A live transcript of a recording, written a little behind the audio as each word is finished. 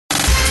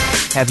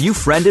Have you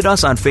friended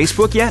us on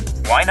Facebook yet?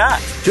 Why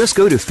not? Just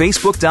go to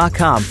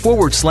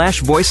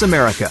facebook.com/Voice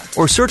America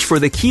or search for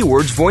the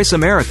keywords Voice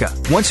America.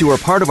 Once you are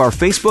part of our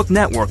Facebook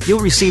network,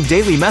 you'll receive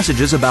daily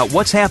messages about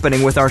what's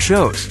happening with our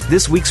shows,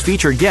 this week's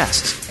featured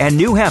guests, and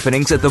new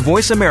happenings at the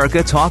Voice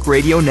America Talk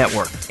Radio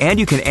Network. And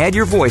you can add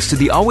your voice to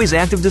the always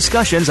active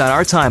discussions on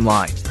our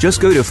timeline. Just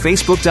go to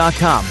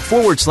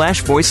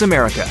facebook.com/Voice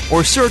America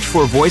or search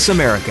for Voice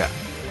America.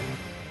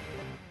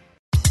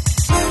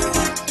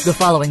 The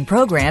following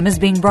program is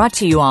being brought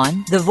to you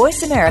on the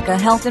Voice America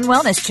Health and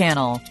Wellness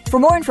Channel. For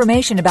more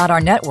information about our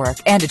network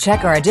and to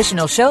check our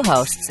additional show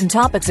hosts and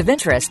topics of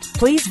interest,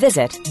 please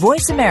visit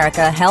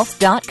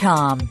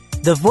voiceamericahealth.com.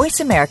 The Voice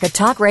America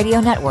Talk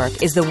Radio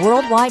Network is the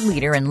worldwide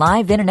leader in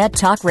live Internet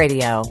talk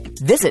radio.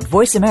 Visit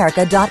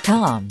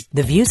voiceamerica.com.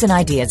 The views and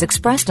ideas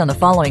expressed on the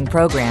following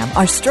program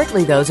are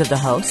strictly those of the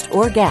host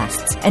or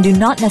guests and do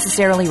not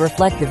necessarily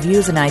reflect the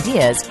views and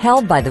ideas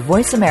held by the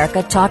Voice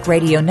America Talk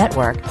Radio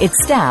Network, its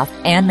staff,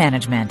 and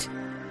management.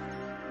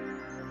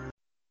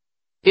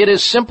 It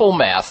is simple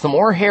math. The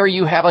more hair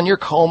you have on your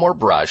comb or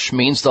brush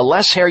means the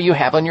less hair you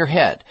have on your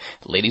head.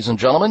 Ladies and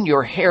gentlemen,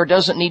 your hair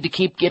doesn't need to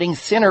keep getting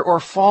thinner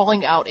or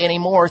falling out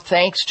anymore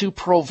thanks to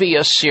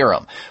Provia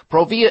Serum.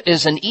 Provia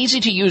is an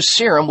easy-to-use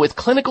serum with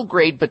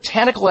clinical-grade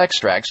botanical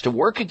extracts to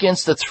work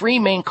against the three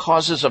main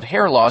causes of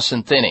hair loss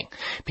and thinning.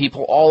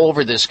 People all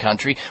over this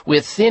country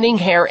with thinning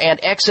hair and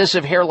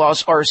excessive hair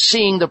loss are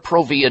seeing the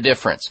Provia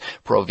difference.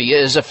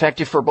 Provia is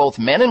effective for both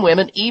men and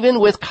women, even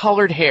with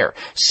colored hair.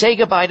 Say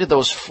goodbye to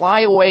those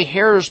flyaway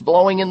hairs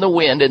blowing in the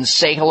wind and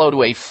say hello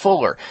to a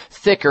fuller,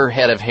 thicker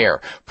head of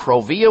hair.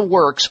 Provia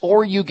works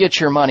or you get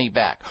your money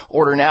back.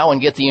 Order now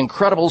and get the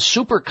incredible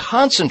super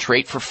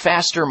concentrate for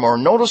faster, more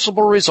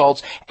noticeable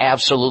results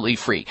absolutely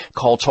free.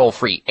 Call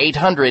toll-free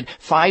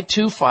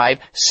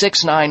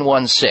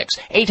 800-525-6916.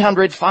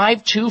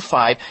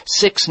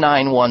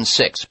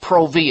 800-525-6916.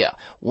 Provia.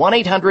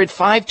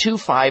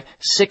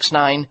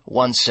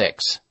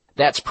 1-800-525-6916.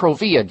 That's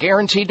Provia,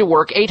 guaranteed to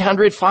work.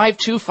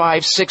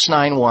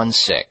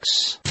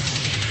 800-525-6916.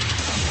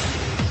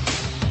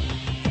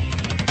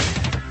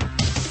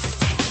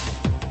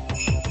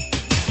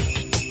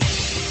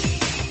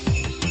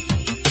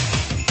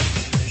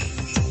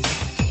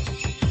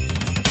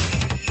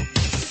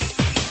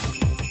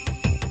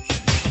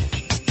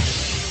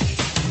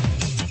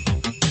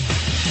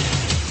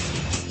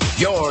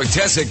 Your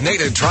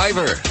designated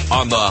driver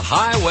on the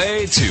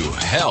highway to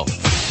health.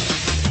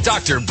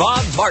 Dr.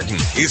 Bob Martin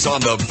is on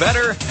the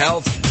Better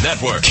Health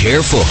Network.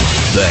 Careful.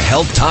 The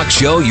health talk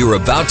show you're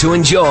about to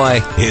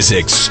enjoy is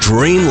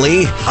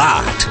extremely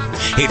hot.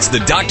 It's the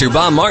Dr.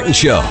 Bob Martin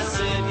Show.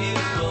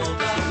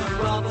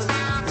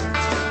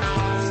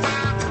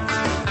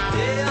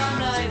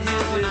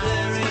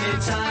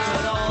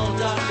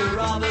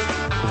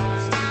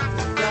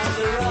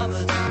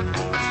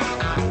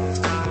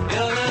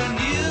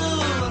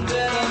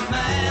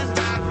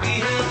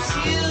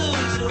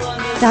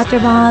 Dr.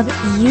 Bob,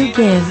 you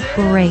give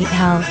great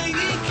help.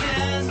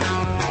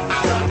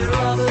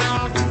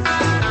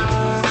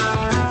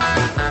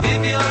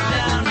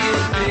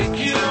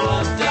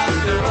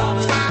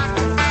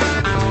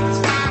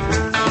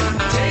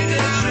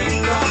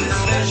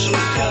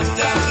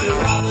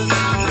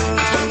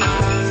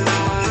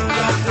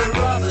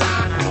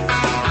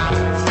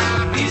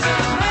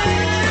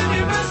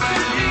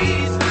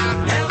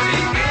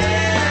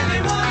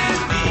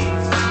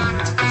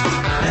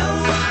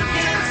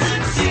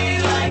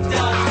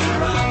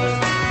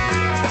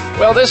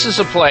 Well, this is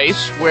a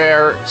place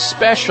where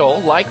special,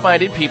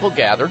 like-minded people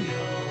gather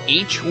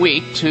each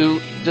week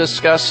to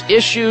discuss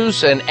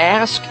issues and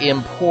ask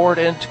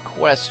important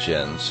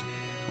questions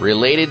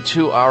related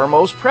to our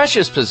most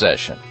precious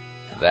possession.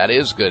 That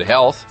is good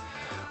health.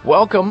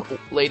 Welcome,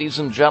 ladies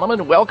and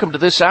gentlemen. Welcome to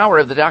this hour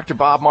of the Dr.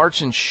 Bob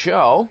Martin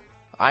Show.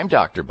 I'm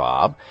Dr.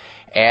 Bob,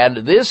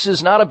 and this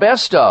is not a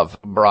best of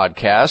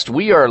broadcast.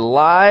 We are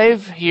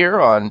live here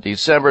on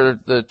December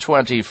the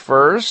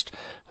 21st.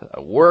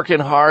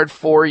 Working hard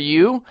for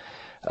you,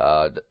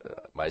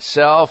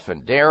 myself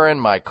and Darren,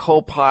 my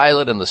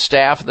co-pilot, and the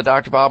staff of the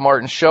Dr. Bob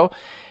Martin Show,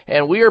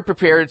 and we are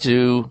prepared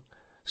to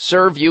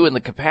serve you in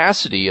the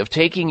capacity of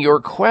taking your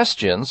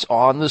questions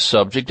on the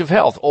subject of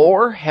health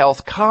or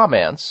health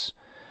comments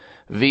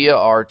via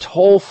our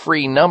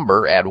toll-free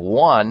number at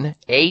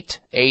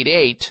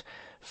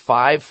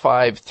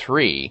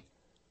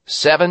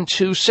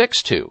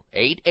 1-888-553-7262,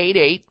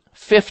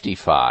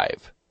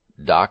 888-55.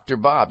 Dr.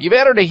 Bob. You've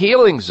entered a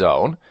healing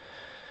zone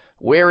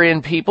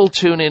wherein people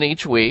tune in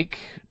each week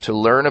to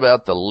learn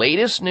about the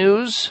latest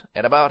news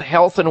and about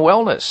health and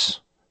wellness,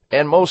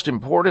 and most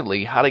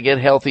importantly, how to get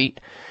healthy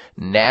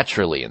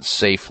naturally and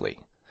safely.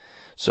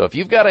 So if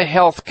you've got a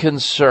health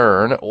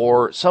concern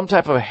or some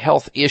type of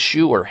health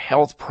issue or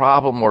health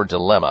problem or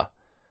dilemma,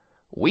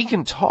 we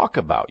can talk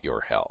about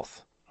your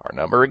health. Our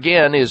number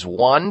again is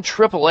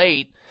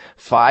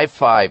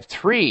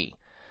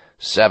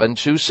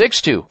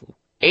 1-888-553-7262.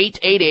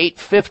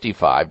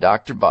 888-55,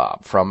 Dr.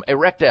 Bob. From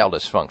erectile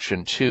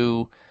dysfunction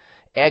to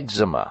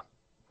eczema.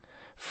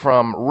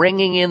 From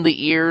ringing in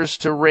the ears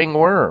to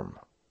ringworm.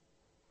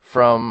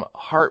 from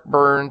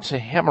heartburn to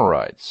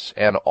hemorrhoids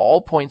and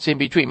all points in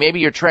between. Maybe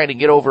you're trying to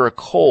get over a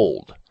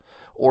cold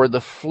or the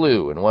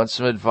flu and want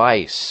some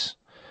advice.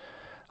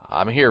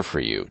 I'm here for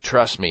you.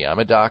 Trust me, I'm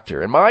a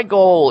doctor. And my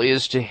goal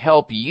is to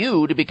help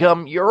you to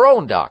become your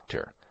own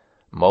doctor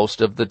most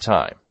of the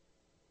time.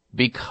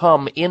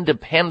 Become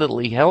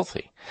independently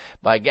healthy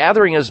by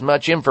gathering as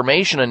much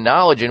information and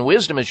knowledge and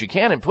wisdom as you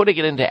can and putting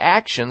it into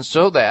action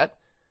so that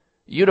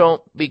you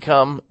don't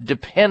become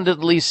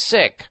dependently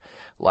sick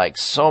like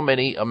so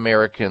many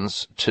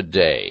Americans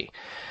today.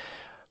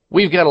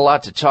 We've got a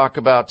lot to talk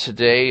about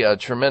today, a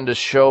tremendous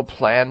show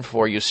planned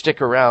for you.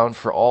 Stick around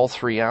for all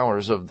 3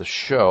 hours of the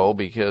show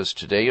because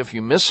today, if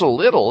you miss a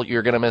little,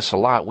 you're going to miss a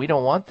lot. We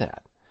don't want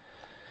that.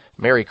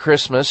 Merry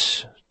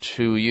Christmas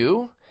to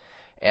you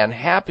and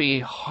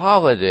happy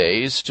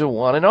holidays to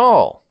one and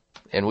all.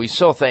 And we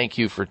so thank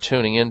you for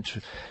tuning in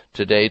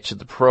today to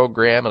the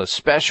program, and a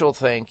special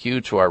thank you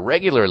to our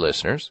regular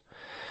listeners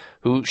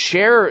who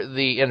share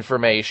the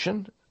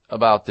information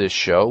about this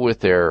show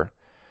with their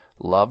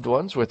loved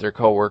ones, with their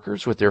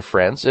coworkers, with their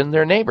friends, and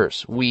their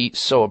neighbors. We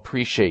so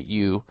appreciate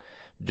you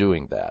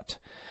doing that.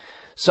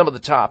 Some of the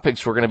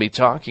topics we're going to be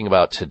talking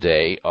about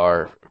today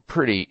are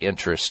pretty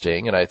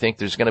interesting, and I think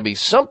there's going to be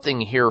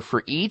something here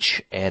for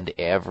each and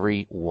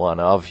every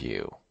one of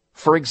you.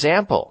 For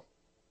example,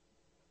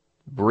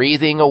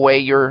 breathing away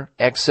your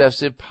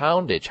excessive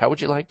poundage. How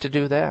would you like to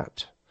do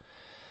that?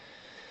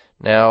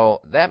 Now,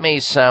 that may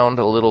sound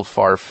a little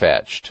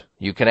far-fetched.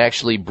 You can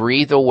actually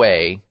breathe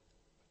away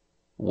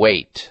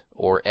weight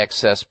or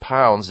excess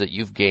pounds that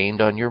you've gained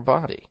on your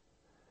body.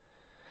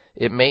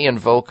 It may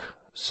invoke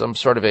some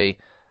sort of a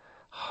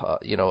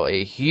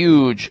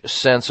huge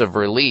sense of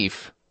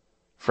relief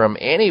from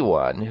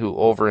anyone who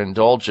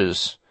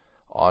overindulges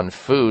on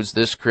foods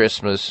this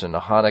Christmas and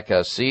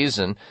Hanukkah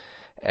season,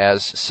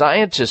 as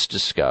scientists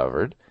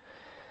discovered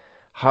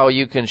how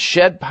you can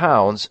shed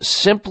pounds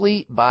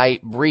simply by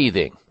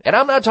breathing. And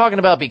I'm not talking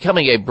about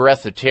becoming a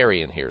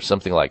breatharian here,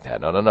 something like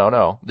that.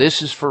 No.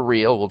 This is for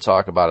real. We'll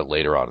talk about it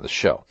later on in the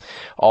show.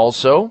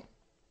 Also,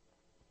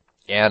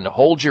 and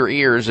hold your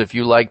ears if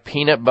you like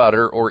peanut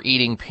butter or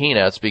eating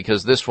peanuts,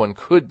 because this one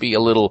could be a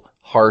little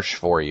harsh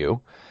for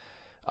you.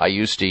 I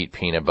used to eat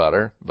peanut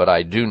butter, but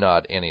I do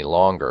not any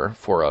longer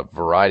for a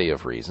variety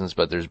of reasons.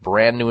 But there's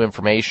brand new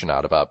information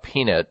out about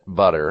peanut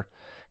butter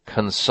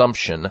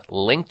consumption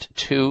linked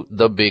to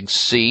the big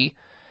C,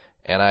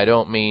 and I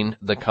don't mean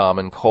the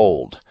common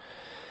cold.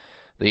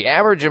 The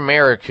average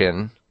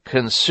American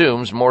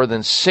consumes more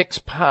than 6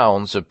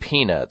 pounds of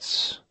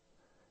peanuts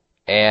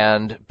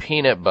and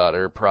peanut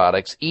butter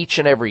products each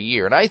and every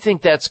year, and I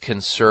think that's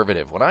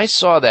conservative. When I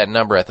saw that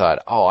number, I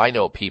thought, I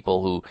know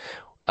people who,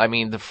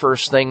 the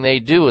first thing they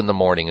do in the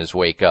morning is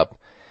wake up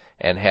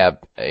and have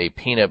a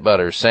peanut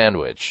butter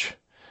sandwich.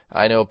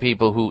 I know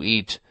people who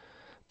eat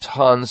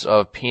tons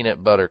of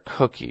peanut butter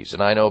cookies,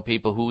 and I know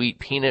people who eat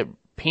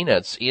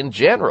peanuts in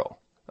general.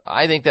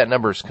 I think that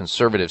number is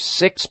conservative.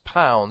 6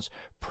 pounds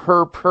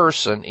per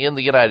person in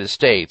the United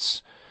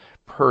States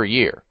per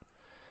year.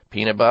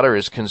 Peanut butter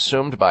is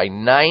consumed by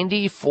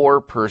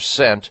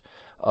 94%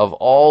 of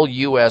all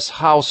U.S.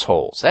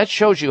 households. That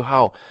shows you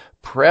how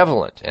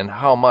prevalent and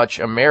how much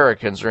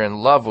Americans are in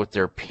love with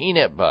their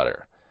peanut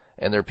butter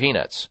and their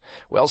peanuts.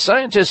 Well,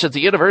 scientists at the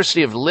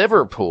University of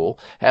Liverpool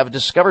have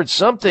discovered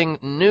something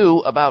new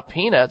about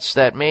peanuts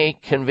that may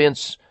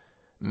convince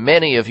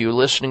many of you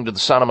listening to the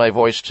sound of my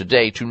voice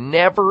today to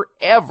never,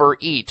 ever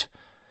eat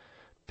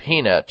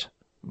peanut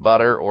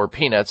butter or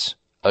peanuts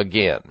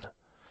again.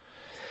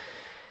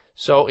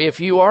 So if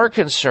you are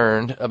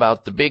concerned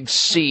about the big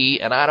C,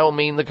 and I don't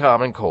mean the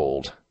common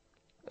cold,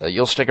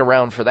 you'll stick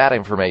around for that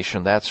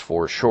information, that's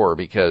for sure,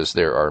 because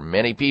there are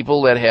many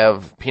people that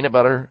have peanut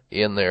butter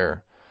in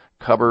their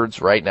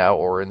cupboards right now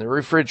or in the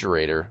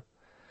refrigerator.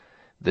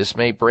 This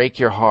may break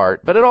your heart,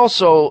 but it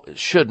also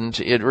shouldn't.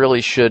 It really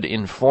should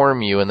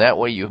inform you, and that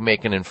way you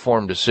make an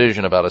informed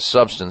decision about a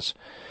substance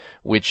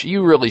which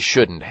you really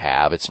shouldn't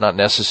have. It's not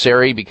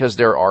necessary because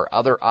there are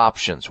other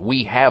options.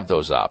 We have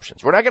those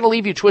options. We're not going to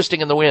leave you twisting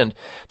in the wind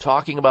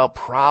talking about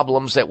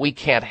problems that we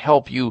can't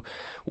help you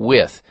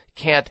with,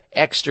 can't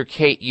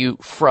extricate you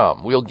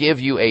from. We'll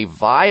give you a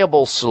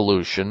viable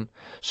solution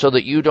so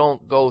that you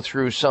don't go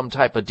through some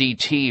type of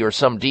DT or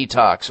some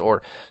detox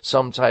or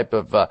some type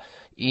of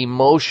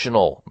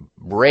emotional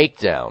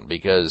breakdown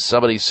because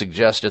somebody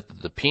suggested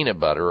that the peanut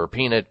butter or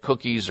peanut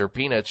cookies or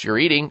peanuts you're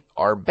eating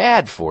are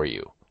bad for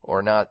you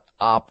or not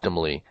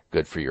optimally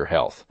good for your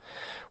health.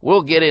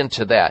 We'll get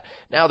into that.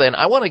 Now then,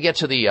 I want to get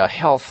to the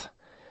health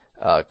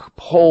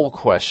poll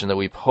question that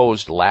we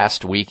posed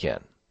last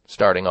weekend,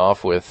 starting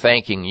off with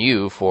thanking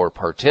you for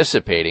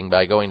participating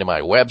by going to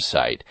my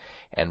website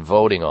and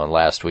voting on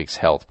last week's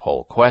health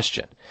poll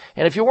question.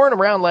 And if you weren't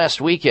around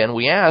last weekend,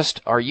 we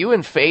asked, are you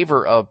in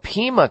favor of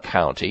Pima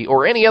County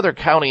or any other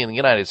county in the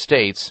United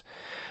States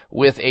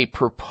with a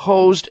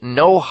proposed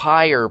no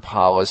hire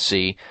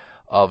policy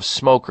of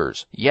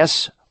smokers?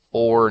 Yes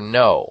or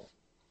no?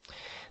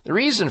 The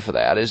reason for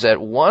that is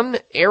that one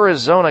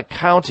Arizona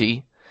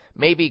county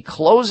may be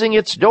closing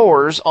its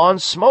doors on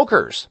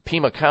smokers.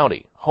 Pima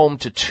County, home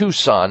to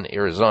Tucson,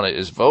 Arizona,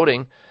 is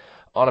voting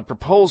on a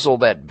proposal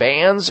that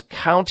bans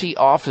county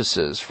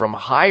offices from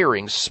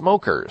hiring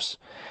smokers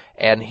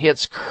and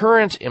hits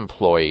current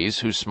employees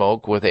who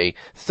smoke with a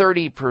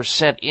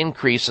 30%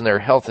 increase in their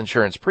health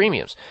insurance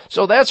premiums.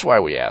 So that's why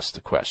we asked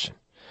the question.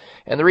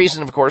 And the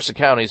reason, of course, the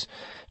county's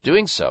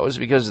doing so is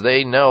because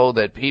they know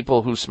that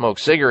people who smoke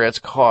cigarettes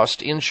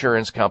cost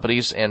insurance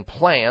companies and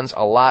plans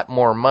a lot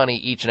more money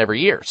each and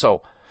every year.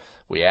 So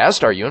we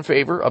asked, are you in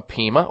favor of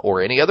Pima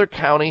or any other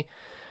county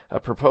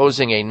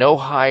proposing a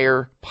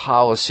no-hire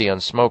policy on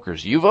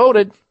smokers? You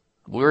voted.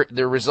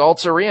 The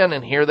results are in,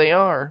 and here they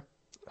are.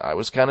 I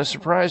was kind of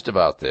surprised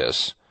about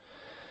this.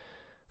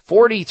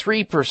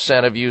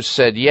 43% of you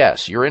said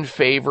yes, you're in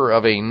favor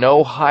of a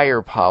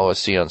no-hire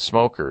policy on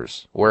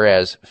smokers,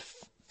 whereas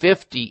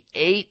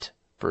 58%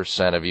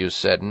 of you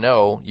said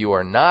no, you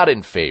are not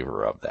in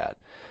favor of that.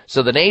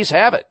 So the nays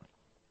have it.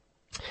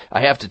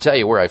 I have to tell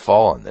you where I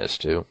fall on this,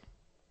 too.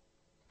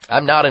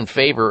 I'm not in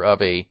favor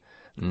of a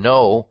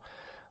no.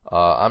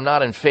 I'm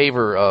not in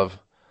favor of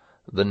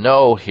the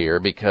no here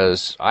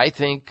because I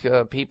think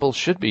people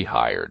should be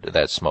hired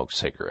that smoke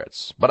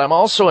cigarettes. But I'm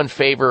also in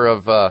favor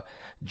of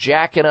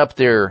jacking up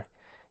their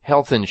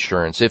health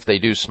insurance if they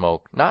do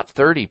smoke, not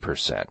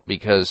 30%,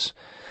 because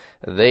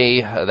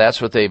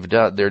that's what they've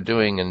done. They're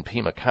doing in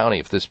Pima County.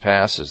 If this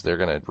passes, they're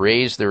going to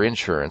raise their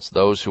insurance,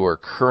 those who are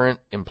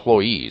current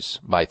employees,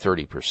 by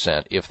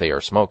 30% if they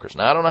are smokers.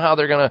 Now, I don't know how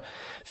they're going to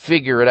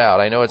figure it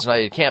out. I know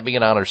it can't be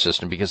an honor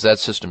system because that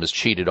system is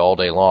cheated all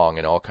day long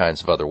in all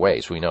kinds of other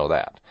ways. We know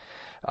that.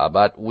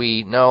 But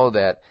we know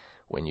that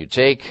when you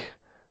take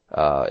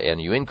and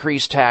you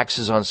increase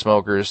taxes on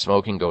smokers,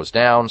 smoking goes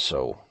down.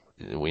 So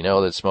we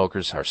know that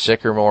smokers are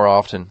sicker more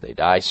often. They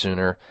die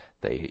sooner.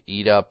 They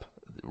eat up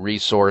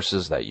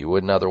resources that you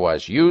wouldn't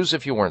otherwise use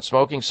if you weren't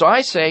smoking. So I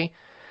say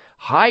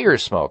hire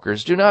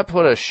smokers. Do not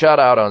put a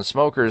shutout on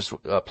smokers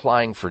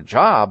applying for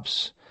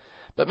jobs,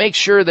 but make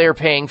sure they're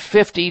paying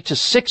 50 to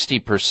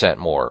 60%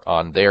 more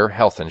on their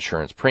health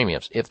insurance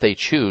premiums if they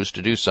choose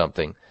to do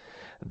something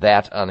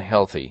that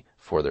unhealthy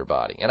for their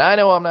body. And I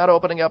know I'm not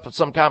opening up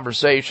some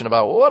conversation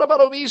about, well, what about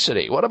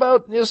obesity? What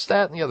about this,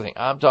 that, and the other thing?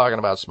 I'm talking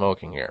about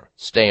smoking here.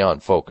 Stay on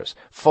focus.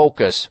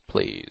 Focus,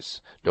 please.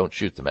 Don't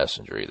shoot the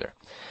messenger either.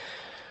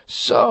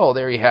 So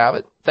there you have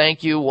it.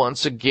 Thank you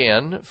once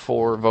again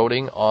for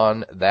voting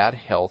on that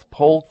health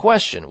poll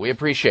question. We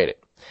appreciate it.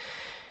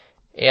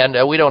 And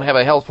we don't have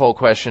a health poll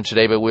question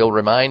today, but we'll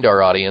remind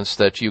our audience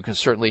that you can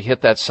certainly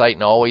hit that site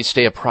and always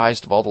stay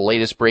apprised of all the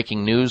latest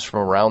breaking news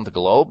from around the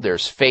globe.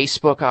 There's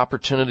Facebook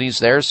opportunities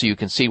there, so you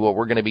can see what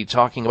we're going to be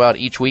talking about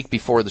each week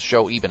before the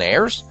show even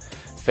airs.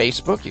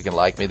 Facebook, you can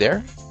like me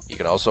there. You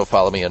can also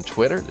follow me on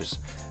Twitter. There's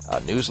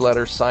a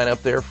newsletter, sign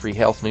up there, free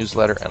health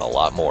newsletter, and a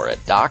lot more at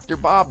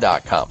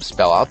drbob.com.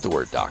 Spell out the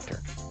word doctor.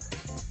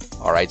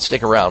 All right,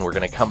 stick around. We're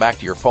going to come back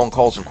to your phone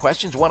calls and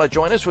questions. Want to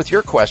join us with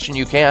your question?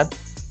 You can.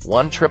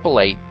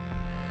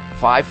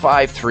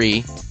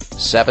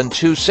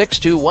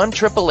 1-888-553-7262,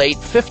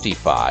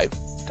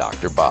 1-888-55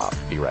 Dr. Bob.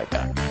 Be right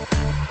back.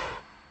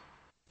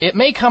 It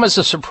may come as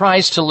a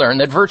surprise to learn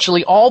that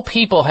virtually all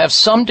people have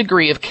some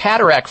degree of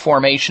cataract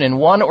formation in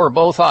one or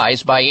both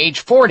eyes by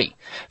age 40.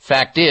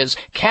 Fact is,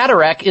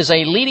 cataract is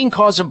a leading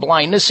cause of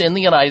blindness in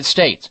the United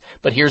States.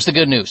 But here's the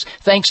good news.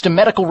 Thanks to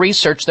medical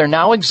research, there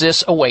now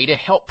exists a way to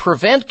help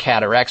prevent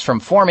cataracts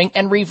from forming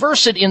and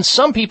reverse it in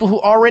some people who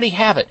already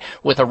have it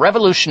with a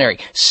revolutionary,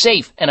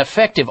 safe, and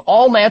effective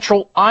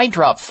all-natural eye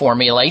drop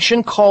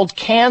formulation called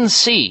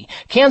Can-C.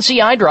 Can-C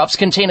eye drops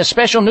contain a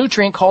special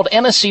nutrient called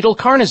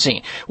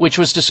N-acetylcarnosine, which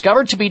was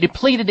discovered to be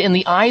depleted in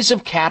the eyes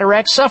of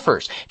cataract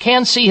sufferers.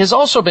 Can-C has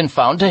also been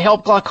found to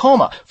help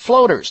glaucoma,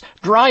 floaters,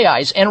 dry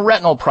eyes, and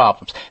retinal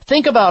problems.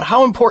 Think about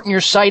how important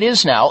your sight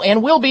is now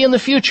and will be in the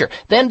future.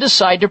 Then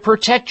decide to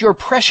protect your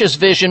precious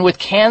vision with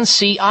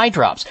Can-C eye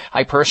drops.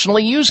 I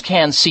personally use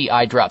Can-C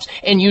eye drops,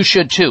 and you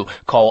should too.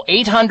 Call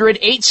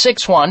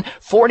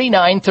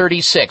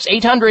 800-861-4936.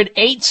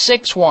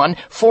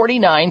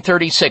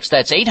 800-861-4936.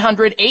 That's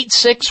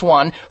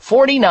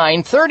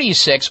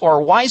 800-861-4936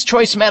 or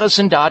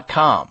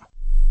wisechoicemedicine.com.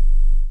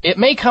 It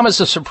may come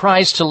as a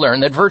surprise to learn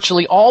that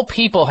virtually all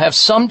people have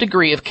some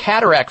degree of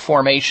cataract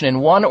formation in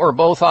one or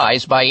both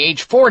eyes by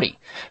age 40.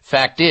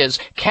 Fact is,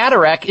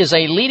 cataract is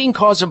a leading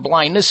cause of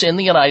blindness in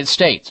the United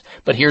States.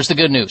 But here's the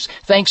good news.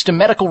 Thanks to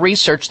medical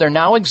research, there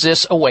now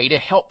exists a way to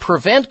help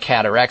prevent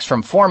cataracts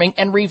from forming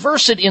and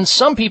reverse it in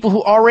some people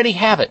who already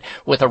have it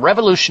with a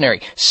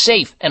revolutionary,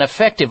 safe, and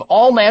effective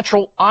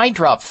all-natural eye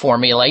drop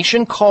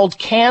formulation called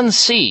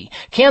Can-C.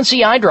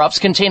 Can-C eye drops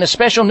contain a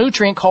special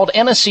nutrient called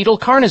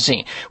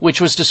N-acetylcarnosine,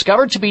 which was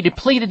discovered to be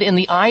depleted in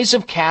the eyes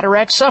of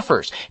cataract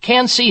sufferers.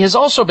 Can-C has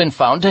also been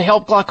found to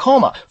help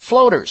glaucoma,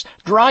 floaters,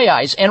 dry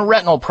eyes, and retinal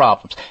retinal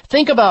problems.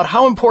 Think about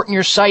how important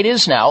your sight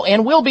is now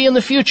and will be in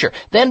the future.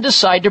 Then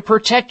decide to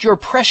protect your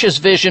precious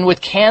vision with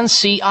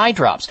Can-C eye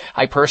drops.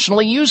 I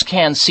personally use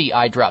Can-C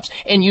eye drops,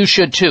 and you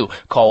should too.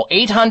 Call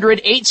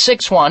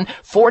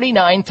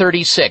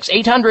 800-861-4936.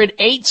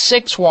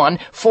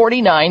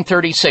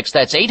 800-861-4936.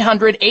 That's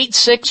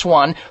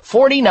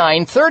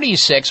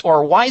 800-861-4936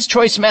 or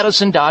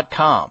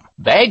wisechoicemedicine.com.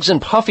 Bags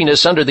and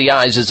puffiness under the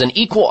eyes is an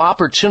equal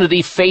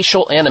opportunity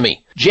facial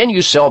enemy.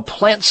 Genucell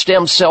Plant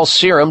Stem Cell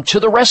Serum to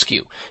the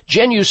rescue.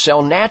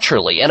 Genucell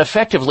naturally and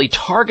effectively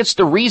targets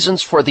the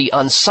reasons for the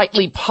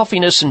unsightly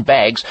puffiness and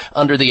bags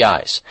under the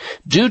eyes.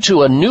 Due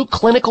to a new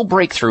clinical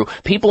breakthrough,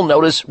 people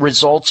notice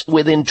results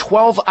within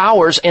 12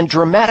 hours and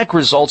dramatic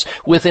results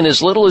within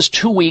as little as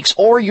 2 weeks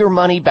or your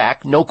money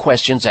back, no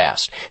questions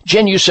asked.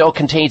 Genucell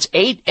contains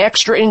 8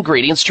 extra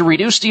ingredients to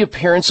reduce the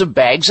appearance of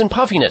bags and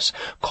puffiness.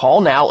 Call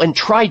now and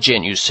try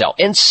Genucell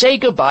and say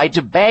goodbye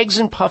to bags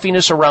and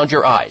puffiness around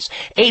your eyes.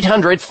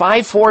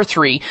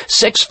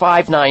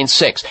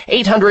 800-543-6596.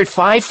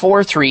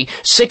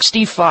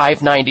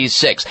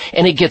 800-543-6596.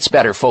 And it gets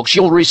better, folks.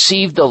 You'll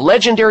receive the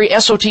legendary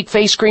Esotique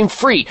face cream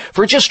free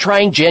for just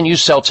trying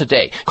Genucell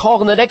today. Call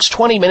in the next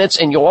 20 minutes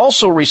and you'll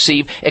also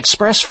receive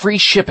express free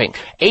shipping.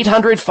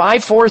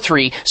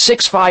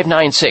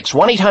 800-543-6596.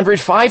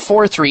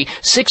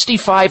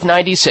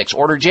 1-800-543-6596.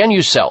 Order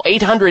Genucell.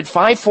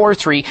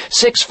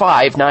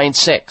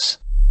 800-543-6596.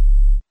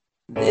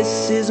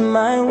 This is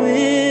my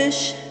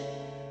wish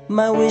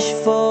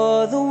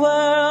for the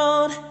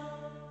world,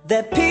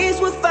 that peace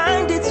will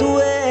find its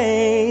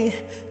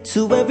way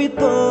to every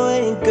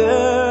boy and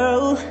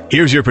girl.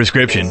 Here's your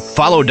prescription.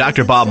 Follow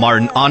Dr. Bob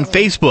Martin on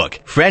Facebook.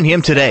 Friend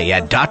him today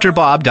at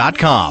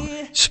drbob.com.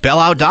 Spell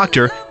out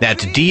doctor,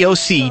 that's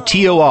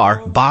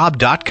D-O-C-T-O-R,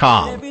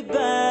 bob.com.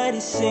 Everybody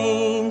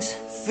sings,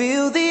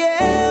 fill the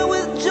air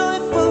with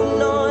joyful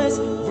noise,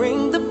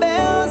 ring the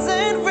bells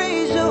and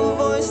raise your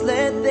voice,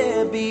 let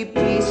there be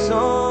peace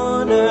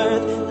on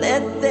earth,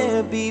 let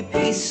there be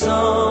peace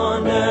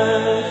on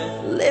earth.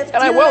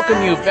 And I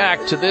welcome you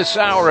back to this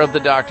hour of the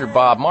Dr.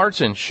 Bob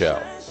Martin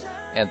Show.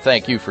 And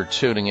thank you for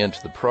tuning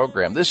into the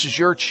program. This is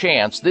your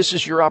chance. This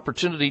is your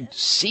opportunity.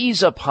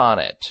 Seize upon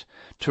it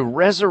to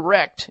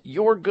resurrect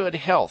your good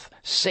health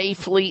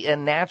safely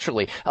and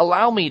naturally.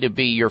 Allow me to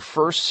be your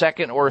first,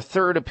 second, or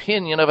third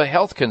opinion of a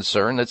health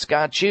concern that's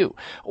got you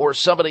or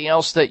somebody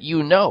else that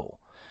you know.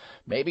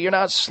 Maybe you're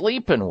not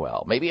sleeping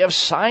well. Maybe you have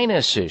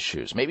sinus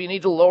issues. Maybe you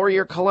need to lower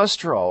your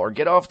cholesterol or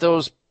get off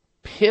those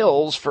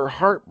pills for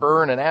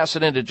heartburn and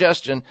acid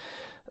indigestion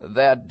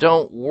that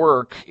don't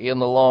work in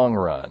the long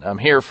run. I'm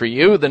here for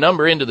you. The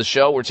number into the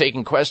show, we're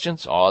taking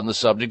questions on the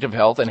subject of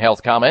health and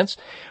health comments.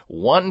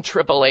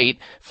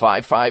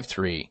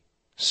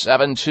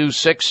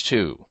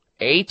 1-888-553-7262.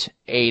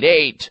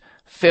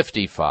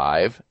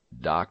 888-55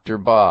 Dr.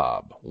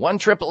 Bob.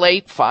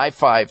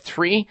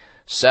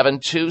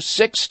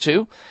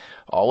 1-888-553-7262.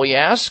 All we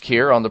ask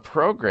here on the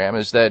program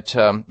is that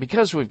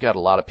because we've got a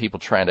lot of people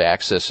trying to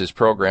access this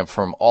program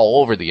from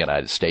all over the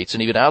United States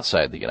and even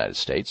outside the United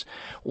States,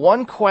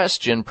 one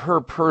question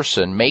per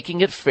person, making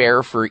it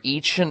fair for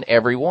each and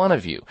every one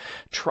of you.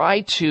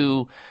 Try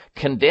to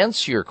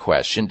condense your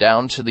question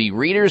down to the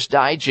Reader's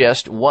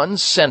Digest one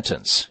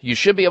sentence. You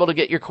should be able to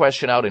get your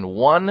question out in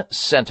one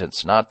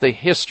sentence, not the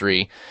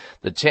history,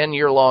 the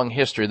 10-year-long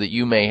history that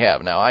you may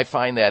have. Now, I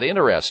find that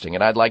interesting,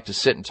 and I'd like to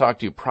sit and talk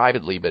to you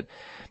privately, but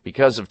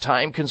because of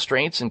time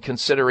constraints and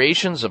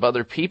considerations of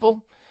other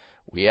people,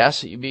 we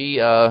ask that you be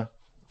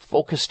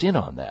focused in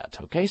on that.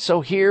 Okay,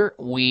 so here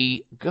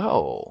we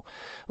go.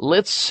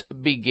 Let's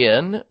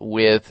begin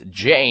with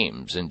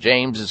James, and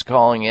James is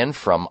calling in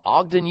from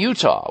Ogden,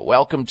 Utah.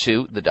 Welcome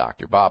to the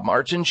Dr. Bob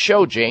Martin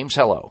Show. James,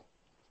 hello.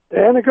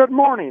 And good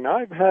morning.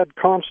 I've had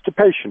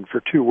constipation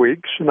for 2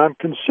 weeks, and I'm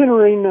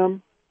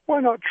considering why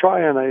not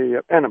try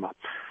an enema.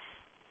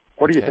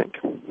 What do you think?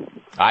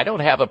 I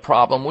don't have a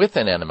problem with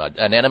an enema.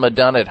 An enema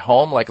done at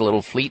home, like a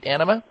little fleet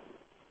enema?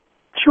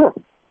 Sure.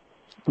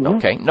 Mm-hmm.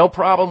 Okay, no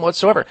problem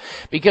whatsoever.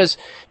 Because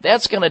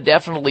that's going to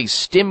definitely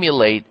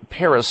stimulate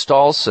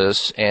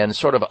peristalsis and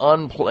sort of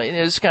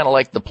it's kind of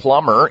like the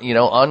plumber,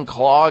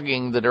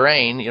 unclogging the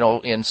drain,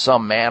 in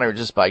some manner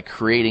just by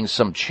creating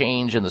some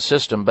change in the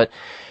system. But,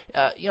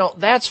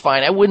 that's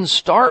fine. I wouldn't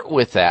start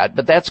with that,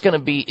 but that's going to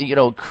be,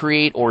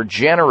 create or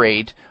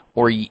generate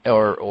or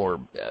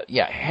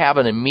have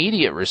an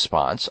immediate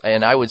response,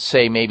 and I would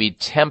say maybe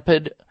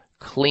tepid,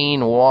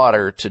 clean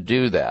water to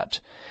do that.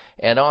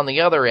 And on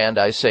the other end,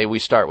 I say we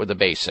start with the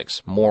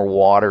basics. More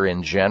water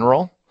in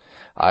general.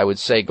 I would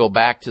say go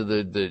back to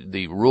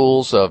the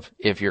rules of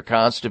if you're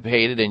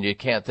constipated and you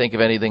can't think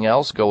of anything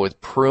else, go with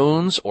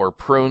prunes or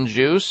prune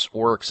juice.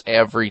 Works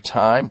every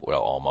time.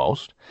 Well,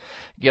 almost.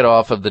 Get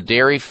off of the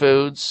dairy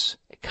foods.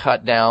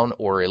 Cut down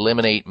or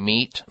eliminate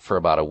meat for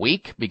about a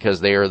week because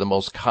they are the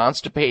most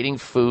constipating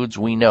foods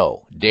we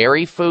know.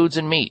 Dairy foods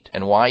and meat.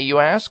 And why, you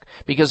ask?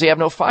 Because they have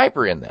no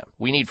fiber in them.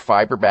 We need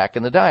fiber back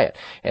in the diet.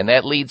 And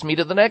that leads me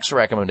to the next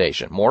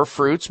recommendation. More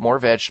fruits, more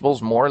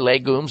vegetables, more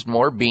legumes,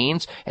 more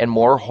beans, and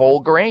more whole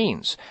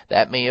grains.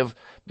 That may have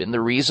been the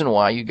reason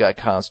why you got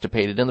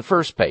constipated in the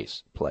first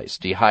place.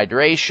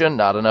 Dehydration,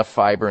 not enough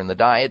fiber in the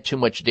diet, too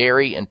much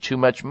dairy, and too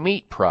much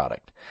meat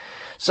product.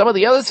 Some of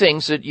the other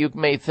things that you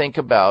may think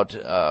about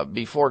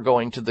before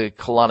going to the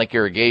colonic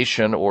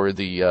irrigation or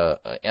the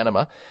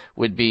enema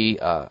would be,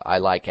 I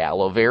like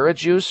aloe vera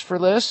juice for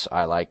this.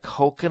 I like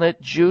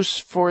coconut juice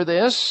for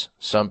this.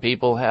 Some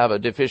people have a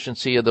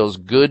deficiency of those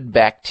good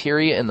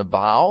bacteria in the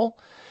bowel.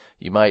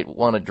 You might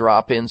want to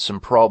drop in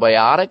some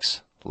probiotics,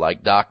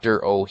 like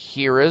Dr.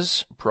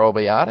 Ohhira's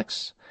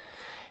probiotics,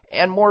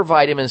 and more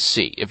vitamin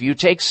C. If you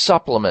take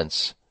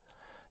supplements,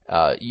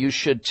 you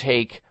should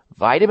take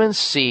vitamin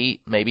C,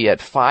 maybe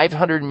at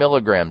 500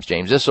 milligrams,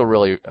 James. This will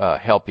really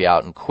help you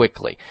out and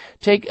quickly.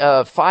 Take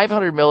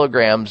 500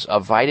 milligrams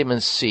of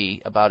vitamin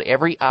C about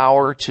every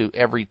hour to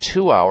every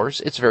 2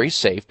 hours. It's very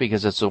safe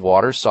because it's a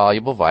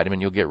water-soluble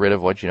vitamin. You'll get rid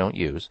of what you don't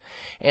use.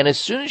 And as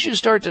soon as you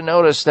start to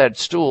notice that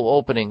stool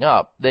opening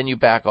up, then you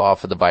back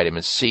off of the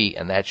vitamin C,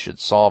 and that should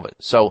solve it.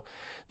 So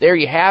there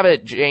you have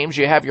it, James.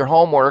 You have your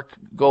homework.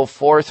 Go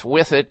forth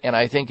with it, and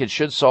I think it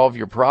should solve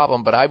your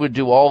problem. But I would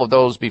do all of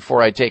those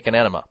before I take an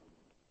enema.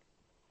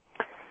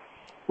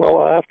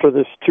 Well, after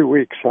this 2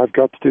 weeks, I've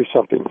got to do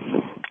something.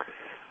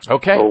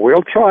 Okay. So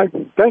we'll try.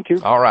 Thank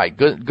you. All right.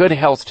 Good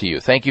health to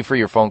you. Thank you for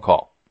your phone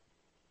call.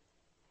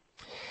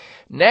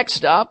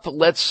 Next up,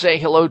 let's say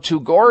hello to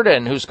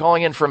Gordon, who's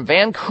calling in from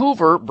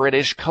Vancouver,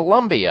 British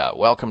Columbia.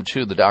 Welcome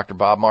to the Dr.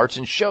 Bob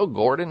Martin Show.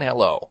 Gordon,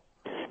 hello.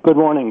 Good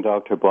morning,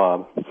 Dr.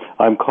 Bob.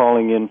 I'm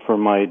calling in for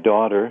my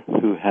daughter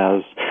who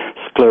has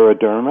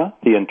scleroderma,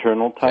 the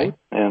internal type,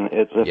 and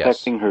it's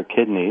affecting her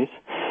kidneys.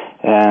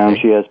 And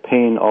she has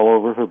pain all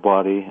over her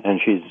body, and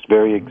she's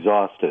very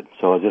exhausted.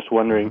 So I was just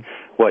wondering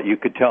what you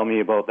could tell me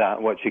about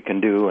that, what she can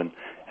do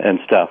and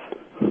stuff.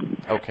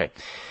 Okay.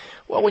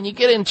 Well, when you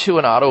get into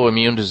an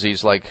autoimmune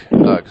disease like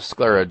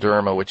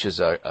scleroderma, which is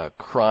a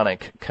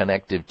chronic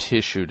connective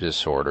tissue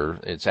disorder,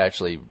 it's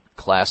actually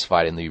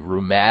classified in the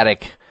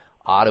rheumatic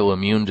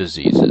autoimmune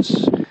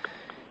diseases.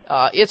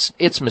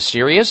 It's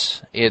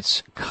mysterious,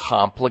 it's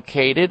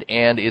complicated,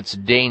 and it's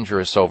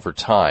dangerous over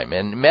time.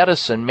 And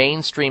medicine,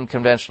 mainstream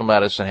conventional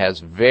medicine, has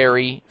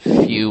very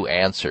few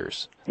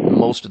answers.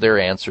 Most of their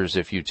answers,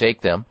 if you take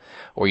them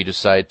or you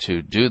decide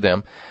to do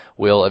them,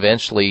 will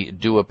eventually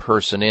do a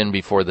person in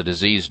before the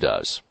disease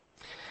does.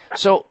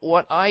 So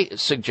what I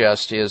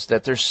suggest is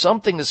that there's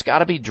something that's got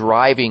to be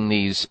driving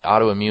these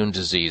autoimmune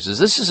diseases.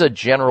 This is a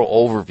general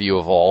overview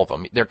of all of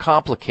them. They're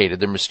complicated.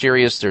 They're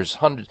mysterious. There's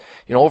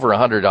over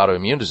 100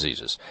 autoimmune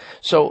diseases.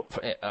 So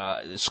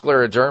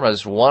scleroderma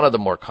is one of the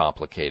more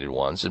complicated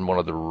ones and one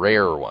of the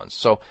rarer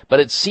ones. But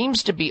it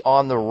seems to be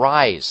on the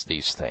rise,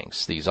 these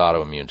things, these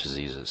autoimmune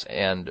diseases.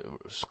 And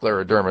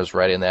scleroderma is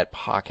right in that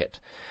pocket.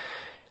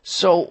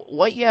 So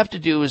what you have to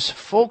do is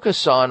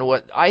focus on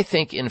what I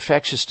think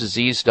infectious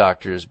disease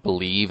doctors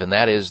believe, and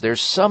that is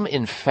there's some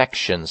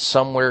infection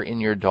somewhere in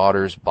your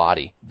daughter's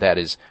body that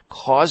is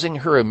causing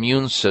her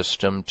immune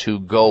system to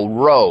go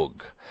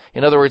rogue.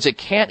 In other words, it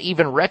can't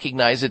even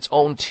recognize its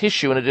own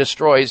tissue, and it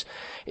destroys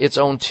its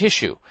own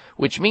tissue,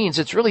 which means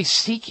it's really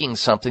seeking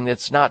something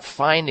that's not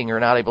finding or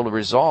not able to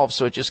resolve,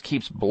 so it just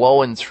keeps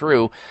blowing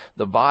through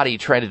the body,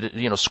 trying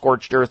to,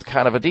 scorched earth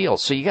kind of a deal.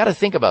 So you got to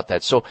think about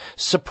that. So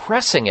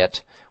suppressing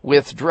it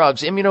with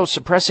drugs,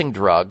 immunosuppressing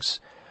drugs,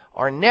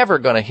 are never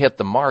going to hit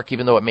the mark,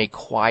 even though it may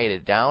quiet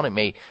it down, it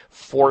may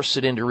force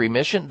it into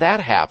remission. That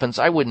happens.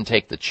 I wouldn't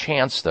take the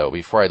chance, though,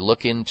 before I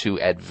look into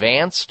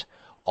advanced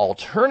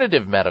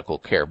alternative medical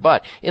care.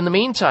 But in the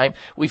meantime,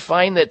 we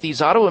find that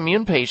these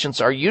autoimmune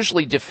patients are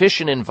usually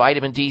deficient in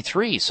vitamin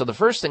D3. So the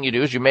first thing you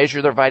do is you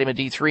measure their vitamin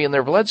D3 in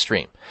their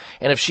bloodstream.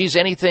 And if she's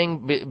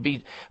anything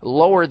be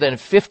lower than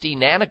 50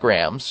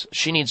 nanograms,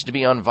 she needs to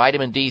be on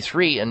vitamin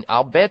D3. And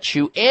I'll bet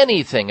you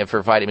anything, if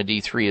her vitamin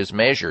D3 is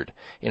measured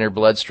in her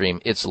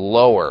bloodstream, it's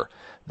lower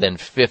than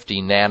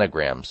 50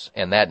 nanograms,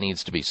 and that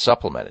needs to be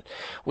supplemented.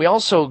 We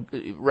also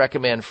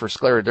recommend for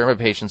scleroderma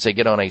patients they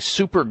get on a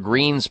super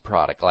greens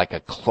product like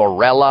a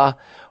chlorella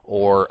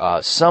or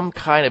some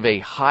kind of a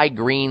high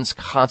greens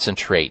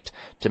concentrate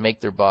to make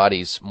their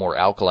bodies more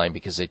alkaline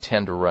because they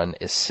tend to run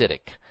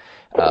acidic.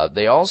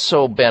 They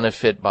also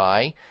benefit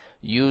by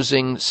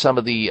using some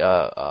of the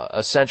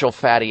essential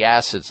fatty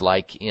acids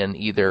like in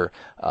either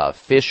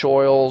fish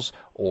oils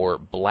or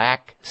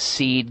black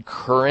seed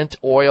currant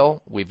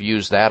oil. We've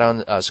used that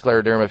on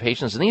scleroderma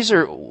patients. And these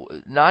are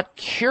not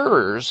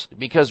cures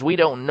because we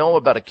don't know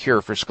about a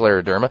cure for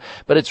scleroderma,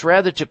 but it's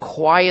rather to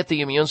quiet the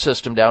immune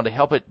system down to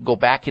help it go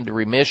back into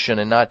remission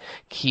and not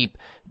keep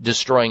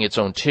destroying its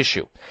own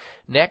tissue.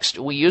 Next,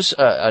 we use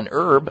an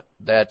herb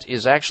that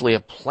is actually a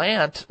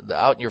plant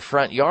out in your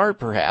front yard,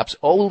 perhaps,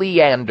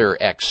 oleander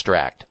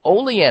extract.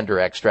 Oleander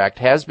extract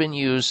has been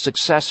used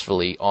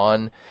successfully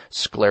on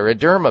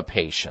scleroderma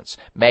patients.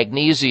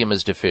 Magnesium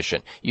is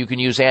deficient. You can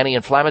use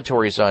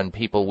anti-inflammatories on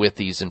people with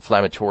these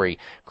inflammatory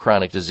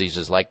chronic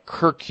diseases like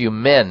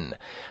curcumin.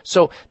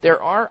 So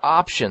there are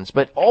options,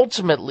 but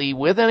ultimately,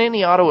 within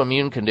any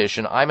autoimmune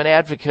condition, I'm an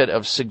advocate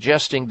of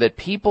suggesting that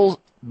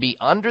people be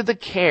under the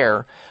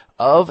care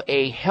of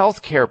a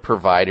healthcare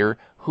provider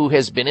who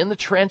has been in the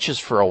trenches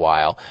for a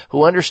while,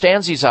 who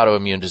understands these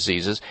autoimmune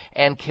diseases,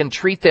 and can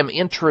treat them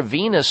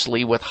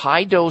intravenously with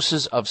high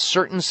doses of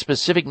certain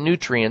specific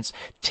nutrients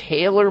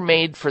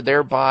tailor-made for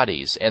their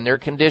bodies and their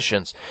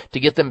conditions to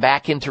get them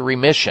back into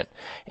remission.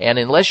 And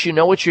unless you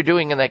know what you're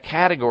doing in that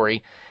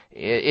category,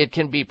 it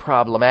can be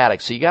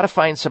problematic. So you got to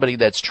find somebody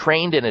that's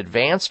trained in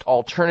advanced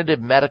alternative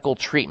medical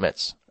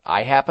treatments.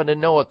 I happen to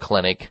know a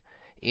clinic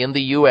in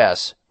the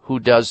U.S. who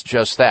does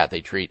just that. They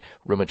treat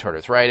rheumatoid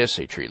arthritis,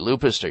 they treat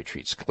lupus, they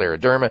treat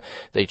scleroderma,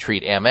 they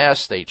treat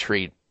MS, they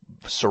treat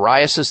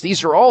psoriasis.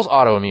 These are all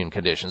autoimmune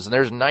conditions, and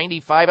there's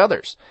 95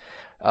 others.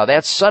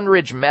 That's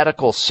Sunridge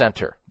Medical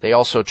Center. They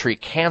also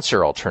treat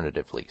cancer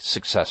alternatively,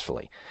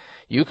 successfully.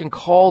 You can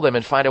call them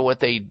and find out what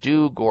they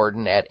do,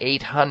 Gordon, at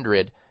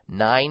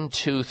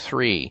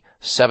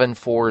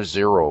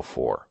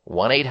 800-923-7404.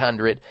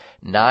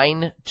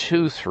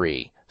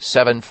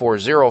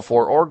 1-800-923-7404,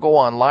 or go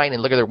online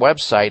and look at their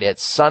website at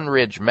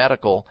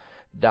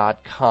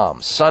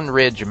sunridgemedical.com.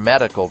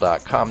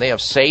 sunridgemedical.com. They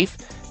have safe,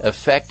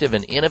 effective,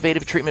 and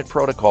innovative treatment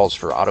protocols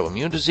for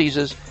autoimmune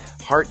diseases,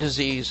 heart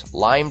disease,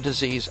 Lyme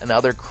disease, and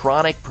other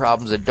chronic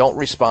problems that don't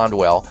respond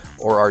well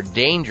or are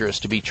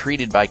dangerous to be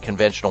treated by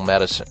conventional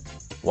medicine.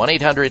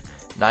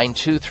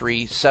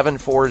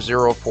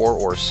 1-800-923-7404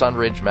 or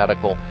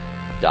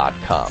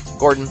sunridgemedical.com.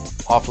 Gordon,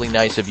 awfully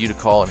nice of you to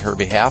call on her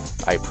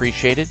behalf. I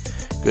appreciate it.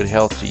 Good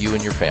health to you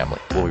and your family.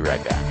 We'll be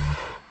right back.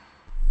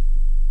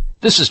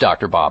 This is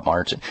Dr. Bob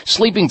Martin.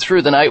 Sleeping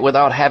through the night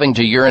without having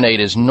to urinate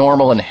is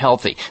normal and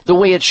healthy, the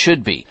way it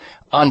should be.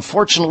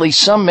 Unfortunately,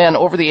 some men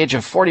over the age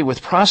of 40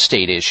 with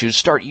prostate issues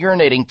start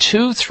urinating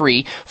 2,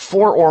 3,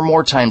 4 or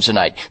more times a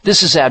night.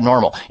 This is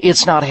abnormal.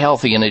 It's not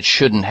healthy and it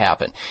shouldn't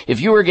happen.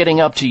 If you are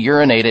getting up to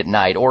urinate at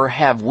night or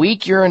have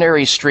weak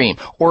urinary stream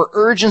or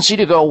urgency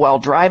to go while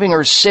driving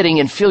or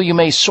sitting and feel you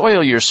may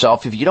soil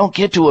yourself if you don't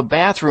get to a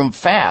bathroom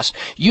fast,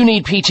 you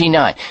need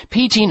PT9.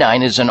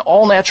 PT9 is an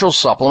all-natural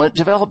supplement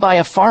developed by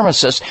a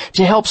pharmacist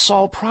to help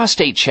solve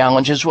prostate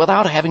challenges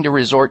without having to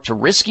resort to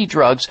risky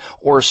drugs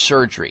or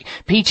surgery.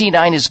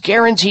 PT9 is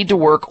guaranteed to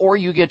work or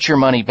you get your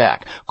money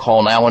back.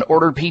 Call now and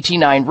order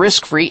PT9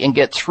 risk-free and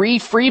get 3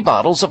 free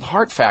bottles of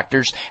Heart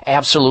Factors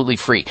absolutely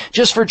free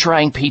just for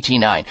trying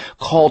PT9.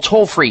 Call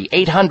toll-free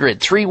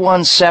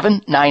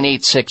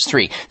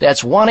 800-317-9863.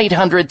 That's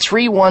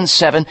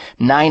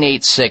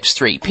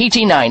 1-800-317-9863.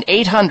 PT9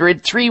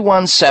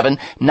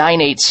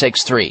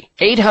 800-317-9863.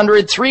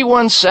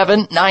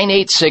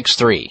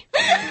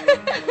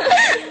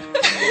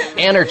 800-317-9863.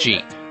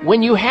 Energy.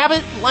 When you have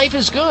it, life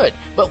is good.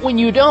 But when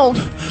you don't,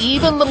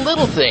 even the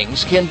little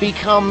things can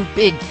become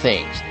big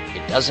things.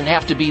 It doesn't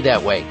have to be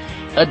that way.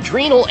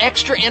 Adrenal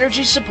Extra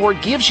Energy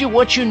Support gives you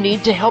what you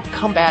need to help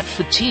combat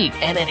fatigue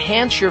and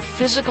enhance your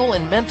physical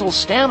and mental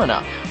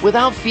stamina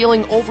without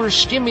feeling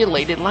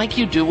overstimulated like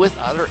you do with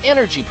other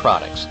energy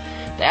products.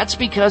 That's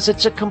because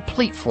it's a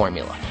complete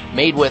formula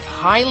made with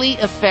highly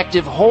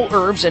effective whole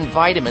herbs and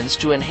vitamins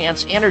to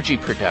enhance energy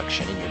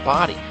production in your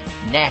body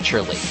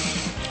naturally.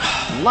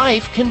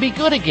 Life can be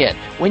good again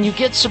when you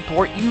get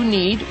support you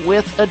need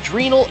with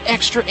Adrenal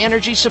Extra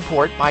Energy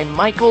Support by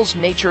Michael's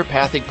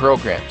Naturopathic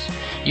Programs.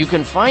 You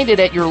can find it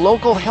at your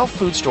local health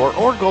food store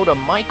or go to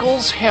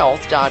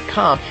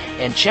michaelshealth.com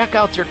and check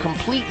out their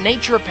complete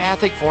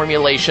naturopathic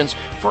formulations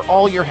for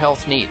all your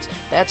health needs.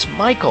 That's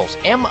Michaels,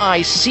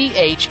 Michaels,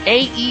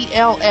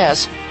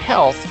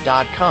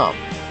 health.com.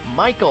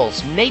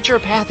 Michael's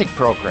Naturopathic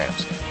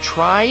Programs,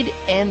 tried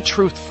and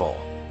truthful.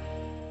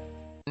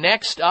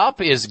 Next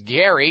up is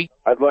Gary.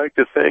 I'd like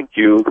to thank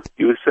you.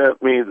 You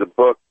sent me the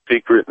book,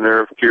 Secret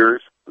Nerve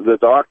Cures. The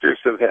doctors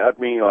have had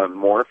me on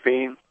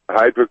morphine,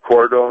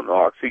 hydrocodone,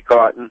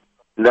 Oxycontin.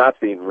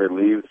 Nothing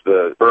relieves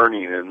the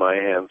burning in my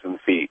hands and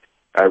feet.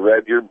 I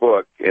read your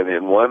book, and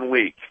in 1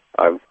 week,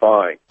 I'm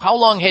fine. How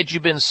long had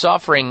you been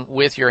suffering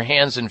with your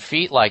hands and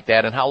feet like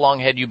that, and how long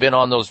had you been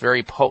on those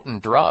very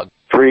potent drugs?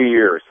 3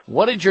 years.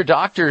 What did your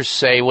doctors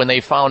say when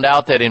they found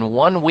out that in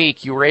 1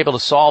 week you were able to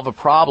solve a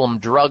problem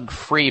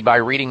drug-free by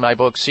reading my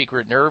book,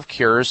 Secret Nerve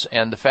Cures,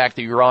 and the fact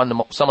that you're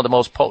on some of the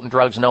most potent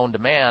drugs known to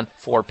man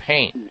for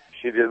pain?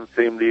 She didn't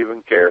seem to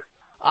even care.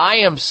 I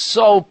am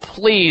so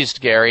pleased,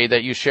 Gary,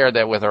 that you shared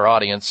that with our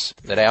audience,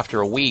 that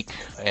after a week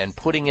and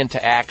putting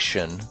into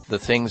action the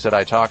things that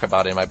I talk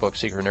about in my book,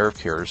 Secret Nerve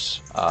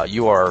Cures,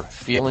 you are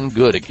feeling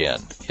good again.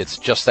 It's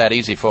just that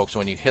easy, folks.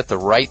 When you hit the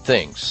right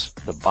things,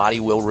 the body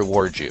will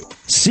reward you.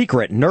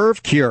 Secret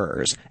Nerve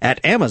Cures at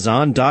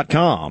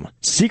Amazon.com.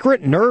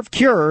 Secret Nerve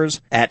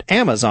Cures at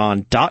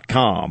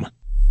Amazon.com.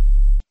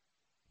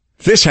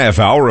 This half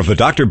hour of the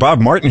Dr.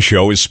 Bob Martin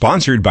Show is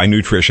sponsored by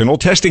Nutritional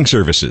Testing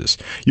Services.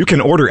 You can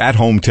order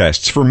at-home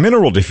tests for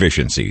mineral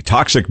deficiency,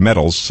 toxic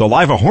metals,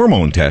 saliva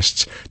hormone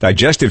tests,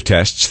 digestive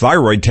tests,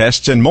 thyroid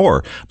tests, and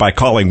more by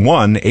calling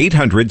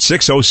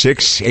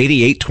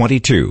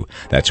 1-800-606-8822.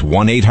 That's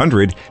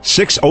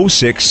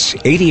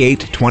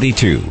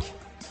 1-800-606-8822.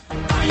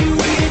 Are you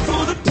waiting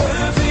for the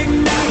perfect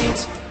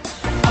night?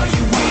 Are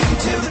you waiting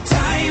till the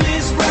time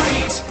is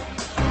right?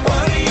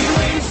 What are you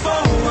waiting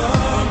for?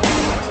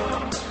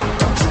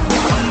 Don't you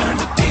want to learn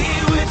to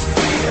deal with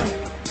fear?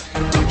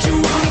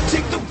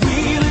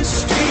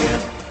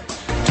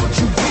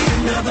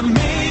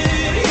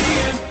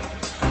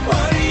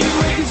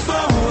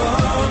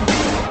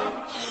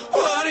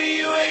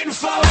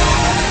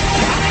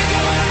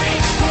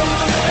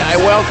 I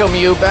welcome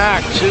you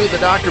back to the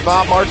Dr.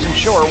 Bob Martin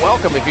Show. Or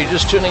welcome if you're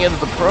just tuning into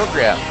the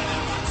program.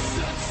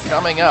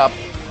 Coming up,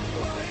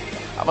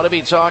 I'm going to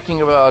be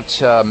talking about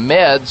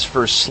meds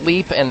for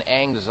sleep and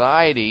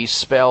anxiety,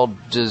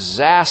 spelled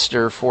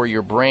disaster for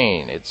your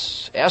brain.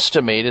 It's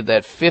estimated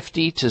that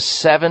 50 to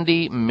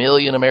 70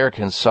 million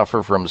Americans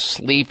suffer from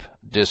sleep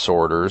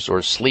disorders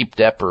or sleep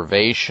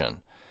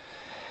deprivation.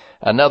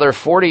 Another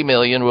 40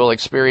 million will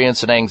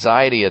experience an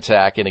anxiety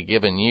attack in a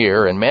given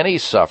year, and many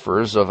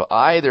sufferers of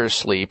either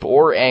sleep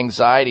or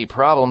anxiety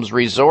problems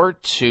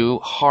resort to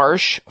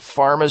harsh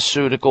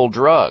pharmaceutical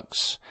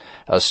drugs.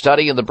 A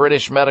study in the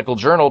British Medical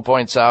Journal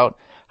points out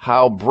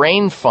how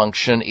brain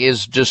function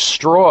is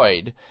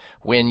destroyed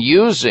when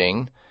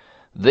using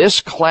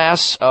this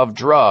class of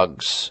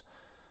drugs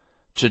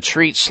to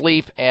treat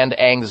sleep and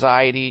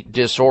anxiety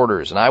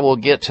disorders. And I will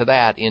get to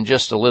that in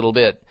just a little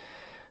bit.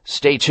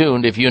 Stay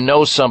tuned if you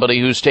know somebody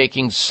who's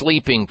taking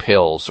sleeping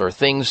pills or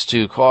things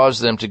to cause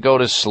them to go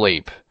to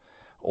sleep,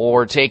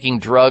 or taking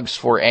drugs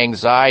for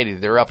anxiety.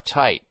 They're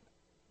uptight.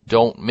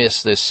 Don't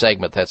miss this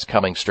segment that's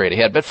coming straight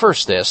ahead. But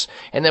first this,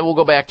 and then we'll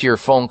go back to your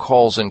phone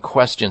calls and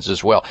questions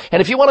as well. And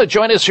if you want to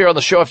join us here on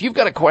the show, if you've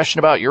got a question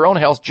about your own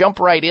health, jump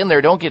right in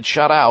there. Don't get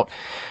shut out.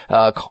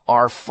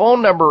 Our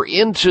phone number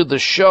into the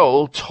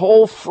show,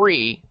 toll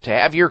free, to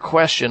have your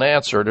question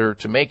answered or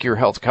to make your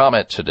health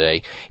comment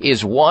today,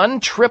 is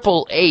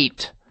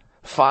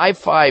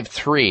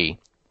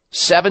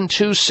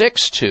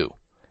 1-888-553-7262.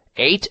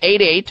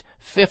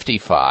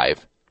 888-55.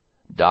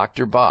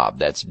 Dr. Bob.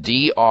 That's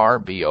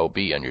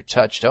D-R-B-O-B on your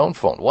touch-tone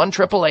phone.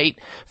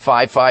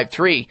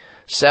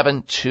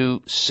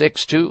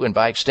 1-888-553-7262. And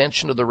by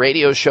extension of the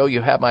radio show,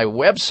 you have my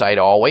website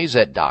always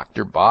at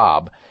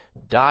drbob.com.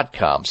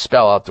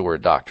 Spell out the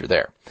word doctor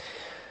there.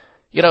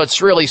 You know,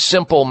 it's really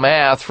simple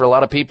math for a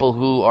lot of people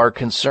who are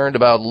concerned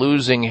about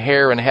losing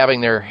hair and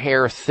having their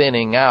hair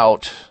thinning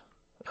out.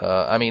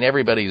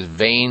 Everybody's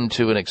vain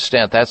to an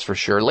extent, that's for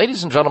sure.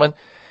 Ladies and gentlemen,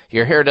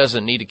 your hair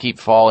doesn't need to keep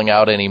falling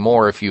out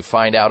anymore if you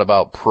find out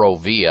about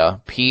Provia,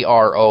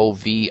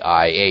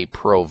 P-R-O-V-I-A,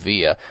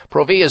 Provia.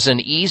 Provia is an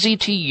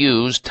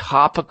easy-to-use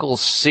topical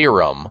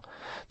serum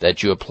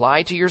that you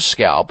apply to your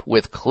scalp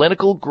with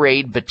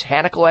clinical-grade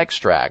botanical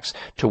extracts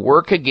to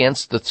work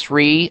against the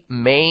three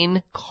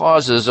main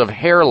causes of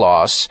hair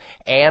loss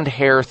and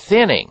hair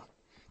thinning.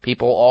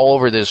 People all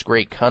over this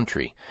great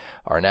country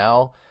are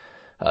now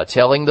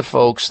telling the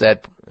folks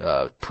that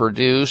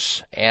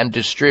produce and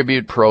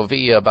distribute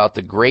Provia about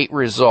the great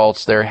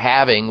results they're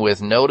having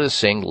with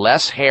noticing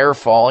less hair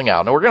falling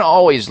out. Now, we're going to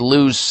always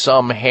lose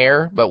some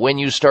hair, but when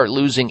you start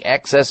losing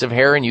excessive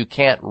hair and you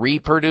can't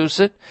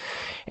reproduce it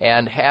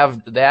and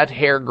have that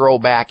hair grow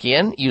back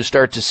in, you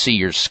start to see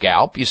your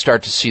scalp, you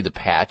start to see the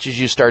patches,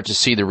 you start to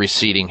see the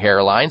receding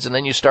hairlines, and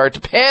then you start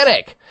to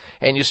panic.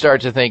 And you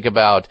start to think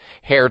about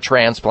hair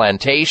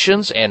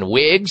transplantations and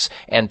wigs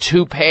and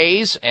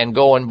toupees and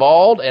going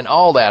bald and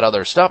all that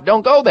other stuff.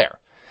 Don't go there.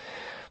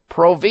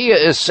 Provia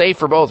is safe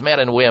for both men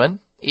and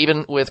women,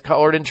 even with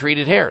colored and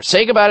treated hair.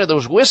 Say goodbye to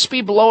those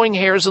wispy blowing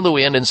hairs in the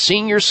wind and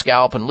seeing your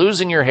scalp and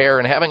losing your hair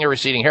and having a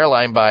receding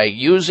hairline by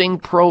using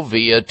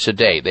Provia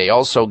today. They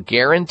also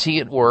guarantee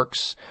it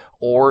works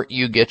or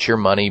you get your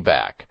money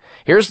back.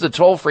 Here's the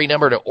toll-free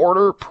number to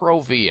order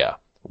Provia.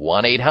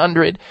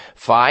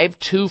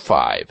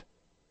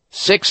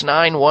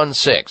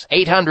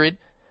 1-800-525-6916.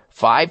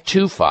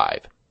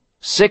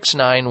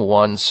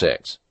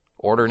 800-525-6916.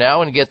 Order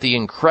now and get the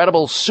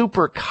incredible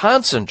super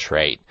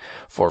concentrate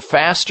for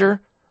faster,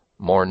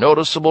 more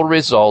noticeable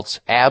results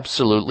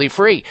absolutely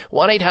free.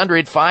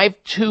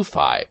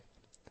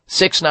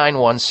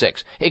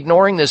 1-800-525-6916.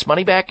 Ignoring this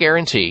money-back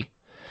guarantee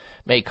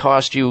may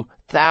cost you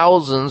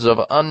thousands of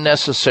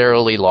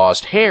unnecessarily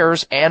lost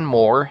hairs and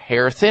more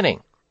hair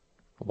thinning.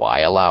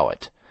 Why allow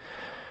it?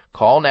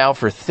 Call now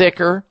for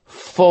thicker,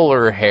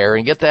 fuller hair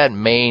and get that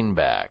mane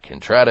back and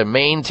try to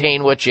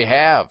maintain what you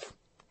have.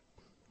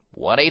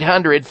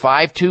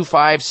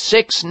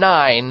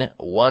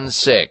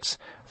 1-800-525-6916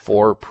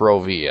 for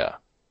Provia.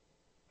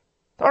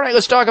 All right,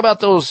 let's talk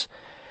about those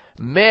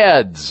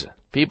meds,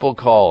 people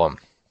call them.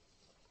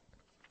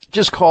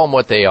 Just call them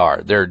what they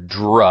are. They're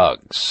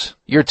drugs.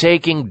 You're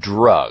taking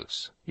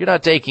drugs. You're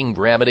not taking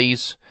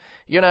remedies.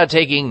 You're not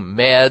taking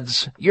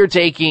meds. You're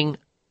taking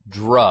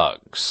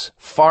drugs,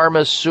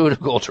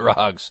 pharmaceutical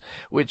drugs,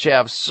 which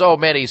have so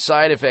many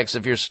side effects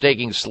if you're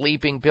taking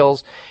sleeping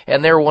pills.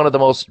 And they're one of the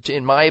most,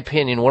 in my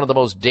opinion, one of the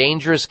most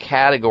dangerous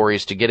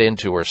categories to get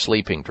into are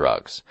sleeping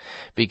drugs.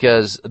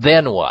 Because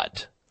then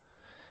what?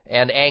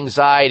 And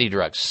anxiety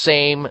drugs,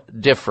 same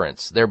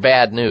difference. They're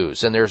bad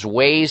news, and there's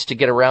ways to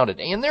get around it.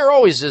 And there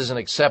always is an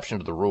exception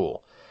to the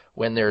rule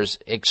when there's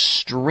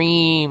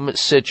extreme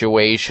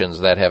situations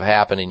that have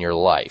happened in your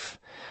life.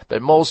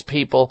 But most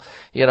people,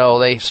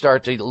 they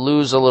start to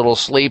lose a little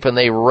sleep and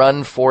they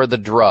run for the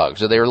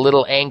drugs, or they're a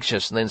little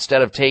anxious, and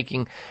instead of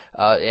taking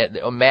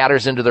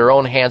matters into their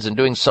own hands and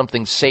doing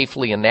something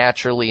safely and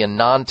naturally and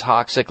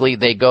non-toxically,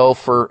 they go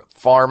for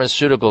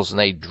pharmaceuticals and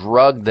they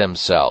drug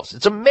themselves.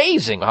 It's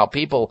amazing how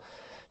people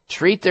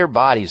treat their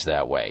bodies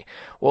that way.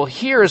 Well,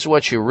 here's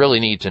what you really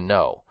need to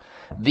know.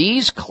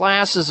 These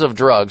classes of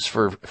drugs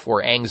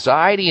for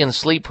anxiety and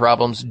sleep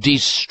problems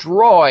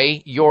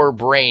destroy your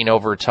brain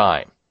over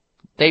time.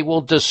 They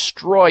will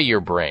destroy your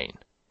brain.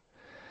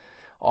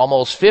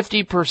 Almost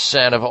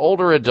 50% of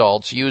older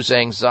adults use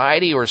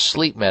anxiety or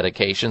sleep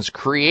medications,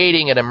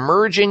 creating an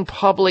emerging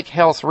public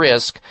health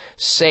risk,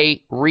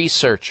 say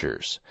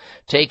researchers.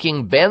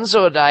 Taking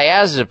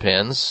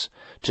benzodiazepines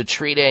to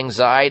treat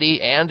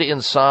anxiety and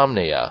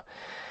insomnia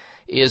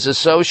is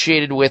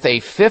associated with a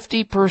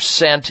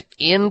 50%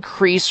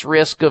 increased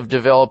risk of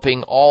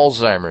developing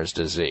Alzheimer's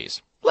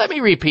disease. Let me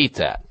repeat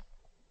that.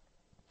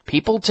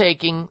 People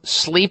taking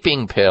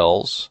sleeping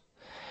pills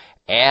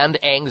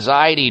and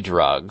anxiety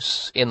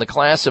drugs in the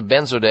class of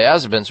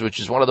benzodiazepines, which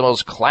is one of the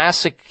most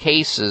classic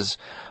cases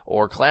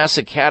or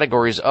classic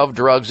categories of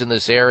drugs in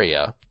this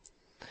area,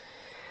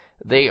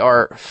 they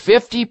are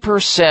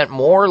 50%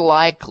 more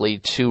likely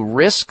to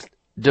risk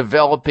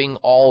developing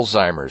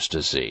Alzheimer's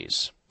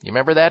disease. You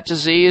remember that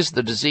disease?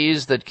 The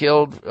disease that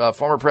killed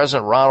former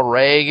President Ronald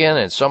Reagan,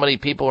 and so many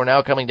people are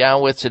now coming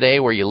down with today,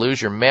 where you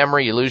lose your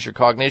memory, you lose your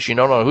cognition, you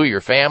don't know who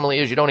your family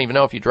is, you don't even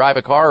know if you drive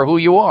a car or who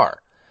you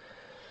are.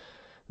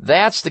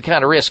 That's the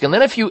kind of risk. And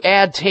then if you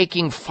add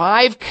taking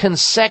 5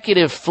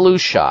 consecutive flu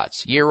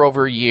shots year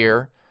over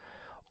year,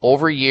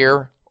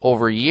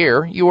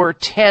 you are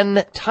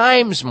 10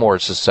 times more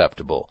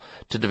susceptible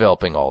to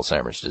developing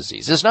Alzheimer's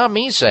disease. It's not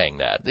me saying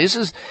that. This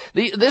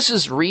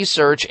is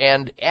research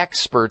and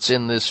experts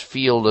in this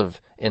field of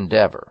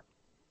endeavor.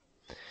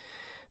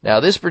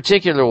 Now, this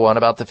particular one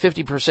about the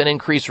 50%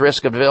 increased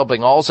risk of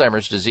developing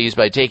Alzheimer's disease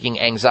by taking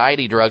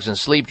anxiety drugs and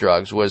sleep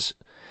drugs was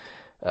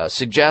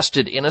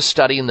suggested in a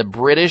study in the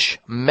British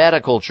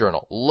Medical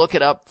Journal. Look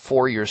it up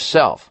for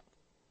yourself.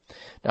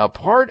 Now,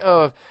 part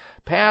of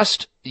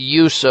past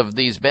use of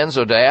these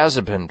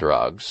benzodiazepine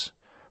drugs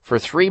for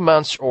 3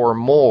 months or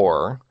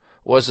more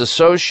was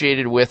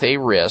associated with a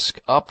risk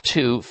up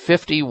to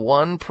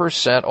 51%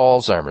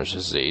 Alzheimer's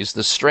disease.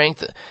 The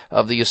strength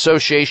of the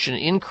association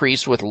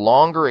increased with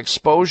longer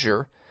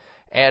exposure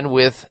and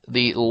with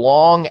the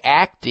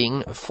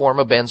long-acting form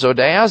of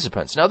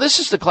benzodiazepines. Now, this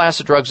is the class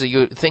of drugs that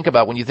you think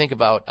about when you think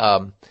about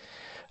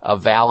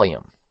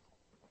Valium.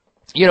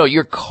 You know,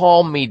 your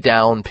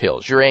calm-me-down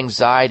pills, your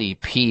anxiety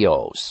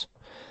POs.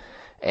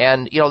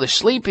 And, you know,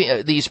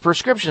 these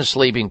prescription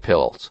sleeping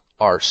pills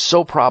are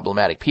so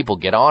problematic. People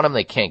get on them,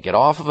 they can't get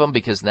off of them,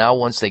 because now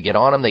once they get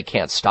on them, they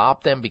can't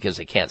stop them because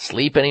they can't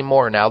sleep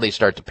anymore. Now they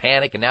start to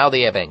panic, and now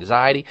they have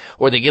anxiety,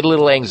 or they get a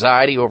little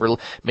anxiety over,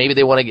 maybe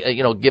they want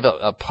to, give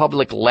a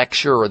public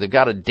lecture, or they've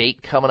got a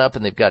date coming up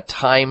and they've got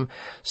time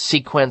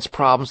sequence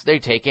problems. They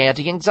take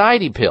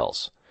anti-anxiety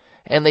pills,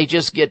 and they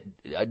just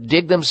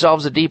dig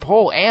themselves a deep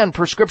hole. And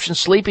prescription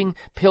sleeping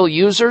pill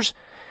users,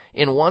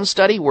 in one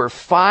study, were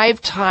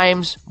 5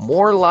 times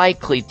more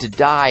likely to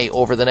die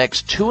over the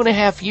next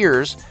 2.5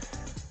 years,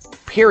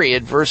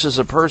 period, versus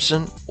a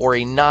person or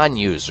a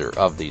non-user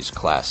of these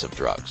class of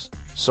drugs.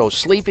 So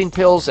sleeping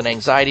pills and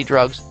anxiety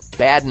drugs,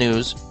 bad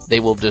news, they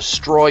will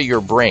destroy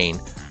your brain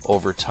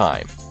over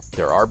time.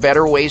 There are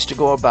better ways to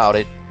go about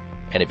it,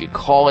 and if you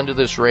call into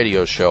this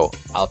radio show,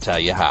 I'll tell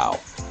you how.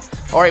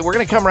 All right, we're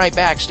going to come right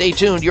back. Stay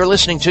tuned. You're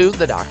listening to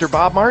The Dr.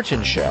 Bob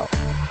Martin Show.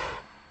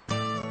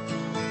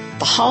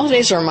 The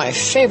holidays are my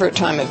favorite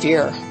time of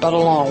year, but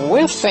along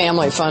with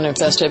family fun and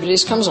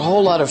festivities comes a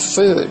whole lot of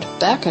food.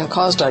 That can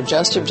cause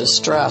digestive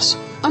distress.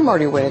 I'm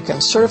Marty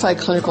Whittakin, certified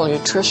clinical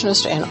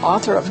nutritionist and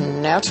author of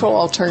Natural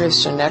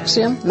Alternatives to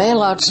Nexium,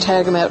 Maalox,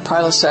 Tagamet,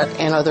 Prilosec,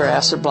 and other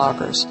acid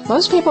blockers.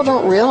 Most people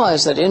don't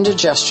realize that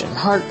indigestion,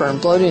 heartburn,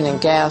 bloating, and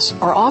gas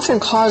are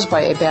often caused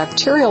by a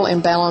bacterial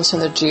imbalance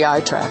in the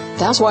GI tract.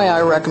 That's why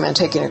I recommend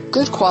taking a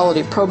good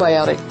quality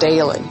probiotic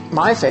daily.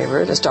 My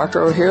favorite is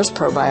Dr. Ohhira's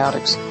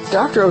Probiotics.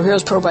 Dr.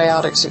 Ohhira's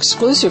Probiotics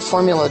exclusive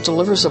formula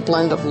delivers a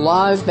blend of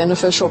live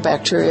beneficial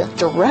bacteria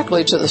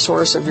directly to the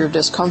source of your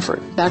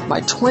discomfort. Backed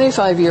by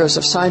 25 years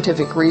of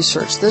scientific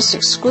research, this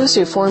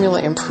exclusive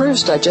formula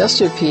improves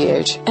digestive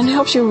pH and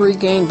helps you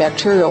regain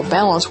bacterial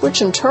balance,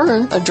 which in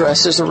turn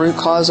addresses the root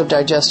cause of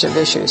digestive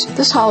issues.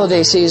 This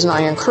holiday season,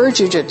 I encourage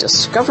you to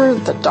discover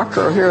the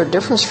Dr. Ohhira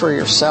difference for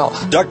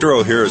yourself. Dr.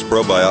 Ohhira's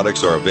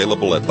Probiotics are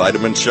available at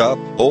Vitamin Shop,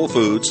 Whole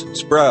Foods,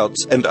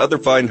 Sprouts, and other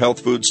fine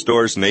health food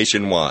stores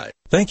nationwide.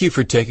 Thank you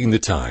for taking the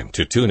time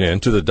to tune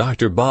in to the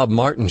Dr. Bob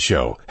Martin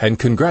Show, and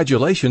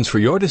congratulations for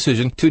your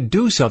decision to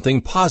do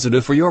something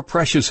positive for your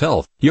precious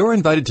health. You're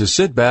invited to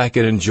sit back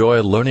and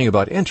enjoy learning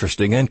about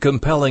interesting and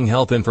compelling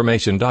health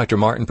information Dr.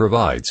 Martin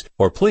provides.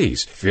 Or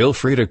please, feel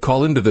free to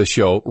call into the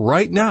show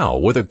right now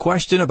with a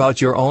question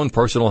about your own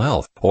personal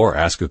health, or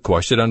ask a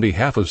question on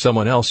behalf of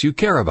someone else you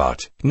care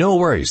about. No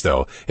worries,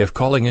 though. If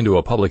calling into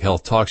a public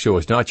health talk show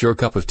is not your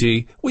cup of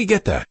tea, we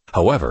get that.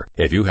 However,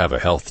 if you have a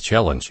health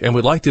challenge and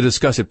would like to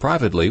discuss it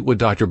privately with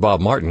Dr. Bob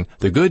Martin,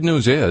 the good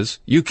news is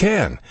you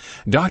can.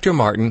 Dr.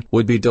 Martin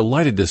would be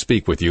delighted to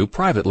speak with you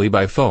privately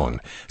by phone.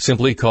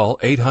 Simply call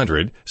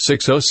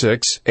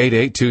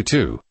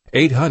 800-606-8822.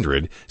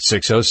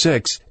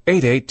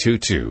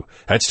 800-606-8822.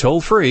 That's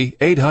toll free,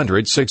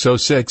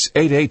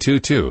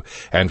 800-606-8822.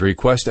 And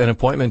request an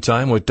appointment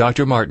time with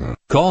Dr. Martin.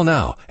 Call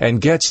now and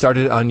get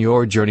started on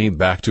your journey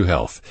back to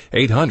health.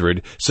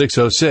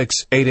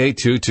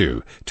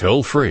 800-606-8822.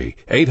 Toll free,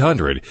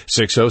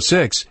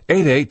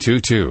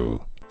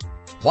 800-606-8822.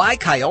 Why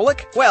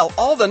Kyolic? Well,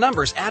 all the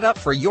numbers add up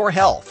for your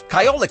health.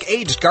 Kyolic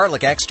Aged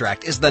Garlic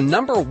Extract is the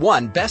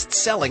 #1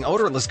 best-selling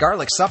odorless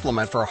garlic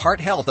supplement for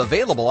heart health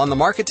available on the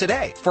market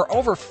today. For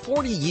over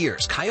 40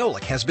 years,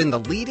 Kyolic has been the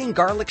leading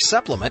garlic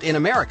supplement in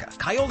America.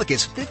 Kyolic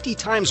is 50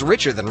 times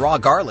richer than raw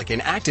garlic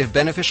in active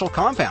beneficial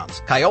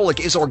compounds. Kyolic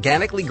is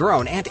organically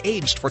grown and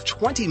aged for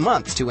 20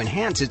 months to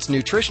enhance its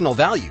nutritional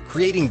value,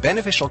 creating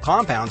beneficial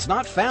compounds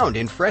not found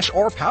in fresh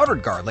or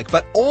powdered garlic,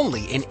 but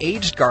only in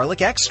aged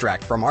garlic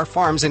extract from our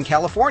farms in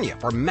California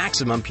for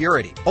maximum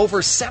purity.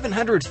 Over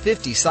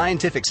 750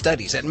 scientific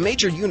studies at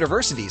major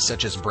universities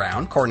such as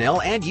Brown,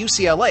 Cornell, and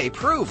UCLA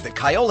prove that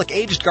Kyolic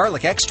Aged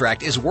Garlic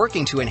Extract is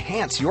working to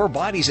enhance your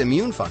body's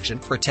immune function,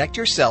 protect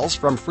your cells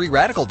from free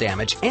radical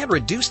damage, and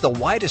reduce the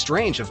widest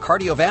range of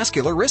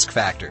cardiovascular risk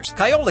factors.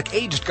 Kyolic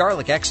Aged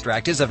Garlic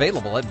Extract is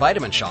available at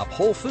Vitamin Shop,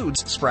 Whole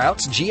Foods,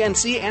 Sprouts,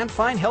 GNC, and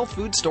fine health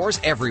food stores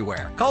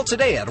everywhere. Call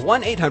today at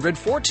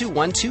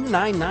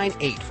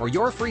 1-800-421-2998 for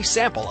your free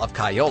sample of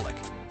Kyolic.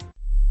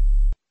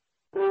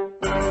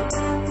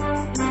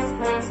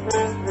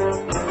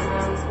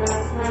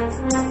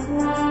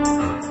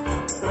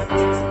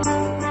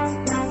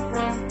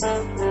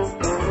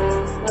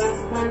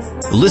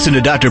 Listen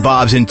to Dr.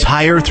 Bob's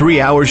entire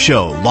 3-hour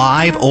show,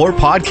 live or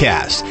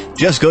podcast.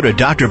 Just go to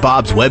Dr.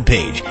 Bob's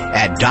webpage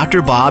at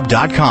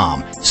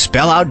drbob.com.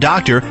 Spell out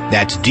doctor,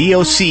 that's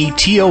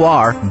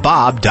DOCTOR,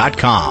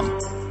 Bob.com.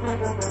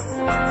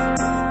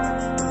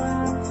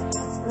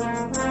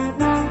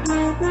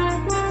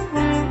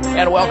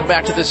 And welcome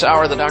back to this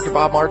hour of the Dr.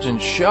 Bob Martin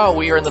Show.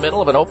 We are in the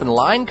middle of an open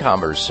line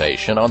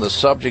conversation on the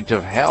subject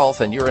of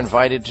health, and you're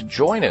invited to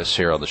join us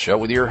here on the show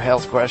with your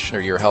health question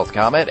or your health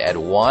comment at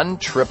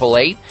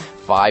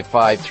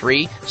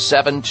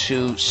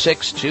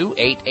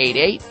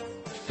 1-888-553-7262,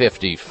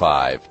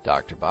 888-55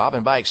 Dr. Bob.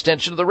 And by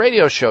extension of the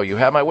radio show, you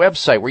have my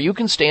website where you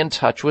can stay in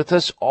touch with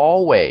us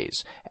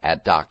always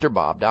at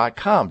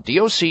drbob.com,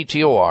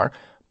 DOCTOR,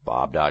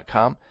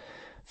 Bob.com.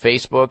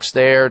 Facebook's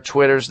there,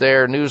 Twitter's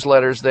there,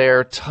 newsletters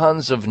there,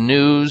 tons of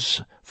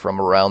news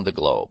from around the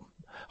globe.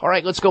 All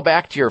right, let's go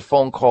back to your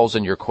phone calls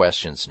and your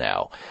questions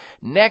now.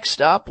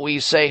 Next up, we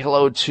say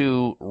hello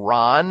to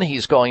Ron.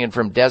 He's calling in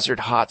from Desert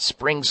Hot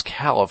Springs,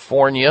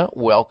 California.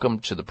 Welcome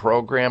to the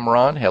program,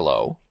 Ron.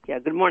 Hello. Yeah,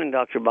 good morning,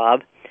 Dr.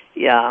 Bob.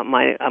 Yeah,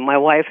 my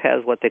wife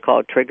has what they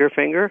call trigger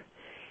finger,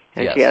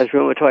 and yes. She has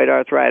rheumatoid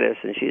arthritis,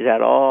 and she's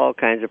had all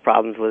kinds of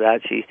problems with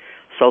that. She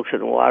soaks it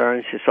in water,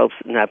 and she soaks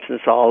it in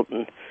Epsom salt,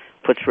 and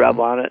puts rub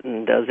on it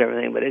and does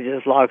everything, but it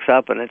just locks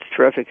up, and it's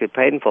terrifically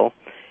painful,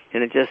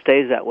 and it just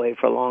stays that way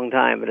for a long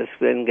time, but it's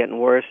been getting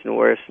worse and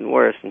worse and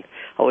worse, and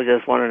I was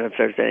just wondering if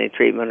there's any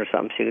treatment or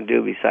something she can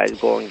do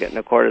besides going and getting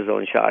a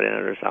cortisone shot in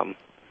it or something.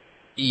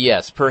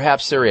 Yes,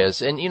 perhaps there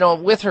is. And, you know,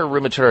 with her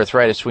rheumatoid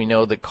arthritis, we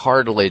know that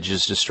cartilage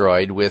is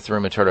destroyed with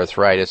rheumatoid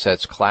arthritis.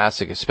 That's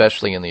classic,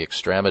 especially in the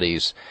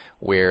extremities,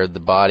 where the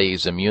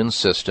body's immune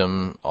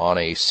system on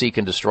a seek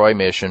and destroy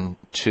mission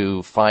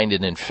to find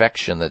an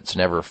infection that's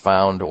never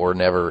found or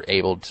never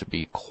able to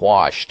be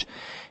quashed.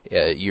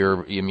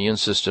 Your immune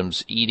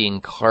system's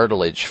eating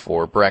cartilage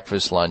for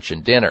breakfast, lunch,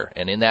 and dinner.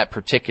 And in that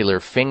particular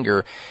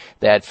finger,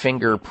 that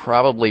finger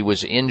probably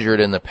was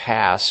injured in the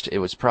past. It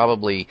was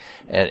probably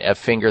a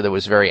finger that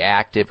was very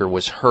active or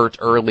was hurt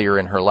earlier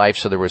in her life,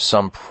 so there was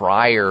some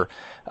prior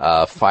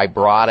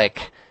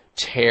fibrotic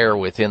tear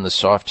within the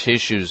soft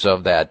tissues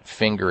of that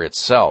finger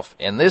itself.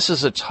 And this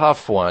is a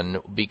tough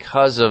one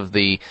because of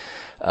the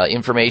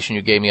information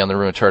you gave me on the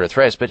rheumatoid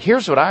arthritis. But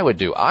here's what I would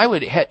do.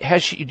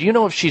 Do you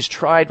know if she's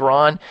tried,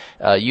 Ron,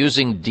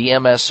 using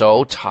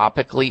DMSO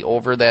topically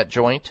over that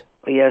joint?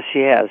 Yes,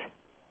 she has.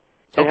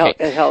 Okay.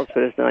 It helps,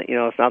 but it's not,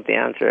 it's not the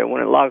answer.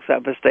 When it locks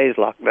up, it stays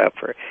locked up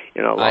for,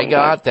 a long I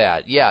got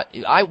that. Yeah.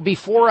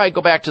 Before I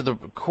go back to the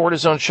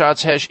cortisone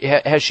shots,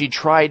 has she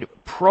tried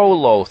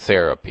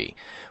prolotherapy,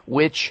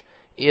 which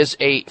is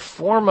a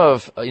form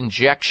of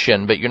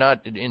injection, but you're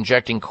not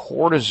injecting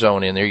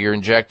cortisone in there. You're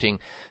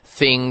injecting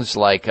things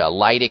like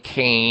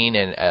lidocaine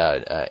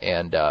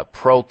and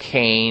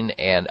procaine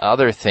and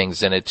other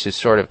things in it to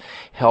sort of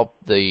help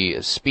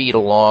the speed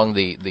along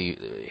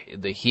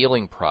the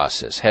healing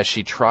process. Has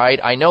she tried?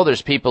 I know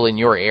there's people in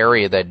your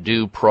area that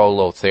do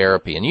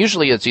prolotherapy, and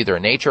usually it's either a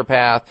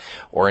naturopath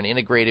or an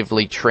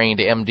integratively trained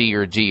MD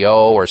or DO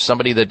or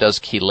somebody that does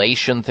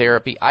chelation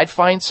therapy. I'd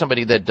find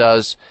somebody that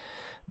does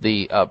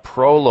the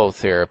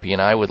prolotherapy,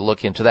 and I would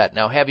look into that.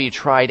 Now, have you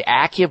tried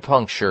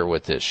acupuncture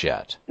with this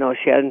yet? No,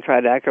 she hasn't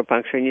tried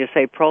acupuncture. And you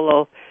say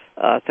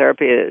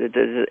prolotherapy,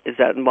 does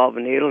that involve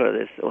a needle or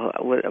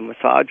a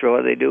massage, or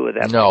what do they do with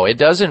that? No, it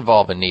does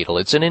involve a needle.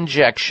 It's an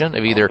injection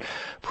of either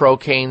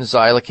procaine,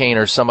 xylocaine,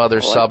 or some other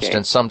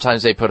substance.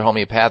 Sometimes they put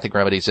homeopathic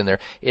remedies in there.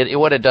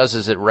 What it does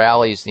is it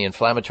rallies the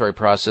inflammatory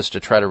process to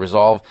try to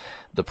resolve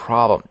the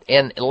problem.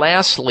 And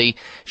lastly,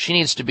 she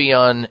needs to be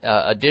on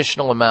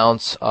additional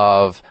amounts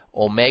of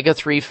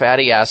omega-3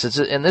 fatty acids,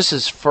 and this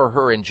is for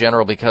her in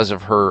general because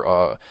of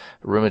her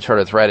rheumatoid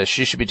arthritis.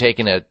 She should be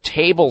taking a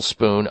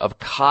tablespoon of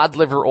cod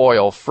liver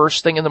oil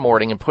first thing in the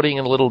morning and putting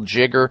in a little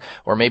jigger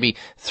or maybe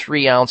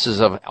 3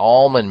 ounces of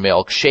almond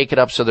milk. Shake it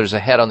up so there's a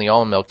head on the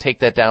almond milk. Take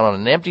that down on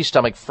an empty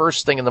stomach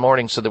first thing in the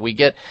morning so that we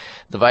get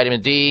the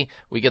vitamin D,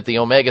 we get the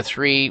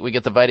omega-3, we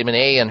get the vitamin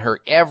A in her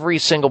every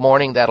single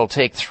morning. That'll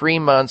take 3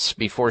 months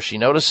before she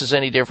notices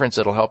any difference.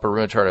 It'll help her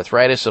rheumatoid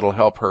arthritis. It'll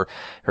help her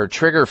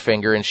trigger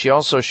finger. And she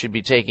also should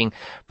be taking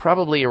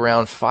probably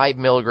around 5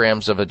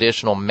 milligrams of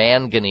additional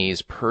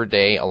manganese per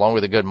day, along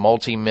with a good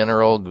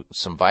multi-mineral,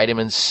 some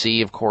vitamin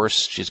C, of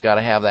course. She's got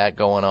to have that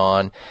going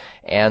on,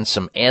 and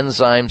some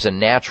enzymes and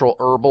natural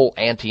herbal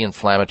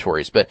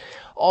anti-inflammatories. But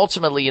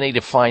ultimately, you need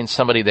to find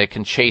somebody that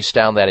can chase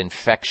down that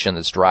infection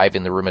that's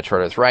driving the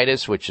rheumatoid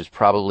arthritis, which is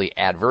probably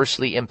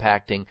adversely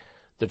impacting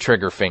the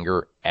trigger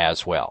finger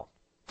as well.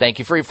 Thank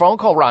you for your phone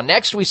call, Ron.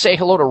 Next, we say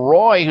hello to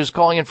Roy, who's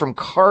calling in from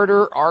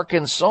Carter,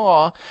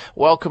 Arkansas.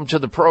 Welcome to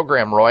the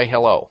program, Roy.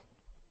 Hello.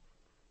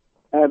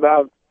 Hi,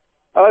 Bob.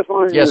 I was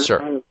wondering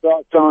your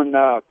thoughts on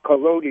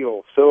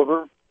colloidal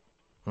silver.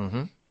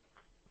 Mm-hmm.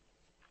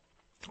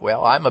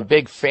 Well, I'm a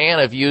big fan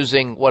of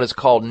using what is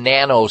called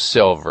nano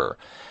silver.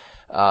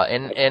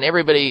 And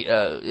everybody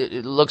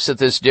looks at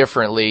this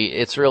differently.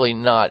 It's really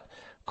not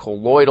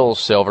colloidal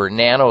silver,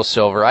 nano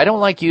silver. I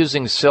don't like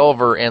using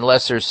silver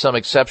unless there's some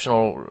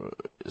exceptional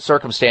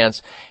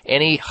circumstance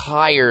any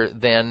higher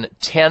than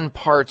 10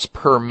 parts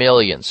per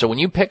million. So when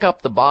you pick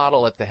up the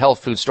bottle at the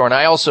health food store, and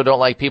I also don't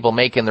like people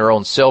making their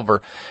own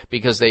silver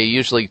because they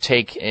usually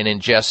take and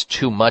ingest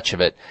too much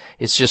of it.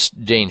 It's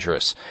just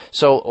dangerous.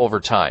 So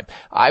over time,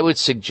 I would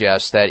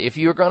suggest that if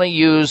you're going to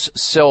use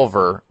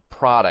silver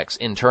products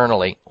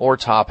internally or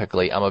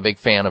topically, I'm a big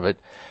fan of it,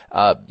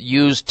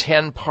 use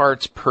 10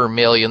 parts per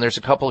million. There's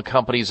a couple of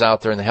companies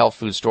out there in the health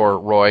food store,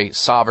 Roy,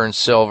 Sovereign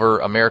Silver,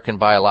 American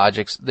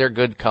Biologics. They're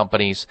good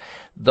companies.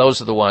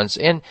 Those are the ones.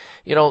 And,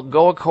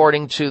 go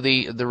according to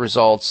the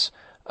results,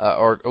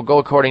 or go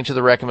according to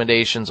the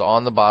recommendations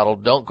on the bottle.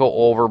 Don't go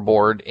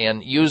overboard.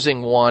 And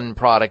using one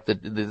product,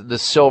 the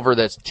silver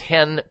that's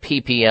 10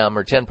 ppm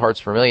or 10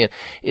 parts per million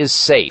is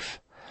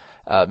safe,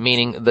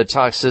 meaning the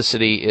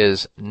toxicity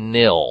is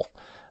nil.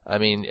 I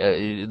mean,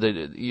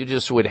 you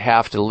just would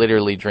have to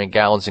literally drink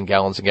gallons and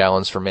gallons and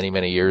gallons for many,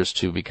 many years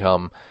to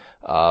become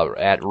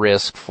at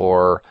risk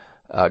for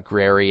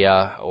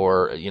graria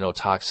or,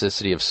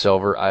 toxicity of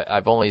silver.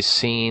 I've only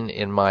seen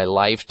in my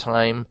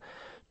lifetime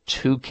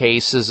 2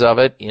 cases of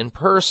it in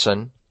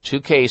person,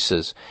 2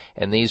 cases,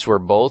 and these were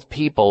both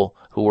people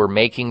who were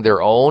making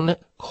their own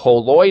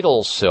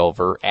colloidal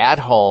silver at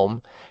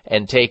home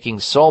and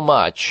taking so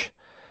much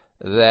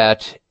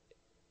that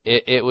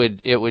it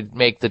would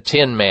make the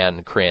Tin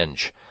Man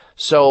cringe.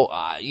 So,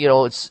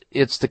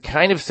 it's the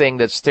kind of thing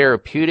that's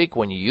therapeutic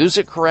when you use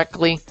it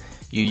correctly,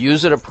 you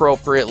use it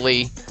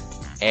appropriately,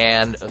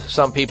 and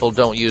some people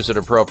don't use it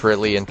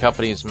appropriately, and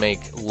companies make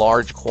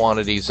large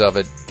quantities of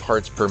it,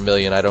 parts per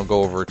million. I don't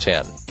go over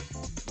 10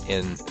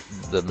 in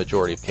the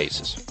majority of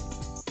cases.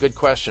 Good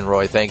question,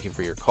 Roy. Thank you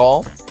for your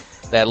call.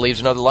 That leaves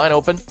another line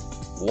open,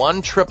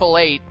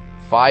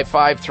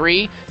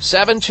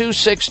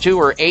 1-888-553-7262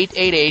 or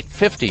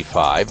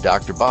 888-55.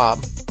 Dr.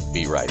 Bob.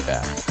 Be right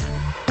back.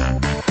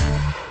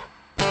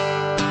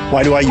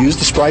 Why do I use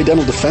the Spry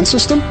Dental Defense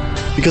System?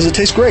 Because it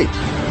tastes great.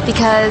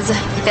 Because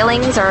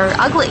fillings are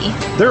ugly.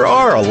 There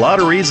are a lot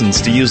of reasons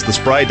to use the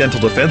Spry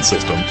Dental Defense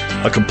System,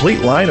 a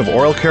complete line of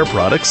oral care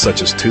products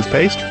such as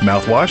toothpaste,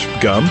 mouthwash,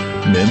 gum,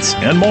 mints,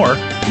 and more,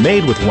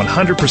 made with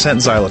 100%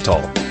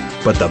 xylitol.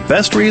 But the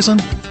best reason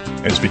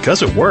is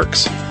because it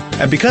works.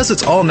 And because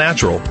it's all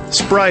natural,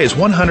 Spry is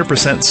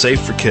 100%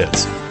 safe for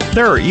kids.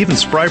 There are even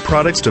Spry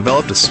products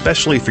developed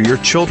especially for your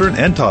children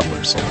and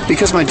toddlers.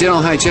 Because my dental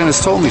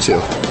hygienist told me to.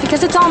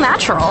 Because it's all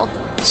natural.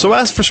 So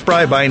ask for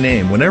Spry by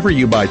name whenever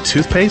you buy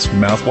toothpaste,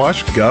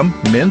 mouthwash, gum,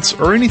 mints,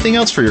 or anything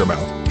else for your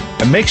mouth.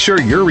 And make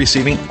sure you're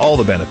receiving all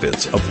the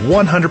benefits of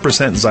 100%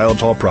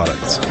 xylitol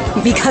products.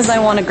 Because I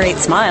want a great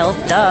smile,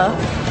 duh.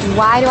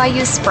 Why do I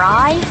use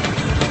Spry?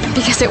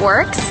 Because it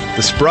works?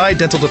 The Spry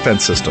Dental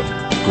Defense System.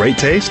 Great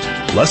taste,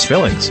 less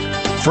fillings.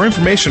 For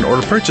information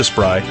or to purchase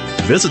Spry,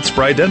 visit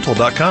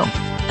sprydental.com.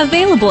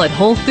 Available at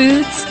Whole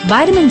Foods,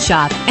 Vitamin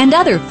Shop, and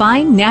other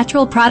fine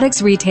natural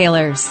products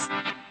retailers.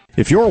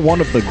 If you're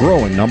one of the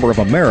growing number of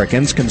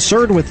Americans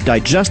concerned with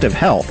digestive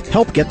health,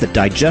 help get the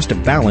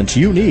digestive balance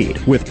you need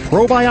with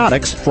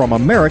probiotics from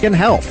American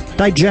Health.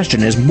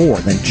 Digestion is more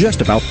than just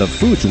about the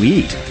foods we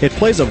eat. It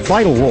plays a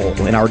vital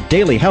role in our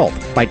daily health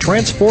by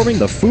transforming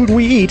the food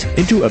we eat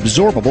into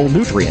absorbable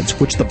nutrients,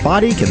 which the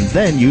body can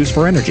then use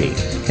for energy.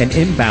 An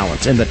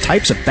imbalance in the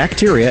types of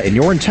bacteria in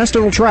your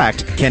intestinal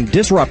tract can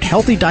disrupt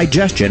healthy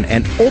digestion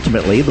and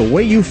ultimately the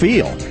way you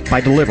feel. By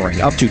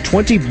delivering up to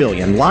 20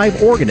 billion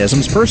live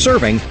organisms per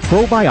serving,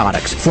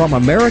 probiotics from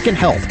American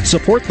Health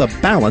support the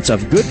balance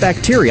of good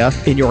bacteria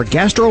in your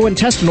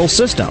gastrointestinal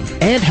system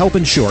and help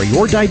ensure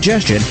your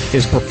digestion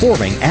is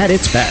performing at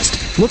its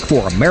best. Look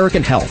for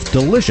American Health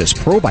Delicious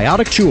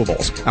Probiotic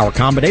Chewables, our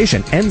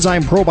combination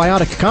enzyme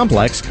probiotic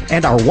complex,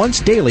 and our once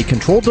daily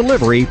controlled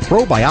delivery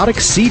probiotic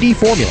CD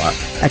formula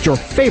at your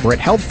favorite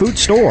health food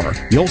store.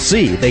 You'll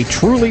see they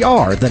truly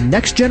are the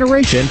next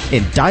generation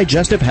in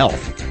digestive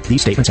health.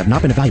 These statements have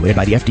not been evaluated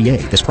by the FDA.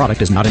 This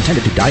product is not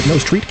intended to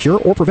diagnose, treat, cure,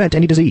 or prevent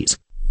any disease.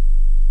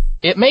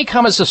 It may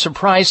come as a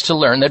surprise to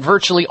learn that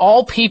virtually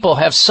all people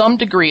have some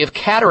degree of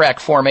cataract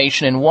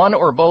formation in one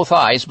or both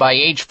eyes by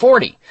age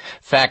 40.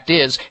 Fact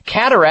is,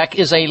 cataract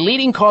is a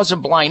leading cause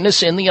of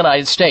blindness in the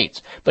United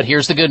States. But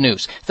here's the good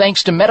news.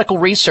 Thanks to medical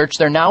research,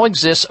 there now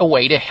exists a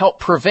way to help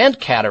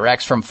prevent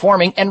cataracts from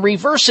forming and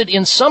reverse it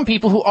in some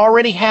people who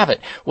already have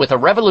it with a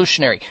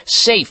revolutionary,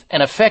 safe,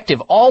 and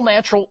effective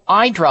all-natural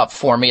eye drop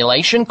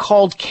formulation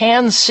called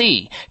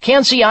Can-C.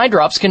 Can-C eye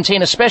drops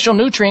contain a special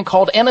nutrient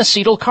called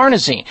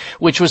N-acetylcarnosine,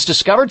 which was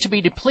discovered to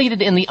be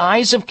depleted in the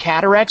eyes of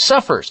cataract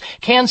sufferers.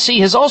 Can-C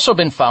has also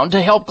been found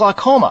to help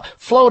glaucoma,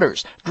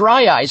 floaters,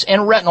 dry eyes,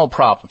 and retinal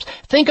problems.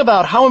 Think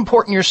about how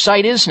important your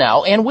sight is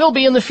now and will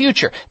be in the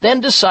future.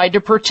 Then decide to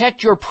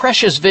protect your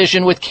precious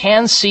vision with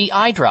Can-C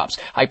eye drops.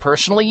 I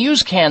personally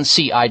use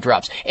Can-C eye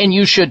drops, and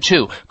you should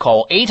too.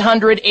 Call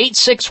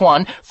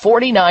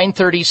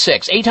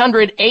 800-861-4936.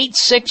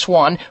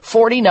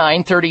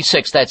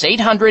 800-861-4936. That's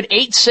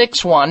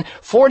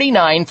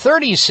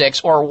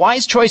 800-861-4936 or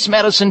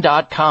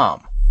wisechoicemedicine.com.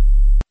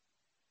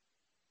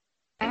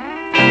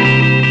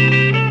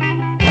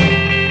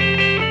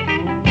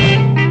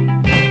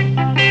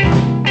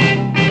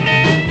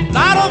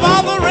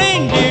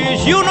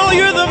 You know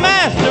you're the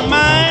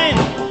mastermind.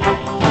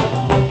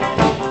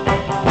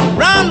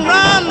 Run,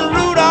 run,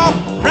 Rudolph.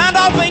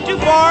 Randolph ain't too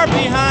far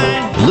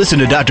behind. Listen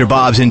to Dr.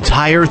 Bob's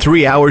entire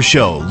 3-hour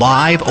show,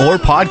 live or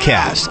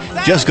podcast.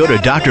 Just go to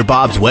Dr.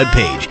 Bob's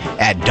webpage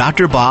at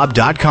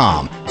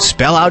drbob.com.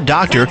 Spell out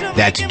doctor,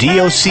 that's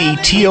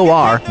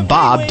DOCTOR,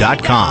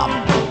 Bob.com.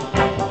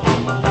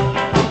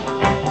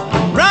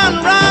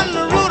 Run, run,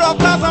 Rudolph,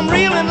 'cause I'm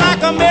reeling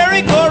like a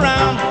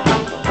merry-go-round.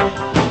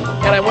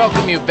 And I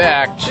welcome you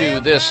back to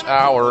this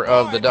hour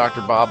of the Dr.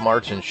 Bob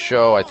Martin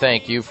Show. I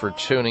thank you for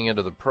tuning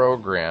into the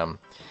program.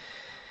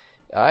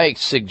 I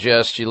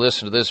suggest you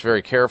listen to this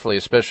very carefully,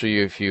 especially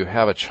if you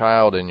have a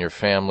child in your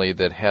family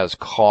that has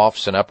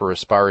coughs and upper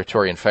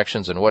respiratory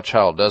infections, and what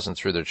child doesn't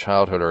through their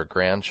childhood or a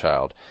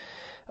grandchild.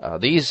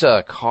 These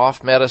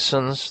cough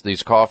medicines,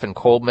 these cough and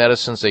cold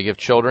medicines they give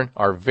children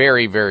are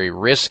very, very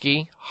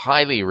risky,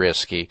 highly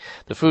risky.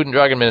 The Food and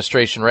Drug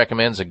Administration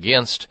recommends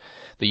against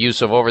the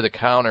use of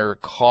over-the-counter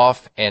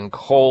cough and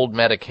cold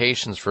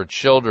medications for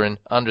children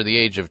under the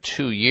age of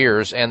 2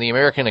 years, and the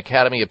American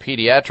Academy of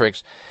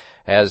Pediatrics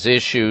has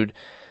issued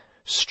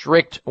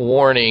strict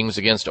warnings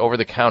against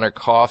over-the-counter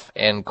cough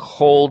and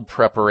cold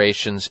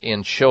preparations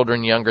in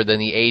children younger than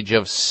the age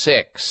of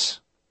 6.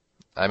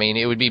 I mean,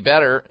 it would be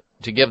better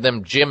to give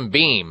them Jim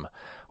Beam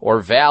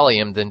or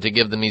Valium than to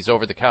give them these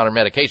over-the-counter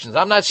medications.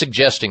 I'm not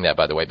suggesting that,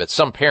 by the way, but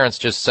some parents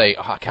just say,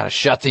 oh, I gotta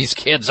shut these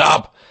kids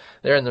up.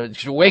 They're in the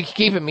way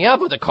keeping me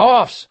up with the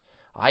coughs.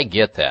 I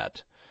get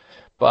that.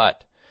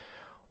 But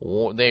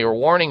they are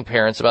warning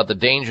parents about the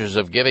dangers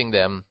of giving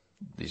them,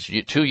 these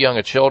too young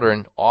a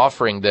children,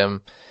 offering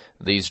them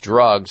these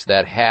drugs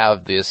that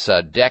have this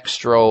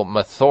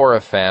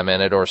dextromethorphan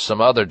in it or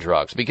some other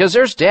drugs. Because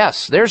there's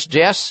deaths. There's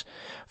deaths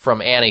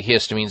from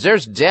antihistamines.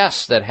 There's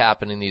deaths that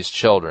happen in these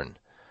children,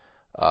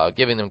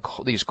 giving them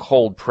these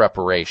cold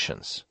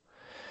preparations.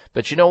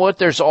 But you know what?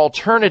 There's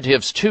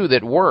alternatives, too,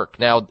 that work.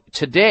 Now,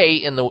 today,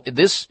 in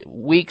this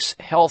week's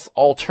Health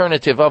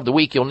Alternative of the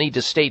Week, you'll need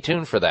to stay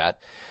tuned for that.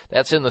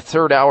 That's in the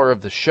 3rd hour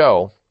of the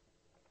show.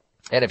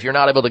 And if you're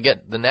not able to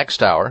get the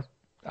next hour,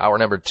 hour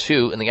number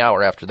 2, and the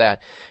hour after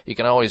that, you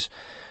can always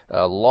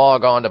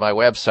log on to my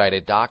website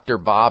at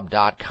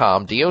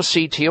drbob.com,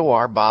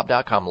 DOCTOR,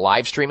 Bob.com,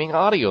 live streaming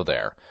audio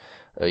there.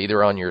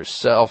 Either on your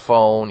cell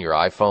phone, your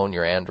iPhone,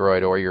 your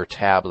Android, or your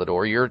tablet,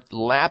 or your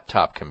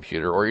laptop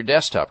computer, or your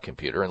desktop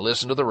computer, and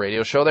listen to the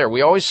radio show there.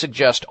 We always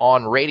suggest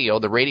on radio,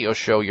 the radio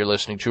show you're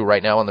listening to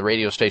right now on the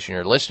radio station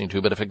you're listening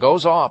to, but if it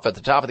goes off at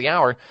the top of the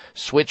hour,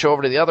 switch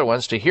over to the other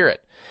ones to hear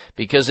it.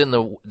 Because in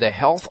the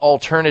Health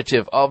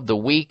Alternative of the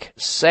Week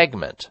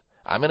segment,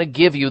 I'm going to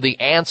give you the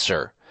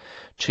answer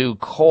to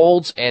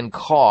colds and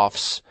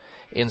coughs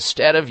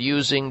instead of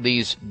using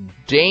these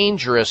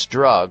dangerous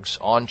drugs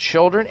on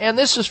children. And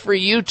this is for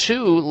you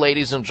too,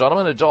 ladies and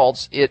gentlemen,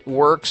 adults. It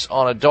works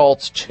on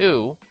adults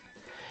too.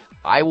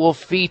 I will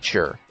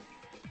feature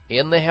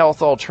in the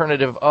Health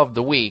Alternative of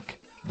the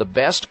Week the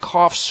best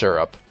cough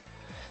syrup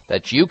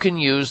that you can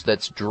use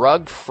that's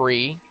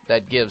drug-free,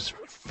 that gives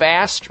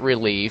fast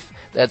relief,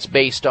 that's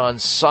based on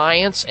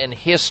science and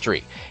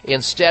history.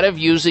 Instead of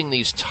using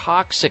these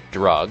toxic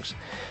drugs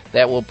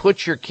that will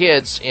put your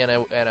kids in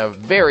a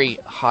very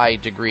high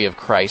degree of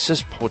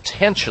crisis,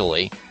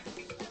 potentially.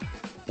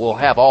 We'll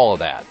have all of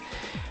that.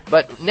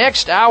 But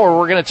next hour,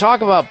 we're going to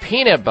talk about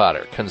peanut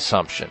butter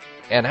consumption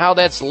and how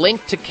that's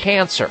linked to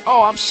cancer.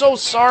 Oh, I'm so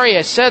sorry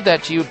I said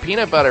that to you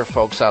peanut butter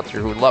folks out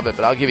there who love it,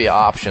 but I'll give you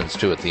options,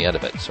 too, at the end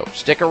of it. So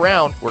stick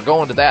around. We're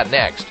going to that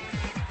next.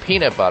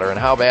 peanut butter and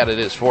how bad it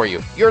is for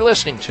you. You're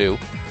listening to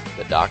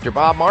the Dr.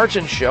 Bob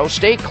Martin Show.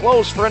 Stay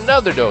close for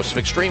another dose of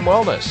extreme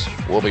wellness.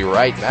 We'll be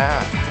right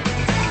back.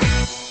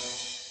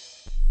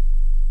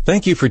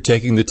 Thank you for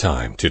taking the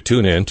time to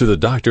tune in to the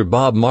Dr.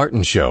 Bob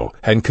Martin Show,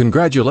 and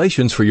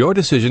congratulations for your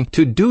decision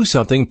to do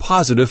something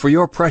positive for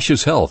your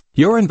precious health.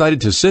 You're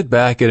invited to sit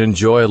back and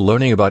enjoy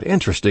learning about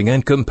interesting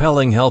and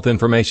compelling health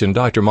information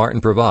Dr.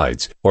 Martin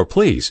provides. Or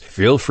please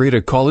feel free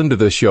to call into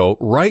the show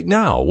right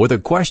now with a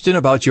question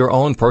about your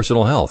own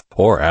personal health,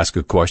 or ask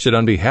a question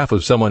on behalf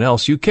of someone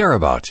else you care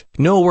about.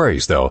 No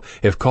worries though,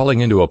 if calling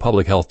into a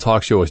public health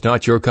talk show is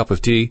not your cup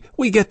of tea,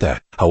 we get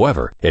that.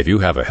 However, if you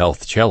have a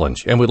health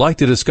challenge and would like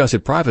to discuss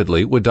it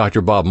privately with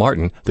Dr. Bob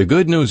Martin, the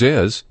good news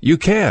is you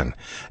can.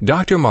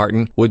 Dr.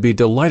 Martin would be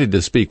delighted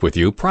to speak with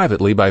you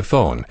privately by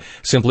phone.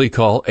 Simply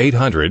call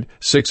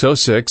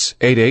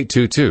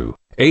 800-606-8822.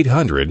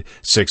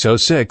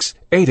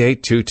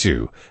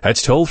 800-606-8822.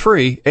 That's toll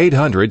free,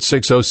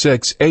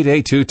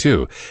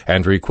 800-606-8822,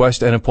 and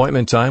request an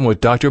appointment time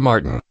with Dr.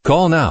 Martin.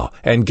 Call now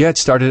and get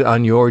started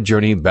on your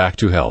journey back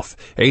to health.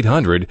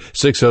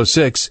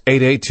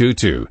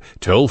 800-606-8822.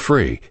 Toll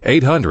free,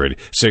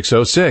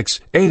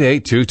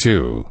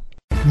 800-606-8822.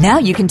 Now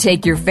you can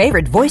take your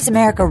favorite Voice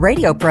America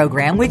radio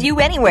program with you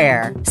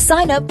anywhere.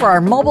 Sign up for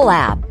our mobile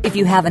app if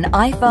you have an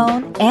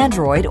iPhone,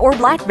 Android, or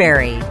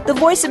BlackBerry. The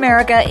Voice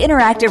America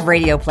Interactive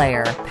Radio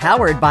Player,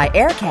 powered by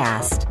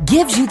Aircast,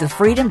 gives you the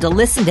freedom to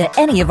listen to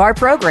any of our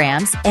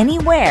programs,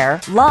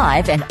 anywhere,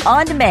 live and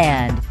on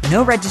demand.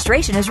 No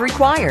registration is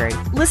required.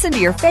 Listen to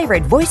your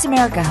favorite Voice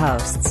America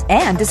hosts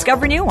and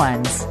discover new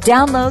ones.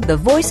 Download the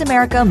Voice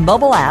America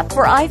mobile app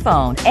for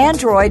iPhone,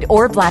 Android,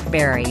 or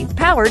BlackBerry,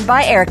 powered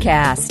by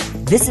Aircast.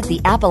 Visit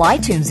the Apple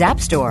iTunes App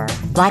Store,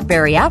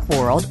 BlackBerry App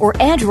World, or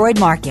Android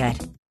Market.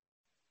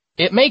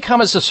 It may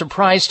come as a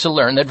surprise to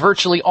learn that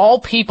virtually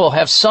all people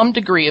have some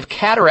degree of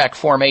cataract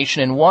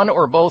formation in one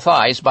or both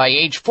eyes by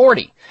age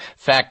 40.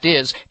 Fact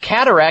is,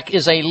 cataract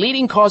is a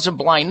leading cause of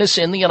blindness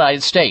in the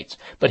United States.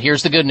 But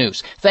here's the good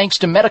news. Thanks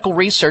to medical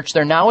research,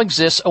 there now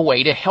exists a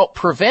way to help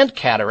prevent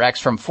cataracts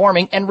from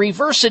forming and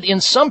reverse it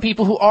in some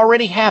people who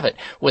already have it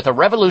with a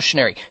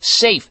revolutionary,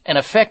 safe, and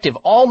effective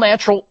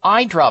all-natural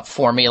eye drop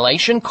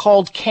formulation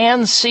called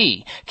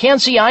Can-C.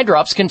 Can-C eye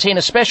drops contain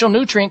a special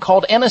nutrient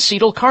called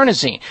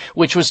N-acetylcarnosine,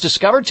 which was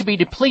discovered to be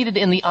depleted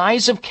in the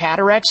eyes of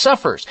cataract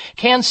sufferers.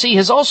 Can-C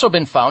has also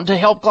been found to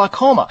help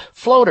glaucoma,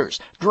 floaters,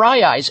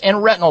 dry eyes,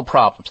 and retinal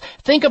problems.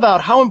 Think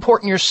about how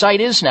important your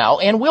sight is now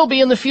and will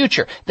be in the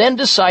future. Then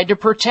decide to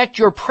protect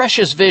your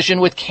precious vision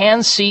with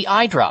Can-C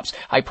eye drops.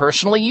 I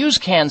personally use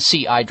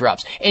Can-C eye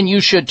drops, and you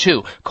should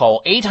too.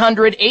 Call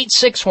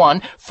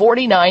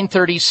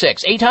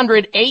 800-861-4936.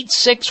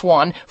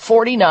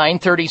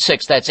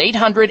 800-861-4936. That's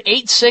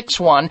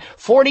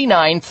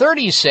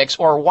 800-861-4936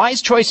 or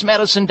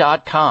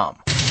wisechoicemedicine.com.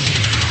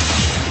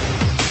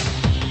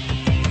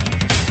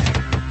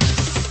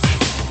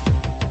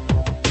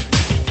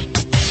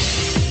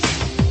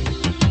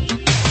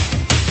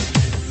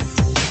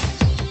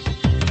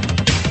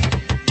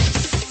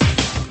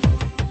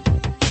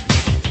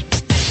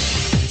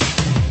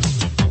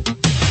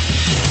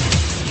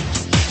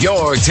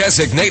 Your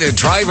designated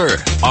driver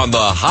on the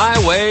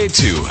highway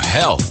to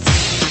health.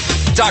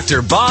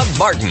 Dr. Bob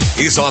Martin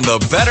is on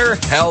the Better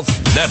Health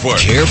Network.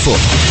 Careful.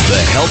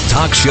 The health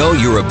talk show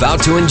you're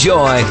about to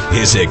enjoy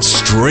is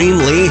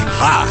extremely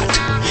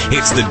hot.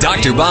 It's the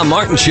Dr. Bob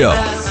Martin Show.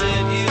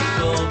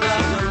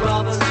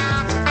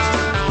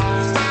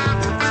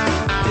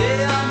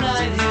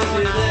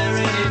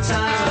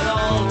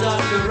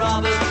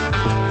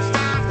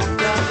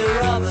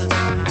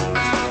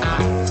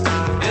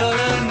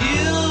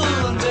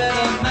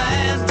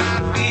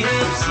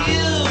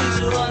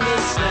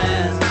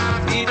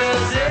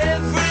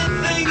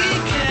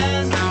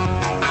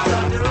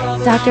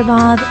 Dr.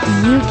 Bob,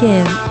 you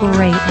give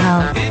great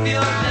help.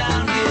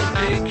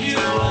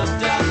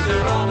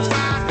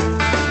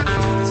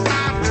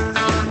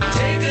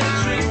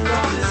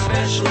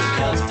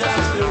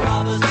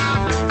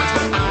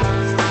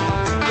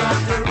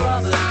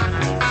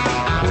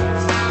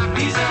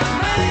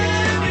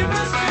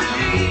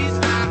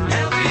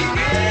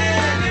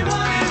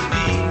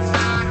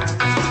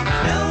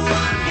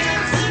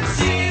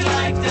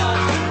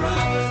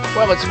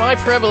 Well, it's my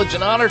privilege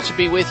and honor to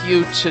be with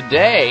you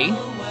today.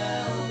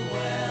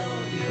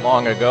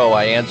 Long ago,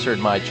 I answered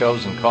my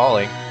chosen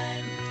calling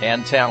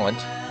and talent,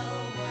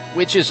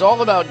 which is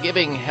all about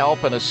giving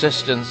help and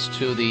assistance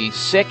to the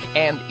sick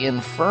and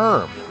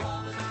infirm.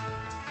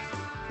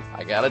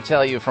 I got to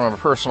tell you, from a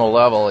personal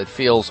level, it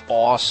feels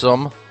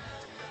awesome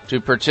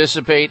to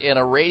participate in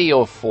a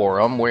radio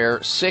forum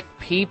where sick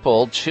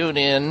people tune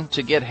in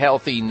to get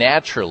healthy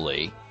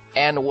naturally,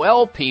 and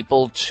well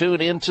people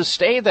tune in to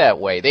stay that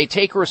way. They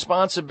take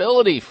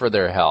responsibility for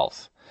their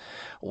health.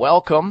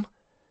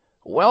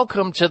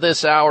 Welcome to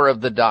this hour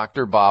of the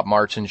Dr. Bob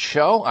Martin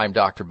Show. I'm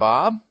Dr.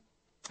 Bob,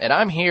 and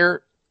I'm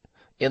here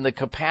in the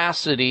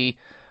capacity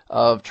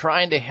of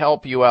trying to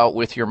help you out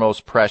with your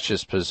most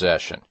precious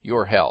possession,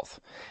 your health.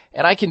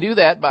 And I can do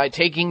that by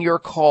taking your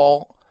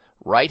call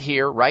right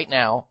here, right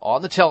now,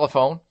 on the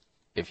telephone.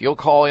 If you'll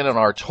call in on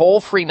our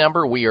toll-free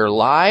number, we are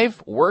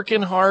live,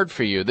 working hard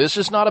for you. This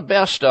is not a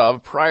best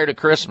of prior to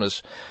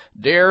Christmas.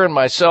 Darren,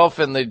 myself,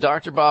 and the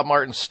Dr. Bob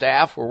Martin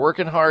staff, we're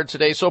working hard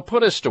today, so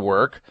put us to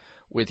work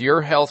with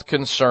your health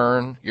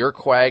concern, your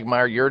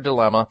quagmire, your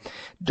dilemma.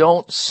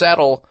 Don't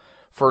settle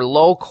for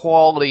low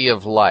quality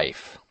of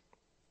life.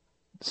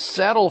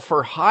 Settle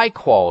for high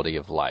quality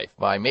of life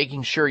by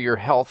making sure your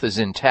health is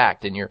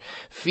intact and you're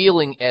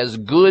feeling as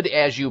good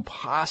as you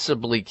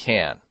possibly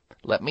can.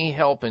 Let me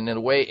help in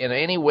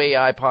any way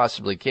I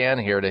possibly can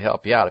here to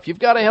help you out. If you've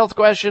got a health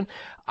question,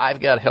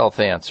 I've got health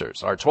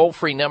answers. Our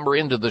toll-free number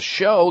into the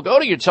show, go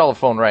to your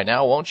telephone right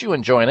now, won't you,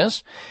 and join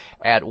us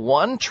at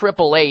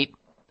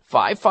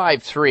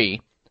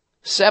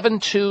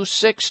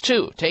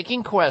 1-888-553-7262,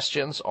 taking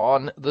questions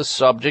on the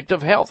subject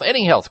of health,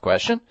 any health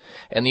question,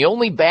 and the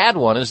only bad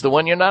one is the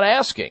one you're not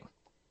asking.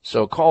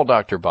 So call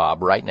Dr.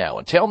 Bob right now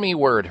and tell me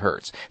where it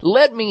hurts.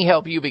 Let me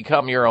help you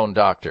become your own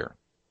doctor.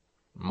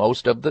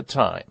 Most of the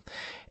time.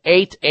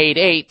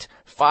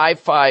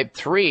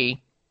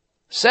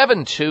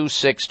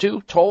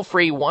 888-553-7262, toll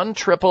free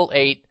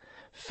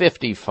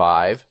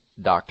 1-888-55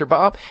 Dr.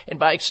 Bob. And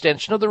by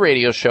extension of the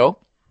radio show,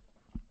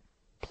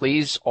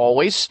 please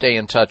always stay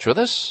in touch with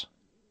us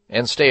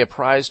and stay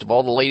apprised of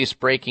all the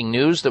latest breaking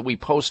news that we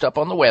post up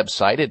on the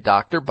website at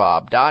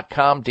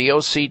drbob.com,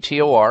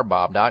 D-O-C-T-O-R,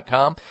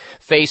 bob.com.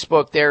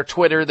 Facebook there,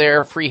 Twitter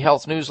there, free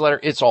health newsletter,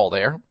 it's all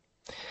there.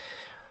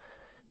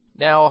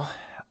 Now,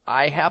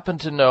 I happen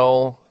to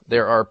know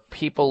there are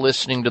people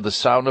listening to the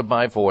sound of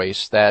my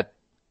voice that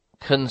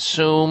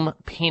consume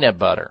peanut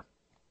butter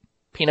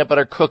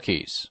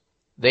cookies.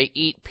 They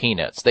eat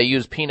peanuts. They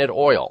use peanut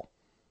oil.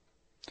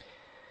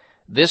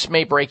 This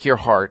may break your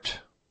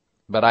heart,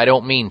 but I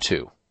don't mean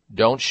to.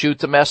 Don't shoot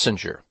the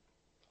messenger.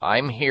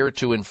 I'm here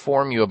to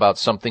inform you about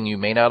something you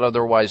may not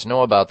otherwise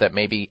know about that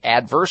may be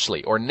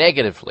adversely or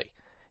negatively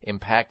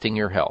impacting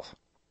your health.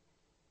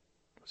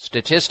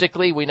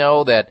 Statistically, we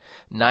know that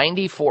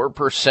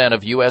 94%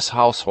 of U.S.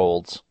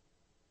 households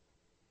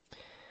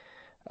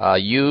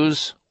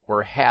use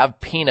or have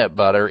peanut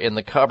butter in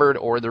the cupboard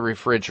or the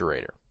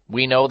refrigerator.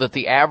 We know that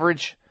the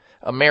average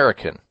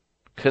American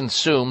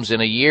consumes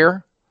in a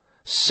year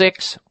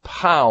 6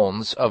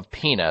 pounds of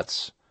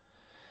peanuts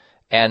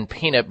and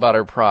peanut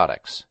butter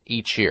products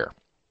each year.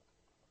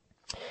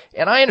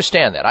 And I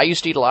understand that. I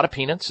used to eat a lot of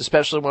peanuts,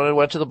 especially when I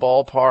went to the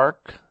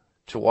ballpark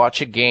to watch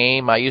a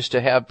game. I used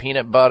to have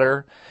peanut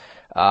butter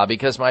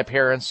because my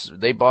parents,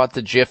 they bought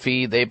the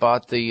Jiffy. They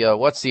bought the,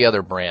 what's the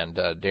other brand,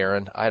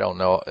 Darren? I don't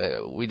know.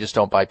 We just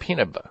don't buy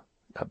peanut butter.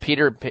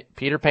 Peter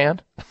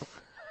Pan?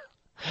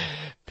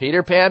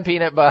 Peter Pan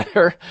peanut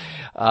butter,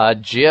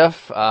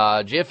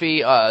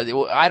 Jiffy,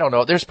 I don't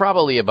know. There's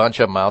probably a bunch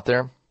of them out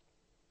there.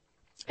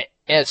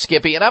 And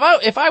Skippy. And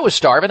if I was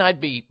starving,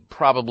 I'd be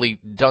probably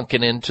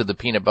dunking into the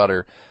peanut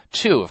butter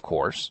too, of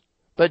course.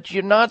 But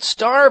you're not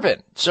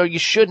starving, so you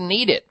shouldn't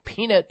eat it.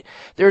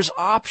 There's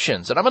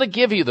options, and I'm going to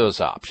give you those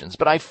options.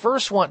 But I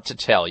first want to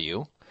tell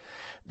you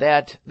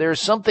that there's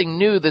something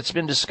new that's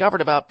been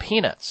discovered about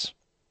peanuts,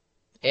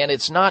 and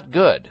it's not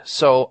good.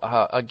 So,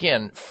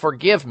 again,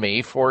 forgive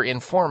me for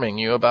informing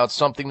you about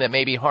something that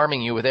may be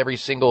harming you with every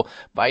single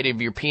bite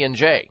of your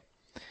P&J.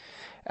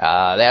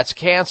 That's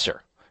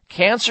cancer.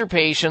 Cancer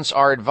patients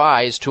are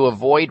advised to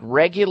avoid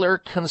regular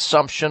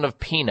consumption of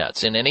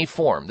peanuts in any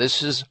form.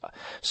 This is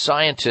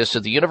scientists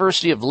at the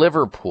University of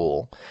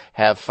Liverpool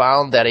have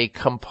found that a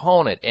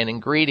component, an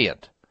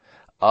ingredient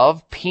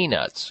of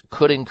peanuts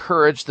could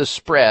encourage the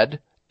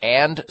spread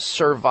and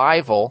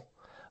survival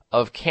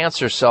of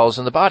cancer cells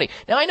in the body.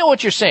 Now, I know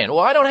what you're saying. Well,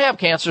 I don't have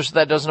cancer, so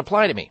that doesn't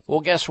apply to me. Well,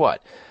 guess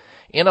what?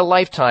 In a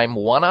lifetime,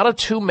 1 out of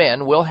 2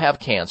 men will have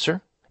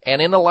cancer. And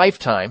in a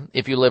lifetime,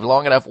 if you live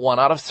long enough, 1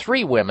 out of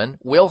 3 women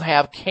will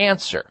have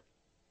cancer.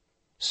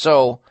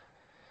 So,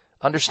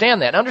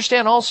 understand that.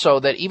 Understand also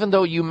that even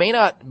though you may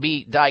not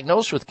be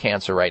diagnosed with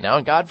cancer right now,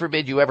 and God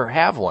forbid you ever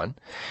have one,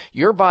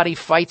 your body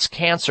fights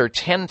cancer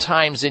 10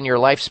 times in your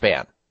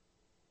lifespan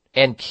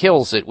and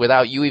kills it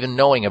without you even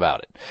knowing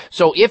about it.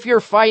 So if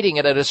you're fighting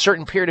it at a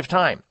certain period of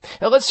time,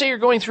 now let's say you're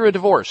going through a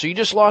divorce, or you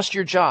just lost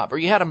your job, or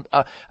you had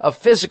a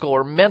physical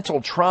or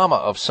mental trauma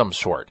of some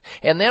sort,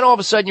 and then all of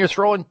a sudden you're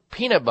throwing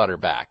peanut butter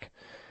back,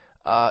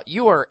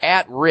 you are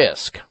at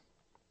risk.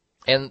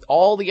 And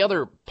all the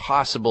other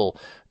possible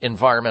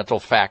environmental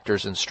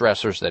factors and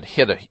stressors that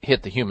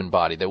hit the human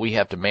body that we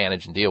have to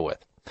manage and deal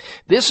with.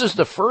 This is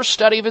the first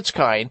study of its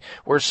kind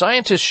where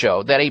scientists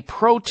show that a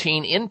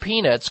protein in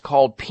peanuts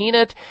called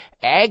peanut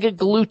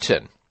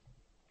agglutinin,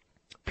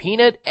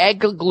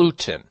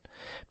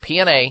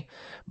 PNA,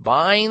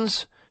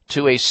 binds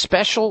to a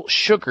special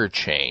sugar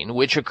chain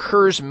which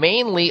occurs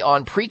mainly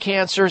on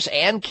precancers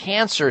and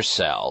cancer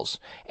cells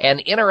and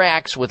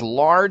interacts with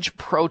large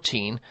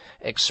protein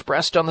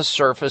expressed on the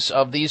surface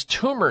of these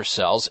tumor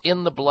cells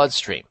in the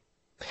bloodstream.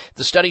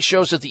 The study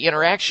shows that the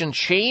interaction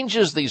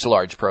changes these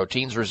large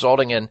proteins,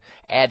 resulting in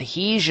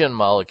adhesion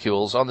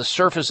molecules on the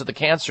surface of the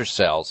cancer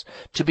cells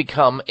to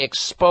become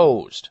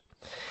exposed.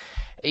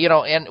 You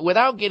know, and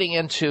without getting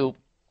into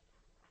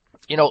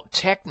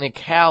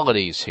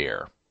technicalities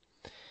here.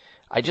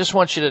 I just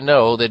want you to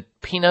know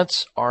that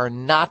peanuts are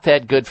not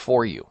that good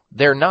for you.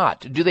 They're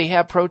not. Do they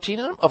have protein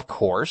in them? Of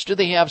course. Do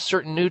they have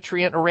certain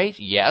nutrient array?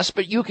 Yes,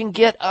 but you can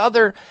get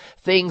other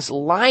things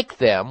like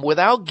them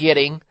without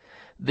getting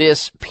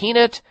this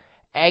peanut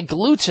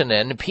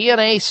agglutinin,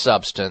 PNA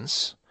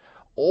substance,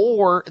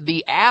 or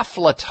the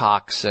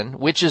aflatoxin,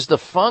 which is the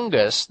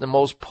fungus,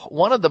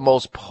 one of the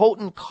most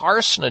potent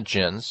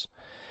carcinogens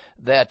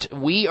that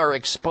we are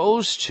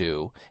exposed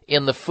to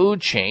in the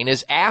food chain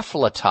is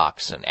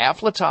aflatoxin.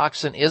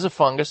 Aflatoxin is a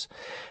fungus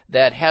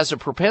that has a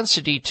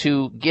propensity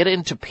to get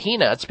into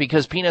peanuts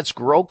because peanuts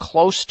grow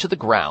close to the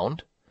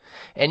ground.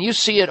 And you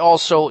see it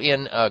also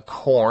in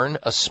corn,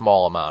 a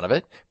small amount of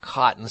it,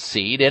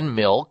 cottonseed, and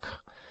milk,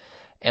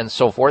 and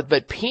so forth.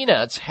 But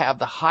peanuts have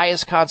the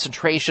highest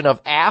concentration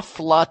of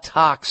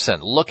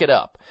aflatoxin. Look it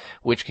up,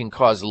 which can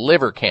cause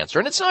liver cancer.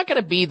 And it's not going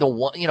to be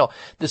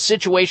the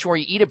situation where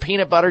you eat a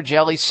peanut butter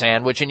jelly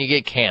sandwich and you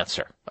get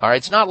cancer. All right,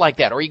 it's not like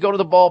that. Or you go to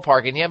the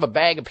ballpark and you have a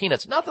bag of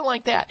peanuts. Nothing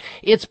like that.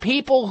 It's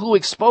people who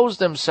expose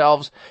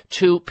themselves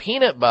to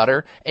peanut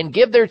butter and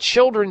give their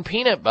children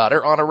peanut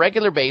butter on a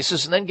regular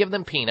basis and then give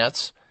them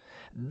peanuts.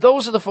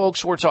 Those are the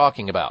folks we're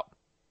talking about.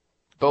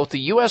 Both the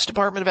U.S.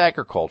 Department of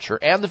Agriculture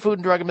and the Food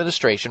and Drug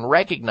Administration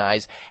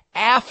recognize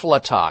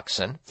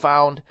aflatoxin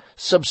found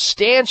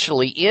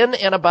substantially in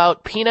and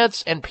about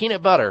peanuts and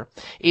peanut butter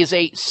is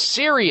a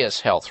serious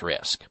health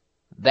risk.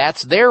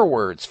 That's their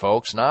words,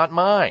 folks, not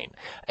mine.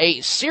 A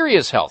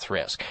serious health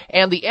risk.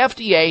 And the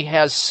FDA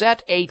has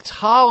set a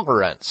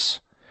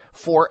tolerance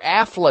for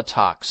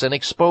aflatoxin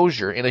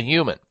exposure in a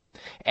human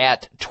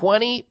at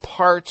 20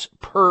 parts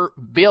per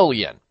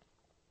billion,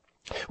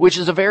 which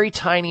is a very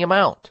tiny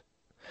amount.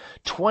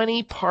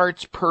 20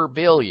 parts per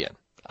billion.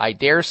 I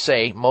dare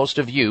say most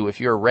of you, if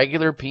you're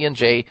regular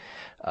P&J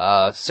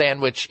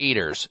sandwich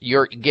eaters,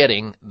 you're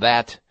getting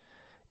that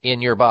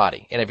in your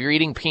body. And if you're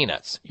eating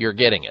peanuts, you're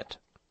getting it.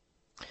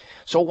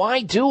 So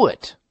why do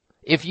it?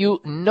 If you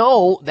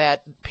know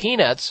that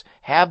peanuts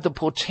have the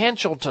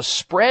potential to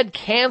spread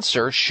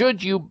cancer,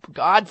 should you,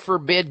 God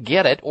forbid,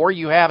 get it, or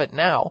you have it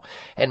now,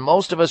 and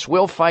most of us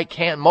will fight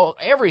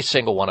every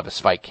single one of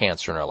us fight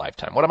cancer in our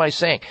lifetime. What am I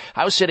saying?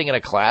 I was sitting in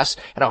a class,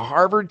 and a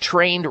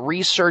Harvard-trained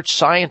research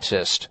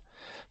scientist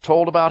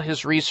told about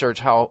his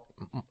research, how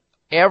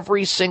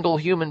every single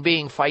human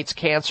being fights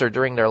cancer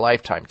during their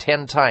lifetime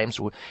 10 times,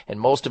 and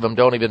most of them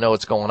don't even know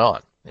what's going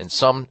on. And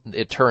some,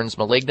 it turns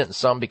malignant, and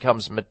some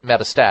becomes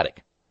metastatic.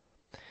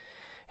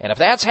 And if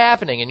that's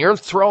happening and you're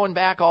throwing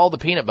back all the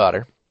peanut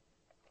butter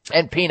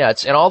and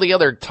peanuts and all the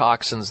other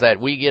toxins that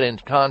we get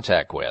into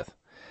contact with,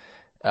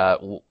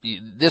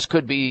 this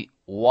could be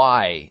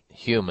part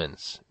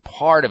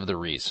of the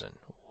reason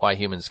why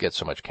humans get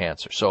so much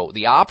cancer. So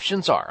the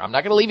options are, I'm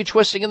not going to leave you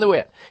twisting in the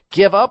wind.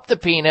 Give up the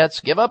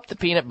peanuts, give up the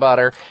peanut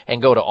butter,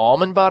 and go to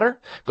almond butter,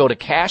 go to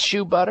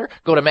cashew butter,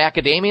 go to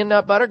macadamia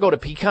nut butter, go to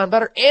pecan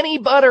butter, any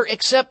butter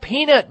except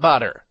peanut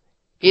butter.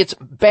 It's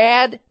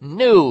bad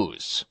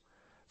news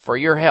for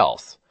your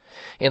health.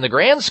 In the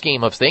grand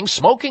scheme of things,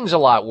 smoking's a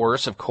lot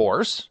worse, of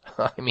course.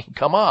 I mean,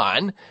 come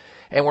on.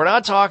 And we're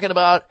not talking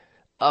about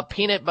a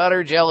peanut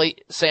butter jelly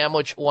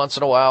sandwich once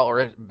in a while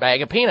or a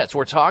bag of peanuts.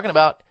 We're talking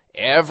about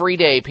every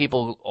day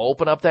people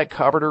open up that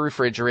cupboard or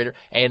refrigerator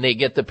and they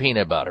get the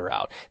peanut butter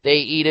out. They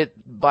eat it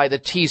by the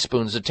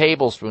teaspoons, the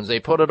tablespoons. They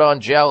put it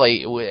on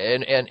jelly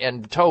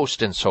and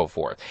toast and so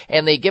forth.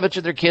 And they give it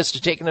to their kids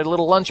to take in their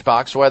little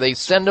lunchbox while they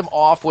send them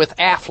off with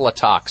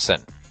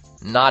aflatoxin.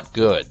 Not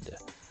good.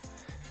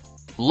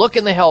 Look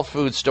in the health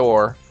food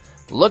store,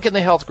 look in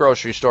the health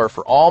grocery store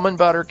for almond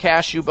butter,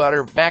 cashew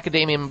butter,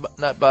 macadamia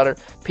nut butter,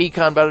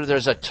 pecan butter.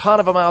 There's a ton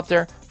of them out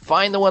there.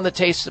 Find the one that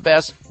tastes the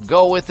best.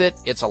 Go with it.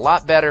 It's a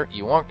lot better.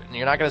 You're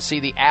not going to see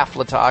the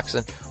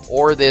aflatoxin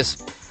or this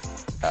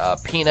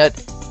peanut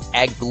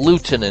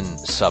agglutinin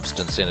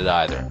substance in it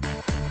either.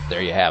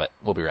 There you have it.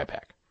 We'll be right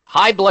back.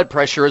 High blood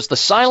pressure is the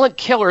silent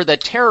killer that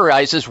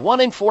terrorizes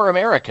 1 in 4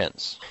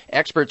 Americans.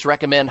 Experts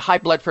recommend high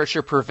blood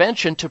pressure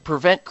prevention to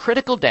prevent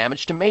critical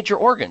damage to major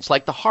organs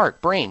like the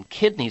heart, brain,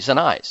 kidneys, and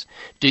eyes.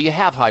 Do you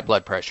have high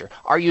blood pressure?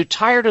 Are you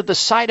tired of the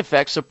side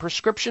effects of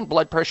prescription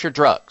blood pressure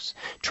drugs?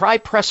 Try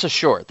Press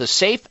Assure, the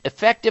safe,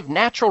 effective,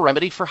 natural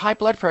remedy for high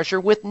blood pressure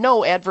with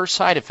no adverse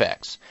side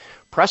effects.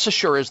 Press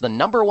Assure is the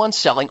 #1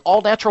 selling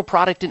all-natural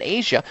product in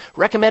Asia,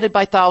 recommended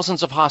by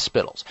thousands of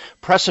hospitals.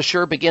 Press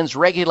Assure begins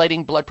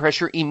regulating blood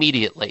pressure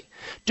immediately.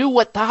 Do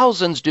what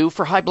thousands do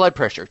for high blood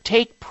pressure.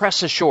 Take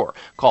Press Assure.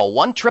 Call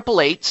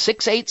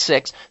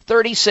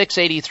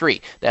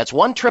 1-888-686-3683. That's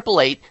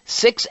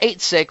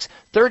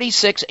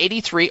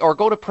 1-888-686-3683, or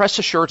go to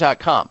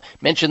PressAssure.com.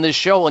 Mention this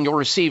show and you'll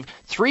receive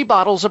 3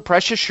 bottles of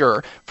Press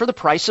Assure for the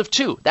price of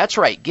 2. That's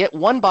right. Get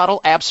 1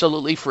 bottle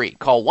absolutely free.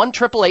 Call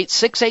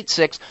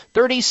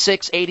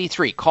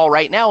 1-888-686-3683. Call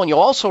right now and you'll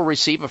also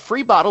receive a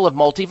free bottle of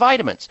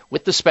multivitamins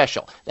with the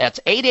special. That's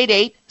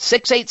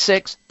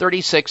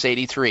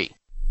 888-686-3683.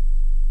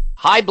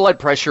 High blood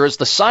pressure is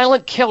the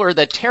silent killer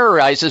that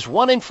terrorizes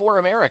 1 in 4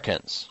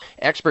 Americans.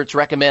 Experts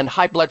recommend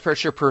high blood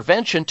pressure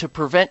prevention to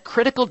prevent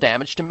critical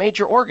damage to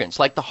major organs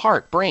like the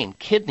heart, brain,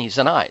 kidneys,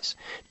 and eyes.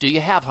 Do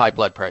you have high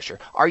blood pressure?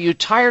 Are you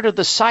tired of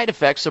the side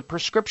effects of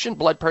prescription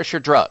blood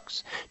pressure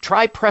drugs?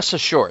 Try Press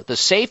Assure, the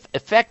safe,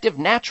 effective,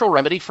 natural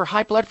remedy for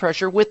high blood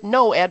pressure with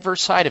no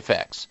adverse side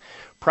effects.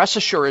 Press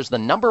Assure is the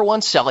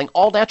 #1 selling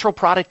all-natural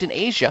product in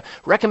Asia,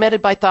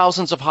 recommended by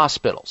thousands of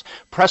hospitals.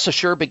 Press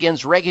Assure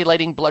begins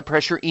regulating blood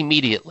pressure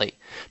immediately.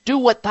 Do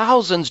what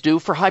thousands do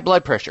for high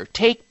blood pressure.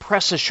 Take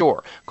Press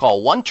Assure.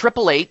 Call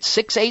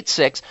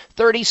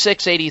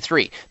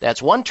 1-888-686-3683.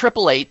 That's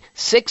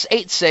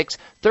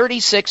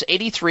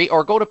 1-888-686-3683,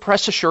 or go to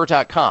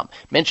PressAssure.com.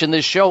 Mention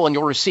this show and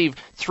you'll receive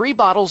 3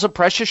 bottles of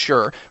Press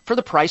Assure for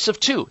the price of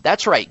 2.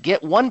 That's right.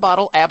 Get 1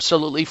 bottle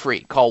absolutely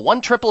free. Call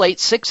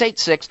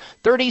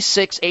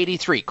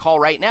 1-888-686-3683. Call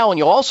right now and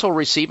you'll also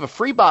receive a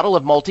free bottle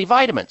of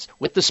multivitamins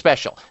with the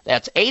special.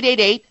 That's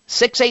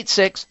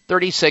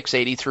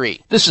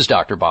 888-686-3683. This is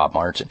Dr. Bob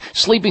Martin.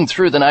 Sleeping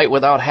through the night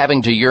without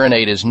having to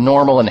urinate is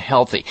normal and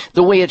healthy,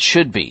 the way it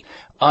should be.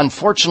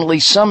 Unfortunately,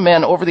 some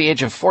men over the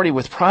age of 40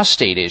 with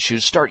prostate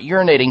issues start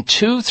urinating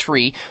 2,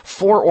 3,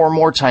 4 or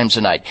more times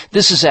a night.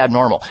 This is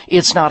abnormal.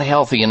 It's not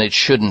healthy and it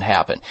shouldn't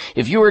happen.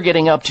 If you are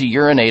getting up to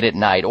urinate at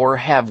night or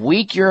have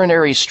weak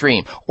urinary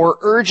stream or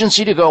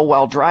urgency to go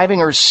while driving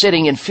or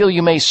sitting and feel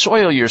you may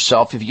soil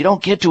yourself if you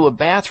don't get to a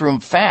bathroom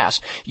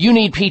fast, you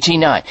need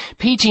PT9.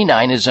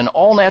 PT9 is an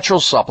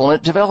all-natural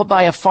supplement developed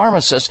by a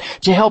pharmacist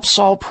to help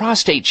solve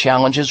prostate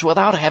challenges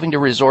without having to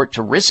resort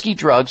to risky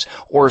drugs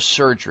or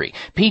surgery.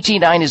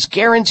 PT9 is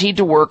guaranteed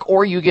to work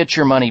or you get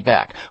your money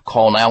back.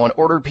 Call now and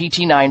order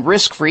PT9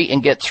 risk-free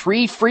and get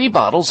 3 free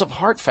bottles of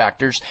Heart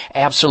Factors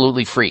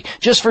absolutely free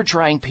just for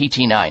trying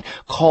PT9.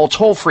 Call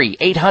toll-free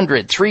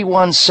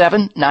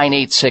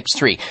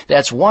 800-317-9863.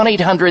 That's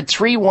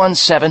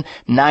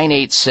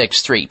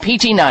 1-800-317-9863.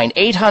 PT9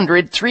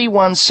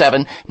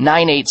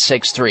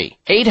 800-317-9863.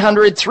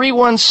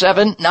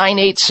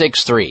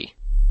 800-317-9863.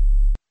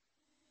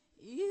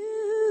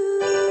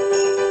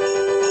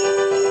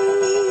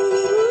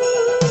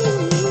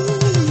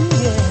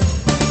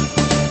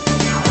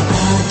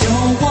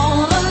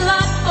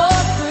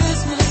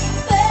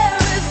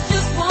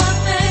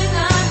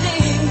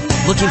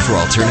 Looking for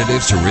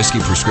alternatives to risky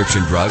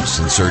prescription drugs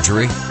and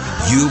surgery?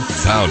 You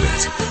found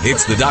it.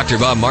 It's the Dr.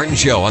 Bob Martin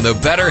Show on the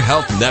Better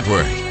Health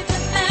Network.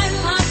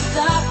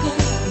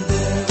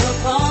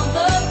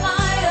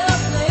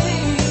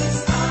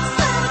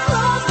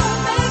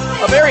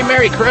 A very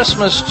Merry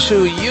Christmas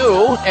to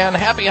you and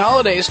Happy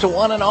Holidays to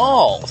one and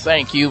all.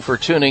 Thank you for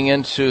tuning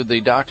into the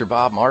Dr.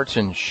 Bob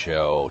Martin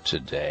Show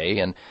today.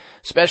 And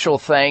special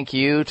thank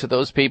you to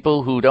those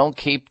people who don't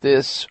keep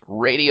this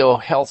radio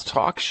health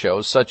talk show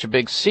such a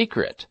big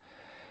secret.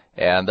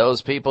 And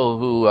those people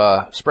who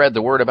spread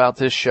the word about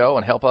this show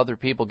and help other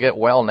people get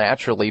well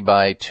naturally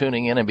by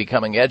tuning in and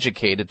becoming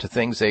educated to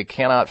things they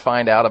cannot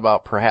find out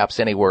about perhaps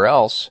anywhere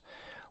else.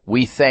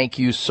 We thank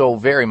you so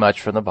very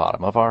much from the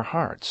bottom of our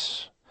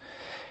hearts.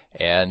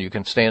 And you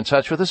can stay in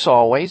touch with us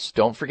always.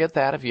 Don't forget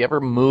that. If you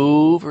ever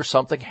move or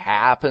something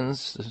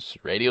happens, this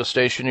radio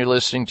station you're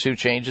listening to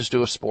changes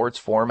to a sports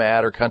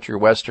format or country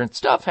western,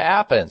 stuff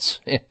happens.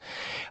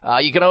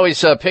 You can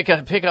always pick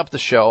up the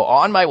show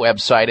on my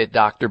website at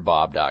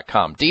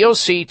drbob.com.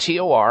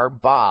 DOCTOR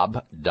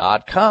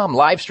Bob.com.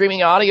 Live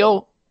streaming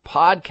audio,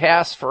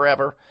 podcasts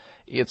forever.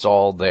 It's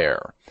all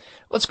there.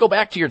 Let's go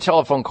back to your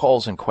telephone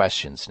calls and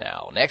questions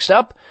now. Next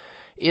up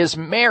is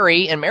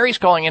Mary, and Mary's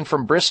calling in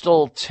from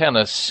Bristol,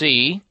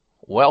 Tennessee.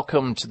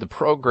 Welcome to the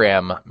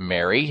program,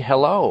 Mary.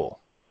 Hello.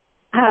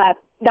 Hi,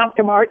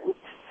 Dr. Martin.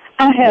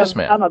 Yes,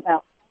 ma'am.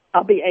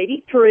 I'll be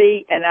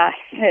 83, and I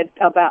had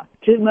about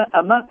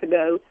a month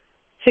ago,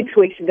 6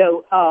 weeks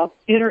ago,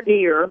 inner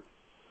ear,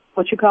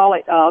 what you call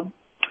it,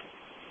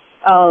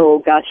 oh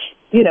gosh,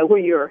 you know, where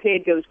your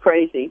head goes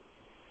crazy.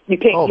 You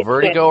can't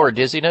vertigo or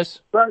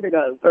dizziness?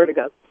 Vertigo.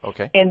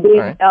 Okay. And then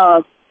right.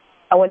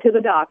 I went to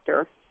the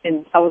doctor,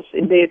 and I was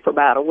in bed for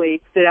about a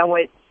week. Then I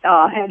went,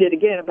 had it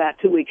again about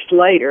 2 weeks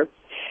later,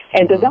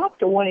 and the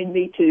doctor wanted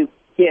me to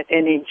get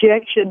an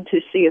injection to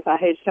see if I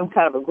had some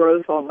kind of a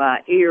growth on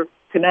my ear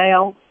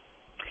canal,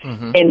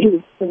 and he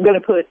was going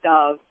to put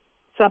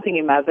something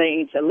in my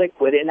veins, a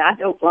liquid, and I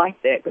don't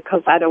like that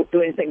because I don't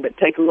do anything but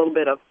take a little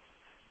bit of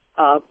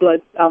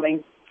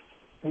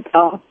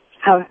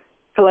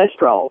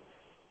cholesterol,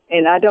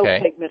 and I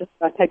don't take medicine.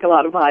 I take a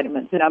lot of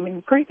vitamins, and I'm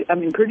in pretty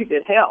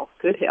good health.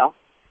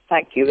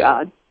 Thank you,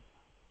 God.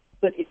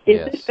 But is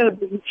this going to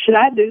be? Should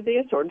I do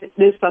this or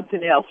do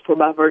something else for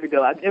my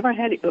vertigo? I've never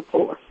had it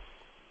before.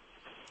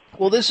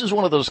 Well, this is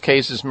one of those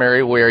cases,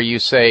 Mary, where you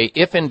say,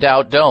 if in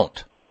doubt,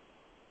 don't.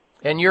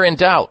 And you're in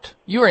doubt.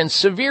 You're in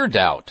severe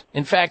doubt.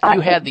 In fact, you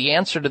had the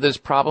answer to this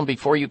problem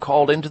before you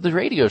called into the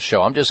radio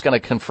show. I'm just going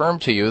to confirm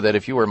to you that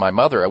if you were my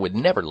mother, I would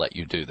never let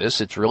you do this.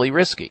 It's really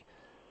risky.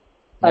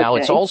 Now,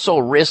 it's also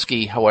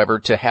risky, however,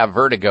 to have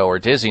vertigo or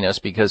dizziness,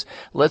 because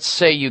let's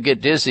say you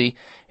get dizzy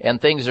and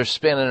things are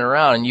spinning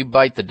around and you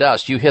bite the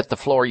dust, you hit the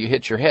floor, you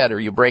hit your head, or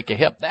you break a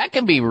hip. That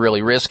can be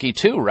really risky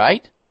too,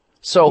 right?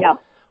 So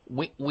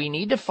we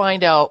need to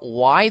find out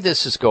why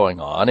this is going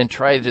on and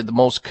try the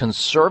most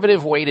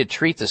conservative way to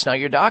treat this. Now,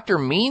 your doctor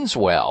means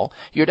well.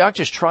 Your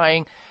doctor's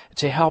trying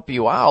to help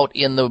you out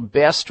in the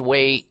best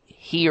way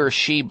he or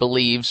she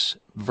believes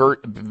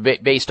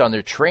based on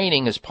their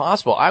training as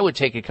possible. I would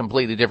take a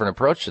completely different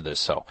approach to this.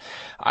 So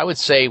I would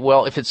say,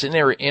 well, if it's in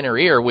their inner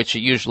ear, which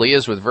it usually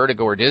is with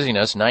vertigo or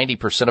dizziness,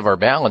 90% of our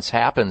balance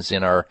happens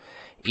in our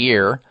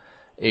ear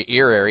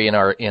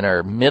area, in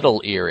our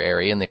middle ear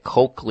area, in the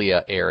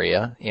cochlea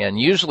area. And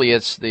usually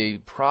it's the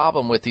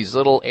problem with these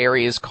little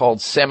areas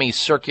called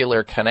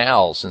semicircular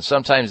canals. And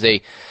sometimes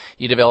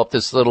you develop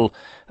this little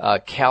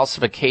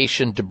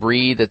calcification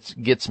debris that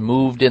gets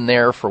moved in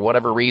there for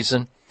whatever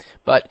reason.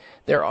 But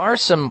there are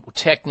some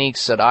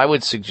techniques that I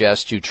would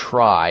suggest you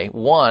try.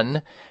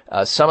 One,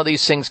 some of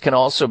these things can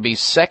also be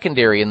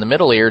secondary in the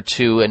middle ear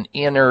to an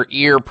inner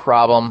ear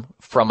problem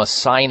from a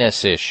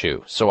sinus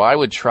issue. So I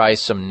would try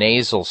some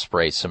nasal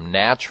spray, some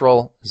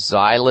natural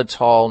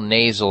xylitol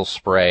nasal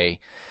spray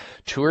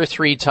 2 or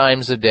 3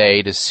 times a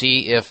day to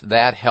see if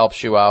that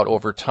helps you out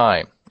over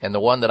time. And the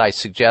one that I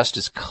suggest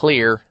is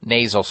Xlear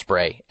nasal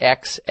spray,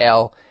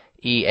 Xlear.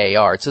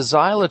 It's a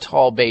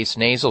xylitol-based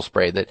nasal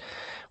spray that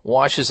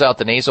washes out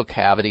the nasal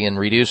cavity and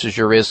reduces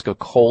your risk of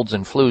colds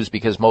and flus,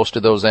 because most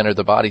of those enter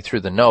the body through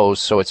the nose.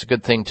 So it's a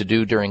good thing to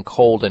do during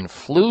cold and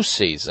flu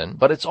season.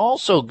 But it's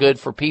also good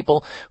for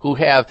people who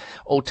have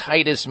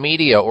otitis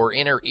media or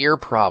inner ear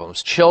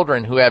problems,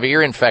 children who have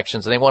ear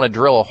infections and they want to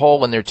drill a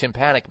hole in their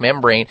tympanic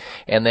membrane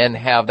and then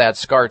have that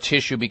scar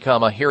tissue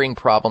become a hearing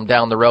problem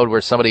down the road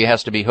where somebody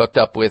has to be hooked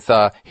up with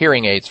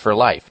hearing aids for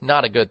life.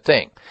 Not a good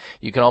thing.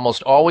 You can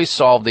almost always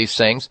solve these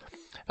things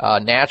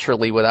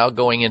naturally without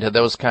going into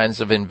those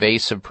kinds of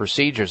invasive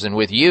procedures. And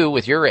with you,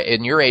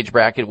 in your age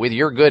bracket, with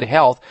your good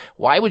health,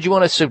 why would you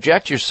want to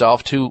subject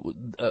yourself to,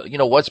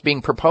 what's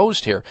being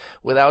proposed here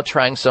without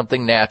trying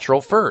something natural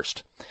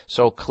first?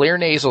 So Xlear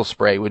nasal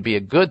spray would be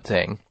a good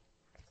thing.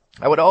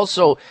 I would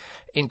also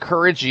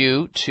encourage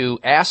you to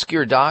ask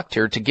your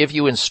doctor to give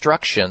you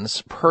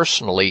instructions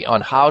personally on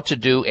how to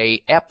do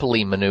a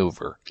Epley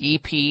maneuver,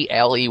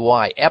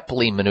 E-P-L-E-Y,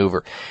 Epley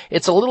maneuver.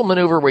 It's a little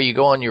maneuver where you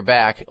go on your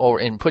back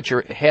and put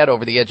your head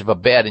over the edge of a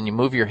bed and you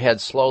move your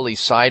head slowly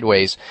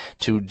sideways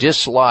to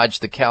dislodge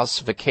the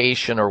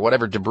calcification or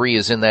whatever debris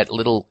is in that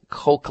little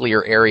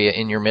cochlear area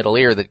in your middle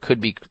ear that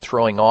could be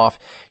throwing off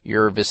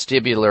your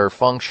vestibular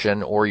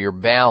function or your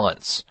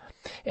balance.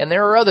 And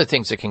there are other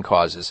things that can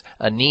cause this.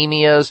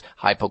 Anemias,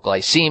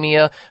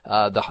 hypoglycemia,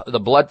 the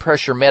blood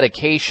pressure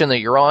medication that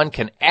you're on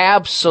can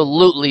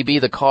absolutely be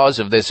the cause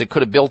of this. It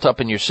could have built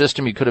up in your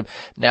system. You could have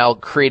now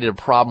created a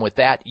problem with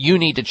that. You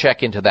need to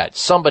check into that.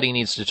 Somebody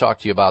needs to talk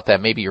to you about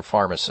that, maybe your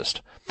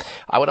pharmacist.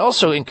 I would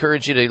also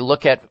encourage you to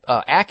look at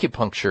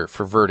acupuncture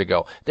for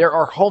vertigo. There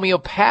are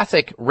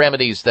homeopathic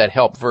remedies that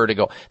help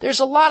vertigo. There's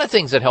a lot of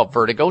things that help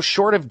vertigo,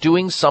 short of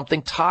doing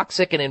something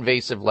toxic and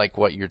invasive like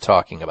what you're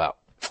talking about.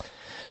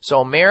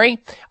 So, Mary,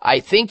 I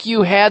think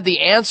you had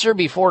the answer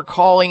before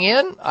calling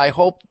in. I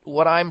hope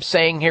what I'm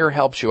saying here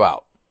helps you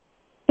out.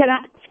 Can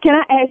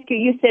I ask you,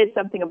 you said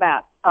something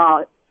about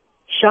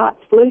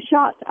shots, flu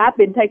shots. I've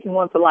been taking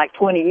one for like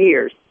 20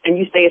 years, and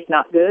you say it's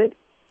not good?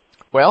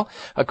 Well,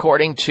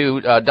 according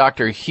to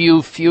Dr. Hugh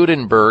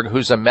Fudenberg,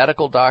 who's a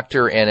medical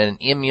doctor and an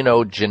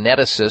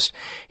immunogeneticist,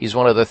 he's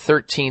one of the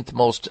 13th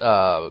most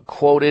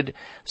quoted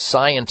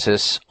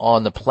scientists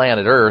on the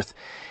planet Earth.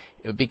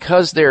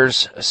 Because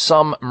there's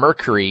some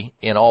mercury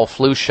in all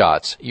flu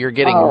shots, you're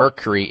getting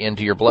mercury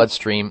into your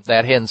bloodstream.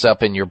 That ends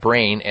up in your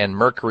brain, and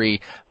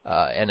mercury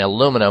and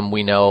aluminum,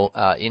 we know,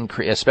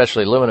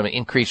 especially aluminum,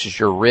 increases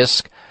your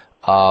risk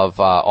of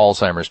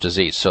Alzheimer's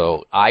disease.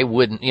 So I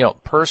wouldn't,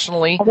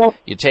 personally,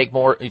 you take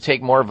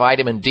more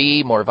vitamin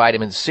D, more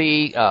vitamin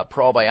C,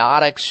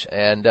 probiotics,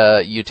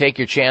 and you take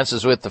your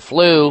chances with the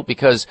flu,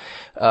 because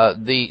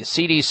the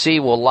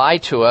CDC will lie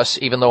to us,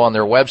 even though on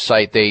their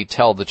website they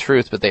tell the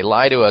truth, but they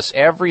lie to us.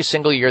 Every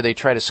single year they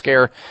try to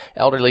scare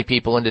elderly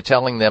people into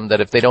telling them that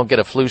if they don't get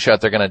a flu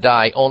shot, they're going to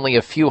die. Only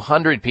a few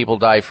hundred people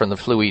die from the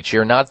flu each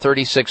year, not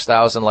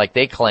 36,000 like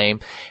they claim,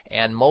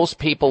 and most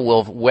people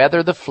will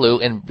weather the flu.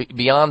 And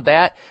beyond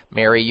that,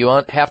 Mary, you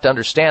have to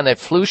understand that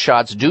flu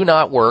shots do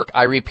not work.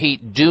 I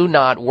repeat, do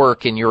not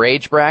work in your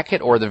age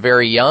bracket or the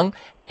very young.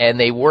 And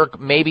they work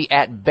maybe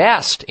at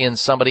best in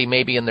somebody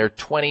maybe in their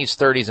 20s,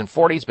 30s, and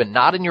 40s, but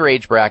not in your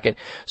age bracket.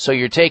 So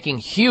you're taking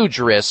huge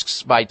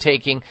risks by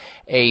taking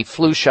a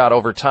flu shot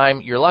over time.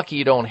 You're lucky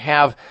you don't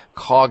have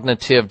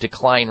cognitive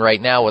decline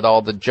right now with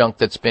all the junk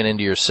that's been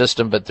into your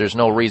system, but there's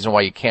no reason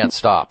why you can't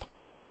stop.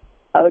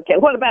 Okay.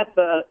 What about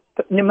the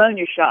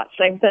pneumonia shot?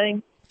 Same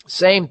thing?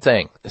 Same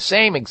thing. The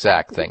same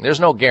exact thing. There's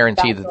no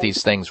guarantee that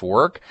these things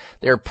work.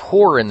 They're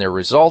poor in their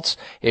results.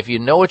 If you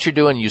know what you're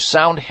doing, you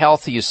sound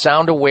healthy, you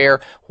sound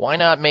aware, why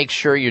not make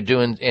sure you're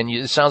doing, and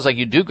it sounds like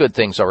you do good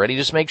things already,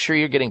 just make sure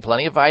you're getting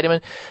plenty of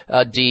vitamin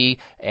D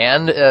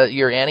and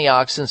your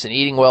antioxidants and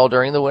eating well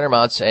during the winter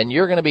months, and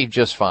you're going to be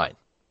just fine.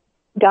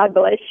 God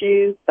bless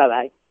you.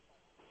 Bye-bye.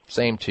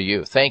 Same to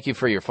you. Thank you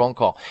for your phone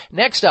call.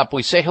 Next up,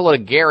 we say hello to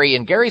Gary,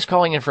 and Gary's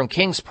calling in from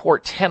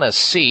Kingsport,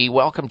 Tennessee.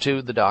 Welcome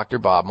to the Dr.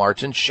 Bob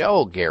Martin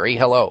Show. Gary,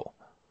 hello.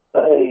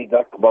 Hey,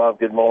 Dr. Bob,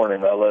 good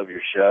morning. I love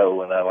your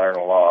show, and I learn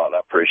a lot. I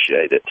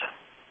appreciate it.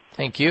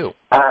 Thank you.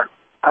 I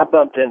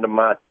bumped into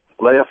my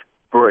left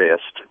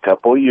breast a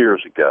couple of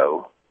years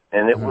ago,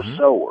 and it was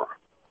sore.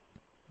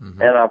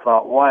 And I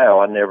thought,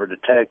 wow, I never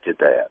detected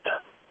that.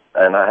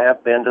 And I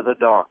have been to the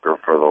doctor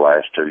for the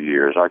last 2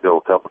 years. I go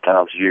a couple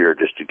times a year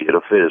just to get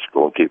a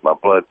physical and keep my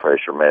blood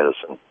pressure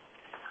medicine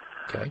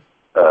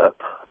up.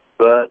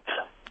 But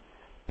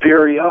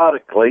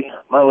periodically,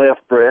 my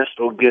left breast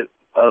will get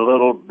a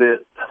little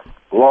bit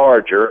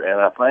larger,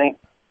 and I think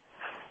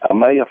I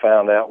may have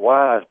found out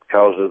why. It's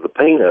because of the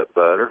peanut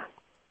butter.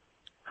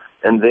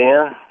 And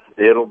then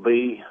it'll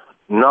be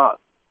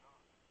not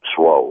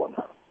swollen.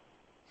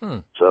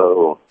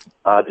 So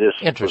I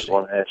just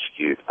want to ask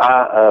you.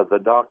 The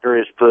doctor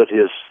has put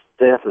his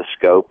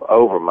stethoscope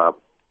over my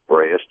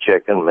breast,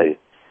 checking me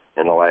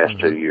in the last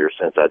 2 years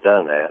since I've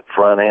done that,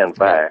 front and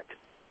back.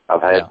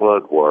 I've had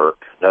blood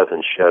work.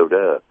 Nothing showed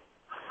up.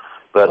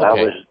 But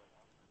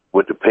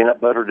would the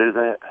peanut butter do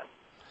that?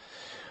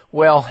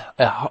 Well,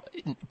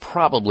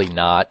 probably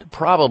not.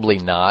 Probably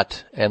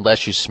not,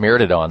 unless you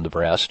smeared it on the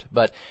breast.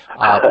 But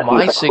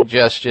my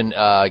suggestion,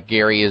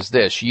 Gary, is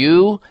this.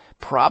 You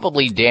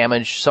probably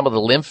damaged some of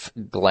the lymph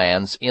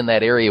glands in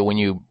that area when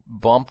you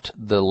bumped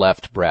the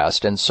left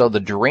breast, and so the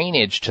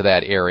drainage to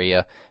that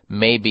area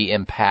may be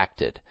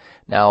impacted.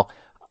 Now,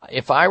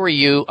 if I were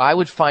you, I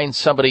would find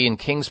somebody in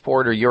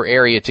Kingsport or your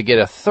area to get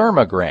a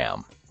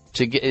thermogram.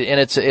 And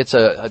it's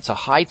a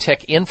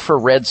high-tech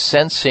infrared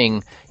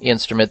sensing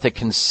instrument that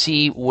can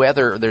see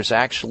whether there's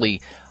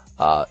actually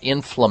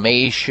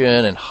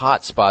inflammation and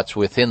hot spots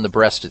within the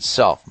breast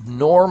itself.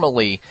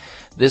 Normally,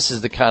 this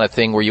is the kind of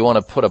thing where you want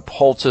to put a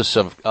poultice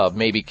of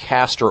maybe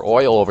castor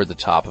oil over the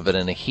top of it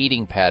and a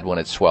heating pad when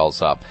it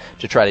swells up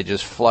to try to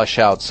just flush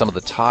out some of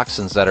the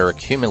toxins that are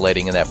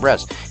accumulating in that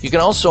breast. You can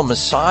also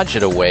massage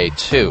it away,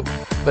 too.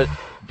 But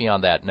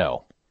beyond that,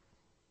 no.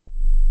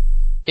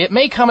 It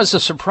may come as a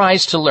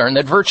surprise to learn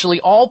that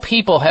virtually all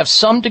people have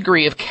some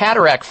degree of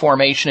cataract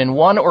formation in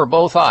one or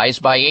both eyes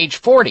by age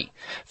 40.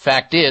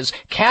 Fact is,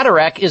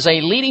 cataract is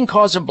a leading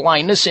cause of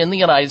blindness in the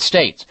United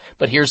States.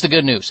 But here's the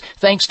good news.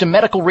 Thanks to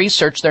medical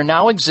research, there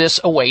now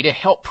exists a way to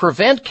help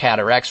prevent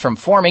cataracts from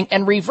forming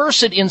and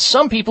reverse it in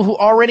some people who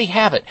already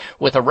have it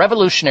with a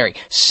revolutionary,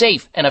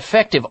 safe, and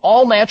effective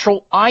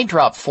all-natural eye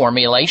drop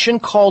formulation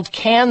called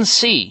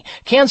Can-C.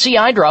 Can-C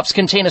eye drops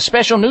contain a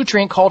special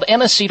nutrient called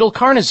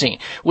N-acetylcarnosine,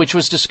 which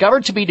was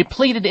discovered to be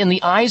depleted in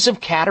the eyes of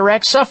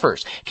cataract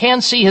sufferers.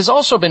 Can-C has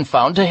also been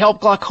found to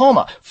help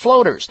glaucoma,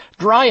 floaters,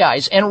 dry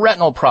eyes, and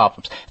retinal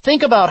problems.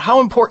 Think about how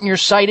important your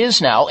sight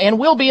is now and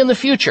will be in the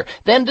future.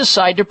 Then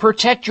decide to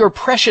protect your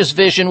precious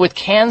vision with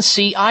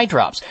Can-C eye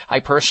drops. I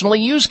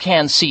personally use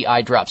Can-C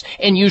eye drops,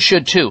 and you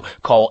should too.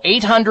 Call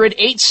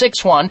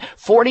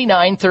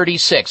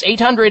 800-861-4936.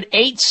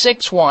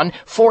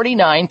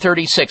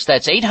 800-861-4936.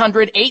 That's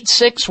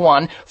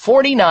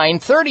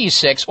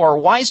 800-861-4936 or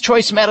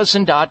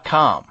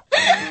wisechoicemedicine.com.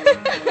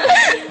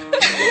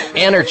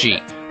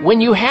 Energy.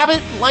 When you have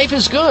it, life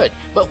is good.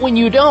 But when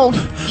you don't,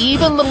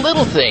 even the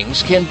little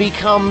things can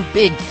become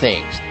big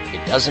things.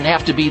 It doesn't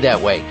have to be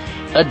that way.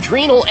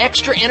 Adrenal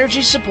Extra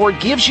Energy Support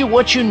gives you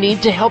what you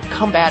need to help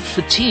combat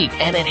fatigue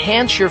and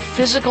enhance your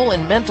physical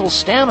and mental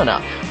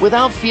stamina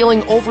without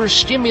feeling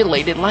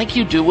overstimulated like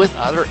you do with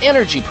other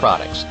energy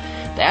products.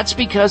 That's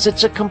because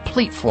it's a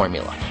complete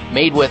formula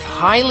made with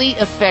highly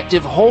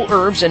effective whole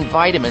herbs and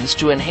vitamins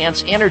to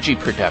enhance energy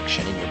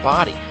production in your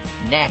body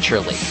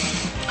naturally.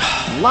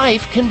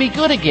 Life can be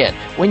good again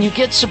when you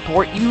get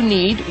support you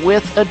need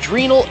with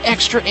Adrenal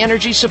Extra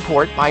Energy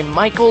Support by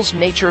Michael's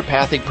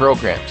Naturopathic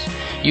Programs.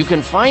 You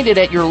can find it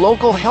at your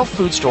local health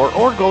food store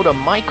or go to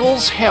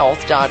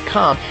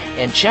michaelshealth.com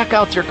and check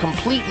out their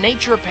complete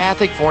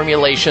naturopathic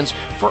formulations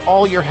for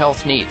all your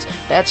health needs.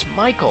 That's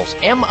Michaels,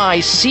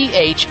 Michaels,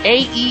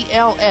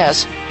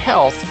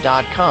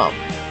 health.com.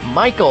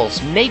 Michael's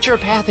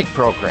Naturopathic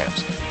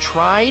Programs,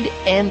 tried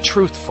and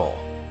truthful.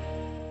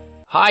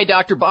 Hi,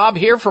 Dr. Bob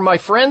here from my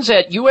friends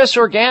at U.S.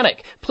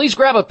 Organic. Please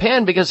grab a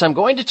pen because I'm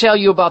going to tell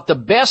you about the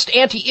best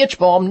anti-itch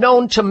balm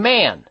known to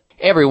man.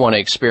 Everyone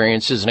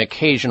experiences an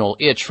occasional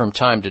itch from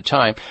time to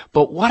time,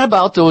 but what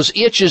about those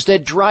itches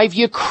that drive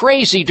you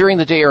crazy during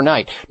the day or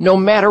night, no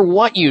matter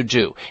what you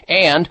do?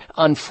 And,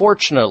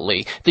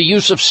 unfortunately, the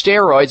use of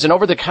steroids and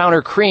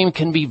over-the-counter cream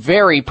can be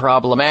very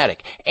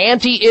problematic.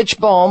 Anti-Itch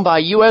Balm by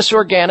U.S.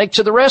 Organic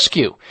to the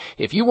rescue.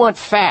 If you want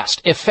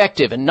fast,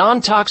 effective, and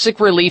non-toxic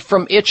relief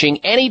from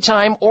itching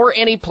anytime or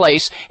any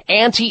place,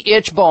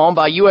 Anti-Itch Balm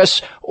by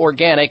U.S.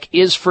 Organic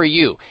is for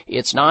you.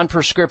 It's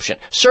non-prescription,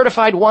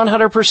 certified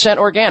 100%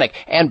 organic,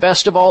 and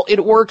best of all,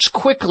 it works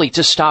quickly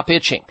to stop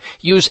itching.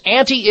 Use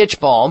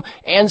anti-itch balm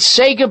and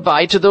say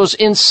goodbye to those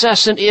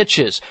incessant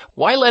itches.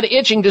 Why let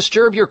itching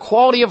disturb your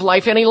quality of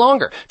life any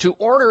longer? To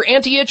order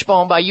anti-itch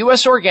balm by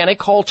U.S. Organic,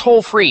 call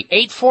toll-free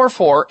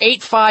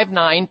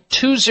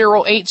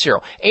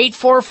 844-859-2080,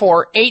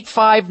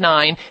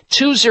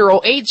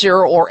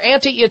 844-859-2080, or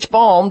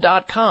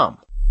antiitchbalm.com.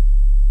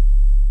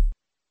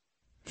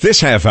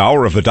 This half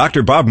hour of the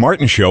Dr. Bob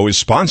Martin Show is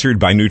sponsored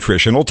by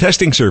Nutritional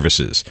Testing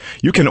Services.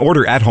 You can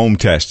order at-home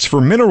tests for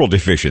mineral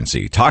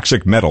deficiency,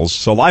 toxic metals,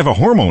 saliva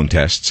hormone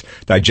tests,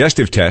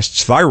 digestive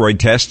tests, thyroid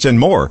tests, and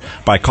more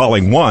by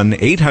calling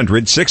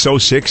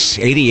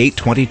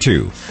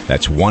 1-800-606-8822.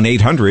 That's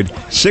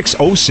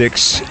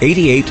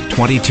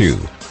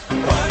 1-800-606-8822.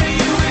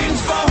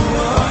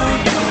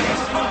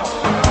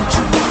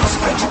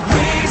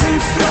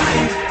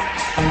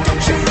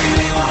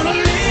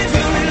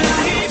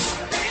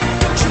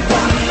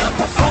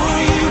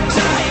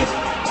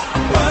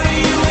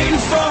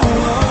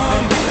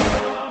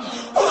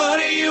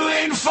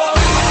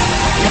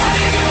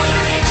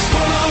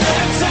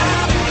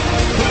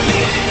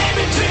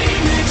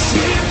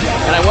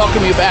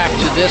 Welcome you back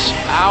to this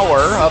hour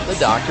of the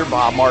Dr.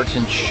 Bob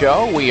Martin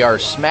Show. We are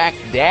smack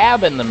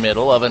dab in the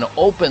middle of an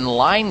open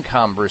line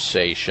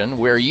conversation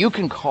where you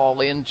can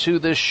call into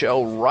the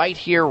show right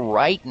here,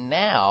 right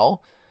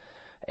now,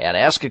 and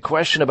ask a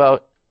question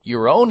about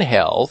your own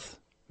health.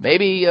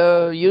 Maybe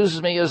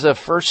use me as a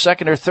first,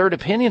 second, or third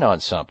opinion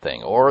on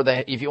something. Or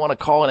if you want to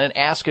call in and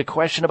ask a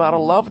question about a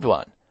loved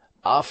one,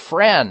 a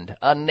friend,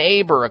 a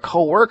neighbor, a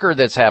coworker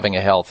that's having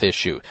a health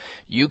issue,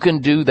 you can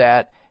do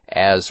that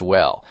as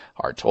well.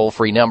 Our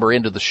toll-free number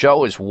into the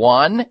show is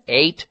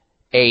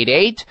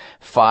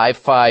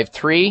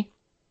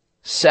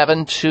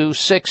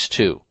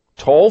 1-888-553-7262.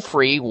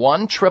 Toll-free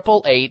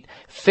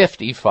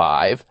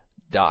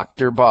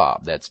 1-888-55-Dr.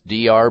 Bob. That's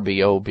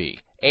D-R-B-O-B.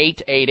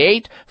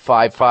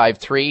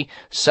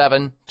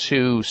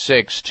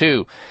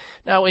 888-553-7262.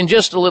 Now, in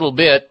just a little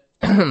bit,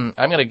 I'm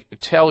going to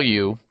tell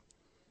you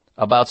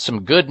about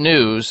some good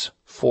news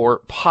for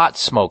pot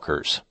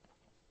smokers.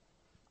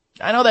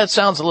 I know that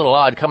sounds a little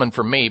odd coming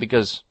from me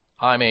because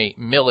I'm a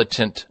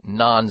militant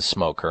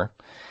non-smoker.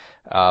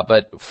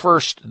 But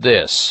first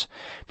this.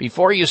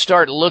 Before you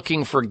start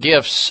looking for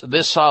gifts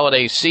this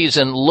holiday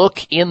season,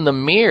 look in the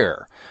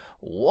mirror.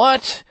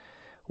 What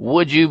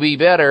would you be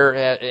better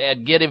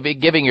at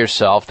giving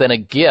yourself than a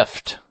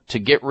gift to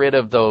get rid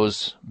of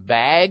those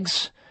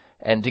bags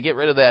and to get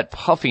rid of that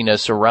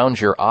puffiness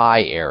around your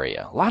eye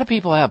area? A lot of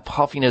people have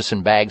puffiness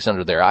and bags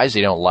under their eyes.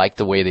 They don't like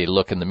the way they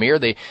look in the mirror.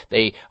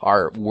 They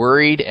are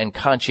worried and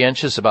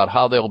conscientious about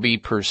how they'll be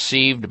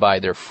perceived by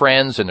their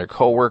friends and their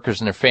coworkers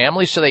and their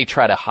family, so they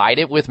try to hide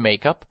it with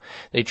makeup.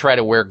 They try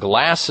to wear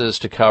glasses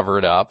to cover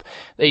it up.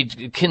 They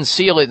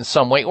conceal it in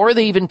some way, or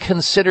they even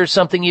consider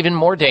something even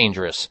more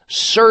dangerous,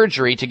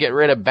 surgery to get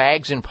rid of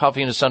bags and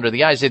puffiness under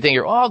the eyes. They think,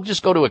 I'll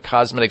just go to a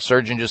cosmetic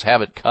surgeon, just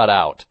have it cut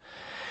out.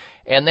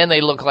 And then they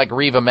look like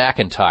Reva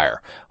McEntire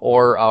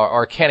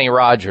or Kenny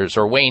Rogers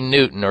or Wayne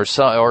Newton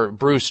or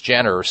Bruce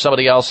Jenner or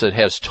somebody else that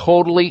has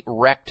totally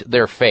wrecked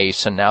their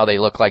face, and now they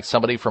look like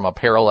somebody from a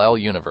parallel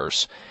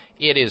universe.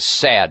 It is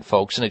sad,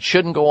 folks, and it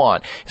shouldn't go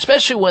on,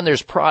 especially when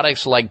there's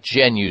products like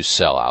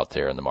Genucel out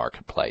there in the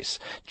marketplace.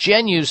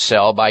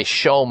 Genucel by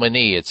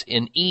Chamonix, it's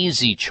an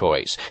easy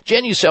choice.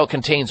 Genucel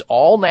contains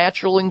all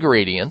natural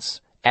ingredients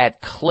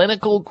at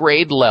clinical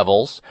grade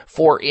levels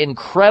for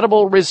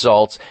incredible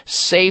results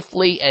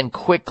safely and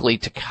quickly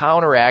to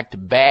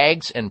counteract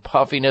bags and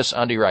puffiness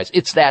under your eyes.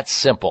 It's that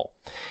simple.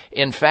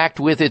 In fact,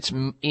 with its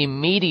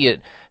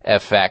immediate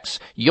effects,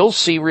 you'll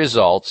see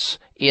results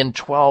in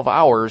 12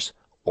 hours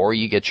or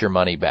you get your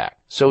money back.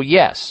 So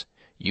yes,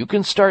 you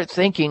can start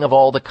thinking of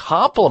all the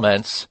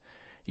compliments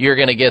you're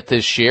going to get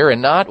this year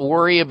and not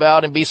worry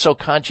about and be so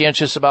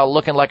conscientious about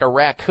looking like a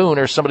raccoon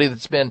or somebody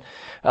that's been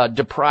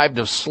deprived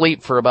of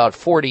sleep for about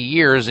 40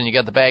 years and you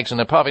got the bags and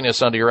the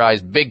puffiness under your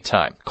eyes big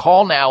time.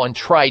 Call now and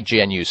try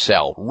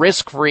Genucel,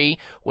 risk-free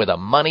with a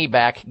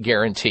money-back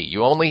guarantee.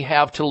 You only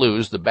have to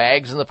lose the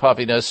bags and the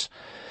puffiness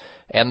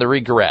and the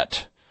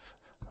regret.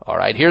 All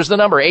right, here's the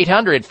number,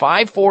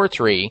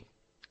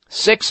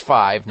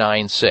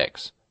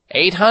 800-543-6596.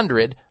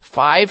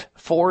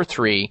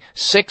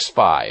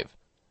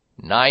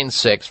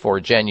 800-543-6596 for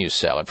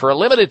Genucel. And for a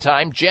limited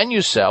time,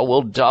 Genucel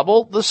will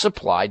double the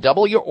supply,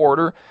 double your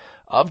order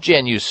of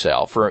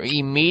Genucel for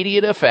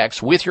immediate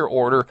effects with your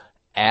order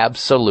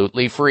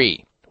absolutely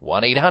free.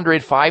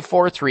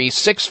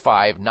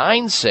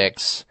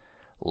 1-800-543-6596.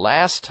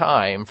 Last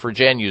time for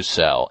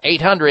Genucel.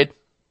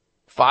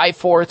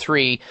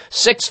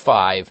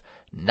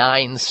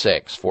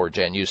 800-543-6596 for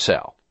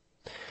Genucel.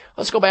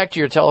 Let's go back to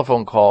your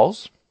telephone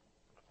calls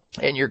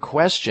and your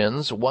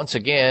questions once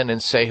again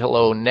and say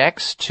hello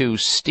next to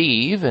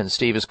Steve. And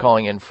Steve is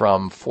calling in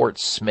from Fort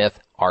Smith,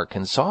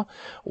 Arkansas.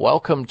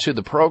 Welcome to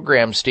the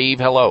program, Steve.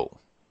 Hello.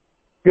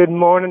 Good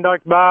morning,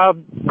 Dr.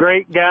 Bob.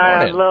 Great guy.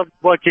 Morning. I love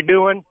what you're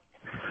doing.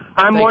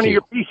 I'm Thank one you. of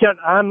your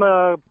patients. I'm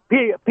a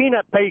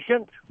peanut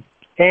patient,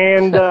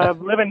 and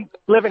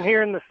living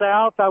here in the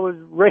South. I was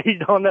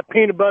raised on that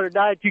peanut butter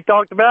diet you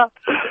talked about,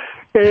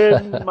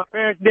 and my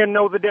parents didn't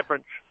know the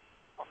difference.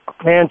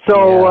 And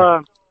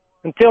so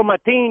until my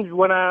teens,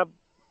 when I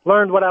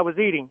learned what I was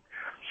eating.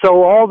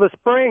 So all the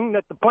spraying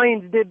that the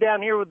planes did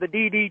down here with the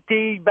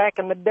DDT back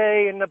in the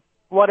day and the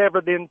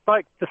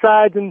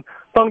insecticides and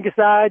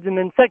fungicides and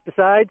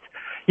insecticides,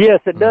 yes,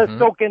 it does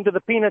soak into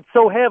the peanuts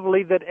so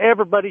heavily that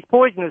everybody's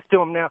poisonous to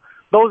them now.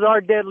 Those are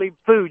deadly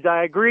foods,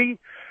 I agree,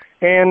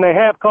 and they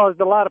have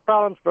caused a lot of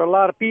problems for a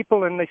lot of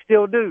people, and they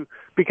still do,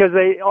 because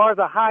they are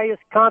the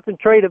highest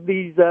concentrate of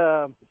these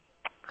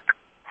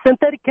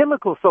synthetic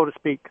chemicals, so to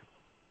speak.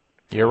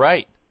 You're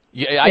right.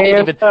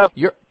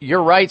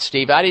 You're right,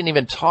 Steve. I didn't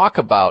even talk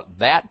about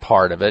that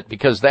part of it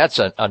because that's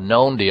a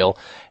known deal,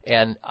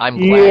 and I'm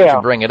glad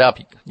you bring it up.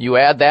 You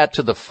add that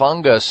to the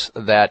fungus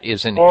that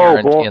is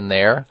inherent in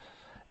there,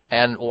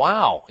 and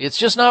wow, it's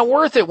just not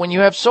worth it when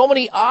you have so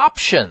many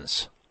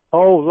options.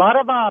 Oh, a lot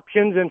of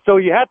options, and so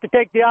you have to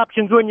take the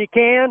options when you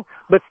can,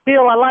 but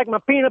still I like my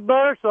peanut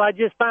butter, so I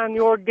just find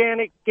the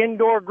organic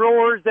indoor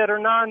growers that are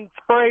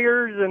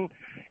non-sprayers,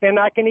 and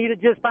I can eat it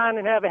just fine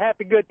and have a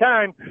happy, good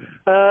time.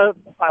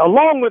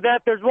 Along with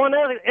that, there's one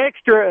other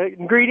extra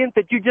ingredient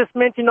that you just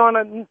mentioned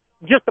on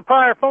just a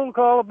prior phone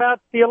call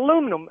about the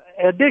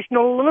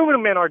additional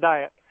aluminum in our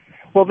diet.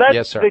 Well,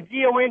 that's the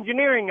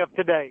geoengineering of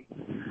today.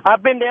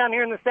 I've been down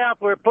here in the South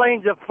where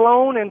planes have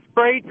flown and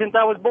sprayed since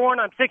I was born.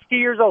 I'm 60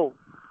 years old.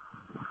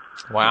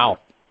 Wow.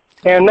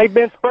 And they've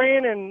been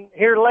spraying, and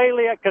here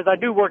lately, because I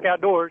do work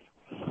outdoors,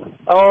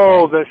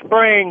 the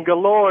spraying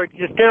galore, it's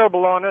just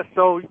terrible on us.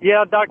 So,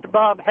 yeah, Dr.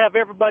 Bob, have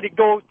everybody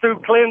go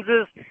through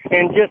cleanses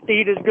and just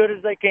eat as good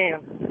as they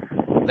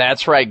can.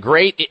 That's right.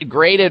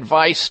 Great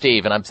advice,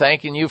 Steve, and I'm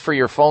thanking you for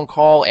your phone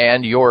call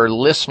and your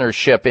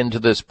listenership into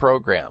this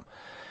program.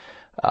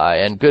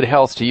 And good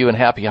health to you and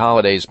happy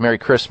holidays. Merry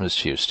Christmas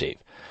to you, Steve.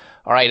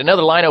 All right,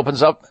 another line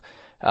opens up.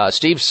 As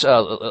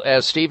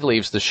Steve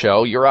leaves the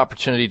show, your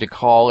opportunity to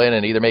call in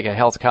and either make a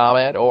health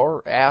comment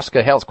or ask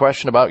a health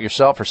question about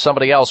yourself or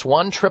somebody else.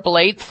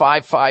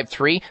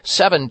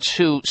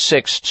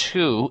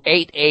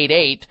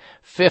 1-888-553-7262,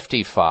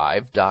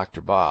 888-55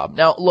 Dr. Bob.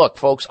 Now, look,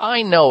 folks,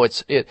 I know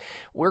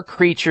we're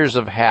creatures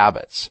of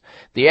habits.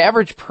 The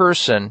average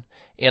person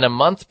in a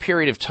month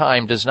period of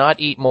time does not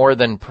eat more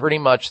than pretty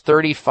much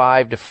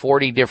 35 to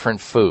 40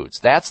 different foods.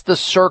 That's the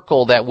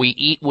circle that we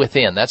eat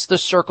within. That's the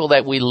circle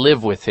that we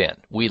live within.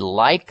 We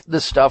like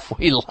the stuff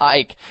we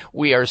like.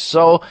 We are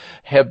so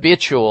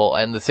habitual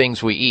in the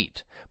things we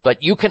eat.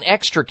 But you can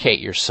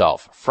extricate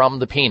yourself from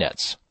the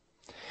peanuts.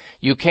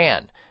 You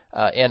can.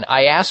 And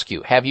I ask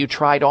you, have you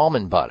tried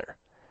almond butter?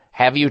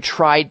 Have you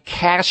tried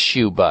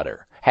cashew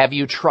butter? Have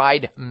you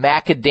tried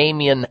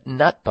macadamia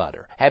nut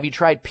butter? Have you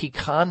tried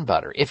pecan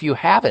butter? If you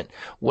haven't,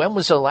 when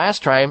was the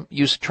last time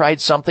you tried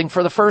something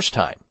for the first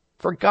time?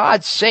 For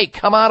God's sake,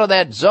 come out of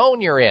that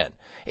zone you're in.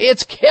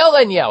 It's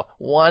killing you.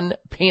 One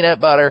peanut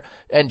butter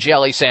and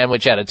jelly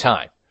sandwich at a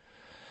time.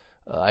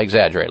 I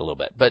exaggerate a little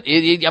bit, but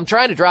I'm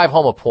trying to drive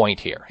home a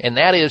point here, and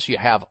that is you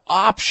have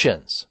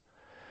options.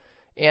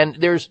 And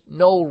there's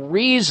no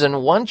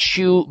reason once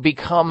you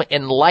become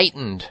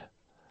enlightened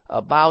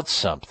about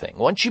something,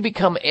 once you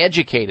become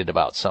educated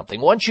about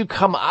something, once you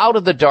come out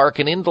of the dark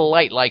and into the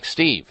light like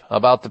Steve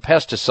about the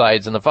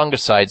pesticides and the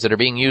fungicides that are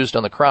being used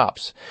on the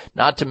crops,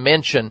 not to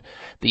mention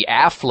the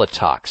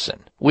aflatoxin,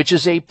 which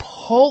is a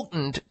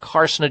potent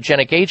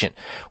carcinogenic agent.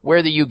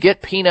 Whether you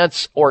get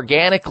peanuts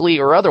organically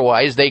or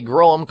otherwise, they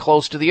grow them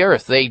close to the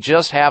earth. They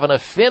just have an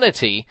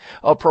affinity,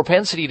 a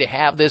propensity to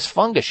have this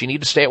fungus. You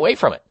need to stay away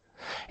from it.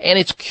 And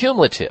it's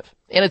cumulative.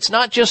 And it's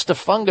not just the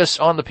fungus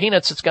on the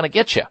peanuts that's going to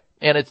get you.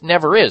 And it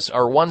never is,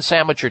 or one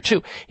sandwich or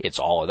two. It's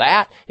all of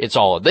that. It's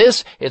all of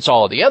this. It's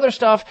all of the other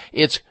stuff.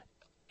 It's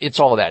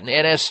all of that.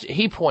 And as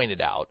he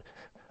pointed out,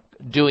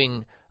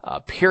 doing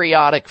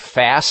periodic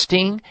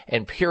fasting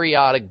and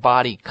periodic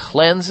body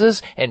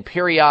cleanses and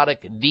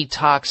periodic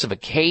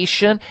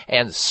detoxification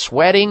and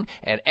sweating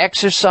and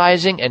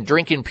exercising and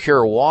drinking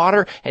pure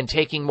water and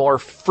taking more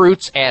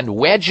fruits and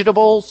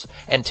vegetables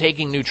and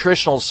taking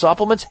nutritional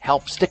supplements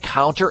helps to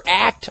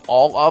counteract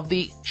all of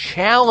the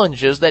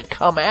challenges that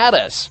come at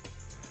us.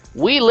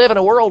 We live in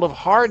a world of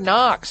hard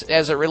knocks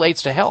as it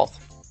relates to health.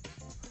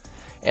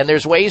 And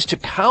there's ways to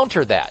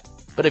counter that.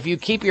 But if you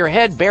keep your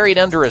head buried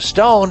under a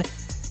stone,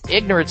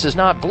 ignorance is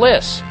not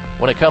bliss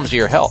when it comes to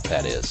your health,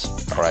 that is.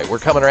 All right, we're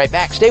coming right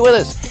back. Stay with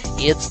us.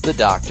 It's the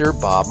Dr.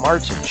 Bob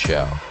Martin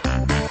Show.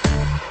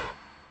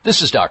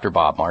 This is Dr.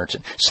 Bob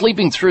Martin.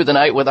 Sleeping through the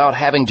night without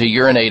having to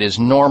urinate is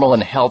normal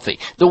and healthy,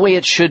 the way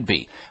it should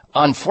be.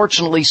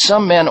 Unfortunately,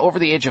 some men over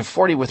the age of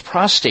 40 with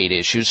prostate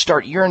issues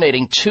start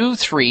urinating 2,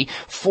 3,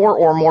 4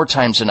 or more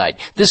times a night.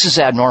 This is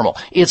abnormal.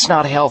 It's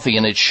not healthy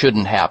and it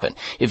shouldn't happen.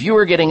 If you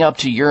are getting up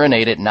to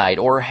urinate at night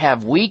or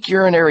have weak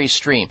urinary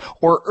stream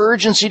or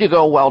urgency to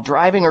go while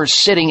driving or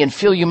sitting and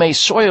feel you may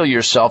soil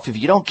yourself if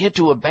you don't get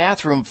to a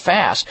bathroom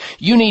fast,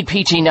 you need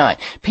PT9.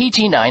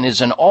 PT9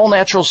 is an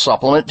all-natural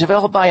supplement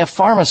developed by a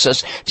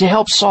pharmacist to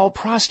help solve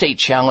prostate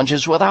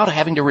challenges without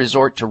having to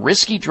resort to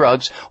risky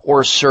drugs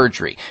or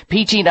surgery.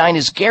 PT9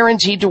 is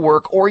guaranteed to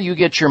work or you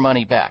get your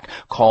money back.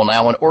 Call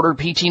now and order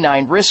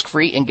PT9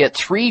 risk-free and get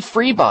 3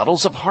 free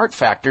bottles of Heart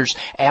Factors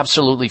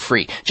absolutely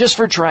free just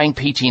for trying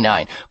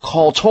PT9.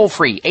 Call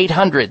toll-free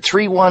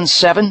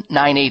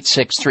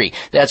 800-317-9863.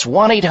 That's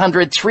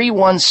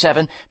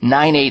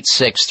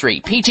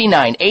 1-800-317-9863.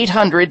 PT9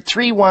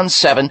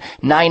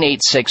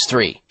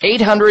 800-317-9863.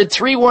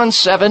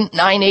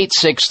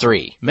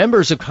 800-317-9863.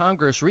 Members of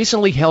Congress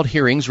recently held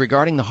hearings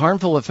regarding the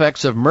harmful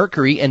effects of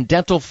mercury and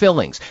dental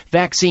fillings,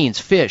 vaccines,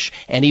 fish,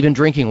 and even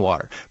drinking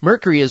water.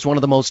 Mercury is one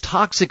of the most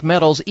toxic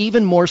metals,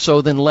 even more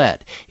so than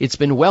lead. It's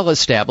been well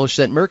established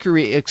that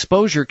mercury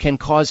exposure can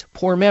cause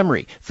poor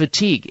memory,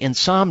 fatigue,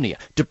 insomnia,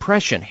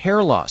 depression,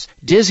 hair loss,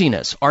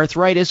 dizziness,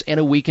 arthritis, and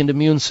a weakened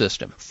immune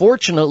system.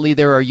 Fortunately,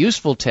 there are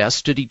useful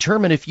tests to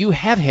determine if you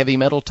have heavy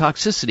metal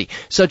toxicity,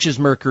 such as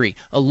mercury,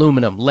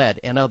 aluminum, lead,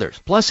 and others.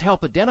 Plus,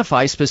 help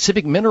identify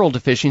specific mineral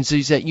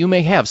deficiencies that you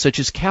may have, such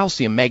as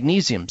calcium,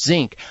 magnesium,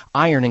 zinc,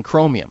 iron, and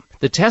chromium.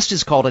 The test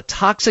is called a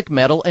toxic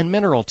metal and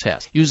mineral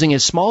test. Using a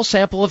small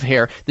sample of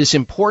hair, this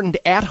important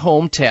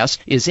at-home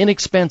test is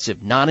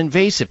inexpensive,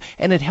 non-invasive,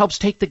 and it helps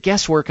take the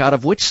guesswork out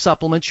of which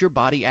supplements your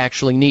body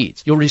actually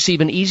needs. You'll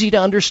receive an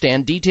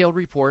easy-to-understand detailed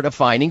report of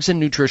findings and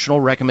nutritional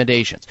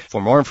recommendations.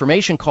 For more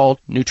information, call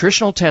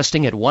Nutritional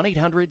Testing at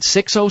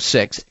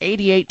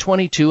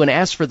 1-800-606-8822 and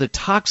ask for the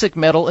toxic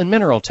metal and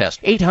mineral test.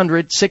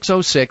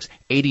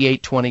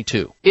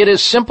 800-606-8822. It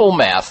is simple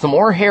math. The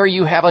more hair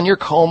you have on your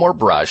comb or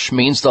brush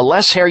means the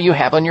less hair you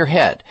have on your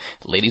head.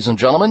 Ladies and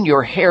gentlemen,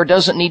 your hair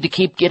doesn't need to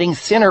keep getting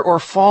thinner or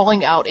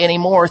falling out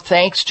anymore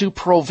thanks to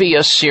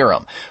Provia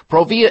Serum.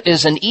 Provia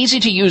is an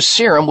easy-to-use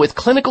serum with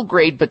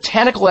clinical-grade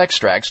botanical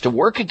extracts to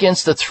work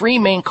against the 3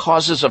 main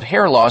causes of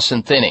hair loss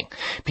and thinning.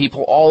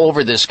 People all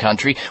over this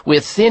country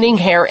with thinning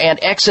hair and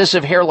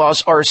excessive hair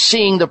loss are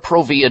seeing the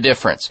Provia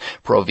difference.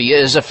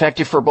 Provia is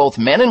effective for both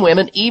men and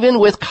women, even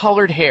with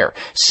colored hair.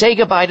 Say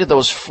goodbye to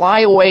those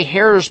flyaway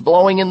hairs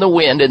blowing in the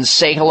wind and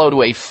say hello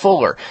to a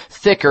fuller,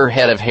 thicker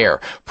head of hair.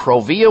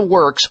 Provia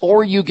works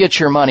or you get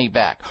your money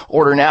back.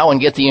 Order now and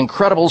get the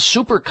incredible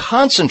super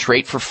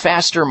concentrate for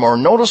faster, more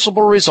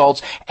noticeable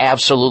results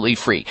absolutely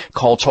free.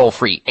 Call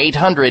toll-free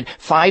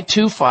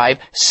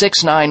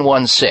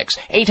 800-525-6916.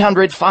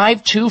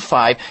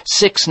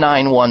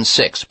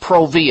 800-525-6916.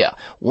 Provia.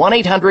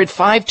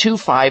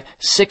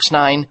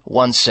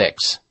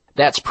 1-800-525-6916.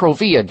 That's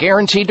Provia,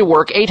 guaranteed to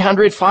work.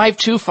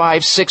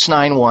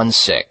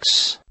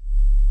 800-525-6916.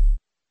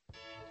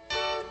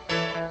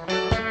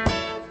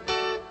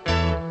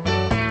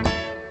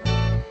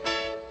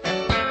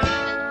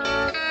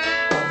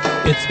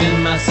 It's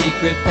been my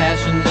secret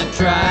passion to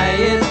try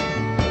it.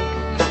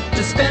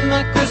 To spend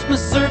my Christmas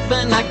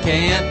surfing, I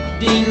can't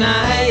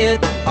deny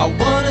it. I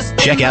wanna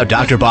check out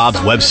Dr. Bob's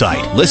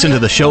website. Listen to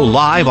the show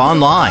live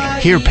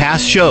online. Hear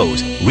past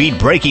shows. Read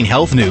breaking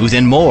health news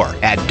and more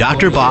at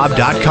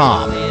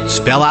drbob.com.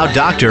 Spell out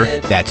doctor,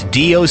 that's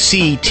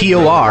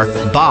D-O-C-T-O-R,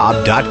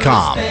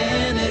 Bob.com.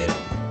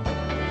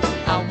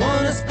 I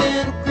wanna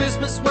spend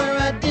Christmas where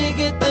I dig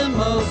it the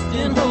most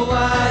in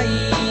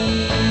Hawaii.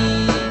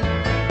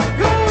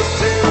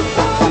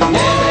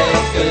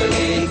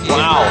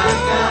 Wow,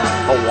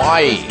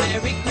 Hawaii,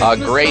 a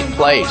great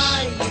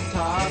place.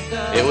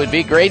 It would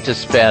be great to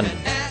spend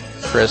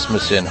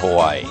Christmas in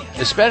Hawaii,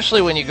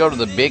 especially when you go to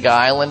the big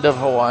island of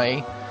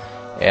Hawaii.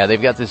 Yeah,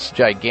 they've got this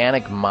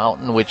gigantic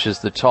mountain, which is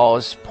the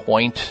tallest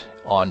point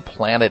on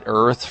planet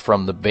Earth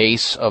from the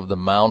base of the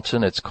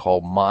mountain. It's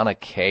called Mauna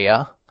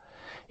Kea.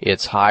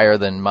 It's higher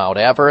than Mount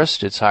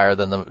Everest. It's higher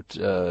than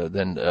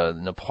the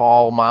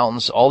Nepal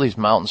mountains. All these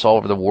mountains all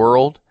over the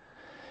world.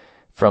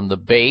 From the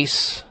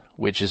base,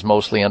 which is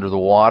mostly under the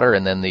water,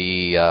 and then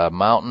the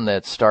mountain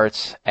that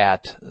starts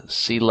at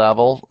sea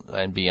level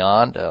and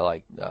beyond,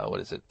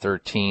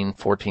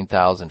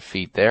 14,000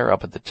 feet there,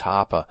 up at the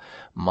top of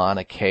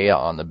Mauna Kea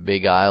on the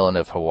big island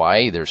of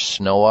Hawaii. There's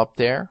snow up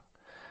there.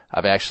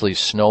 I've actually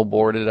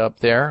snowboarded up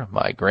there.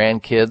 My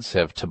grandkids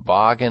have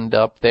tobogganed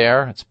up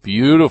there. It's a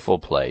beautiful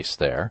place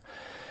there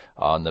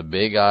on the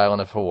big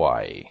island of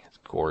Hawaii. It's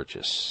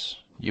gorgeous.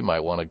 You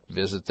might want to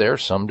visit there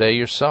someday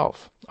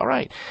yourself. All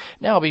right.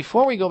 Now,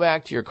 before we go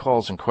back to your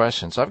calls and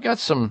questions, I've got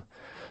some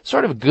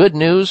sort of good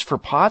news for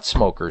pot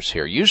smokers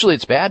here. Usually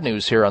it's bad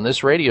news here on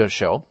this radio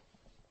show.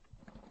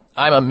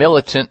 I'm a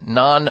militant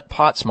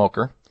non-pot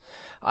smoker.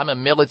 I'm a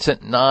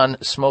militant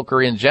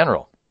non-smoker in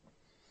general.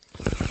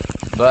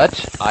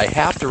 But I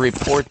have to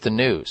report the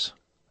news.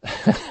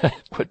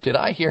 What did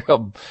I hear?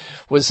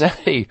 Was that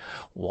a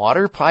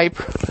water pipe?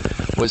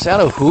 Was that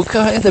a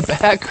hookah in the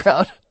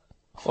background?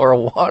 Or a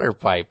water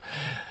pipe?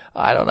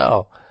 I don't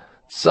know.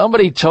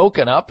 Somebody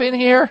token up in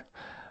here?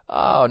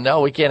 Oh,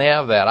 no, we can't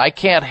have that. I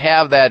can't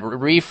have that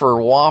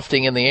reefer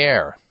wafting in the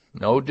air.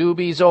 No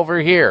doobies over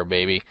here,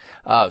 baby.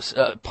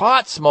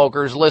 Pot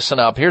smokers, listen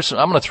up.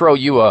 I'm going to throw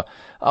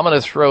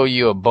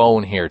you a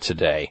bone here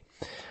today.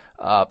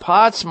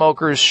 Pot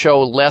smokers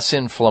show less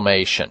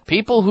inflammation.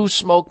 People who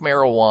smoke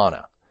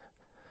marijuana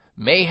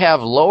may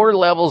have lower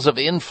levels of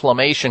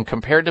inflammation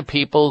compared to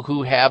people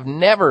who have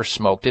never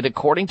smoked it,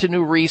 according to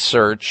new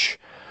research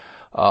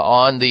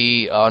on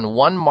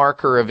one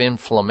marker of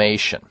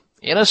inflammation.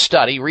 In a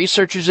study,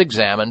 researchers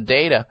examined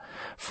data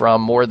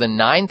from more than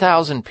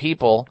 9,000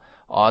 people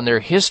on their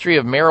history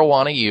of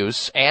marijuana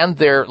use and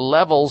their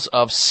levels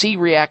of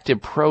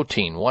C-reactive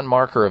protein, one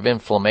marker of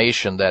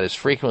inflammation that is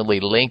frequently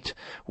linked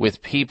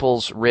with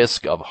people's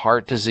risk of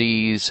heart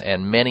disease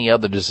and many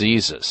other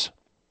diseases,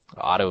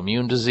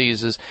 autoimmune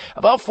diseases.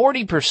 About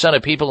 40%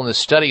 of people in the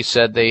study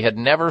said they had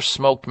never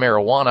smoked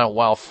marijuana,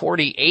 while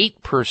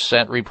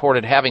 48%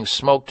 reported having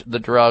smoked the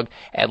drug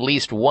at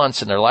least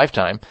once in their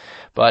lifetime,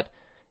 but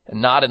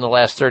not in the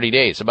last 30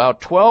 days.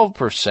 About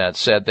 12%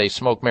 said they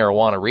smoked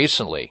marijuana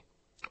recently,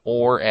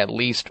 or at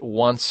least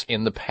once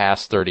in the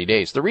past 30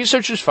 days. The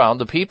researchers found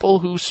the people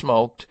who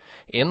smoked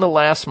in the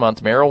last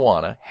month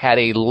marijuana had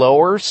a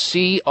lower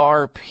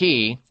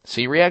CRP,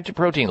 C-reactive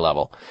protein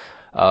level,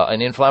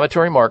 an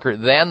inflammatory marker,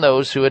 than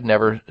those who had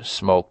never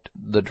smoked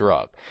the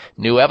drug.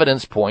 New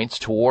evidence points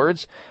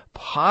towards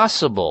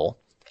possible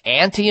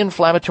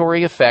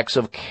anti-inflammatory effects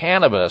of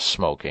cannabis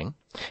smoking.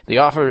 The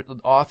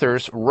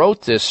authors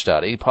wrote this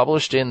study,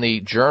 published in the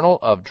Journal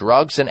of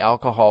Drugs and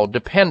Alcohol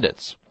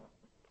Dependence.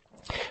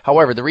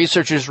 However, the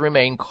researchers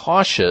remain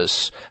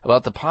cautious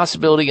about the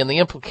possibility and the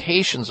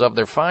implications of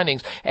their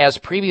findings, as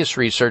previous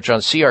research on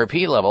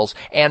CRP levels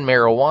and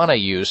marijuana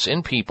use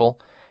in people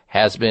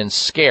has been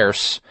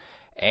scarce,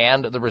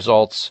 and the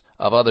results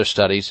of other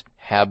studies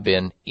have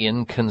been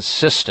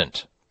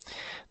inconsistent.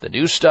 The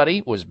new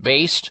study was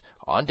based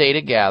on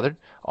data gathered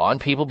on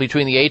people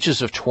between the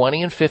ages of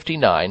 20 and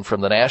 59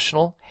 from the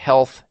National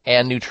Health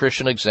and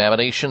Nutrition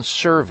Examination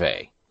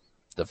Survey.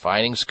 The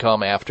findings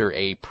come after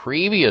a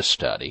previous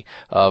study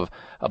of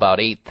about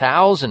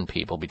 8,000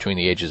 people between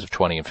the ages of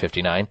 20 and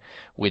 59,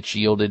 which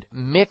yielded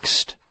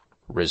mixed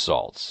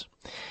results.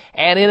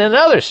 And in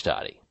another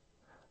study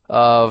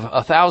of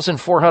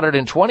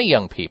 1,420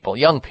 young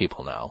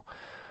people now,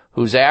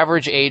 whose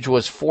average age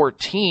was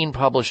 14,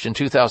 published in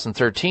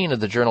 2013 in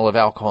the Journal of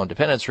Alcohol and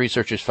Dependence,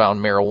 researchers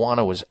found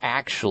marijuana was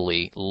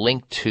actually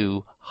linked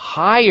to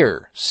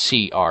higher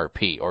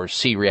CRP, or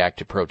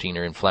C-reactive protein,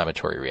 or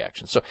inflammatory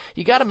reactions. So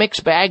you got a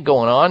mixed bag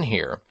going on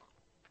here.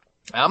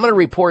 I'm going to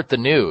report the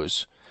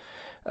news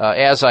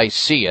as I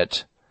see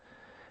it,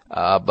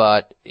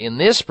 but in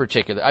this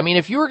particular,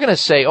 if you were going to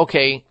say,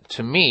 okay,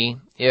 to me,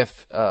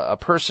 if a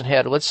person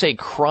had, let's say,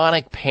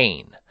 chronic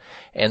pain,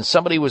 and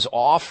somebody was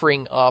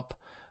offering up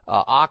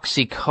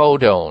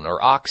oxycodone or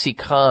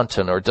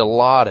OxyContin or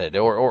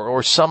Dilaudid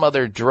or some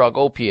other drug,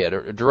 opiate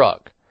or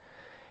drug,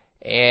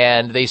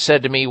 and they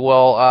said to me,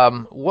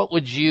 well, what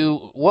would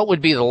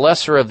be the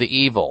lesser of the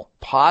evil,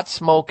 pot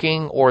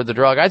smoking or the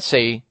drug? I'd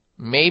say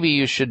maybe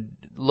you should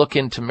look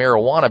into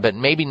marijuana, but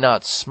maybe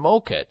not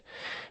smoke it.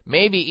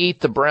 Maybe eat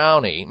the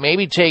brownie.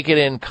 Maybe take it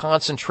in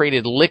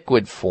concentrated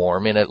liquid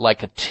form, in it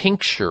like a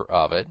tincture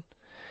of it,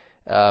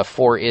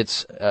 for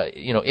its,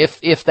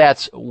 if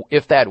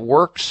that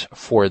works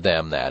for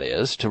them, that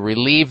is, to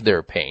relieve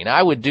their pain.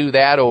 I would do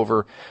that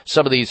over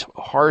some of these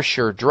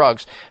harsher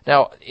drugs.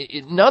 Now,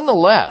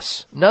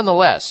 nonetheless,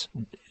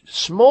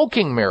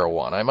 smoking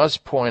marijuana, I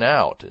must point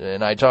out,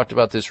 and I talked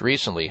about this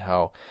recently,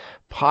 how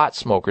pot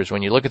smokers,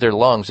 when you look at their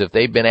lungs, if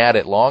they've been at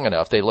it long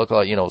enough, they look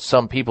like,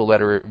 some people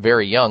that are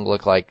very young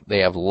look like they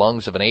have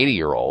lungs of an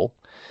 80-year-old.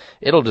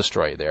 It'll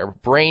destroy their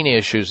brain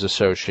issues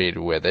associated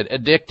with it,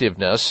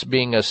 addictiveness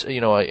being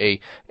a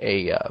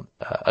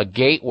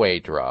gateway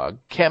drug,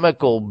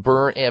 chemical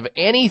burn,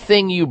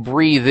 anything you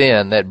breathe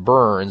in that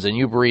burns and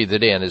you breathe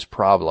it in is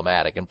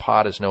problematic, and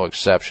pot is no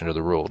exception to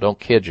the rule. Don't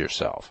kid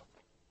yourself.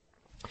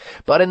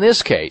 But in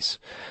this case,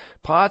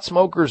 pot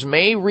smokers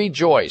may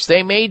rejoice.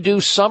 They may do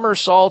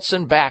somersaults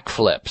and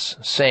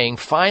backflips, saying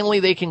finally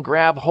they can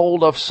grab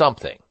hold of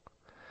something.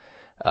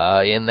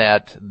 In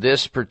that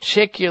this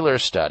particular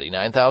study,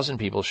 9,000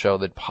 people, show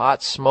that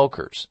pot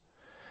smokers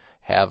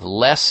have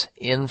less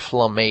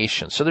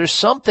inflammation. So there's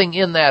something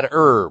in that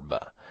herb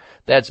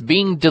that's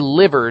being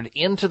delivered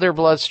into their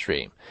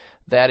bloodstream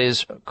that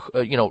is,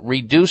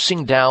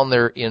 reducing down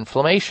their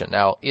inflammation.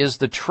 Now, is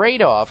the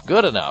trade-off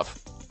good enough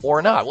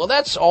or not? Well,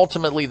 that's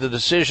ultimately the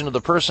decision of the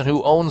person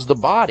who owns the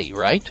body,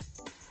 right?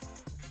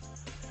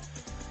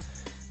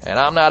 And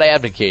I'm not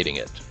advocating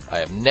it. I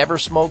have never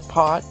smoked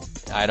pot.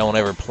 I don't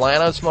ever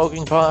plan on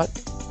smoking pot.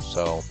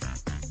 So,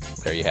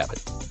 there you have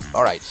it.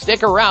 All right,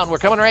 stick around. We're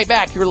coming right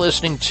back. You're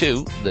listening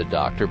to The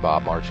Dr.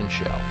 Bob Martin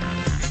Show.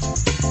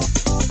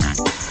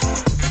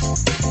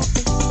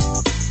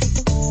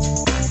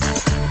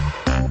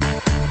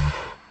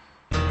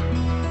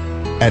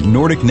 At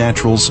Nordic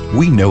Naturals,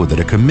 we know that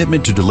a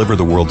commitment to deliver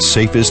the world's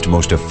safest,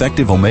 most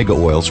effective omega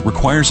oils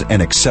requires an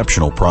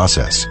exceptional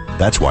process.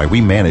 That's why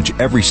we manage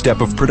every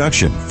step of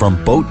production,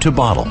 from boat to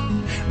bottle.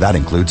 That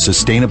includes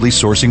sustainably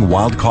sourcing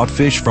wild-caught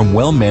fish from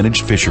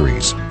well-managed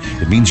fisheries.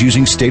 It means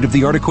using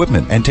state-of-the-art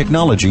equipment and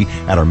technology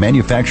at our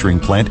manufacturing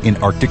plant in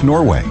Arctic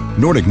Norway.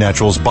 Nordic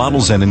Naturals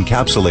bottles and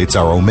encapsulates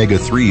our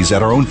omega-3s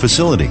at our own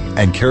facility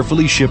and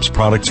carefully ships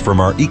products from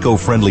our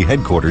eco-friendly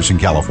headquarters in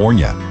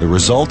California. The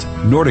result?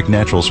 Nordic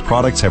Naturals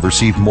products have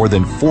received more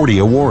than 40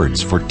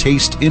 awards for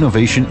taste,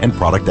 innovation, and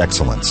product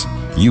excellence.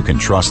 You can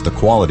trust the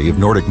quality of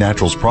Nordic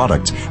Naturals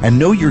products and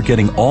know you're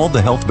getting all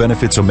the health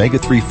benefits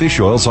omega-3 fish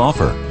oils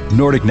offer.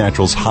 Nordic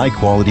Naturals'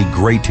 high-quality,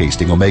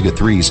 great-tasting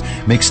omega-3s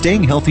make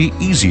staying healthy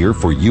easier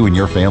for you and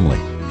your family.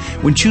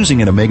 When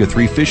choosing an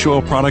omega-3 fish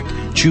oil product,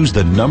 choose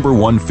the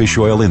 #1 fish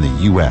oil in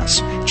the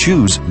U.S.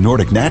 Choose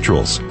Nordic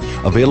Naturals.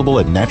 Available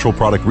at natural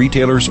product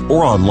retailers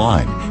or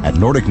online at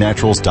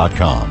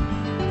NordicNaturals.com.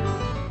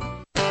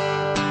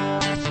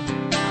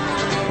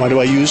 Why do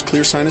I use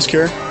Clear Sinus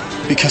Care?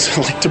 Because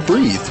I like to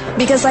breathe.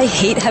 Because I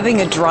hate having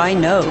a dry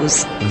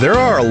nose. There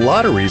are a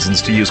lot of reasons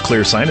to use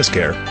Clear Sinus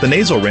Care, the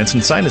nasal rinse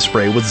and sinus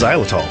spray with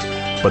xylitol.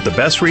 But the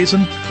best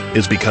reason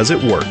is because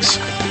it works.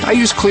 I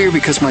use Clear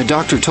because my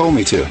doctor told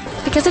me to.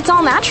 Because it's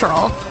all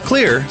natural.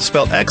 Clear,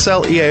 spelled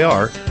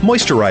Xlear,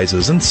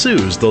 moisturizes and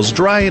soothes those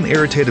dry and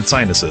irritated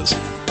sinuses.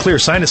 Clear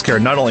Sinus Care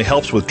not only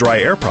helps with dry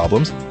air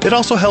problems, it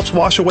also helps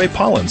wash away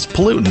pollens,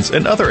 pollutants,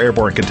 and other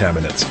airborne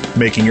contaminants,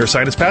 making your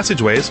sinus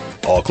passageways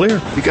all clear.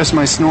 Because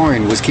my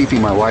snoring was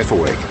keeping my wife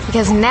awake.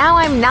 Because now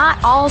I'm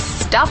not all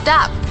stuffed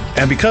up.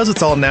 And because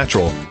it's all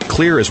natural,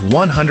 Clear is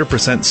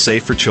 100%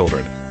 safe for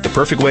children. The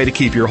perfect way to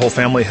keep your whole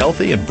family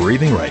healthy and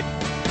breathing right.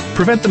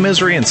 Prevent the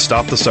misery and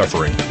stop the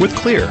suffering with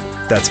Clear.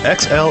 That's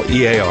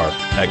Xlear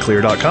at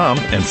Clear.com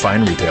and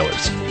fine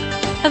retailers.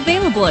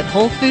 Available at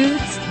Whole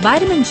Foods,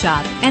 Vitamin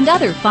Shop, and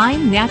other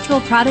fine natural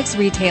products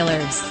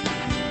retailers.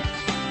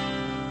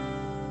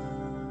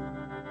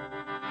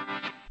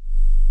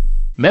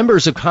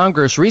 Members of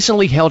Congress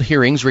recently held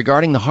hearings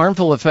regarding the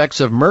harmful effects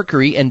of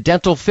mercury in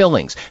dental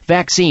fillings,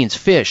 vaccines,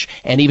 fish,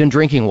 and even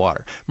drinking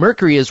water.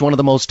 Mercury is one of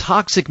the most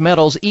toxic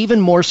metals, even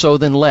more so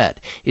than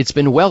lead. It's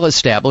been well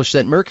established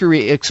that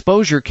mercury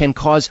exposure can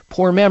cause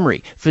poor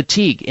memory,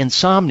 fatigue,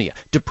 insomnia,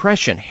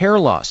 depression, hair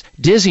loss,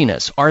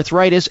 dizziness,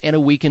 arthritis, and a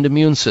weakened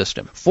immune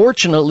system.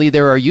 Fortunately,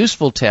 there are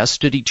useful tests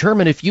to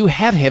determine if you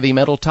have heavy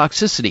metal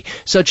toxicity,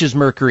 such as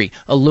mercury,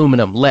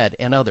 aluminum, lead,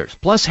 and others.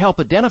 Plus, help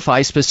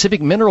identify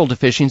specific mineral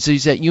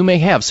deficiencies that you may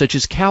have, such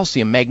as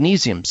calcium,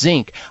 magnesium,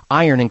 zinc,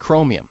 iron, and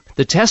chromium.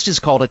 The test is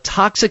called a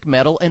toxic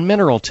metal and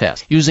mineral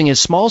test. Using a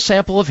small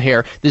sample of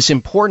hair, this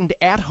important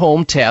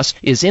at-home test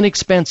is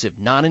inexpensive,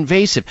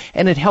 non-invasive,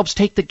 and it helps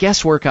take the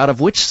guesswork out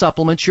of which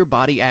supplements your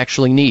body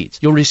actually needs.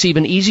 You'll receive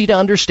an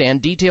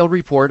easy-to-understand, detailed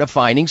report of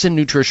findings and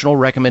nutritional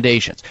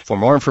recommendations. For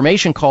more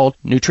information, call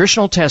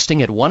Nutritional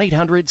Testing at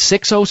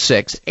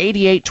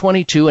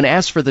 1-800-606-8822 and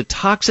ask for the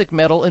toxic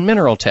metal and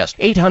mineral test,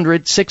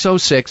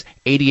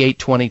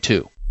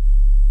 800-606-8822.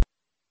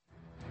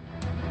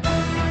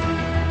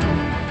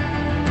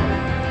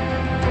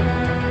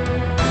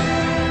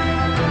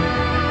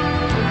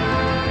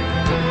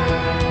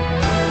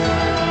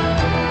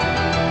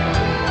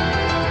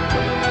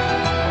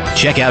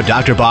 Check out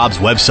Dr. Bob's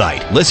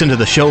website. Listen to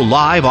the show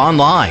live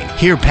online.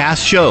 Hear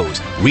past shows.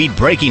 Read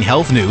breaking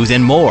health news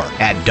and more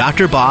at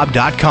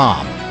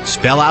drbob.com.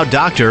 Spell out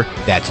doctor,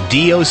 that's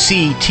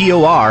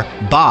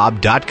DOCTOR,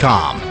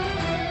 Bob.com.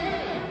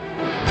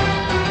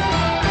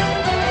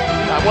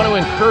 I want to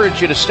encourage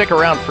you to stick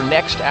around for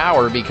next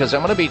hour because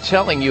I'm going to be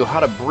telling you how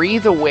to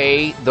breathe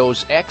away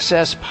those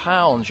excess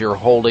pounds you're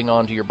holding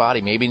onto your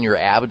body, maybe in your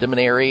abdomen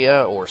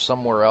area or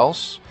somewhere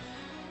else.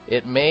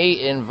 It may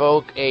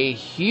invoke a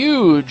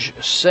huge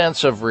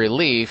sense of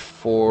relief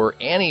for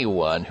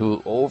anyone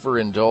who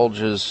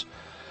overindulges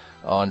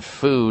on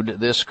food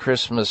this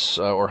Christmas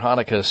or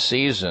Hanukkah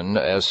season.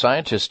 As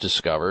scientists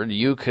discovered,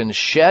 you can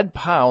shed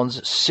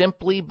pounds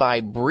simply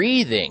by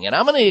breathing. And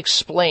I'm going to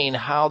explain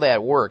how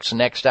that works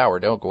next hour.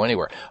 Don't go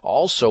anywhere.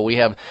 Also, we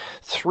have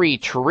 3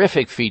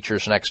 terrific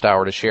features next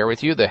hour to share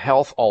with you. The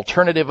health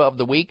alternative of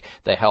the week,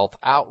 the health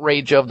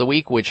outrage of the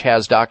week, which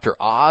has Dr.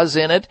 Oz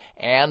in it,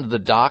 and the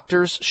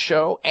doctor's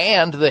show,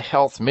 and the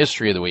health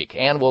mystery of the week.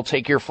 And we'll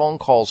take your phone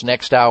calls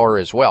next hour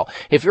as well.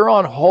 If you're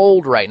on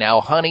hold right now,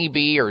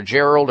 Honeybee or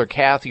Gerald or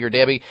Kathy or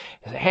Debbie,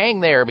 hang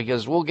there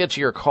because we'll get to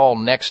your call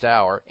next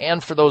hour.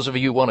 And for those of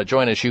you who want to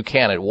join us, you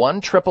can at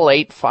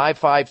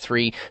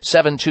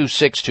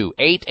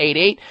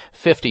 1-888-553-7262,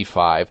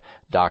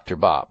 888-55-Dr.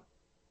 Bob.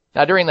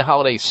 Now, during the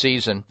holiday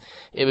season,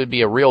 it would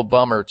be a real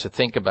bummer to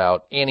think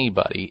about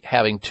anybody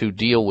having to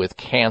deal with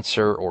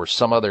cancer or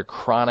some other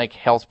chronic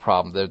health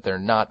problem that they're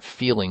not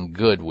feeling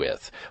good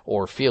with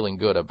or feeling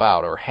good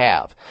about or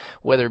have,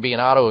 whether it be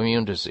an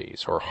autoimmune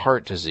disease or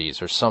heart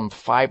disease or some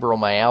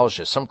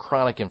fibromyalgia, some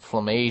chronic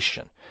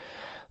inflammation.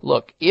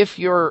 Look, if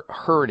you're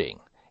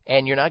hurting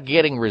and you're not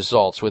getting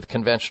results with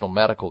conventional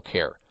medical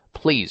care,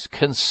 please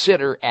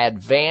consider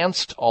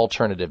advanced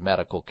alternative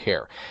medical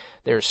care.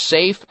 There's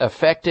safe,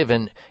 effective,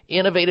 and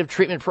innovative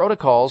treatment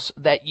protocols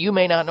that you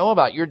may not know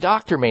about, your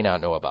doctor may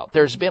not know about.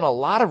 There's been a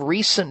lot of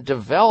recent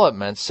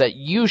developments that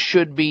you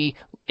should be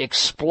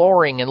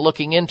exploring and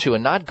looking into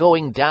and not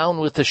going down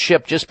with the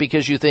ship just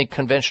because you think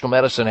conventional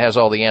medicine has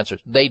all the answers.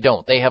 They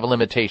don't. They have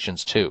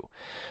limitations too.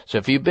 So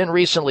if you've been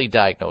recently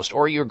diagnosed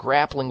or you're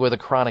grappling with a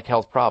chronic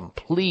health problem,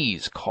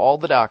 please call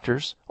the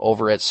doctors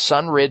over at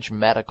Sunridge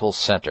Medical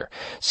Center.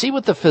 See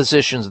what the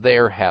physicians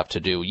there have to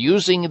do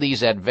using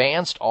these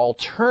advanced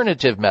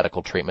alternative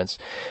medical treatments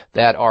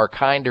that are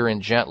kinder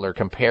and gentler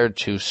compared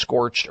to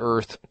scorched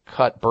earth,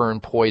 cut, burn,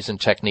 poison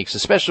techniques,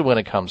 especially when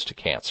it comes to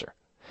cancer.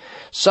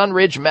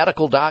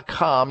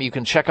 SunridgeMedical.com. You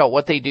can check out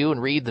what they do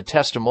and read the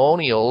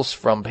testimonials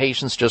from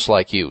patients just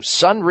like you.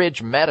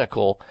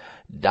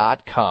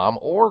 SunridgeMedical.com,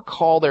 or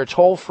call their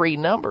toll-free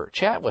number.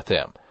 Chat with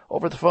them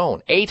over the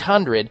phone.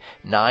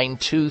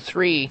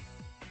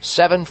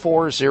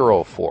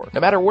 800-923-7404. No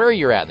matter where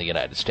you're at in the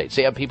United States.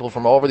 They have people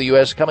from all over the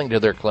U.S. coming to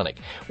their clinic.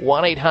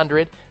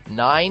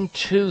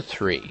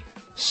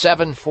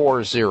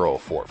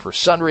 1-800-923-7404 for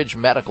Sunridge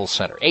Medical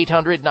Center.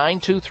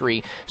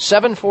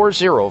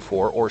 800-923-7404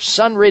 or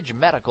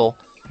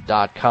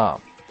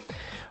sunridgemedical.com.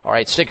 All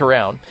right, stick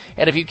around.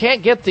 And if you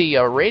can't get the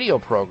radio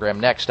program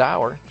next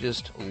hour,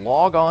 just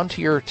log on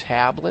to your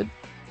tablet,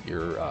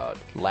 your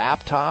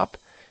laptop,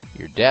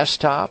 your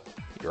desktop,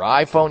 your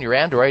iPhone, your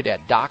Android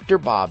at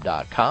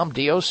drbob.com,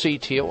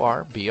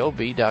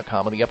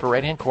 DOCTORBOB.com in the upper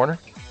right-hand corner.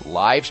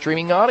 Live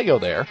streaming audio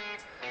there.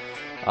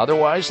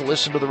 Otherwise,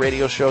 listen to the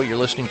radio show you're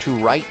listening to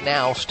right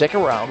now. Stick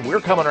around. We're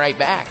coming right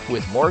back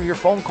with more of your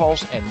phone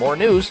calls and more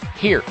news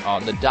here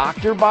on the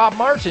Dr. Bob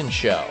Martin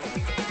Show.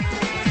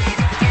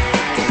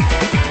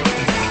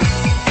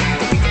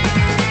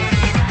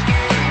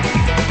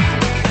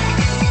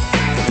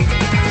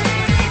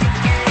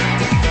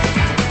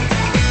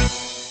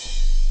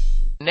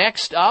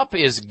 Next up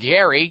is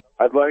Gary.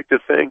 I'd like to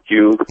thank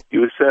you.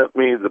 You sent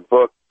me the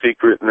book,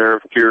 Secret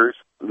Nerve Cures.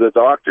 The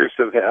doctors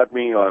have had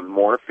me on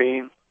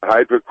morphine,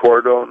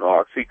 hydrocodone,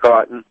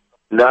 Oxycontin.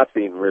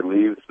 Nothing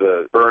relieves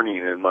the burning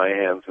in my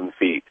hands and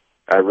feet.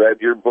 I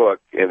read your book,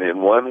 and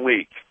in 1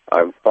 week,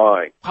 I'm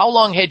fine. How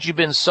long had you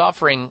been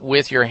suffering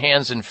with your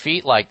hands and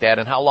feet like that,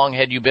 and how long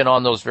had you been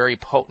on those very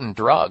potent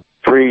drugs?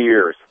 3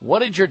 years. What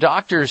did your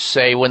doctors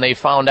say when they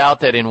found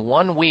out that in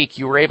 1 week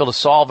you were able to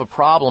solve a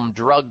problem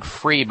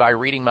drug-free by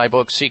reading my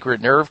book,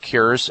 Secret Nerve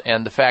Cures,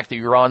 and the fact that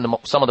you're on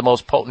some of the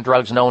most potent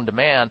drugs known to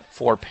man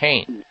for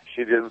pain?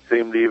 She didn't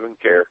seem to even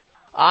care.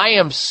 I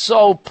am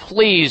so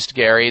pleased,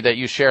 Gary, that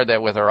you shared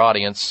that with our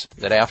audience,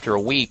 that after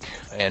a week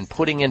and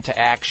putting into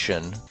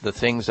action the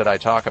things that I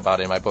talk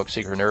about in my book,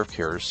 Secret Nerve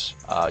Cures,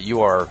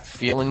 you are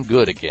feeling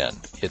good again.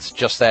 It's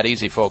just that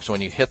easy, folks. When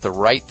you hit the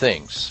right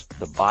things,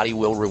 the body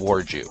will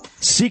reward you.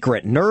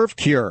 Secret Nerve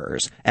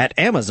Cures at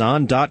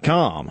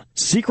Amazon.com.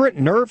 Secret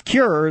Nerve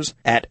Cures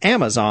at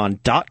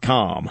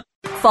Amazon.com.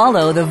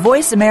 Follow the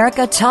Voice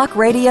America Talk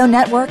Radio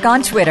Network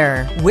on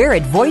Twitter. We're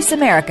at Voice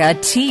America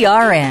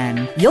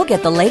TRN. You'll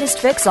get the latest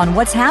fix on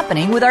what's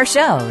happening with our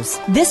shows,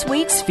 this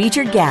week's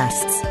featured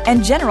guests,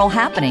 and general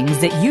happenings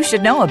that you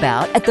should know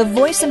about at the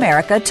Voice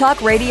America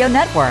Talk Radio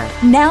Network.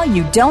 Now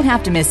you don't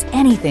have to miss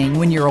anything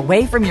when you're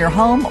away from your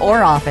home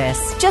or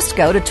office. Just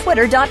go to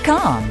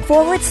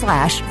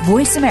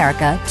twitter.com/Voice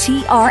America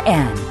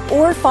TRN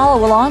or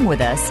follow along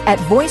with us at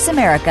Voice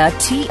America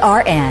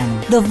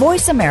TRN. The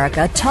Voice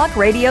America Talk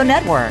Radio Network.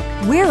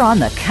 We're on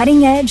the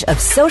cutting edge of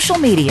social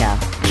media.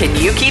 Can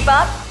you keep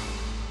up?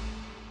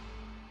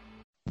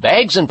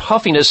 Bags and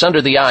puffiness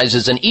under the eyes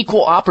is an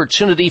equal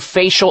opportunity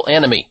facial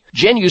enemy.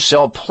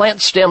 Genucell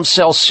Plant Stem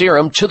Cell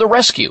Serum to the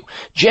rescue.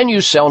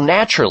 Genucell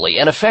naturally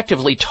and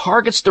effectively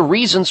targets the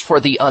reasons for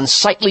the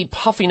unsightly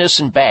puffiness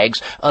and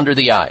bags under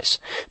the eyes.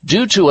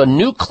 Due to a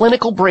new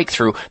clinical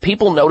breakthrough,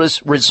 people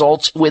notice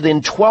results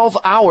within 12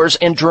 hours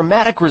and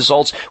dramatic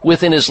results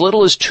within as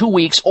little as 2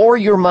 weeks or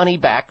your money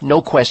back, no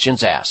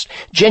questions asked.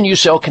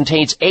 Genucell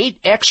contains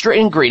 8 extra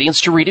ingredients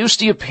to reduce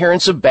the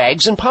appearance of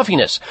bags and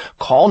puffiness.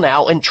 Call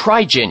now and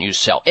try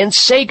Genucell and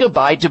say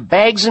goodbye to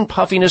bags and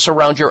puffiness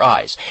around your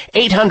eyes.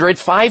 800-543-6596.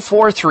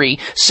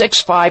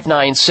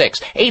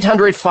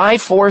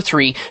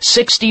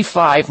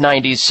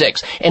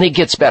 800-543-6596. And it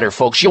gets better,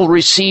 folks. You'll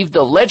receive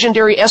the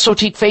legendary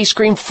Esotique face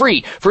cream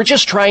free for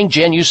just trying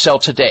Genucell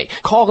today.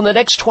 Call in the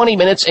next 20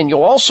 minutes and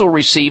you'll also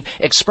receive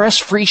express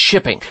free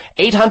shipping.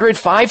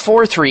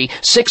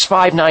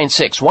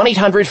 800-543-6596.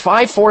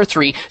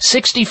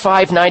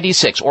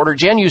 1-800-543-6596. Order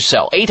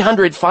Genucell.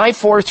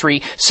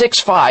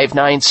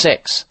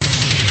 800-543-6596.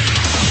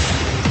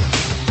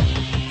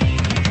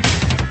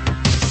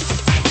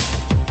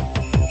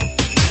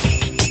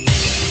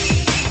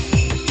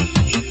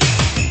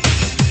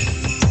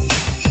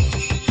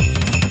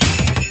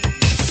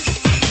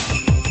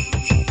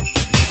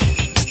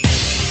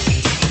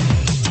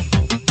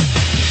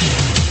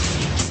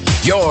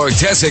 Your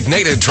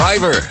designated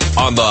driver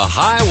on the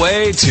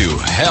highway to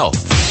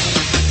health.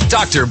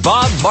 Dr.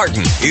 Bob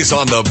Martin is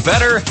on the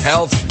Better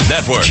Health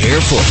Network.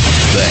 Careful.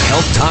 The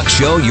health talk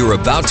show you're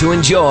about to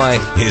enjoy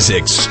is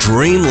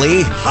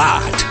extremely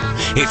hot.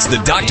 It's the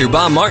Dr.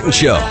 Bob Martin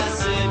Show.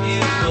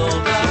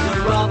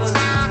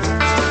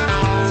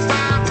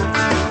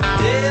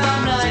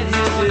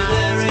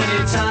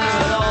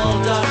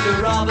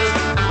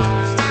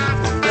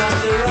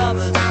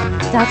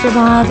 Dr.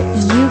 Bob,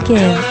 you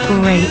give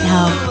great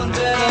help.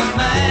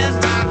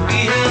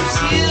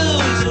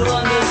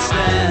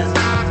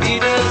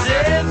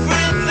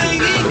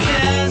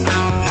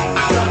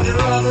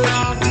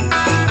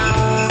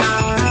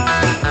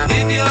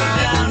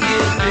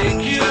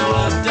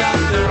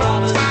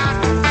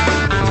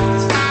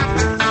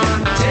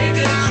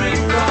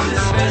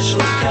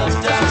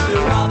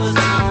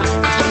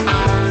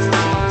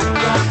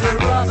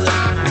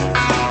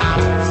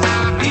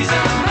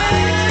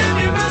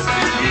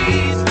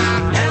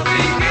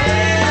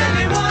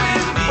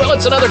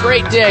 It's another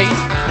great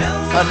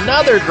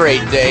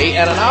day,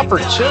 and an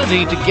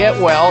opportunity to get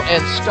well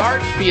and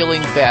start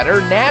feeling better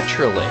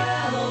naturally.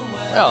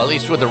 Well, at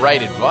least with the right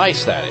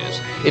advice, that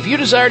is. If you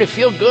desire to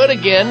feel good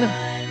again,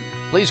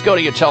 please go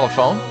to your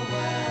telephone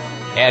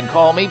and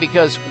call me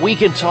because we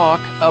can talk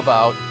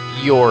about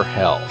your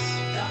health.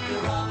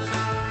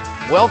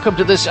 Welcome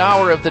to this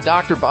hour of the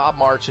Dr. Bob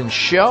Martin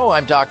Show.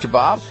 I'm Dr.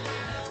 Bob.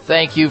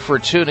 Thank you for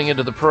tuning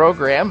into the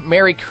program.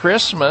 Merry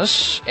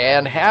Christmas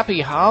and happy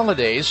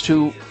holidays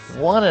to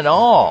one and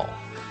all.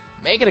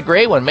 Make it a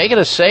great one. Make it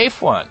a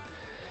safe one.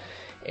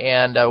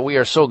 And we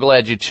are so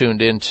glad you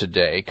tuned in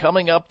today.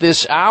 Coming up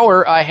this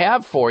hour, I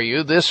have for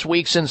you this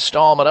week's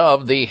installment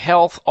of the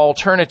Health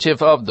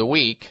Alternative of the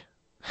Week,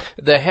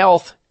 the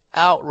Health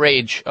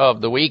Outrage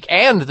of the Week,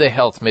 and the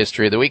Health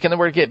Mystery of the Week. And then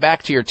we're going to get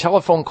back to your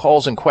telephone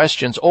calls and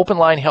questions, open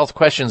line health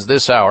questions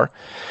this hour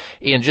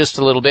in just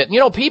a little bit. You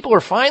know, people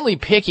are finally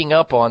picking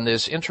up on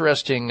this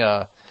interesting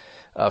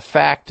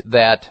fact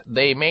that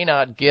they may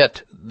not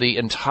get the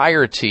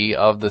entirety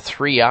of the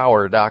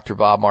 3-hour Dr.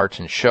 Bob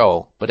Martin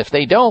Show. But if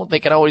they don't, they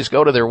can always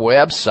go to their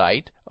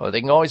website, or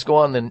they can always go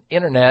on the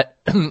internet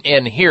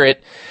and hear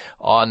it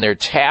on their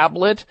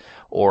tablet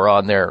or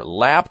on their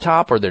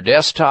laptop or their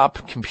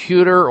desktop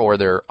computer or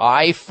their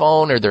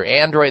iPhone or their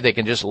Android. They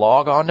can just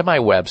log on to my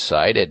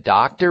website at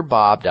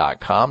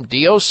drbob.com,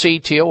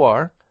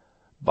 DOCTOR,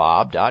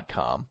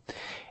 bob.com.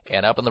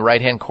 And up in the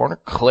right-hand corner,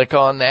 click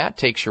on that.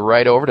 Takes you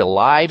right over to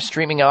live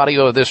streaming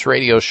audio of this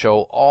radio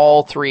show,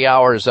 all 3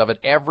 hours of it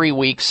every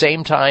week,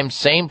 same time,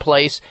 same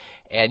place.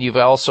 And you've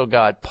also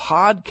got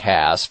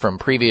podcasts from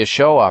previous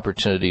show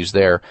opportunities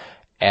there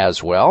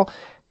as well.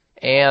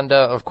 And,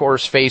 of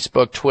course,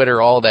 Facebook,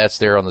 Twitter, all that's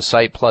there on the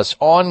site, plus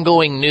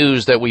ongoing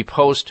news that we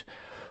post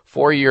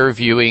for your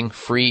viewing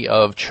free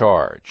of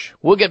charge.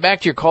 We'll get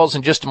back to your calls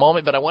in just a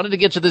moment, but I wanted to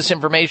get to this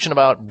information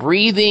about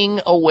breathing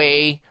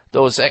away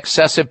those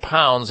excessive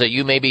pounds that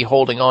you may be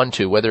holding on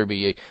to, whether it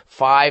be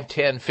 5,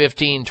 10,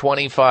 15,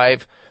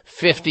 25,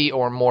 50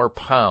 or more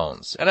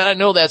pounds. And I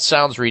know that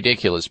sounds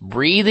ridiculous.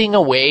 Breathing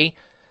away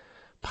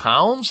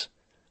pounds?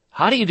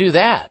 How do you do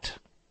that?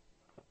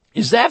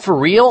 Is that for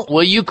real?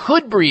 Well, you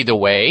could breathe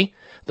away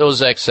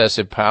those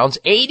excessive pounds.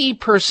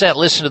 80%,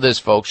 listen to this,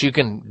 folks. You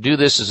can do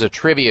this as a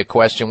trivia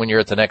question when you're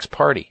at the next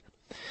party.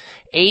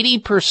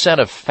 80%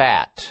 of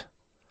fat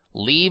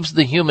leaves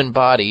the human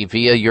body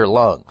via your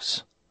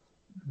lungs.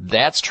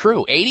 That's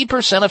true.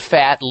 80% of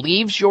fat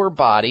leaves your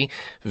body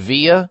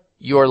via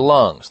your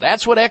lungs.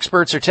 That's what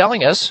experts are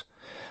telling us,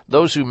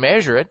 those who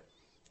measure it.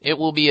 It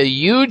will be a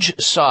huge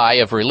sigh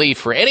of relief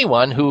for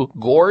anyone who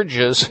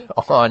gorges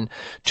on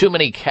too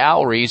many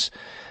calories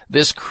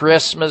this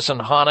Christmas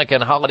and Hanukkah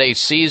and holiday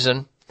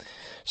season.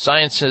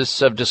 Scientists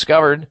have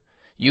discovered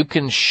you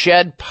can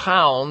shed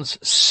pounds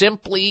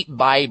simply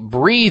by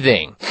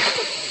breathing.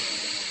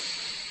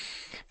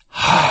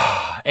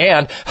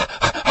 And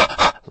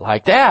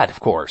like that, of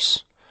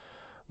course.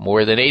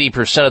 More than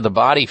 80% of the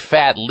body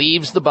fat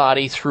leaves the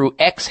body through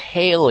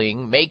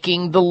exhaling,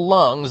 making the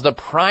lungs the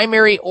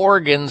primary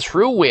organ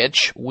through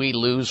which we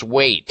lose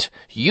weight.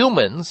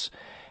 Humans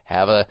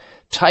have a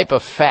type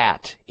of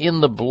fat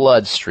in the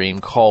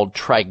bloodstream called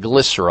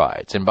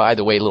triglycerides. And by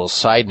the way, little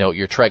side note,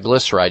 your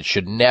triglycerides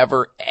should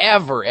never,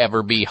 ever,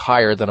 ever be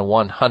higher than a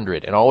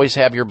 100. And always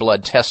have your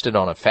blood tested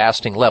on a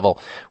fasting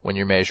level when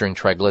you're measuring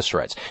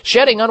triglycerides.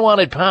 Shedding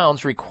unwanted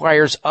pounds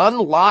requires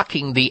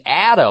unlocking the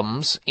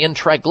atoms in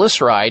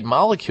triglyceride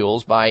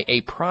molecules by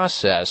a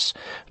process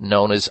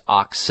known as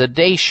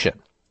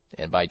oxidation.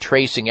 And by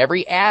tracing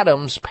every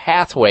atom's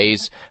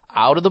pathways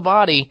out of the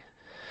body,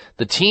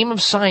 the team of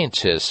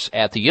scientists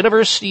at the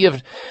University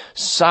of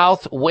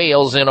South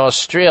Wales in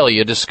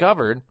Australia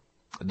discovered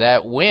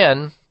that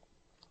when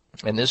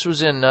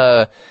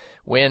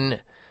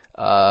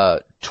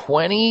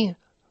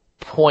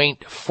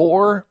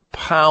 20.4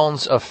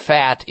 pounds of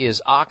fat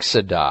is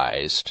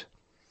oxidized,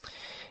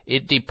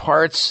 it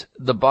departs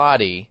the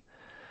body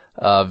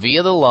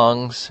via the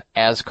lungs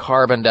as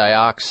carbon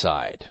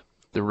dioxide.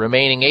 The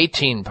remaining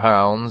 18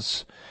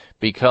 pounds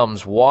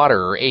becomes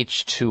water, or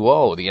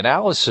H2O. The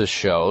analysis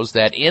shows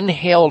that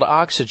inhaled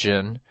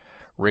oxygen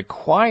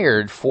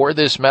required for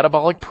this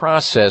metabolic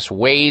process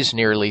weighs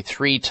nearly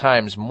 3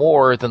 times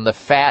more than the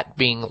fat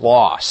being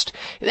lost.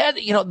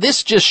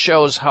 This just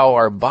shows how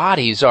our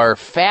bodies are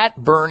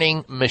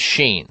fat-burning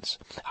machines.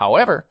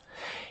 However,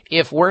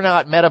 if we're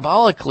not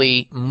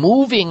metabolically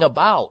moving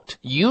about,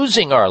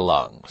 using our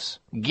lungs,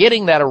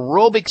 getting that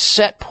aerobic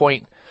set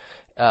point,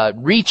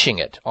 reaching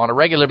it on a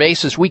regular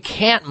basis, we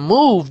can't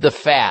move the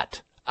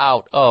fat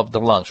out of the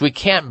lungs. We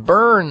can't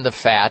burn the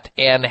fat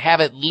and have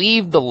it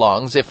leave the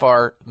lungs if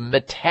our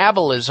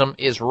metabolism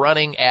is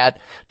running at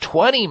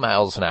 20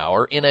 miles an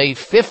hour in a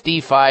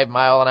 55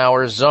 mile an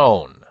hour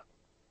zone.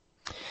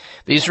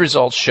 These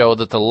results show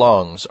that the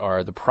lungs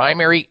are the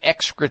primary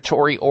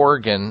excretory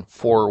organ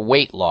for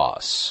weight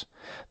loss.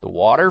 The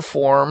water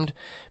formed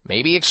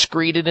may be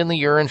excreted in the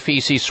urine,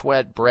 feces,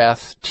 sweat,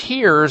 breath,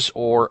 tears,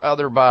 or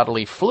other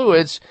bodily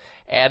fluids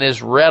and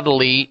is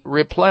readily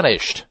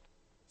replenished.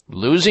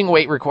 Losing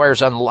weight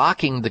requires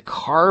unlocking the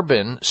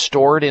carbon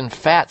stored in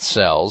fat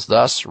cells,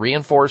 thus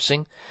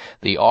reinforcing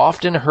the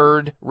often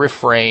heard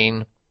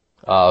refrain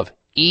of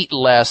eat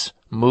less,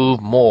 move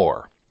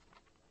more.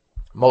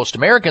 Most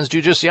Americans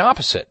do just the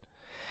opposite.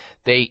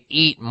 They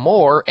eat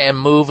more and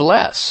move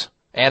less.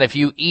 And if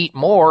you eat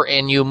more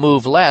and you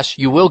move less,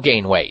 you will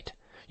gain weight.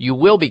 You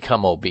will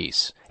become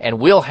obese and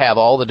will have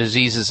all the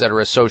diseases that are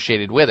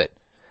associated with it.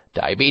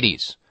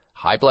 Diabetes,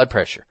 high blood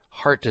pressure,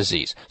 heart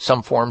disease,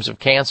 some forms of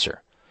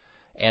cancer,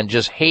 and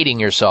just hating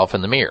yourself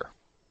in the mirror.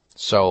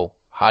 So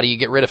how do you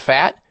get rid of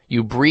fat?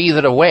 You breathe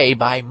it away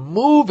by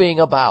moving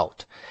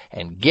about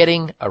and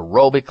getting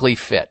aerobically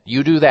fit.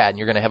 You do that and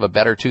you're going to have a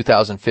better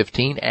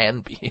 2015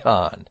 and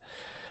beyond.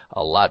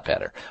 A lot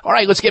better. All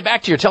right, let's get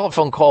back to your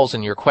telephone calls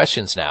and your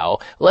questions now.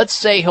 Let's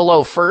say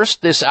hello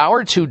first this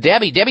hour to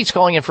Debbie. Debbie's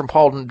calling in from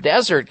Palm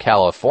Desert,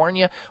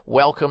 California.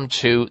 Welcome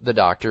to the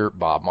Dr.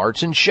 Bob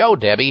Martin Show.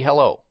 Debbie,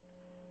 hello.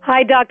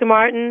 Hi, Dr.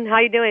 Martin. How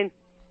you doing?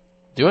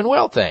 Doing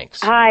well,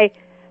 thanks. Hi.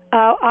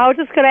 I was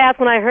just going to ask,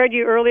 when I heard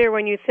you earlier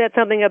when you said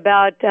something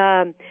about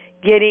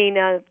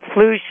getting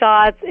flu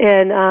shots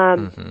and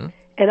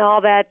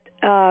all that,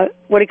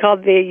 what do you call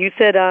it? You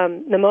said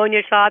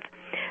pneumonia shots.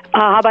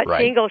 How about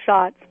shingle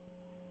shots?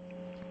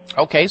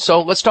 Okay,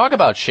 so let's talk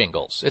about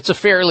shingles. It's a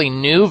fairly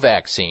new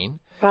vaccine.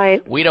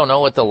 Right. We don't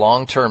know what the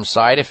long-term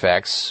side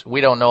effects.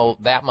 We don't know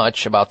that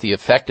much about the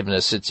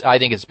effectiveness. I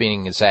think it's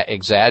being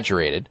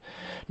exaggerated.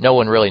 No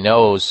one really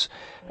knows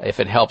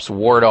if it helps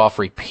ward off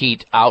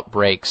repeat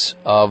outbreaks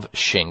of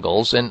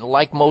shingles. And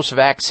like most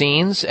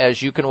vaccines,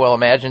 as you can well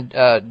imagine,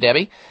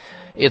 Debbie,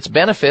 its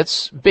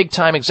benefits big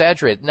time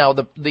exaggerated. Now,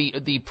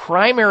 the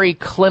primary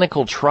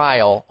clinical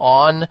trial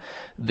on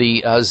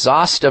the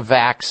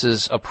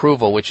Zostavax's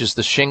approval, which is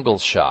the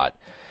shingles shot,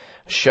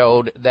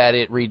 showed that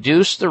it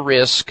reduced the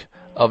risk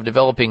of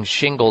developing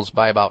shingles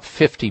by about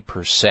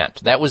 50%.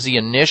 That was the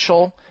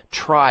initial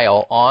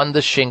trial on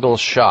the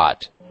shingles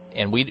shot.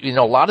 And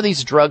a lot of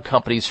these drug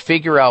companies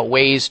figure out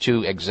ways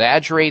to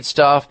exaggerate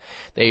stuff.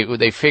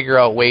 They figure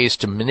out ways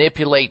to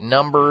manipulate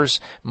numbers,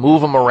 move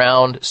them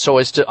around so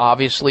as to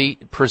obviously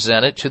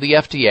present it to the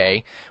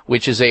FDA,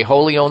 which is a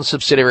wholly owned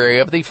subsidiary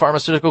of the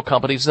pharmaceutical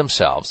companies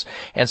themselves.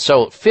 And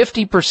so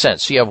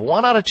 50%. So you have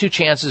 1 out of 2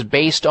 chances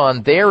based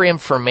on their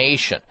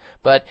information.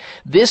 But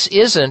this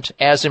isn't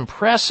as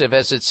impressive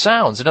as it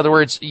sounds. In other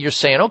words, you're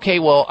saying, okay,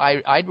 well,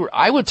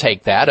 I would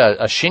take that,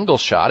 a shingle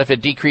shot, if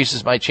it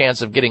decreases my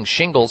chance of getting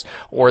shingles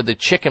or the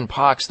chicken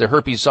pox, the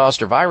herpes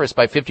zoster virus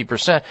by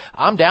 50%.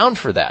 I'm down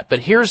for that. But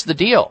here's the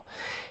deal.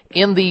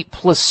 In the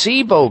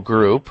placebo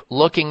group,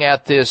 looking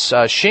at this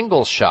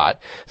shingles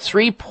shot,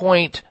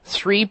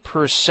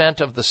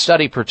 3.3% of the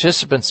study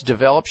participants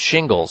developed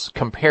shingles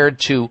compared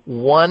to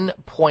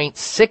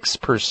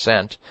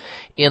 1.6%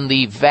 in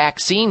the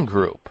vaccine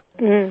group.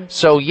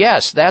 So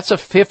yes, that's a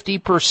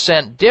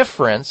 50%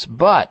 difference,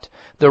 but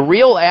the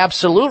real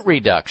absolute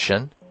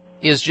reduction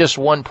is just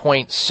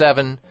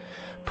 1.7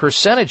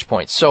 percentage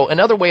points. So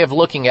another way of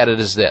looking at it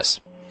is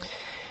this.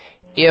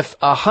 If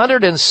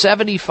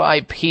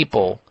 175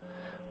 people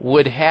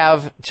would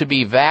have to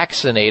be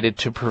vaccinated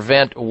to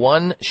prevent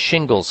one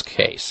shingles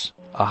case,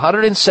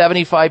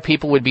 175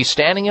 people would be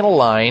standing in a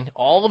line,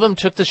 all of them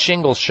took the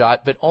shingles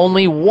shot, but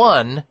only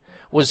one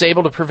was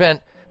able to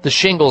prevent the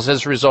shingles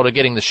as a result of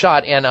getting the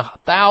shot, and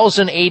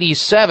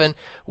 1,087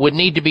 would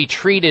need to be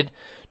treated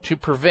to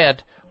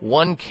prevent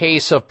one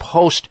case of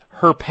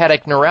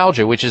post-herpetic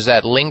neuralgia, which is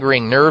that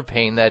lingering nerve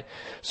pain that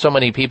so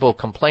many people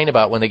complain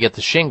about when they get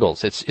the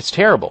shingles. It's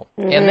terrible.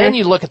 Mm-hmm. And then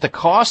you look at the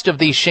cost of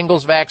these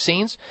shingles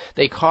vaccines.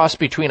 They cost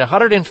between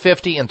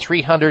 $150 and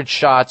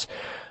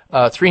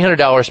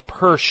 $300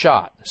 per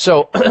shot.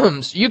 So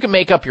you can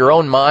make up your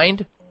own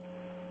mind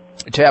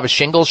to have a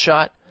shingles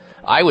shot.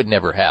 I would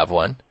never have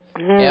one,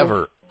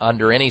 ever.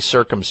 Under any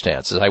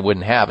circumstances, I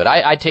wouldn't have it.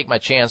 I take my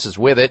chances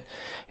with it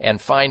and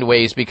find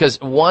ways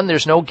because, one,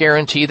 there's no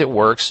guarantee that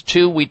works.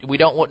 Two, we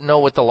don't know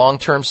what the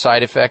long-term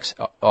side effects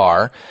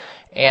are.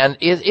 And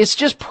it's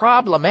just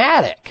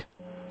problematic.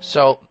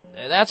 So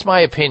that's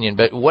my opinion.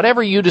 But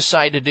whatever you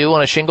decide to do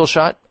on a shingle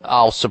shot,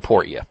 I'll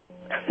support you.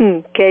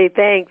 Okay,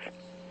 thanks.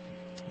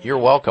 You're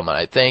welcome. And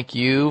I thank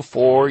you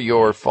for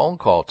your phone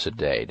call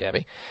today,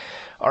 Debbie.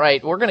 All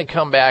right, we're going to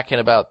come back in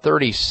about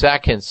 30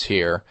 seconds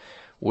here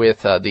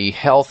with the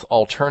health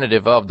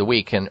alternative of the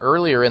week. And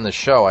earlier in the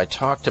show, I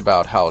talked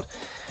about how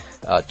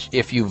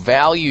if you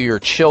value your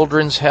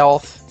children's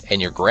health and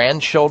your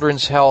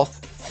grandchildren's health,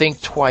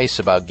 think twice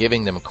about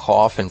giving them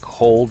cough and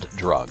cold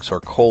drugs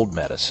or cold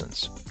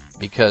medicines.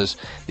 Because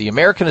the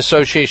American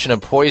Association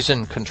of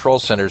Poison Control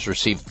Centers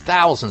receive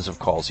thousands of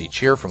calls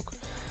each year from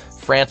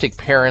frantic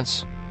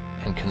parents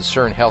and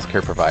concerned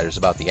healthcare providers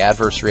about the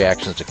adverse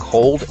reactions to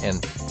cold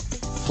and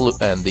flu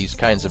and these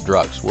kinds of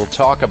drugs. We'll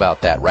talk about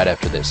that right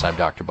after this. I'm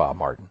Dr. Bob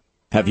Martin.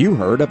 Have you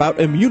heard about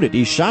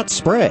Immunity Shot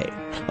Spray?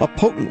 A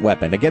potent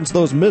weapon against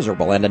those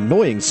miserable and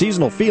annoying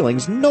seasonal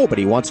feelings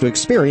nobody wants to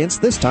experience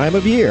this time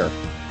of year.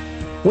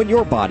 When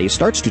your body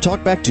starts to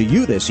talk back to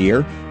you this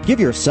year, give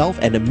yourself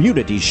an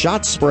Immunity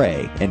Shot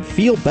Spray and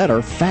feel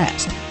better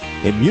fast.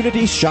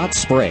 Immunity Shot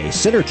Spray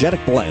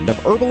synergetic blend of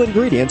herbal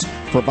ingredients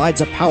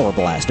provides a power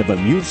blast of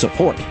immune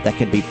support that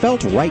can be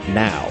felt right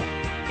now.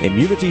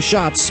 Immunity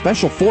Shot's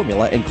special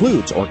formula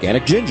includes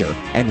organic ginger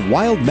and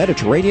wild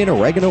Mediterranean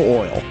oregano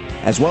oil,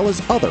 as well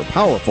as other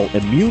powerful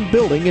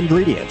immune-building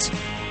ingredients.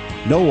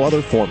 No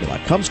other formula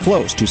comes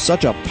close to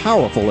such a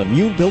powerful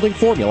immune-building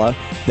formula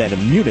than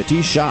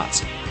Immunity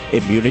Shots.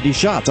 Immunity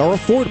Shots are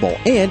affordable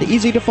and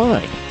easy to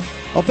find.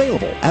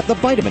 Available at the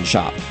Vitamin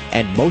Shop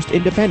and most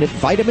independent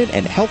vitamin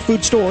and health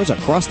food stores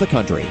across the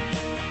country.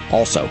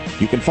 Also,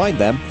 you can find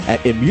them at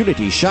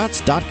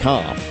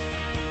ImmunityShots.com.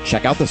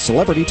 Check out the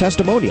celebrity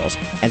testimonials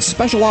and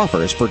special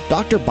offers for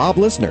Dr. Bob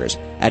listeners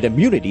at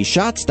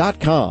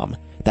ImmunityShots.com.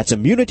 That's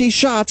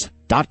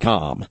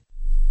ImmunityShots.com.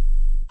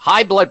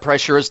 High blood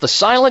pressure is the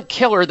silent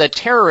killer that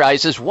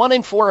terrorizes 1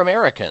 in 4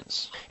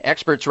 Americans.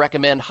 Experts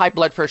recommend high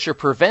blood pressure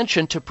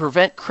prevention to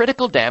prevent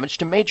critical damage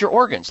to major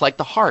organs like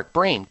the heart,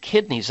 brain,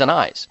 kidneys, and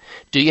eyes.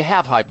 Do you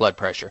have high blood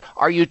pressure?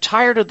 Are you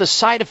tired of the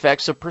side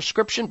effects of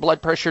prescription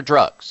blood pressure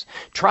drugs?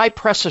 Try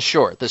Press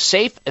Assure, the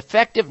safe,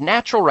 effective,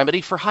 natural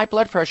remedy for high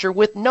blood pressure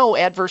with no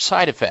adverse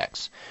side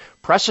effects.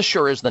 Press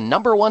Assure is the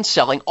 #1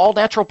 selling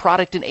all-natural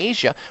product in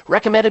Asia,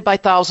 recommended by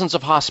thousands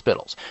of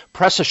hospitals.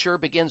 Press Assure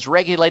begins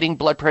regulating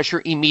blood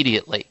pressure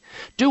immediately.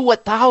 Do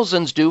what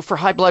thousands do for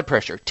high blood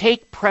pressure.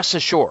 Take Press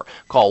Assure.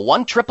 Call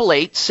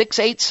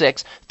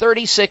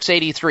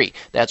 1-888-686-3683.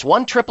 That's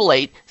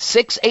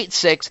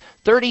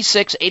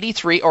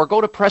 1-888-686-3683, or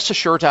go to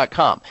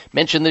PressAssure.com.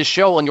 Mention this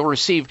show and you'll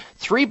receive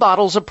 3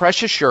 bottles of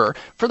Press Assure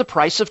for the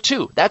price of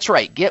 2. That's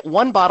right. Get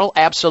 1 bottle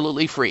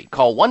absolutely free.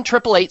 Call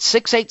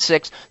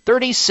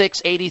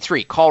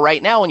 1-888-686-3683. Call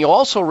right now and you'll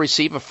also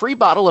receive a free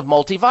bottle of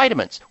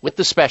multivitamins with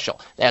the special.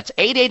 That's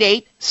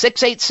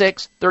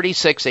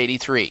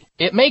 888-686-3683.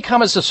 It may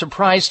come as a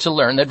surprise to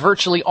learn that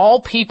virtually all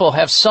people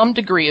have some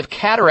degree of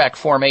cataract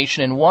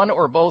formation in one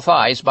or both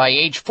eyes by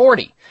age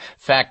 40.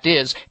 Fact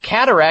is,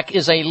 cataract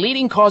is a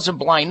leading cause of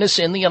blindness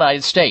in the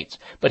United States.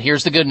 But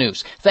here's the good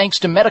news. Thanks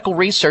to medical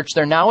research,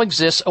 there now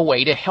exists a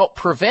way to help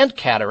prevent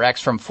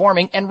cataracts from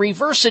forming and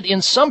reverse it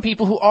in some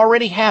people who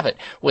already have it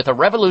with a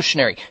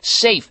revolutionary,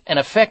 safe, and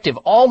effective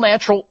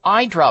all-natural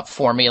eye drop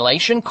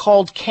formulation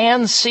called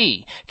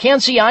Can-C.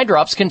 Can-C eye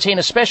drops contain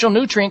a special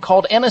nutrient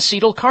called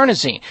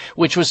N-acetylcarnosine,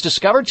 which was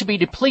discovered to be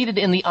depleted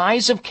in the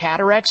eyes of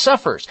cataract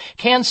sufferers.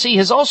 Can-C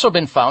has also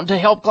been found to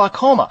help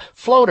glaucoma,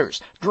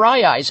 floaters,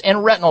 dry eyes,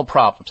 and retinal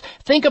problems.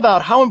 Think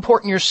about how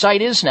important your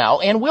sight is now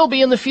and will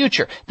be in the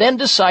future. Then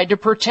decide to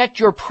protect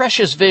your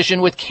precious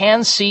vision with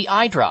Can-C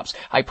eye drops.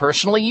 I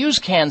personally use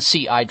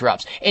Can-C eye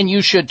drops, and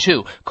you should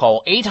too.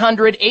 Call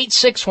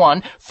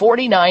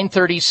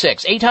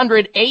 800-861-4936.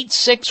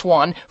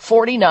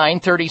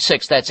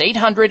 800-861-4936. That's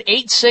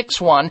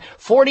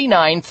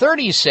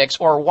 800-861-4936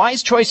 or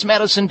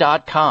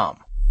wisechoicemedicine.com.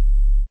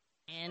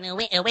 And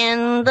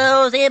when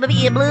those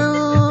be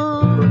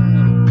blue,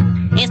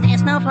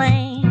 it's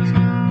snowflakes.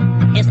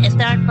 It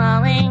start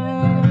falling.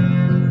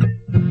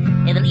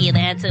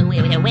 That's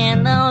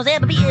when those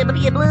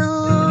be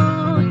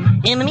blue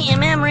in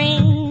memory.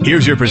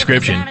 Here's your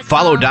prescription.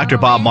 Follow Dr.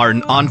 Bob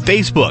Martin on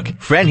Facebook.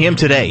 Friend him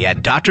today at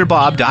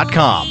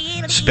drbob.com.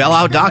 Spell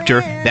out doctor,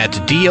 that's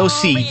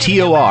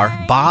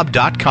DOCTOR,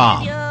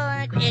 Bob.com.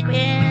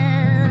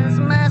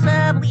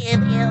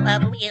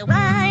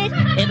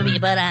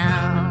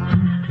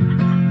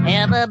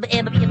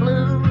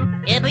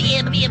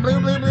 It'll be a blue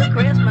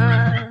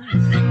Christmas.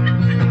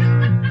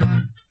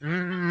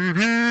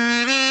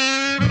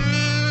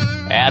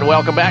 And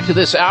welcome back to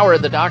this hour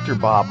of the Dr.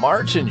 Bob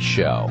Martin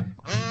Show.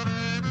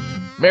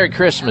 Merry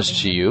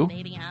Christmas to you.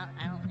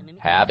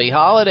 Happy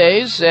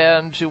holidays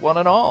and to one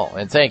and all.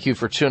 And thank you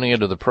for tuning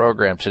into the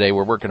program today.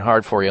 We're working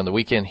hard for you on the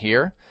weekend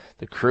here.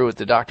 The crew at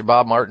the Dr.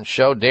 Bob Martin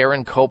Show,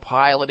 Darren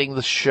co-piloting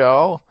the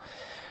show.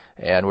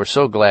 And we're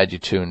so glad you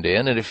tuned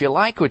in. And if you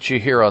like what you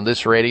hear on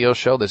this radio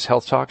show, this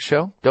health talk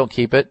show, don't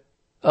keep it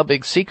a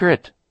big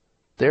secret.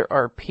 There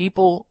are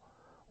people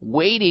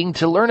waiting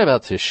to learn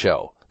about this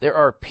show. There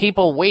are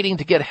people waiting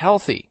to get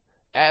healthy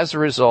as a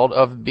result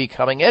of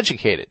becoming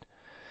educated.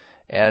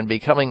 and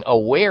becoming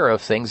aware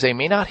of things they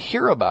may not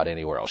hear about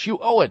anywhere else. You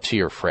owe it to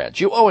your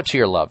friends. You owe it to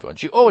your loved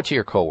ones. You owe it to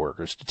your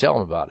coworkers to tell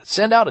them about it.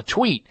 Send out a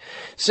tweet.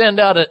 Send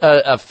out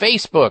a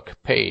Facebook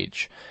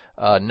page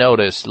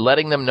notice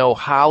letting them know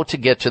how to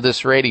get to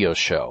this radio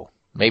show.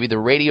 Maybe the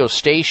radio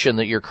station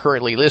that you're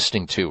currently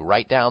listening to.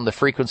 Write down the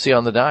frequency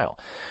on the dial.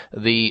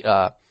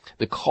 The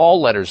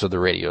call letters of the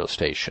radio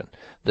station.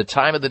 The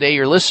time of the day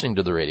you're listening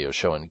to the radio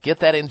show, and get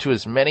that into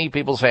as many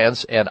people's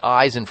hands and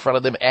eyes in front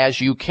of them as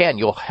you can.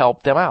 You'll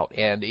help them out.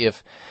 And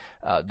if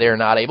they're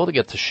not able to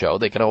get the show,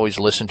 they can always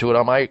listen to it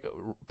on my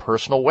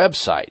personal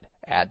website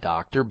at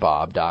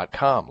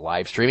drbob.com.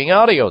 Live streaming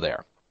audio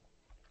there.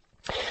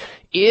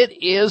 It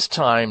is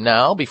time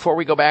now, before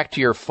we go back to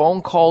your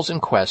phone calls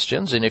and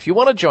questions, and if you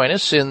want to join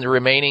us in the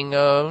remaining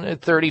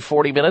 30,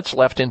 40 minutes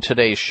left in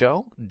today's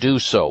show, do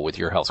so with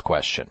your health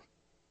question.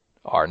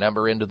 Our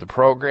number into the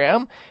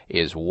program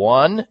is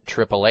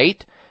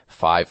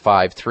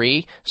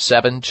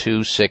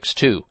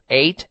 1-888-553-7262.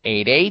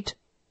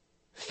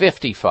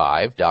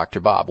 888-55 Dr.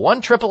 Bob.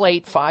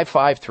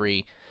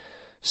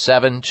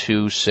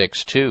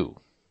 1-888-553-7262.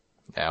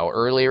 Now,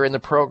 earlier in the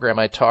program,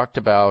 I talked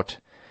about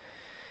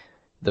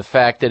the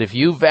fact that if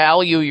you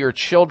value your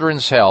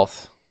children's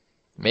health,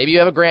 maybe you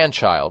have a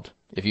grandchild,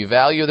 if you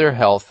value their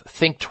health,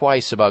 think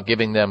twice about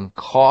giving them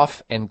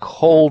cough and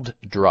cold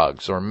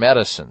drugs or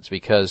medicines,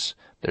 because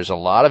there's a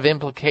lot of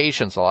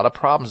implications, a lot of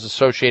problems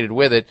associated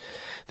with it.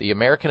 The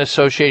American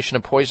Association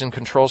of Poison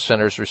Control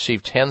Centers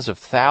receive tens of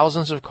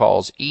thousands of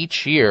calls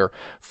each year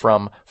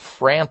from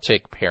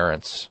frantic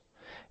parents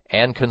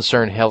and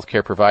concerned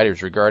healthcare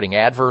providers regarding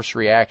adverse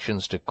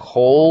reactions to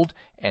cold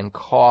and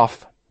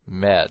cough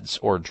meds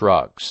or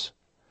drugs.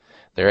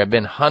 There have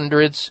been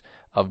hundreds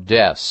of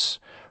deaths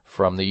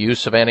from the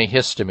use of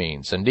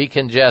antihistamines and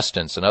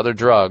decongestants and other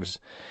drugs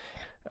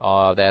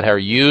that are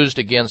used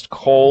against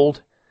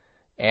cold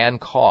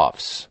and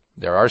coughs.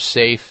 There are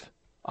safe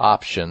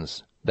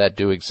options that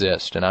do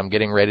exist, and I'm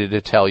getting ready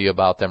to tell you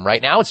about them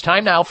right now. It's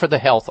time now for the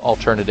health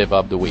alternative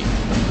of the week.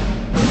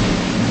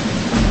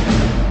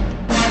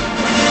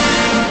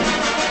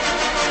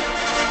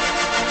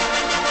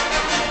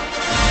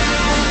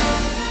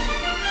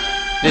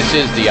 This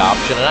is the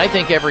option, and I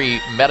think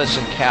every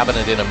medicine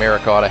cabinet in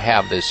America ought to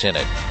have this in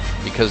it,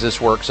 because this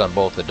works on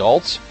both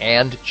adults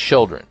and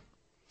children.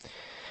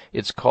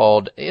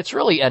 It's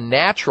really a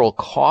natural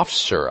cough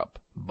syrup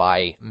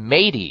by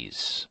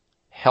Mady's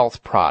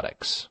Health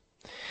Products.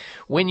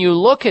 When you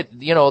look at,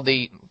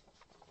 the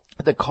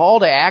call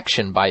to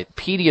action by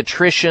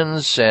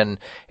pediatricians and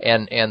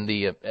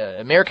the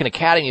American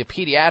Academy of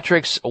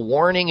Pediatrics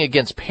warning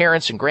against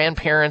parents and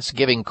grandparents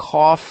giving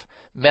cough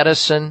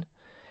medicine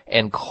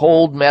and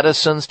cold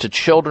medicines to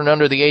children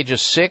under the age of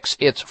 6,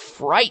 it's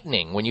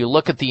frightening when you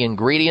look at the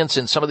ingredients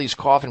in some of these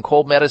cough and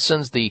cold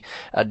medicines, the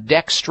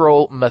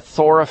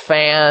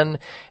dextromethorphan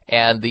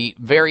and the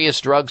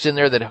various drugs in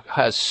there that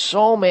has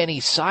so many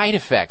side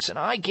effects. And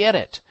I get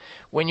it.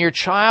 When your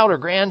child or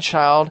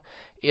grandchild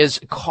is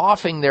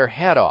coughing their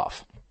head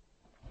off,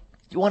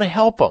 you want to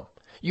help them.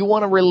 You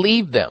want to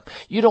relieve them.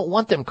 You don't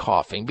want them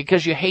coughing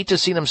because you hate to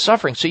see them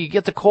suffering. So you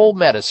get the cold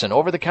medicine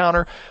over the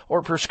counter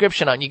or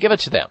prescription and you give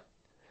it to them.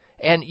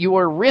 And you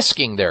are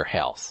risking their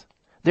health.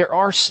 There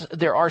are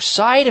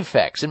side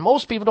effects, and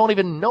most people don't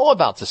even know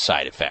about the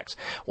side effects.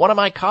 One of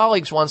my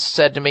colleagues once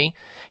said to me,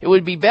 it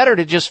would be better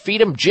to just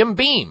feed them Jim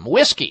Beam,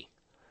 whiskey,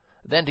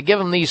 than to give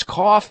them these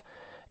cough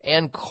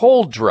and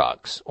cold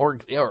drugs, or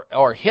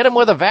hit them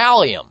with a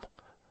Valium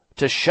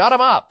to shut them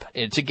up,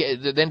 than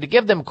to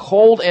give them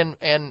cold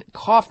and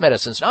cough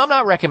medicines. Now, I'm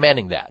not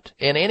recommending that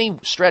in any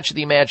stretch of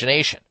the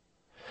imagination,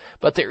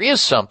 but there is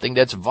something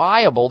that's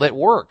viable that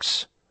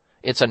works.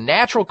 It's a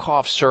natural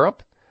cough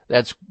syrup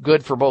that's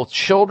good for both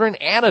children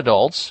and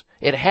adults.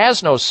 It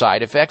has no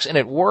side effects, and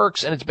it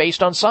works, and it's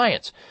based on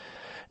science.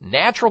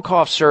 Natural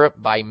cough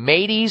syrup by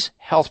Mady's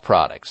Health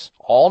Products.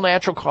 All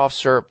natural cough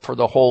syrup for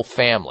the whole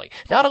family.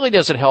 Not only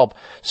does it help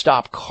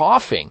stop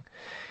coughing,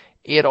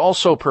 it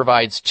also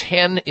provides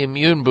 10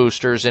 immune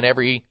boosters in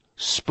every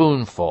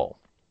spoonful.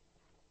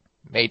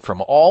 Made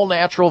from all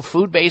natural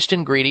food-based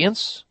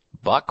ingredients.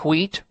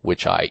 Buckwheat,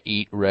 which I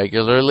eat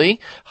regularly,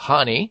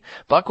 honey,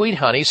 buckwheat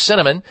honey,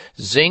 cinnamon,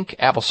 zinc,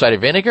 apple cider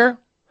vinegar,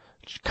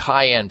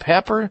 cayenne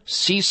pepper,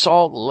 sea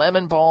salt,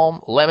 lemon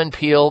balm, lemon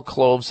peel,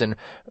 cloves, and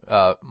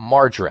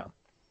marjoram.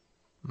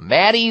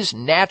 Mady's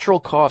natural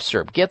cough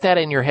syrup, get that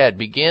in your head,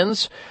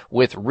 begins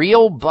with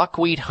real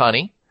buckwheat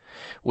honey,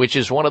 which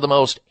is one of the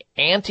most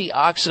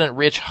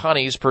antioxidant-rich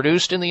honeys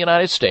produced in the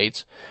United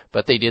States,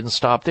 but they didn't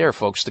stop there,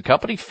 folks. The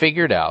company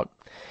figured out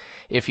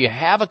if you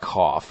have a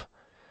cough,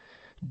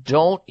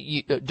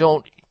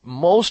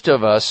 most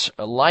of us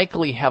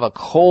likely have a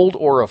cold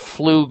or a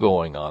flu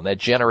going on that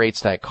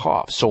generates that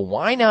cough. So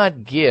why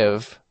not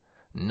give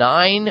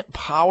 9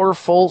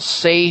 powerful,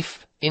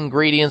 safe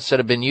ingredients that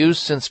have been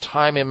used since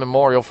time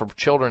immemorial for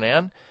children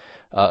and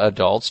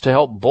adults to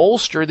help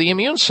bolster the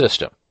immune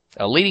system?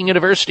 A leading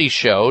university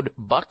showed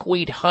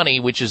buckwheat honey,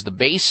 which is the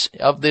base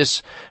of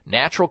this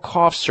natural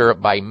cough syrup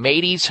by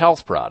Mady's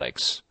Health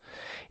Products.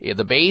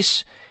 The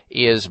base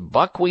is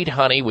buckwheat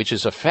honey, which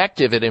is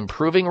effective at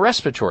improving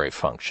respiratory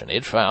function.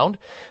 It found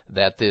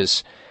that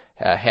this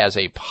has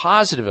a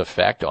positive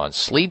effect on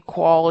sleep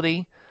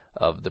quality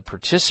of the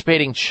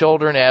participating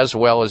children as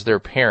well as their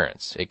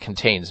parents. It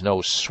contains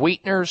no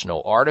sweeteners,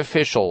 no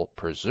artificial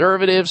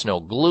preservatives, no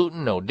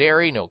gluten, no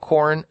dairy, no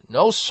corn,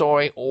 no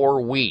soy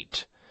or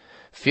wheat.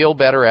 Feel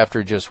better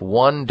after just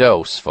one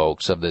dose,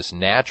 folks, of this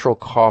natural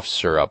cough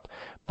syrup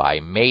by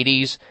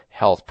Mateys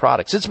Health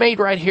Products. It's made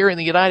right here in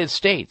the United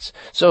States.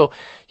 So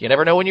you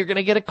never know when you're going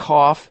to get a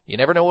cough. You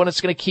never know when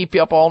it's going to keep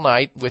you up all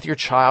night with your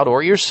child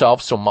or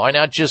yourself, so why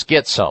not just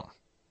get some?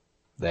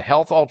 The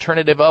health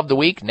alternative of the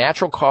week,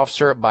 natural cough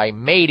syrup by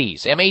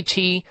Mateys,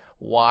 MATY''S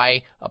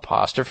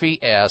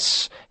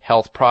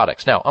Health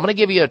Products. Now, I'm going to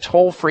give you a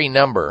toll-free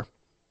number.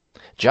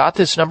 Jot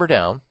this number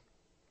down.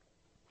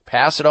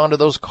 Pass it on to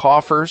those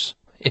coughers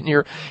in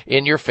your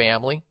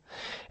family,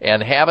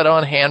 and have it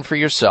on hand for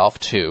yourself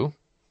too,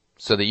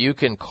 so that you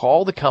can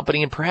call the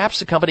company, and perhaps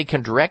the company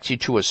can direct you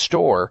to a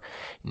store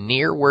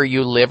near where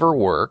you live or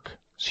work,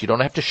 so you don't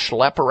have to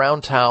schlep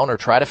around town or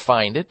try to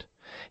find it.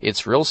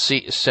 It's real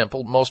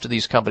simple. Most of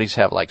these companies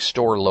have like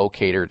store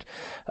locator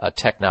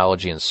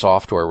technology and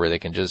software where they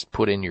can just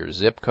put in your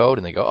zip code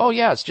and they go, oh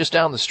yeah, it's just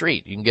down the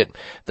street. You can get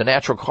the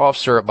natural cough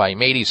syrup by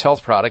Mateys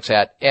Health Products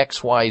at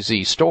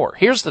XYZ store.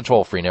 Here's the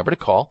toll-free number to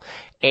call,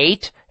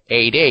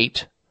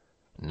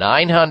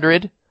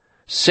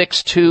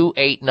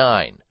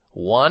 888-900-6289.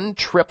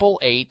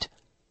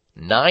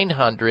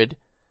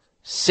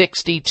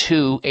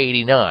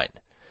 1-888-900-6289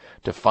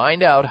 to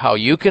find out how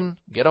you can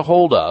get a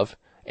hold of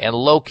and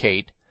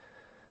locate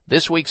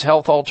this week's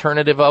health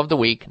alternative of the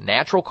week,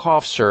 natural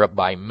cough syrup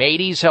by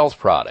Mateys Health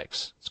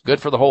Products. It's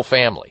good for the whole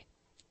family.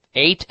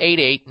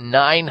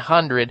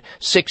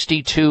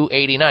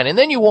 888-900-6289. And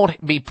then you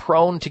won't be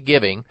prone to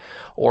giving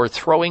or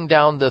throwing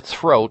down the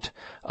throat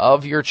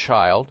of your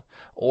child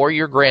or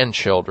your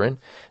grandchildren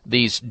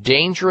these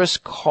dangerous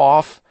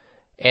cough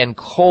and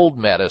cold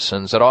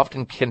medicines that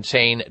often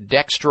contain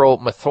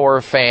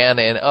dextromethorphan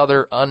and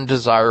other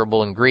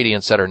undesirable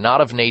ingredients that are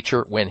not of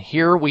nature, when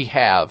here we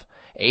have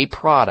a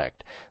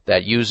product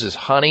that uses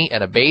honey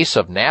and a base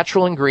of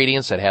natural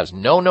ingredients that has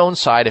no known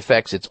side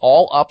effects. It's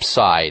all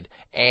upside,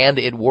 and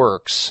it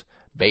works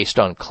based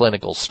on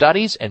clinical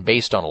studies and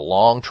based on a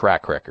long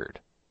track record.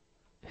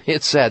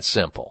 It's that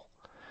simple.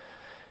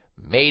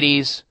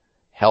 Mateys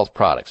Health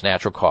Products,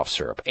 natural cough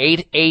syrup,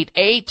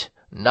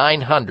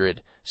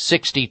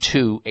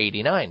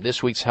 888-900-6289,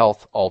 this week's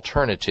health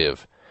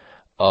alternative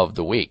of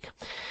the week.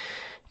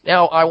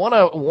 Now, I want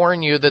to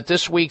warn you that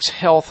this week's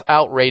health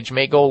outrage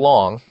may go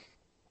long,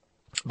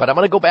 but I'm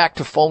going to go back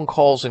to phone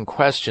calls and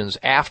questions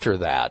after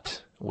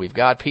that. We've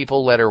got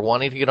people that are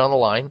wanting to get on the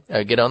line,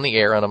 get on the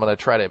air, and I'm going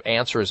to try to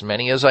answer as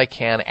many as I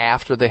can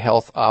after the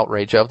health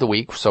outrage of the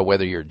week. So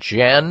whether you're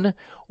Jen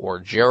or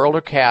Gerald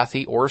or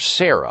Kathy or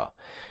Sarah,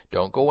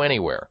 don't go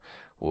anywhere.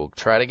 We'll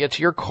try to get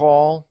to your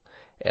call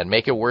and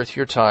make it worth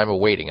your time of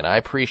waiting. And I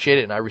appreciate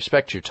it and I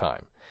respect your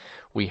time.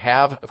 We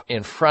have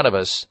in front of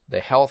us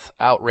the health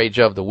outrage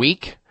of the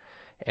week.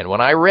 And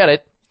when I read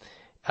it,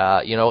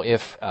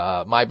 if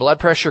my blood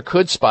pressure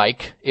could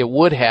spike, it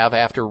would have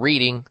after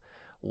reading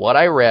what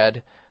I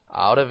read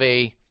out of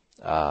a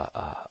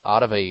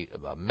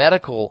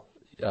medical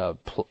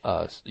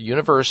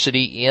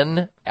university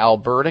in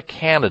Alberta,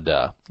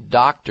 Canada,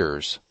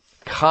 doctors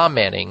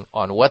commenting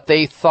on what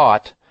they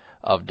thought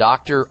of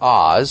Dr.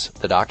 Oz,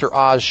 the Dr.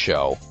 Oz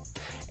show,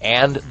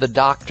 and the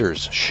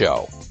Doctor's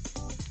Show.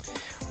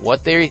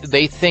 What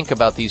they think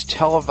about these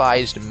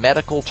televised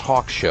medical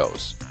talk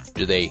shows.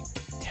 Do they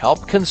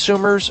help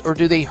consumers or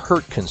do they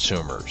hurt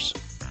consumers?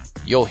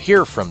 You'll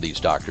hear from these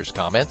doctors'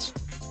 comments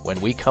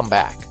when we come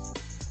back.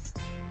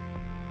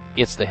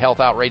 It's the Health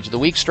Outrage of the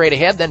Week straight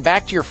ahead, then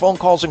back to your phone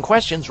calls and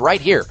questions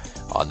right here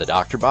on the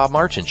Dr. Bob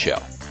Martin Show.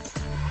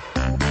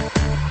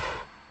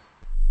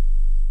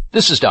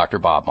 This is Dr.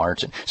 Bob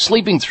Martin.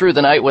 Sleeping through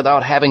the night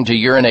without having to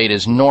urinate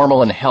is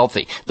normal and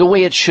healthy, the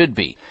way it should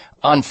be.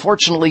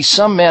 Unfortunately,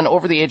 some men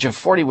over the age of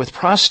 40 with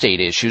prostate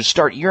issues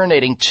start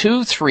urinating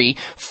 2, 3,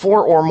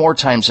 4 or more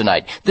times a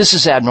night. This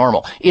is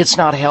abnormal. It's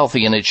not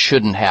healthy and it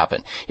shouldn't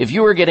happen. If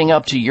you are getting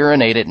up to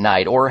urinate at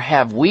night or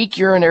have weak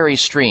urinary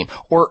stream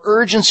or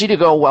urgency to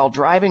go while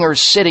driving or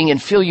sitting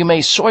and feel you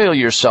may soil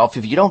yourself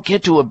if you don't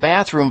get to a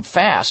bathroom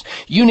fast,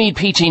 you need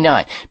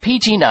PT9.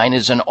 PT9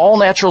 is an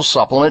all-natural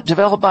supplement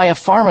developed by a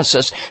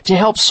pharmacist to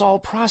help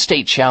solve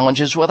prostate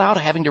challenges without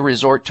having to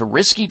resort to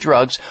risky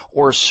drugs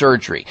or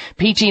surgery.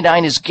 PT9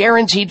 is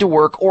guaranteed to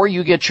work or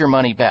you get your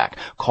money back.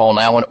 Call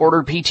now and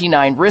order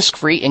PT9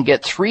 risk-free and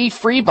get 3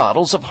 free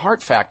bottles of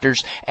Heart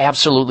Factors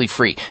absolutely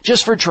free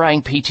just for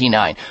trying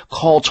PT9.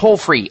 Call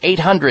toll-free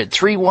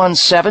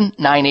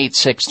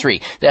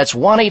 800-317-9863. That's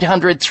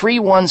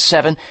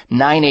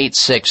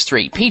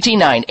 1-800-317-9863.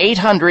 PT9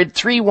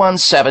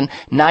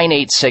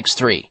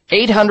 800-317-9863.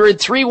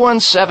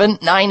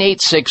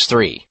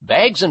 800-317-9863.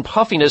 Bags and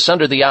puffiness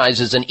under the eyes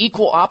is an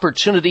equal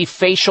opportunity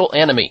facial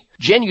enemy.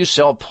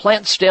 Genucell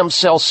Plant Stem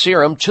Cell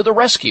Serum to the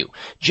rescue.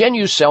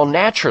 Genucell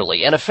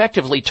naturally and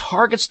effectively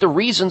targets the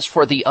reasons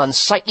for the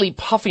unsightly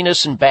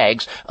puffiness and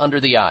bags under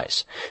the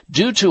eyes.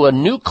 Due to a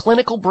new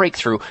clinical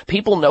breakthrough,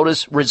 people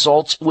notice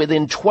results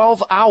within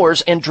 12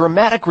 hours and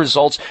dramatic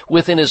results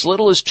within as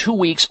little as 2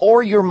 weeks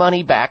or your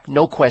money back,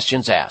 no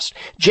questions asked.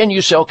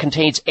 Genucell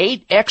contains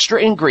 8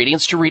 extra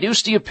ingredients to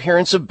reduce the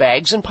appearance of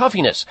bags and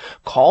puffiness.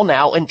 Call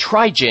now and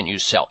try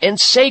Genucell and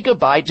say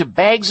goodbye to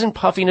bags and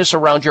puffiness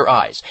around your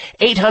eyes.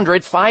 800-543-6596.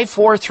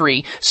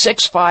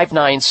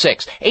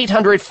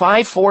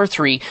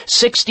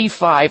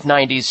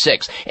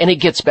 800-543-6596. And it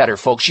gets better,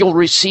 folks. You'll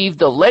receive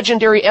the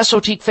legendary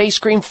Esotique face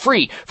cream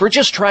free for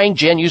just trying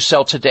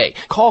Genucell today.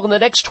 Call in the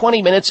next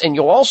 20 minutes and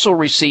you'll also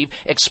receive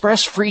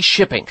express free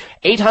shipping.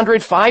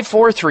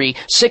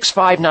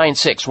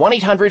 800-543-6596.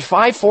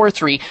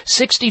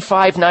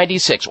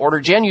 1-800-543-6596.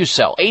 Order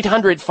Genucell.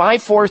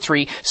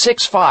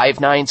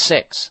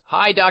 800-543-6596.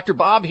 Hi, Dr.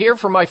 Bob here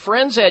for my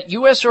friends at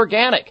U.S.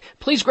 Organic.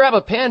 Please grab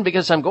a pen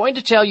because I'm going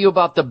to tell you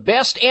about the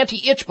best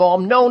anti-itch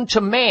balm known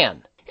to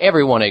man.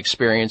 Everyone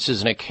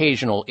experiences an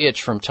occasional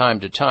itch from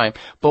time to time,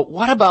 but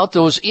what about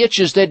those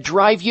itches that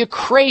drive you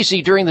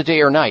crazy during the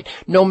day or night,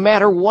 no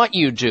matter what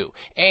you do?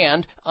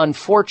 And,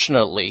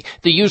 unfortunately,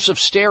 the use of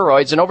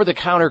steroids and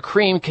over-the-counter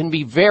cream can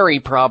be very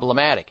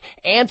problematic.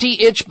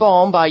 Anti-Itch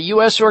Balm by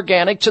U.S.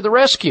 Organic to the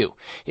rescue.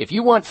 If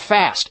you want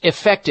fast,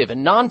 effective,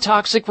 and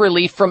non-toxic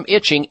relief from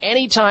itching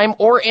anytime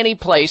or any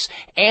place,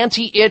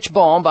 Anti-Itch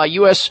Balm by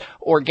U.S.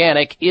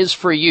 Organic is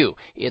for you.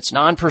 It's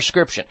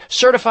non-prescription,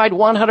 certified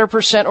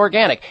 100%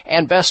 organic,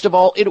 and best of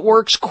all, it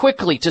works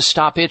quickly to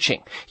stop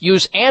itching.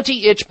 Use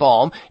Anti-Itch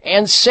Balm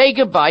and say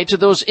goodbye to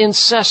those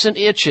incessant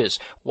itches.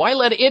 Why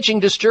let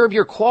itching disturb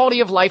your quality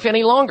of life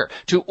any longer?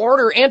 To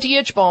order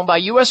Anti-Itch Balm by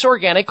U.S.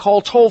 Organic,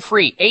 call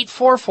toll-free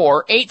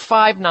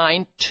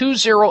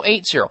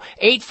 844-859-2080,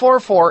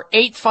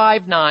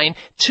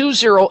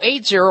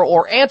 844-859-2080,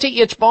 or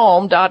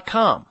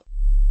antiitchbalm.com.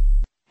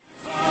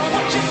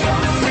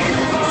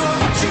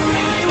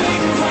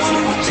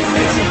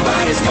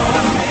 Everybody's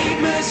gonna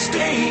make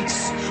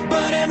mistakes,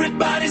 but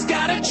everybody's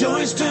got a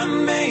choice to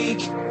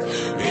make.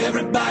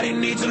 Everybody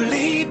needs a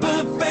leap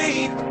of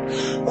faith.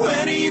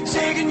 When are you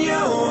taking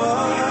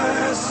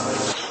yours?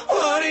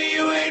 What are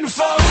you waiting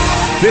for?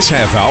 This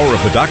half hour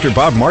of the Dr.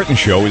 Bob Martin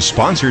Show is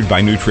sponsored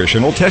by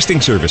Nutritional Testing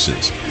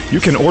Services. You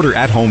can order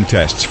at-home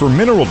tests for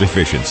mineral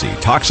deficiency,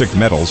 toxic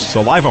metals,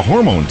 saliva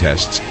hormone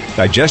tests,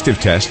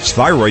 digestive tests,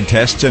 thyroid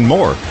tests, and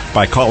more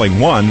by calling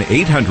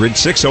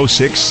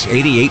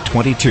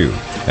 1-800-606-8822.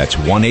 That's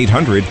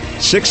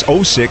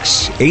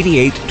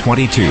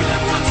 1-800-606-8822.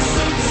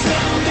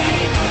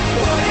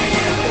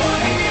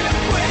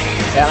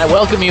 And I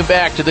welcome you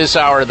back to this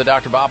hour of the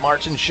Dr. Bob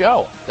Martin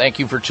Show. Thank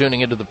you for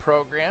tuning into the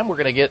program. We're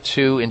going to get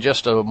to, in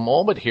just a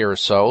moment here or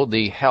so,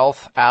 the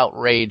health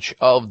outrage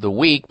of the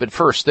week. But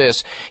first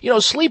this,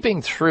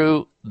 sleeping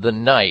through the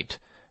night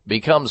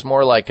becomes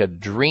more like a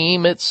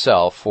dream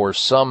itself for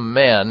some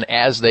men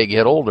as they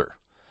get older.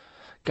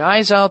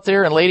 Guys out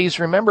there and ladies,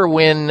 remember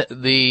when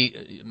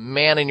the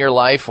man in your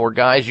life, or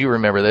guys, you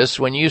remember this,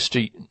 when you used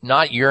to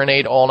not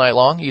urinate all night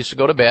long, you used to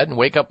go to bed and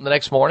wake up the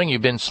next morning,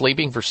 you've been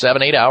sleeping for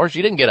 7-8 hours,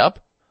 you didn't get up.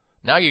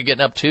 Now you're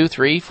getting up 2,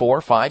 3, 4,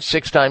 5,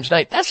 6 times a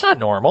night. That's not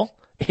normal.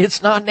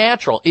 It's not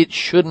natural. It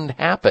shouldn't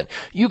happen.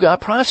 You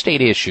got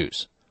prostate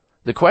issues.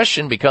 The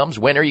question becomes,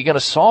 when are you going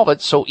to solve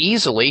it so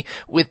easily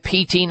with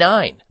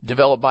PT9,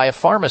 developed by a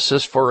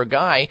pharmacist for a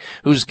guy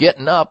who's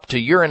getting up to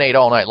urinate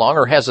all night long,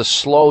 or has a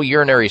slow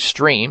urinary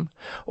stream,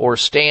 or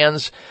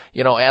stands,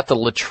 at the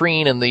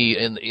latrine in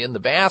the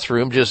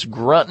bathroom just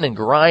grunting and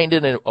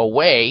grinding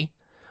away,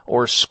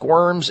 or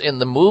squirms in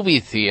the movie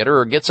theater,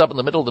 or gets up in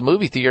the middle of the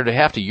movie theater to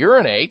have to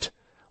urinate,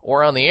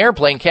 or on the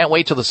airplane, can't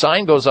wait till the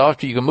sign goes off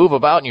so you can move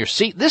about in your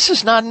seat. This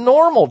is not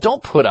normal.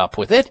 Don't put up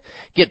with it.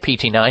 Get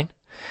PT9.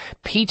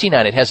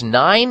 PT9, it has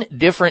 9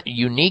 different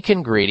unique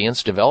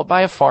ingredients developed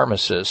by a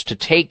pharmacist to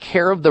take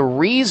care of the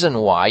reason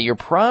why your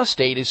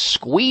prostate is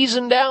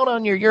squeezing down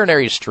on your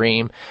urinary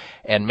stream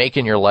and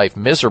making your life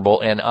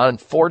miserable, and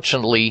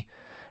unfortunately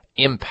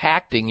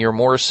impacting your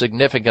more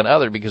significant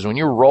other, because when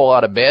you roll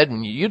out of bed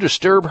and you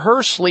disturb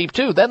her sleep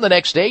too, then the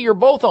next day you're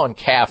both on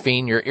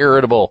caffeine, you're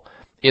irritable.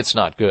 It's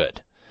not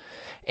good.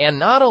 And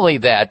not only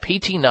that,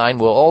 PT9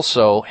 will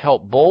also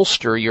help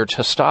bolster your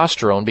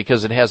testosterone,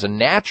 because it has a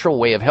natural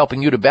way of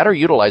helping you to better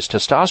utilize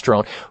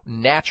testosterone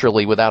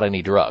naturally without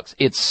any drugs.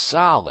 It's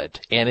solid,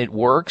 and it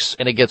works,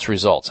 and it gets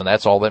results, and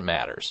that's all that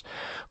matters.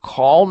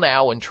 Call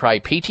now and try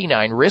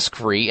PT9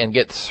 risk-free and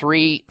get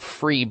 3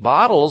 free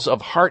bottles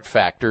of Heart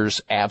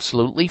Factors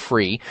absolutely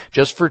free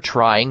just for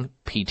trying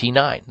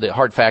PT9. The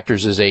Heart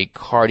Factors is a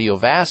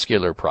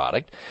cardiovascular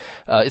product.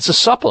 It's a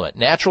supplement,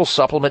 natural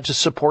supplement to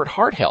support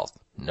heart health.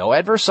 No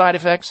adverse side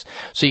effects.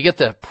 So you get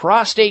the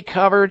prostate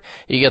covered,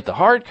 you get the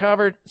heart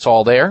covered, it's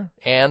all there,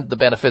 and the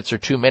benefits are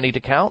too many to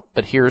count,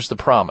 but here's the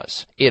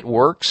promise. It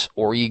works,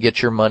 or you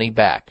get your money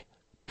back.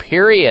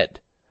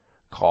 Period.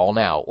 Call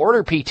now.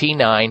 Order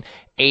PT9,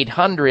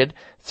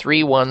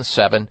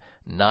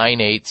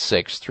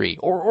 800-317-9863.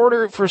 Or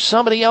order it for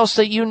somebody else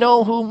that you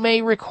know who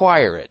may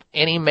require it.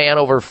 Any man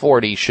over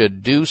 40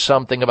 should do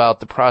something about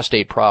the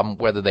prostate problem,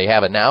 whether they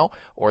have it now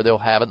or they'll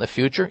have it in the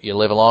future. You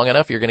live long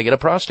enough, you're going to get a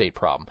prostate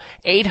problem.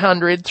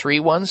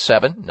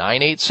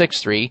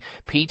 800-317-9863.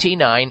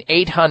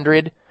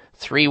 PT9,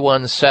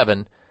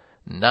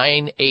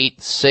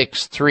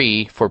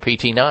 800-317-9863 for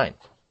PT9.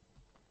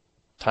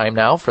 Time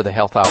now for the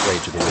health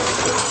outrage of the week.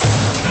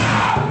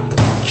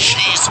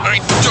 Jeez, I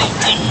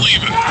don't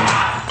believe it.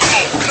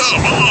 Oh,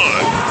 come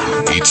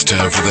on. It's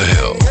time for the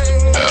health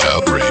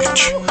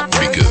outrage,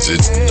 because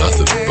it's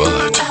nothing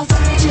but.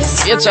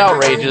 It's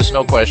outrageous,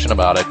 no question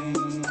about it.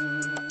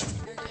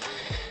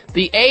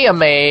 The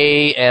AMA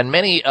and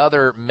many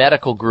other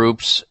medical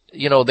groups,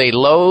 you know, they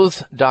loathe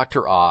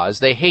Dr. Oz.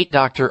 They hate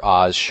Dr.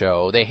 Oz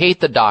show. They hate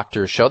the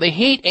doctor's show. They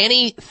hate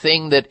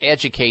anything that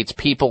educates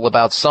people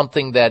about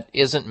something that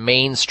isn't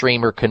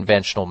mainstream or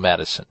conventional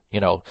medicine.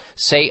 You know,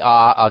 say,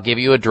 I'll give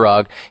you a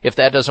drug. If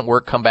that doesn't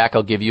work, come back,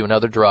 I'll give you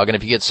another drug. And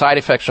if you get side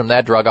effects from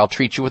that drug, I'll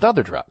treat you with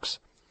other drugs.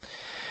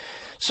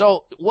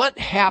 So what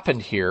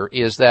happened here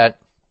is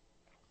that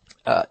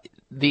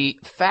the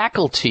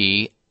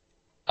faculty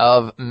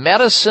of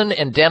medicine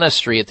and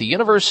dentistry at the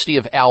University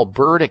of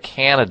Alberta,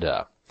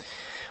 Canada,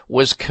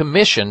 was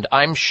commissioned,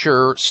 I'm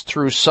sure,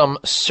 through some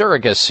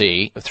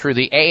surrogacy, through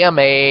the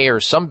AMA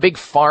or some big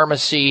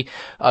pharmacy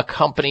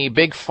company,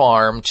 big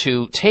farm,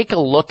 to take a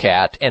look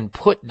at and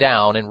put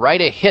down and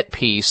write a hit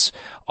piece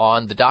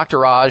on the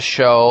Dr. Oz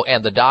show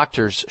and the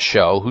doctor's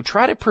show, who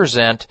try to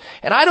present,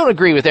 and I don't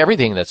agree with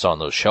everything that's on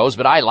those shows,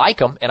 but I like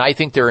them, and I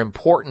think they're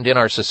important in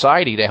our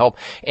society to help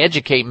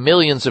educate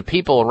millions of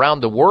people around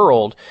the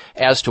world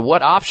as to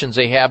what options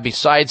they have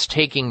besides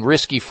taking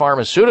risky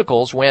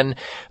pharmaceuticals when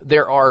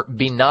there are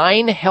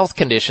benign health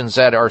conditions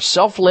that are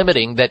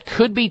self-limiting that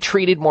could be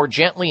treated more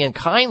gently and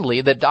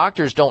kindly that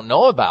doctors don't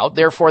know about,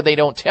 therefore they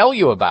don't tell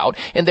you about,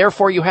 and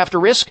therefore you have to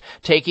risk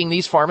taking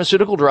these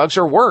pharmaceutical drugs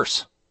or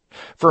worse.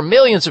 For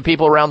millions of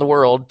people around the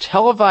world,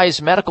 televised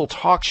medical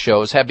talk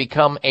shows have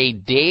become a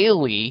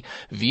daily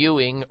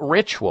viewing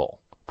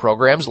ritual.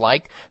 Programs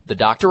like The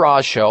Dr.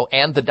 Oz Show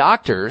and The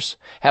Doctors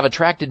have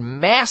attracted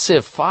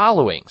massive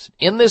followings.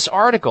 In this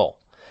article,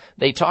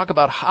 they talk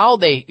about how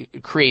they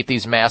create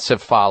these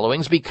massive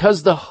followings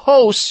because the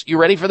hosts, you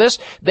ready for this?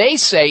 They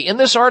say in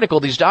this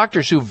article, these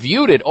doctors who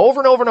viewed it over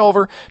and over and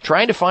over,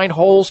 trying to find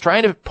holes,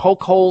 trying to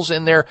poke holes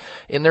in their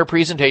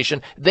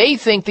presentation, they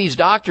think these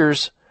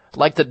doctors,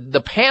 like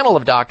the panel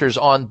of doctors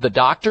on The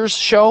Doctor's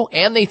Show,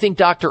 and they think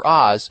Dr.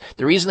 Oz,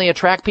 the reason they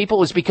attract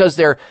people is because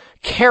they're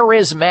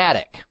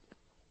charismatic.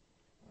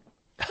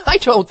 I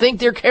don't think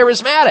they're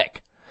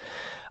charismatic.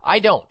 I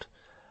don't.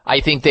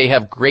 I think they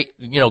have great,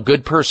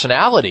 good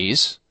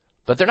personalities,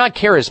 but they're not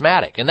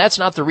charismatic. And that's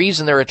not the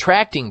reason they're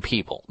attracting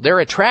people. They're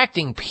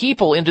attracting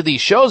people into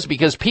these shows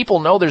because people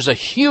know there's a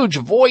huge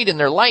void in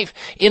their life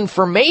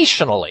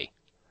informationally.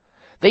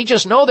 They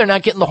just know they're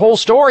not getting the whole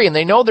story, and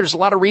they know there's a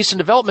lot of recent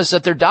developments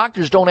that their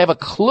doctors don't have a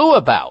clue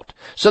about.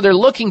 So they're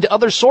looking to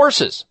other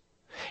sources.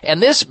 And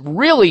this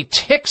really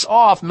ticks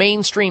off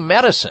mainstream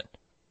medicine.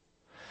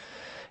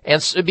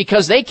 And so,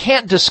 because they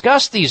can't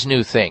discuss these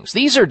new things.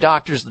 These are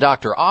doctors,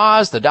 Dr.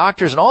 Oz, the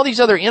doctors, and all these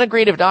other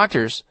integrative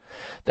doctors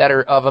that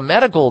are of a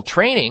medical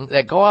training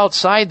that go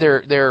outside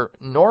their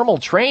normal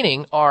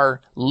training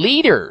are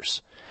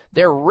leaders.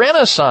 They're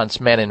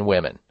Renaissance men and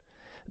women.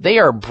 They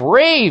are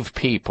brave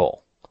people,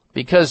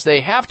 because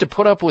they have to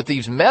put up with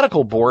these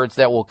medical boards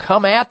that will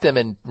come at them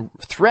and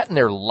threaten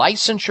their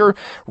licensure,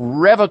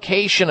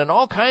 revocation, and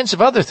all kinds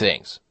of other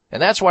things. And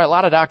that's why a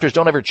lot of doctors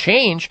don't ever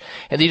change,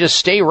 and they just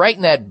stay right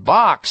in that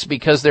box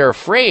because they're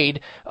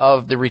afraid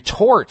of the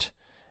retort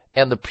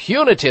and the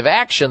punitive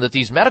action that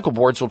these medical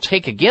boards will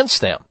take against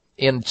them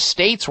in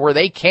states where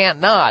they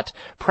cannot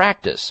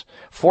practice.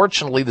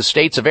 Fortunately, the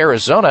states of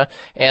Arizona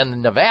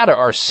and Nevada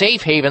are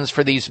safe havens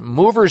for these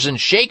movers and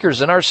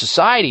shakers in our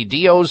society,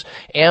 DOs,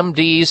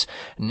 MDs,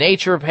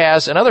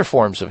 naturopaths, and other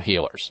forms of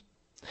healers.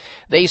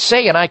 They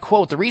say, and I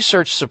quote, the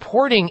research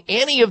supporting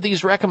any of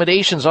these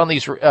recommendations on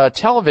these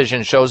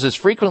television shows is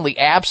frequently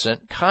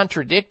absent,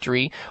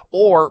 contradictory,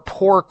 or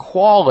poor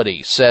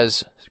quality,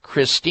 says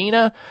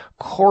Christina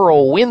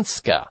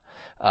Korowinska,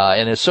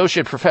 an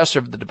associate professor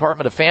of the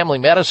Department of Family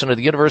Medicine at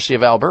the University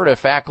of Alberta,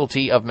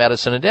 Faculty of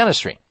Medicine and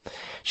Dentistry.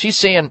 She's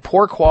saying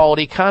poor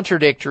quality,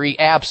 contradictory,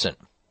 absent.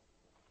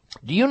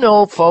 Do you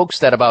know, folks,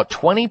 that about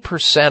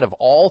 20% of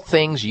all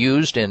things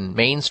used in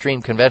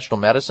mainstream conventional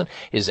medicine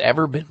has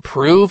ever been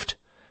proven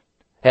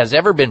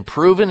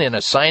in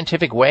a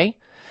scientific way?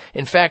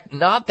 In fact,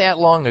 not that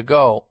long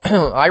ago,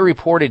 I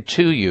reported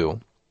to you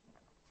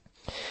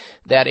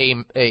that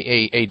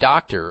a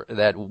doctor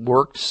that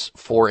worked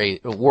for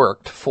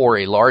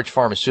a large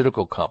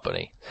pharmaceutical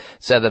company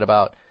said that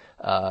about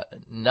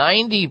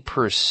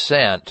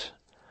 90%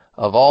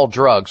 of all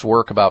drugs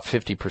work about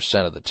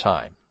 50% of the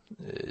time.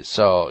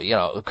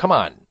 So, come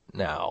on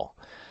now.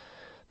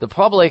 The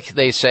public,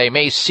 they say,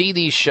 may see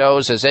these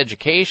shows as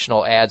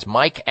educational, adds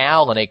Mike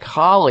Allen, a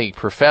colleague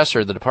professor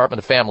at the Department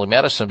of Family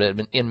Medicine.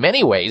 But in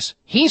many ways,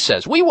 he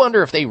says, we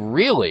wonder if they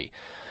really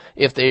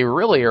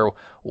are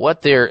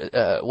what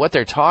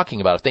they're talking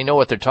about, if they know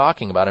what they're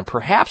talking about. And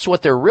perhaps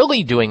what they're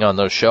really doing on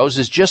those shows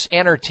is just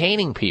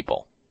entertaining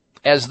people.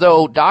 As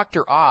though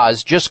Dr.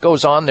 Oz just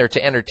goes on there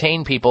to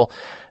entertain people,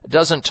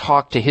 doesn't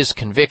talk to his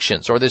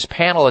convictions, or this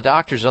panel of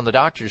doctors on the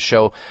Doctor's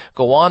Show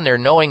go on there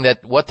knowing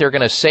that what they're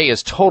going to say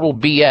is total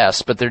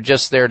BS, but they're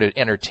just there to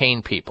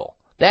entertain people.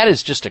 That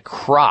is just a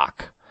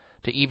crock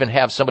to even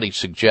have somebody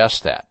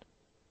suggest that.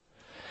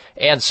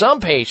 And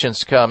some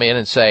patients come in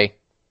and say,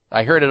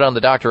 I heard it on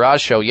the Dr.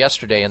 Oz Show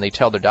yesterday, and they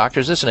tell their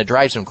doctors this, and it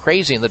drives them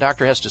crazy, and the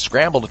doctor has to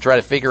scramble to try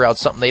to figure out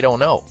something they don't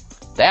know.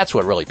 That's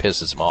what really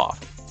pisses them off.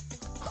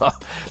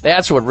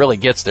 That's what really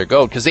gets their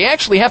goat, because they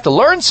actually have to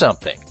learn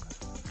something.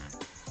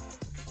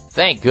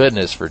 Thank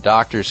goodness for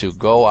doctors who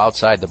go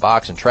outside the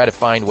box and try to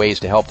find ways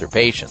to help their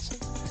patients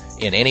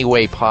in any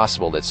way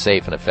possible that's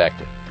safe and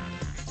effective.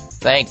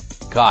 Thank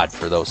God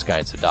for those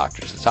kinds of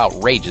doctors. It's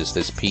outrageous,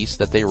 this piece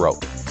that they wrote.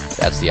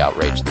 That's the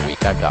outrage of the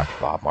week. I'm Dr.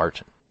 Bob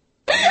Martin.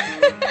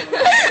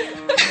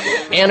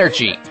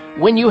 Energy.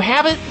 When you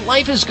have it,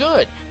 life is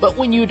good. But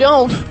when you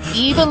don't,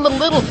 even the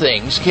little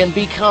things can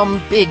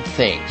become big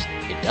things.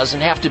 It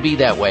doesn't have to be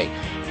that way.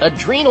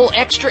 Adrenal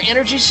Extra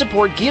Energy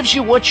Support gives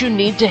you what you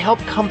need to help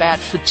combat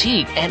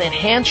fatigue and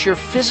enhance your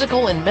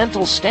physical and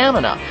mental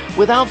stamina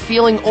without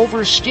feeling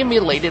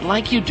overstimulated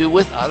like you do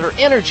with other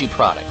energy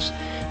products.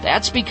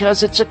 That's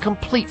because it's a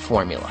complete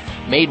formula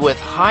made with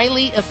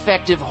highly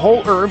effective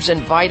whole herbs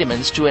and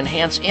vitamins to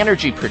enhance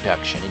energy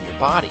production in your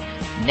body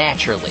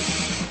naturally.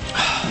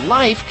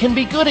 Life can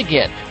be good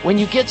again when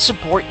you get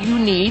support you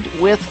need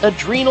with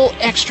Adrenal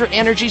Extra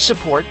Energy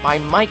Support by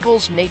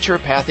Michael's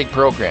Naturopathic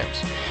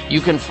Programs. You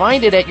can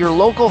find it at your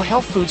local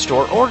health food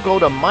store or go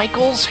to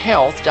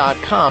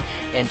michaelshealth.com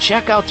and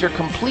check out their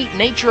complete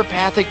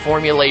naturopathic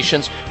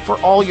formulations for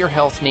all your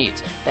health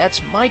needs.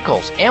 That's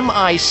Michaels,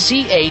 Michaels,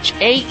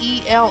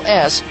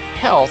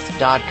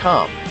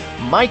 health.com.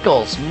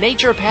 Michael's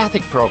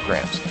Naturopathic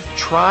Programs.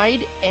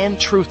 Tried and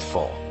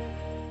truthful.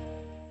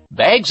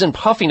 Bags and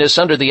puffiness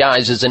under the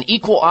eyes is an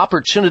equal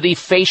opportunity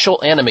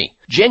facial enemy.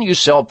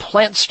 Genucell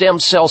Plant Stem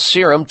Cell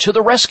Serum to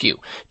the rescue.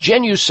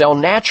 Genucell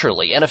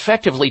naturally and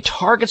effectively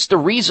targets the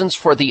reasons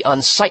for the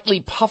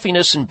unsightly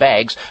puffiness and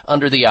bags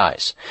under the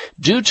eyes.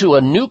 Due to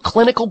a new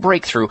clinical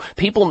breakthrough,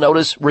 people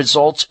notice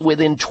results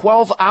within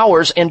 12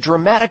 hours and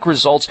dramatic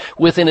results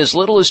within as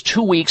little as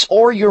 2 weeks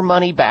or your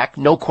money back,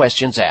 no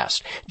questions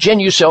asked.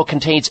 Genucell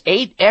contains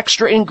 8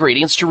 extra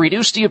ingredients to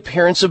reduce the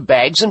appearance of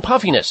bags and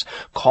puffiness.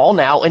 Call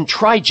now and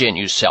try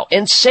Genucell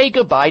and say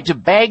goodbye to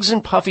bags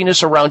and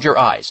puffiness around your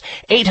eyes.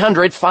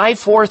 800-543-6596.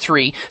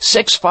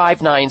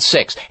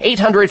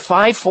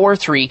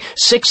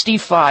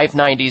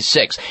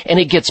 800-543-6596. And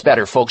it gets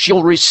better, folks.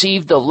 You'll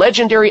receive the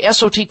legendary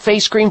Esotique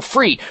face cream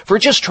free for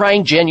just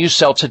trying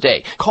Genucell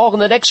today. Call in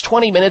the next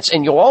 20 minutes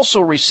and you'll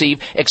also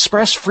receive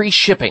express free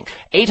shipping.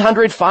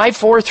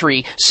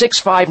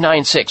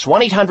 800-543-6596.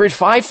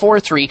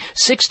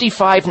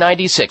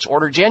 1-800-543-6596.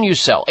 Order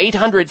Genucell.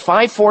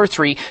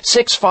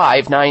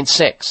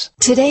 800-543-6596.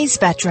 Today's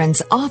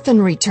veterans often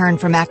return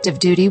from active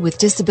duty with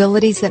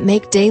disabilities that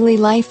make daily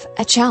life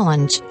a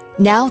challenge.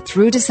 Now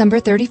through December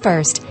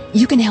 31st,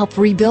 you can help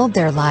rebuild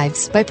their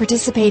lives by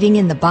participating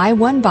in the Buy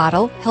One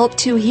Bottle, Help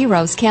Two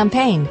Heroes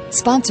campaign,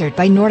 sponsored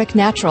by Nordic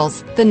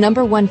Naturals, the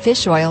 #1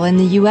 fish oil in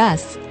the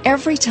U.S.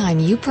 Every time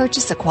you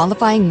purchase a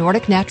qualifying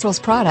Nordic Naturals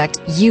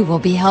product, you will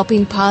be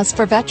helping Pause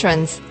for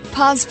Veterans.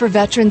 Pause for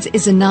Veterans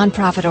is a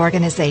nonprofit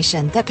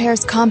organization that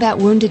pairs combat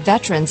wounded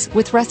veterans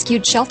with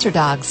rescued shelter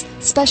dogs,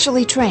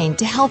 specially trained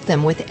to help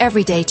them with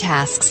everyday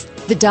tasks.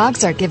 The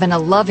dogs are given a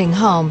loving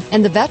home,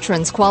 and the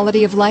veterans'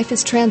 quality of life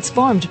is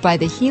transformed by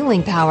the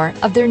healing power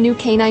of their new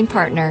canine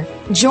partner.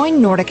 Join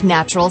Nordic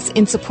Naturals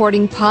in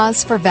supporting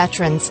Pause for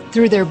Veterans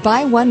through their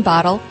Buy One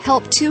Bottle,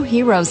 Help Two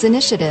Heroes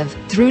initiative.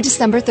 Through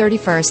December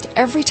 31st,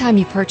 every time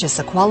you purchase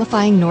a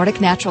qualifying Nordic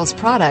Naturals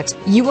product,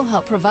 you will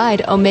help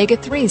provide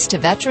omega-3s to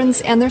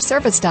veterans and their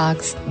service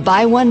dogs.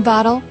 Buy One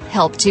Bottle,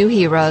 Help Two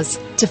Heroes.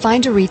 To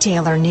find a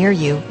retailer near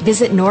you,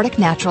 visit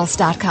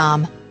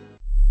NordicNaturals.com.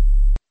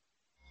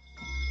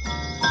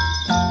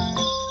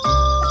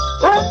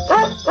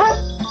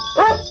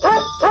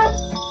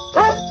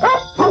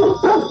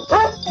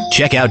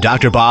 Check out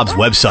Dr. Bob's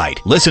website.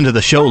 Listen to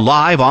the show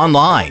live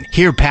online.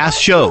 Hear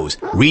past shows.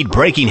 Read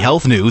breaking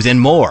health news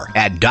and more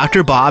at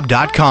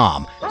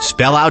drbob.com.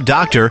 Spell out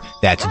doctor,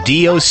 that's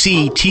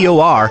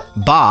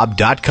DOCTOR,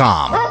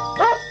 Bob.com.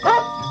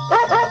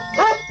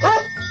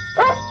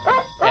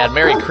 And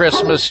Merry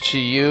Christmas to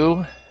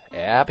you.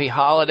 Happy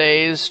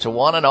holidays to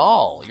one and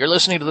all. You're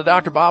listening to the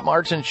Dr. Bob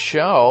Martin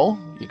Show.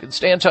 You can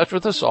stay in touch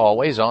with us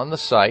always on the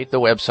site,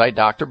 the website,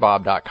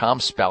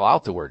 drbob.com. Spell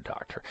out the word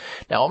doctor.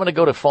 Now, I'm going to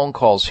go to phone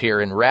calls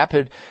here in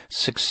rapid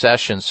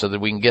succession so that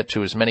we can get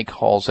to as many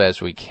calls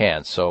as we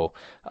can. So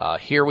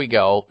here we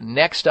go.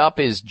 Next up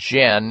is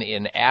Jen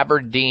in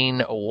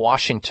Aberdeen,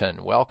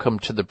 Washington. Welcome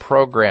to the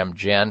program,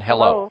 Jen.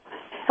 Hello.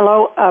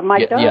 Hello, my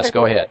daughter. Yes,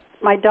 go ahead.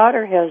 My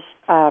daughter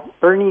has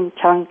burning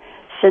tongue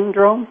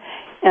syndrome,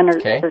 and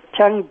her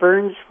tongue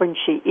burns when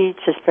she eats,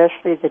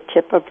 especially the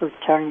tip of her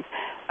tongue.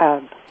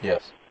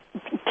 Yes.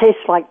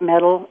 Tastes like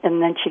metal,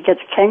 and then she gets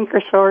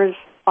canker sores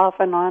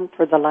off and on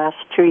for the last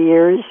 2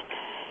 years,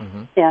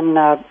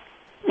 and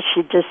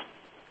she just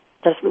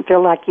doesn't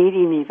feel like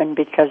eating even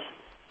because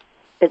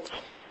it's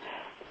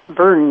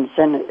burns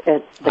and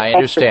I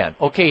understand.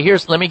 Okay,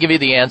 let me give you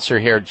the answer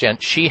here, Jen.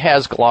 She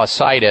has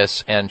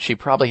glossitis, and she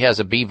probably has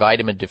a B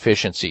vitamin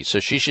deficiency, so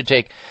she should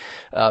take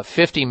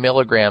 50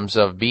 milligrams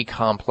of B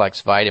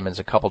complex vitamins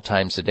a couple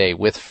times a day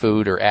with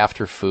food or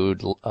after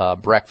food,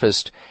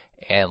 breakfast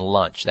and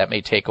lunch. That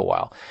may take a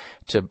while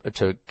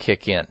to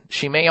kick in.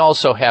 She may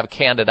also have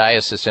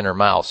candidiasis in her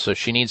mouth, so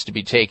she needs to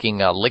be taking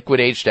liquid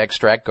aged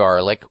extract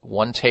garlic,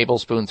 1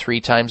 tablespoon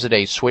 3 times a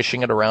day,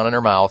 swishing it around in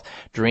her mouth,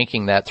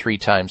 drinking that 3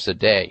 times a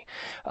day.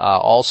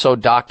 Also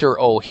Dr.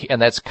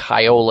 and that's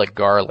Kyolic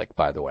garlic,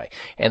 by the way.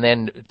 And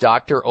then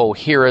Dr.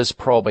 Ohhira's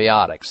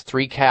probiotics,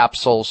 3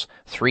 capsules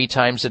 3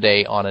 times a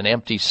day on an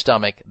empty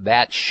stomach.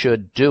 That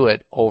should do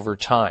it over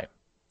time.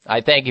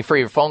 I thank you for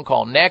your phone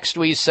call. Next,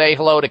 we say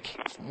hello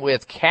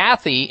with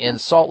Kathy in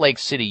Salt Lake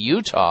City,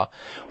 Utah.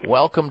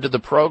 Welcome to the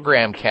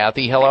program,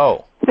 Kathy.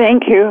 Hello.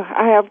 Thank you.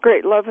 I have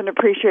great love and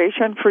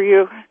appreciation for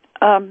you.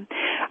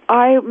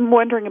 I'm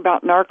wondering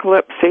about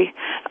narcolepsy.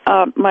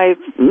 My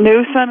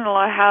new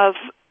son-in-law has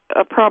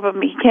a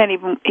problem. He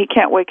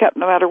can't wake up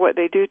no matter what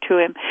they do to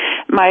him.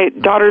 My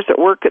daughter's at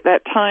work at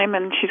that time,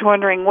 and she's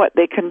wondering what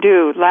they can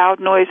do. Loud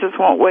noises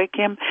won't wake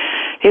him.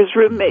 His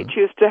roommates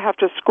used to have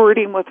to squirt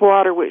him with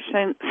water, which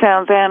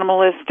sounds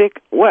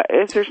animalistic.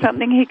 Is there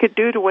something he could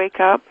do to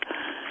wake up?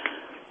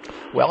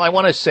 Well, I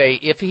want to say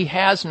if he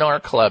has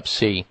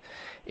narcolepsy,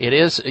 it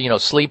is,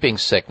 sleeping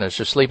sickness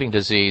or sleeping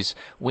disease.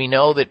 We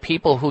know that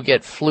people who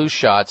get flu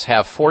shots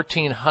have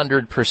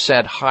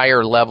 1,400%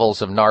 higher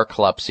levels of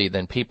narcolepsy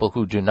than people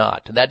who do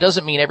not. That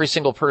doesn't mean every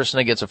single person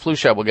that gets a flu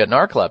shot will get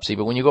narcolepsy,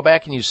 but when you go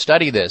back and you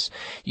study this,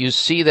 you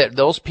see that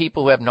those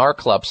people who have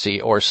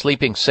narcolepsy or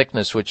sleeping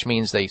sickness, which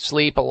means they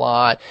sleep a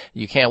lot,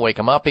 you can't wake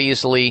them up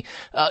easily,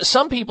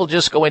 some people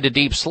just go into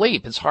deep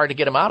sleep. It's hard to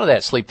get them out of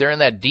that sleep. They're in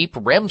that deep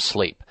REM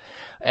sleep,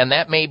 and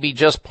that may be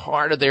just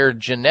part of their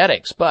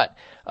genetics, but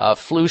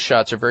flu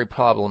shots are very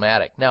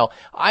problematic. Now,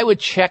 I would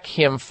check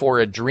him for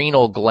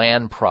adrenal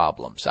gland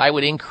problems. I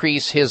would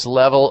increase his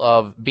level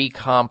of B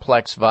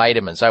complex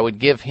vitamins. I would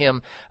give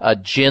him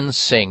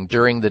ginseng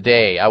during the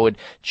day. I would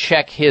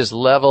check his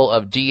level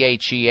of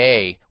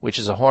DHEA, which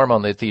is a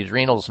hormone that the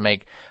adrenals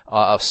make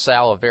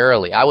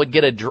salivarily. I would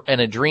get an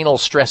adrenal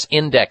stress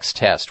index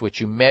test, which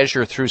you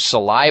measure through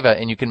saliva,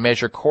 and you can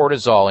measure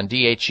cortisol and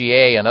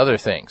DHEA and other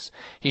things.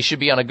 He should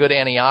be on a good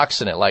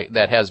antioxidant like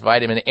that has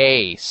vitamin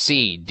A,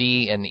 C,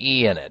 D, and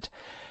E in it.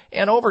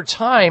 And over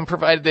time,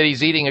 provided that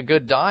he's eating a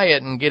good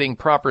diet and getting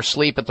proper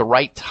sleep at the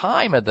right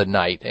time of the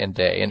night and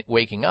day and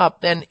waking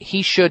up, then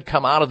he should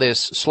come out of this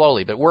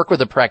slowly. But work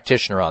with a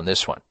practitioner on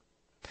this one.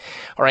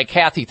 All right,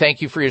 Kathy,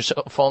 thank you for your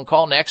phone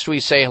call. Next, we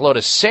say hello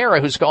to Sarah,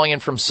 who's calling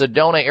in from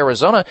Sedona,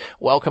 Arizona.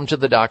 Welcome to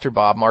the Dr.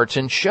 Bob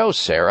Martin Show.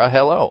 Sarah,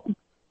 hello.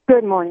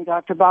 Good morning,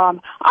 Dr.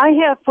 Bob. I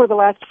have, for the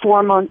last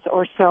 4 months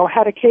or so,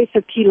 had a case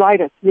of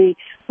cheilitis, the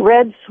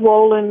red,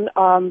 swollen,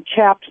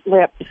 chapped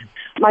lips.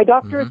 My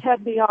doctor has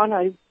had me on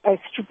a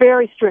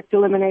very strict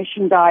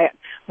elimination diet,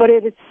 but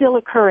it is still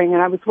occurring,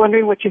 and I was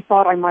wondering what you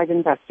thought I might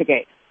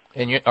investigate.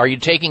 And are you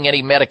taking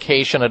any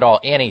medication at all,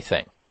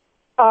 anything?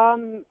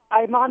 I'm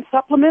on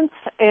supplements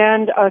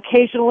and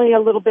occasionally a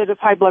little bit of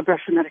high blood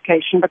pressure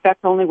medication, but that's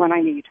only when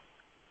I need.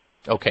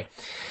 Okay.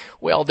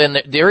 Well, then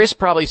there is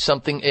probably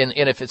something, and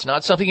if it's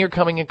not something you're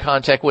coming in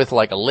contact with,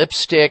 like a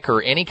lipstick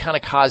or any kind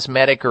of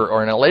cosmetic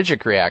or an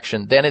allergic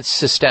reaction, then it's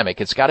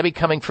systemic. It's got to be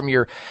coming from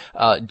your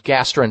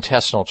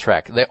gastrointestinal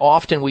tract.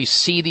 Often we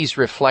see these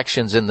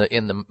reflections in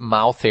the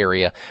mouth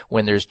area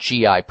when there's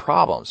GI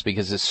problems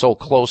because it's so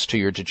close to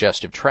your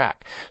digestive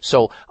tract.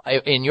 So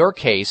in your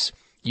case,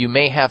 you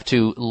may have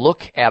to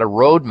look at a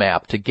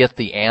roadmap to get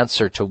the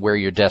answer to where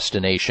your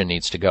destination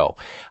needs to go.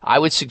 I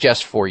would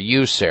suggest for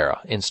you, Sarah,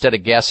 instead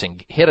of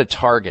guessing, hit a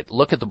target,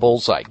 look at the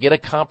bullseye, get a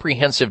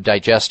comprehensive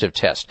digestive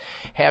test,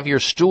 have your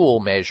stool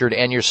measured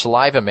and your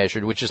saliva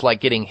measured, which is like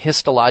getting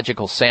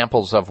histological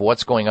samples of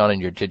what's going on in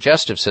your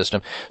digestive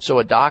system, so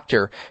a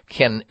doctor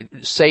can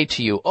say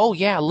to you, oh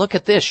yeah, look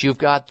at this, you've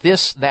got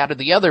this, that, or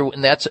the other,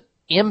 and that's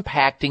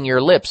impacting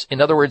your lips.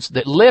 In other words,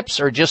 the lips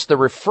are just the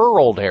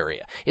referral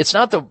area. It's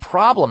not the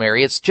problem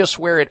area. It's just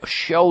where it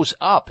shows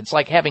up. It's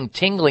like having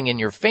tingling in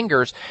your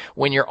fingers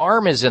when your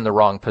arm is in the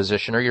wrong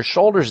position or your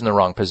shoulder's in the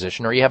wrong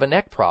position or you have a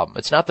neck problem.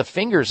 It's not the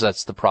fingers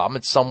that's the problem.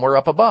 It's somewhere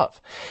up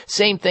above.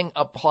 Same thing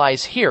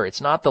applies here.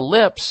 It's not the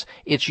lips.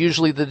 It's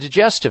usually the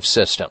digestive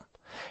system.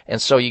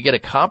 And so you get a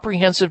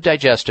comprehensive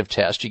digestive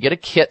test. You get a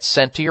kit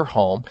sent to your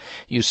home.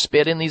 You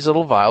spit in these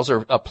little vials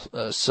or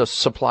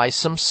supply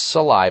some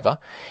saliva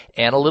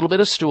and a little bit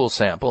of stool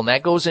sample, and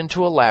that goes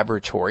into a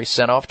laboratory,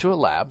 sent off to a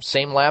lab,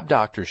 same lab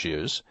doctors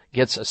use,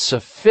 gets a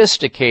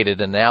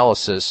sophisticated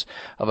analysis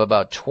of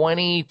about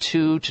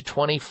 22 to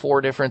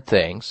 24 different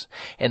things,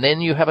 and then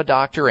you have a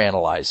doctor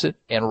analyze it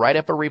and write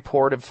up a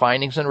report of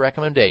findings and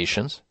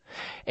recommendations,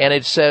 and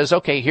it says,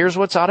 okay, here's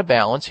what's out of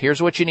balance,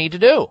 here's what you need to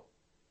do.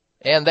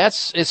 And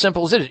that's as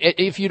simple as it is.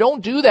 If you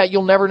don't do that,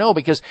 you'll never know,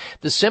 because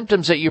the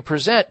symptoms that you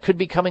present could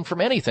be coming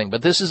from anything.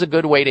 But this is a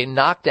good way to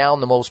knock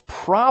down the most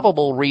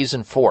probable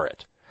reason for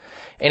it.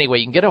 Anyway,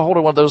 you can get a hold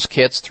of one of those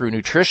kits through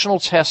Nutritional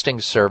Testing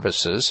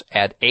Services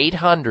at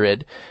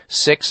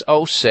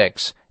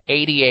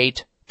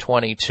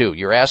 800-606-8822.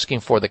 You're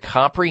asking for the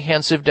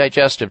Comprehensive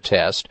Digestive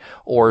Test,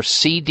 or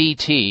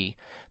CDT,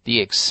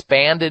 the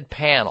expanded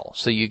panel.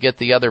 So you get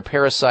the other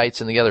parasites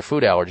and the other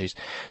food allergies.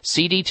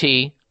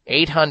 CDT,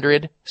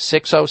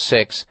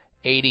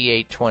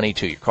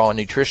 800-606-8822. You're calling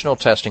Nutritional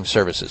Testing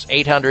Services,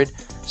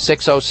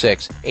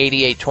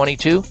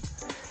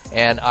 800-606-8822.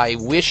 And I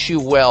wish you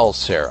well,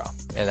 Sarah.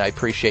 And I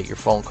appreciate your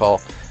phone call.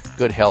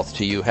 Good health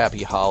to you.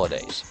 Happy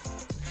holidays.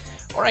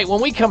 All right,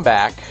 when we come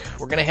back,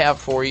 we're going to have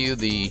for you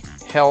the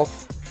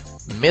health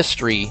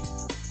mystery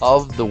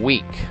of the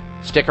week.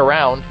 Stick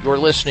around. You're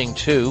listening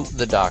to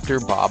the Dr.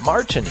 Bob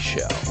Martin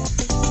Show.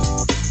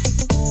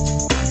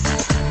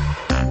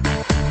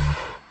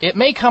 It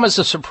may come as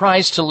a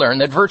surprise to learn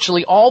that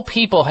virtually all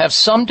people have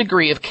some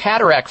degree of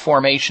cataract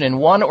formation in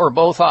one or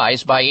both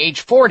eyes by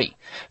age 40.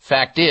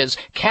 Fact is,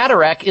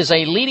 cataract is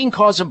a leading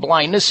cause of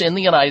blindness in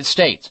the United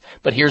States.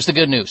 But here's the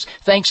good news.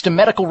 Thanks to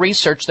medical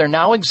research, there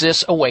now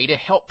exists a way to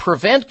help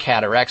prevent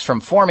cataracts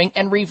from forming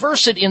and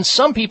reverse it in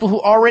some people who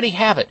already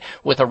have it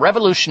with a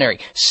revolutionary,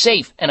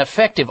 safe, and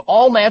effective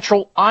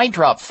all-natural eye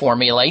drop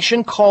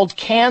formulation called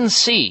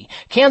Can-C.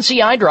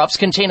 Can-C eye drops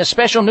contain a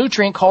special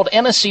nutrient called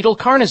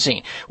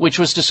N-acetylcarnosine, which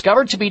was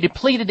discovered to be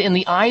depleted in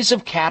the eyes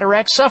of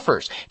cataract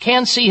sufferers.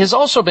 Can-C has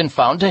also been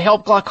found to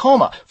help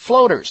glaucoma,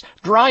 floaters,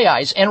 dry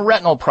eyes, and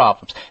retinal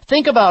problems.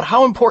 Think about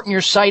how important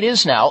your sight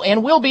is now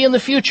and will be in the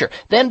future.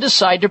 Then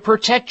decide to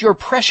protect your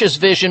precious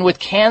vision with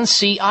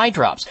Can-C eye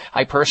drops.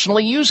 I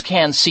personally use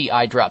Can-C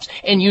eye drops,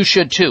 and you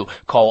should too.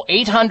 Call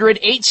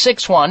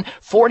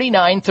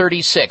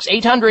 800-861-4936.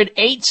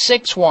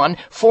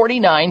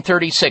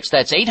 800-861-4936.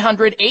 That's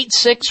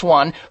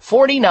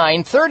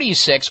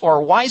 800-861-4936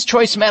 or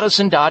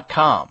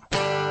wisechoicemedicine.com.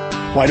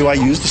 Why do I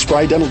use the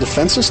Spry Dental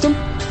Defense System?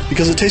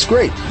 Because it tastes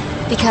great.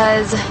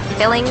 Because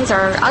fillings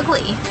are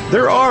ugly.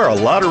 There are a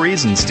lot of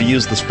reasons to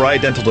use the Spry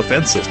Dental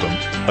Defense System,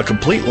 a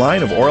complete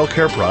line of oral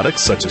care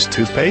products such as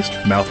toothpaste,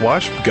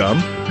 mouthwash, gum,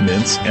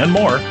 mints, and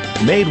more,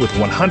 made with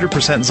 100%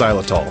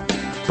 xylitol.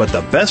 But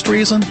the best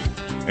reason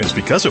is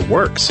because it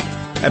works.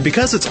 And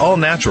because it's all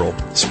natural,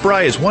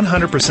 Spry is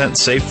 100%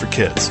 safe for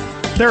kids.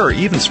 There are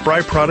even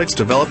Spry products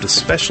developed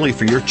especially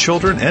for your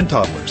children and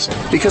toddlers.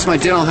 Because my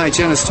dental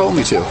hygienist told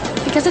me to.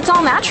 Because it's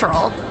all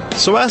natural.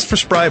 So ask for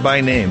Spry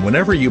by name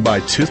whenever you buy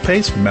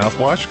toothpaste,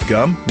 mouthwash,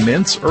 gum,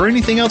 mints, or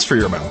anything else for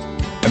your mouth.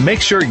 And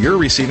make sure you're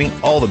receiving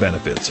all the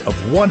benefits of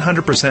 100%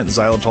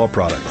 xylitol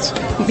products.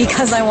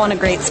 Because I want a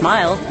great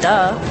smile,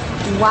 duh.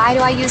 Why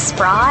do I use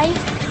Spry?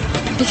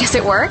 Because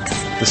it works?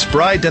 The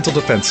Spry Dental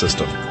Defense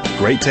System.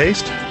 Great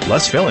taste,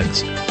 less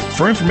fillings.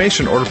 For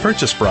information or to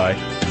purchase Spry,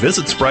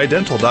 visit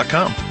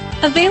sprydental.com.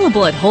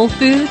 Available at Whole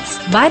Foods,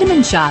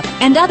 Vitamin Shop,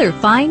 and other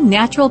fine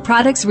natural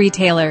products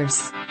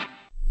retailers.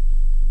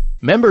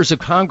 Members of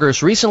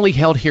Congress recently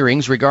held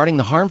hearings regarding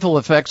the harmful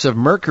effects of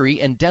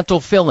mercury and dental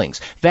fillings,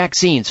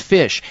 vaccines,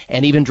 fish,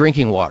 and even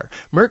drinking water.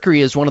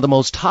 Mercury is one of the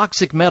most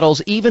toxic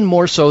metals, even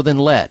more so than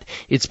lead.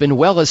 It's been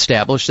well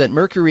established that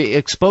mercury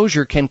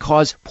exposure can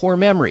cause poor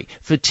memory,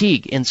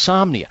 fatigue,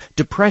 insomnia,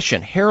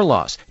 depression, hair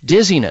loss,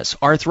 dizziness,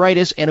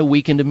 arthritis, and a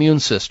weakened immune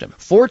system.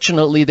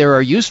 Fortunately, there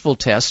are useful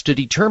tests to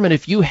determine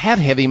if you have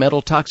heavy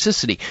metal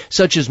toxicity,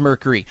 such as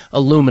mercury,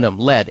 aluminum,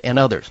 lead, and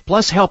others.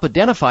 Plus, help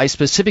identify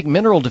specific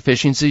mineral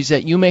deficiencies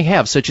that you may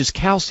have, such as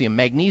calcium,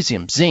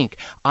 magnesium, zinc,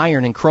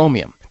 iron, and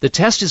chromium. The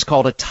test is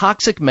called a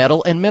toxic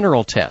metal and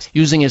mineral test.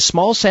 Using a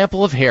small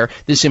sample of hair,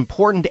 this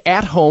important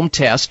at-home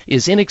test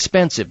is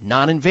inexpensive,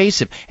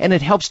 non-invasive, and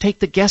it helps take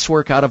the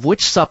guesswork out of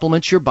which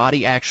supplements your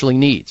body actually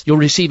needs. You'll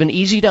receive an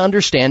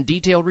easy-to-understand,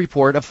 detailed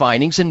report of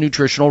findings and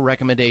nutritional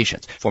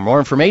recommendations. For more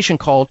information,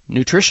 call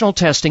Nutritional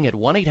Testing at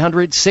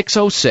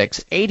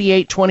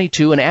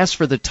 1-800-606-8822 and ask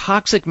for the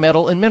toxic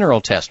metal and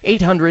mineral test.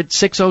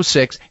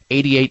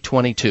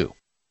 800-606-8822.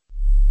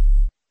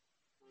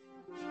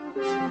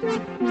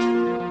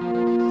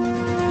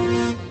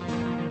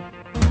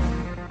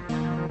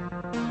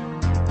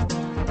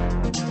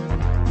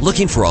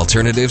 Looking for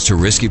alternatives to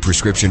risky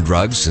prescription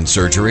drugs and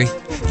surgery?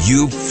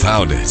 You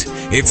found it.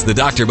 It's the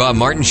Dr. Bob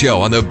Martin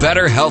Show on the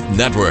Better Health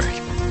Network.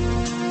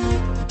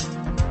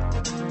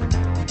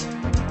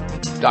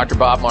 Dr.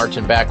 Bob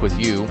Martin back with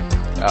you.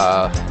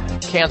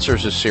 Cancer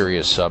is a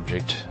serious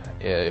subject,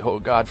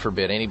 God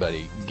forbid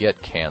anybody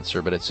get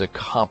cancer, but it's a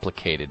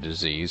complicated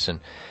disease, and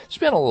there's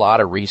been a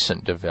lot of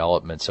recent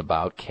developments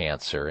about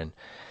cancer, and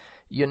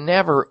you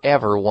never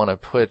ever want to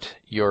put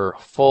your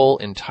full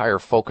entire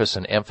focus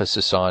and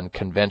emphasis on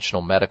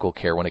conventional medical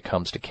care when it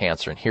comes to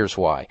cancer, and here's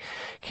why.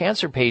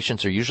 Cancer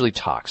patients are usually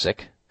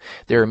toxic.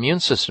 Their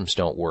immune systems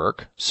don't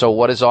work. So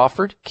what is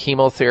offered?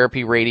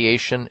 Chemotherapy,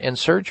 radiation, and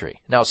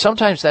surgery. Now,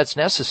 sometimes that's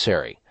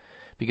necessary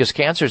because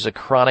cancer is a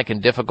chronic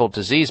and difficult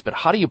disease, but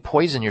how do you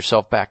poison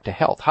yourself back to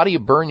health? How do you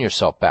burn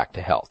yourself back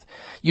to health?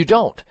 You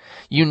don't.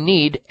 You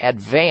need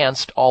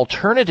advanced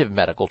alternative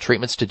medical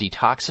treatments to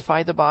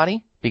detoxify the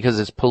body because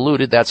it's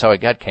polluted. That's how it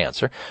got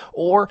cancer.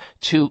 Or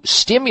to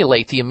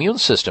stimulate the immune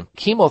system.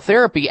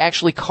 Chemotherapy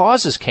actually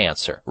causes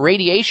cancer.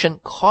 Radiation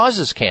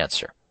causes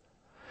cancer.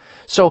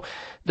 So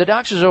the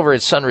doctors over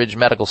at Sunridge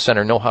Medical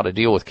Center know how to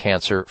deal with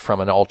cancer from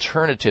an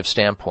alternative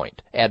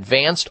standpoint,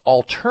 advanced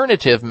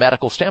alternative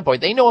medical standpoint.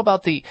 They know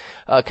about the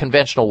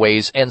conventional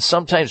ways and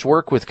sometimes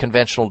work with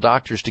conventional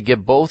doctors to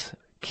give both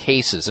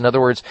cases. In other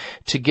words,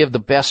 to give the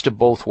best of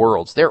both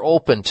worlds. They're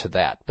open to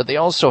that, but they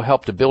also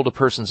help to build a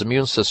person's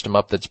immune system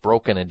up that's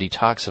broken and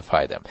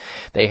detoxify them.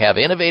 They have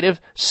innovative,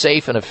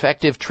 safe, and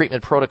effective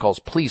treatment protocols.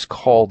 Please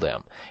call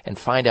them and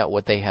find out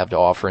what they have to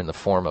offer in the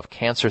form of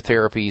cancer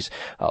therapies,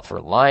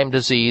 for Lyme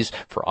disease,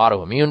 for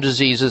autoimmune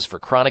diseases, for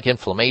chronic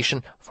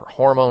inflammation, for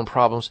hormone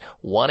problems.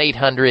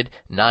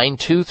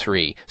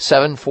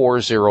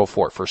 1-800-923-7404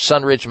 for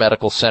Sunridge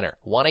Medical Center.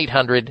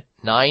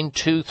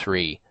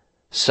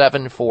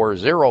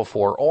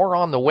 1-800-923-7404 or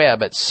on the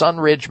web at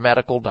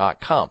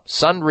sunridgemedical.com.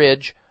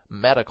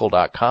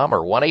 sunridgemedical.com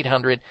or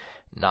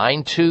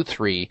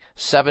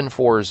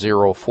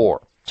 1-800-923-7404.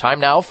 Time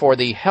now for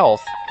the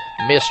health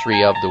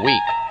mystery of the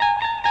week.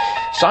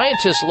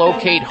 Scientists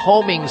locate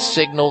homing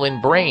signal in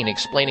brain,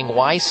 explaining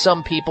why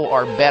some people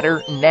are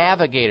better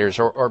navigators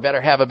or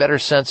have a better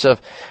sense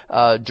of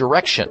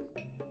direction.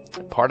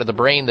 Part of the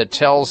brain that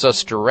tells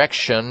us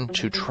direction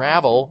to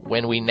travel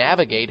when we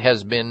navigate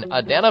has been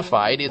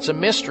identified. It's a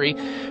mystery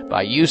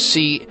by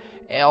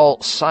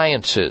UCL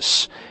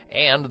scientists,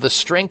 and the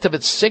strength of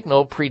its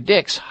signal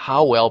predicts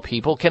how well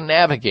people can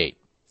navigate.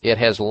 It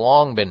has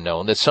long been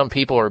known that some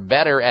people are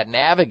better at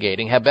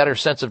navigating, have better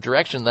sense of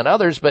direction than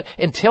others, but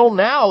until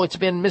now it's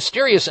been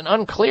mysterious and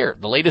unclear.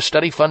 The latest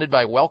study funded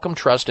by Wellcome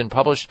Trust and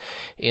published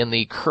in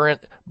the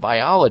Current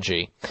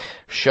Biology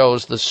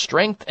shows the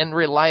strength and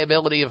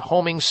reliability of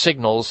homing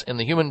signals in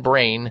the human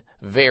brain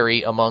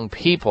vary among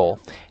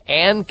people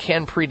and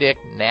can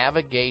predict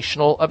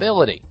navigational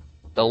ability.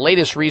 The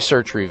latest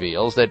research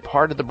reveals that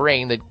part of the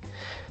brain that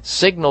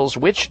signals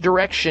which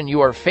direction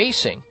you are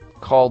facing,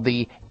 called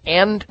the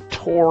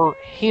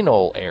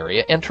entorhinal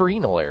area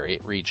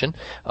region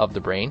of the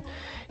brain,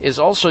 is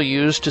also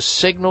used to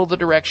signal the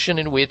direction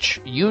in which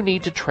you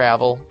need to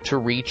travel to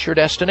reach your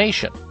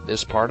destination.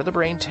 This part of the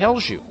brain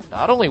tells you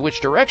not only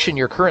which direction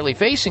you're currently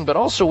facing, but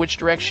also which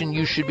direction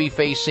you should be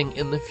facing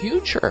in the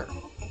future.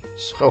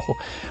 So,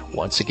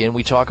 once again,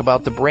 we talk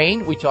about the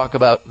brain, we talk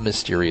about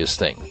mysterious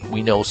things.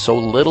 We know so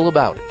little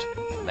about it,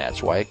 and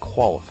that's why it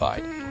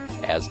qualified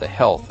as the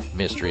health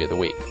mystery of the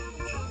week.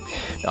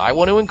 Now, I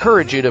want to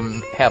encourage you to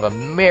have a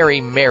Merry,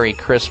 Merry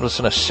Christmas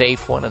and a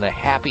safe one and a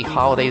happy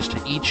holidays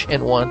to each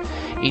and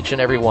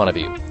every one of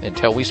you.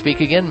 Until we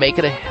speak again, make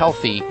it a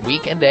healthy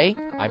week and day.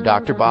 I'm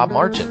Dr. Bob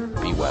Martin.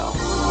 Be well.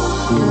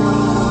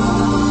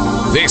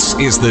 This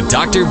is the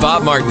Dr.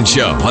 Bob Martin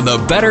Show on the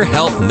Better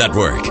Health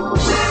Network.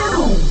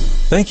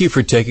 Thank you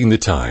for taking the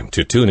time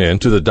to tune in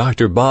to the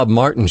Dr. Bob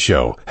Martin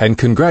Show, and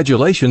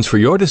congratulations for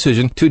your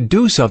decision to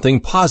do something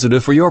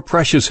positive for your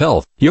precious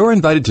health. You're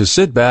invited to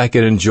sit back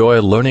and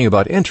enjoy learning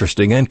about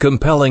interesting and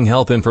compelling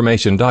health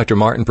information Dr.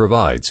 Martin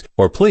provides.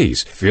 Or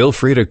please, feel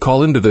free to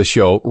call into the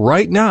show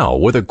right now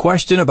with a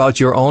question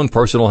about your own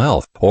personal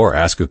health, or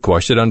ask a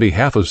question on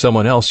behalf of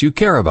someone else you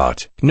care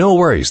about. No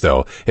worries,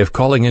 though. If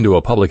calling into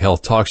a public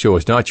health talk show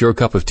is not your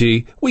cup of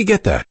tea, we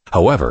get that.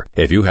 However,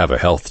 if you have a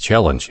health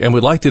challenge and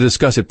would like to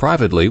discuss it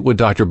privately with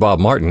Dr. Bob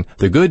Martin,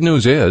 the good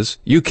news is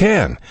you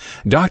can.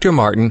 Dr.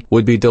 Martin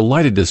would be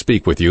delighted to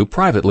speak with you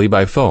privately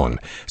by phone.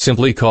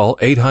 Simply call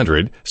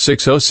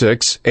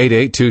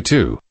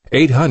 800-606-8822.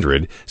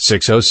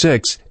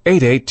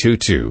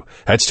 800-606-8822.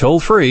 That's toll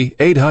free,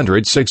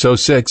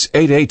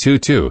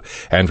 800-606-8822,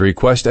 and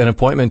request an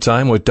appointment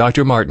time with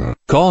Dr. Martin.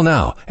 Call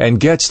now and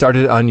get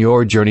started on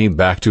your journey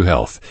back to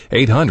health.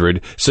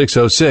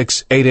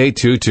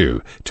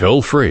 800-606-8822.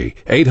 Toll free,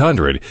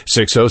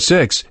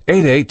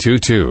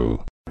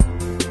 800-606-8822.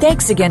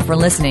 Thanks again for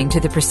listening to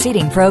the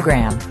preceding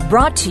program,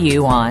 brought to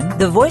you on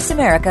the Voice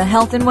America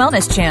Health and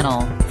Wellness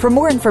Channel. For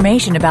more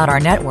information about our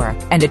network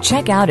and to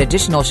check out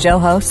additional show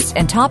hosts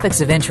and topics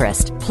of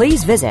interest,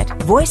 please visit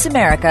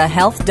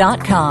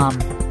voiceamericahealth.com.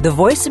 The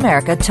Voice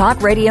America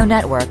Talk Radio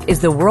Network is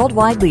the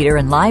worldwide leader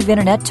in live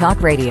Internet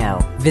talk radio.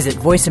 Visit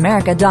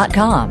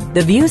voiceamerica.com.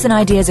 The views and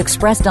ideas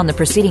expressed on the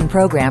preceding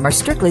program are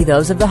strictly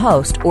those of the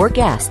host or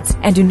guests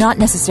and do not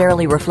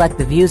necessarily reflect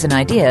the views and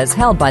ideas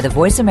held by the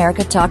Voice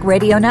America Talk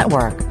Radio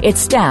Network, its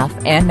staff,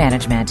 and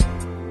management.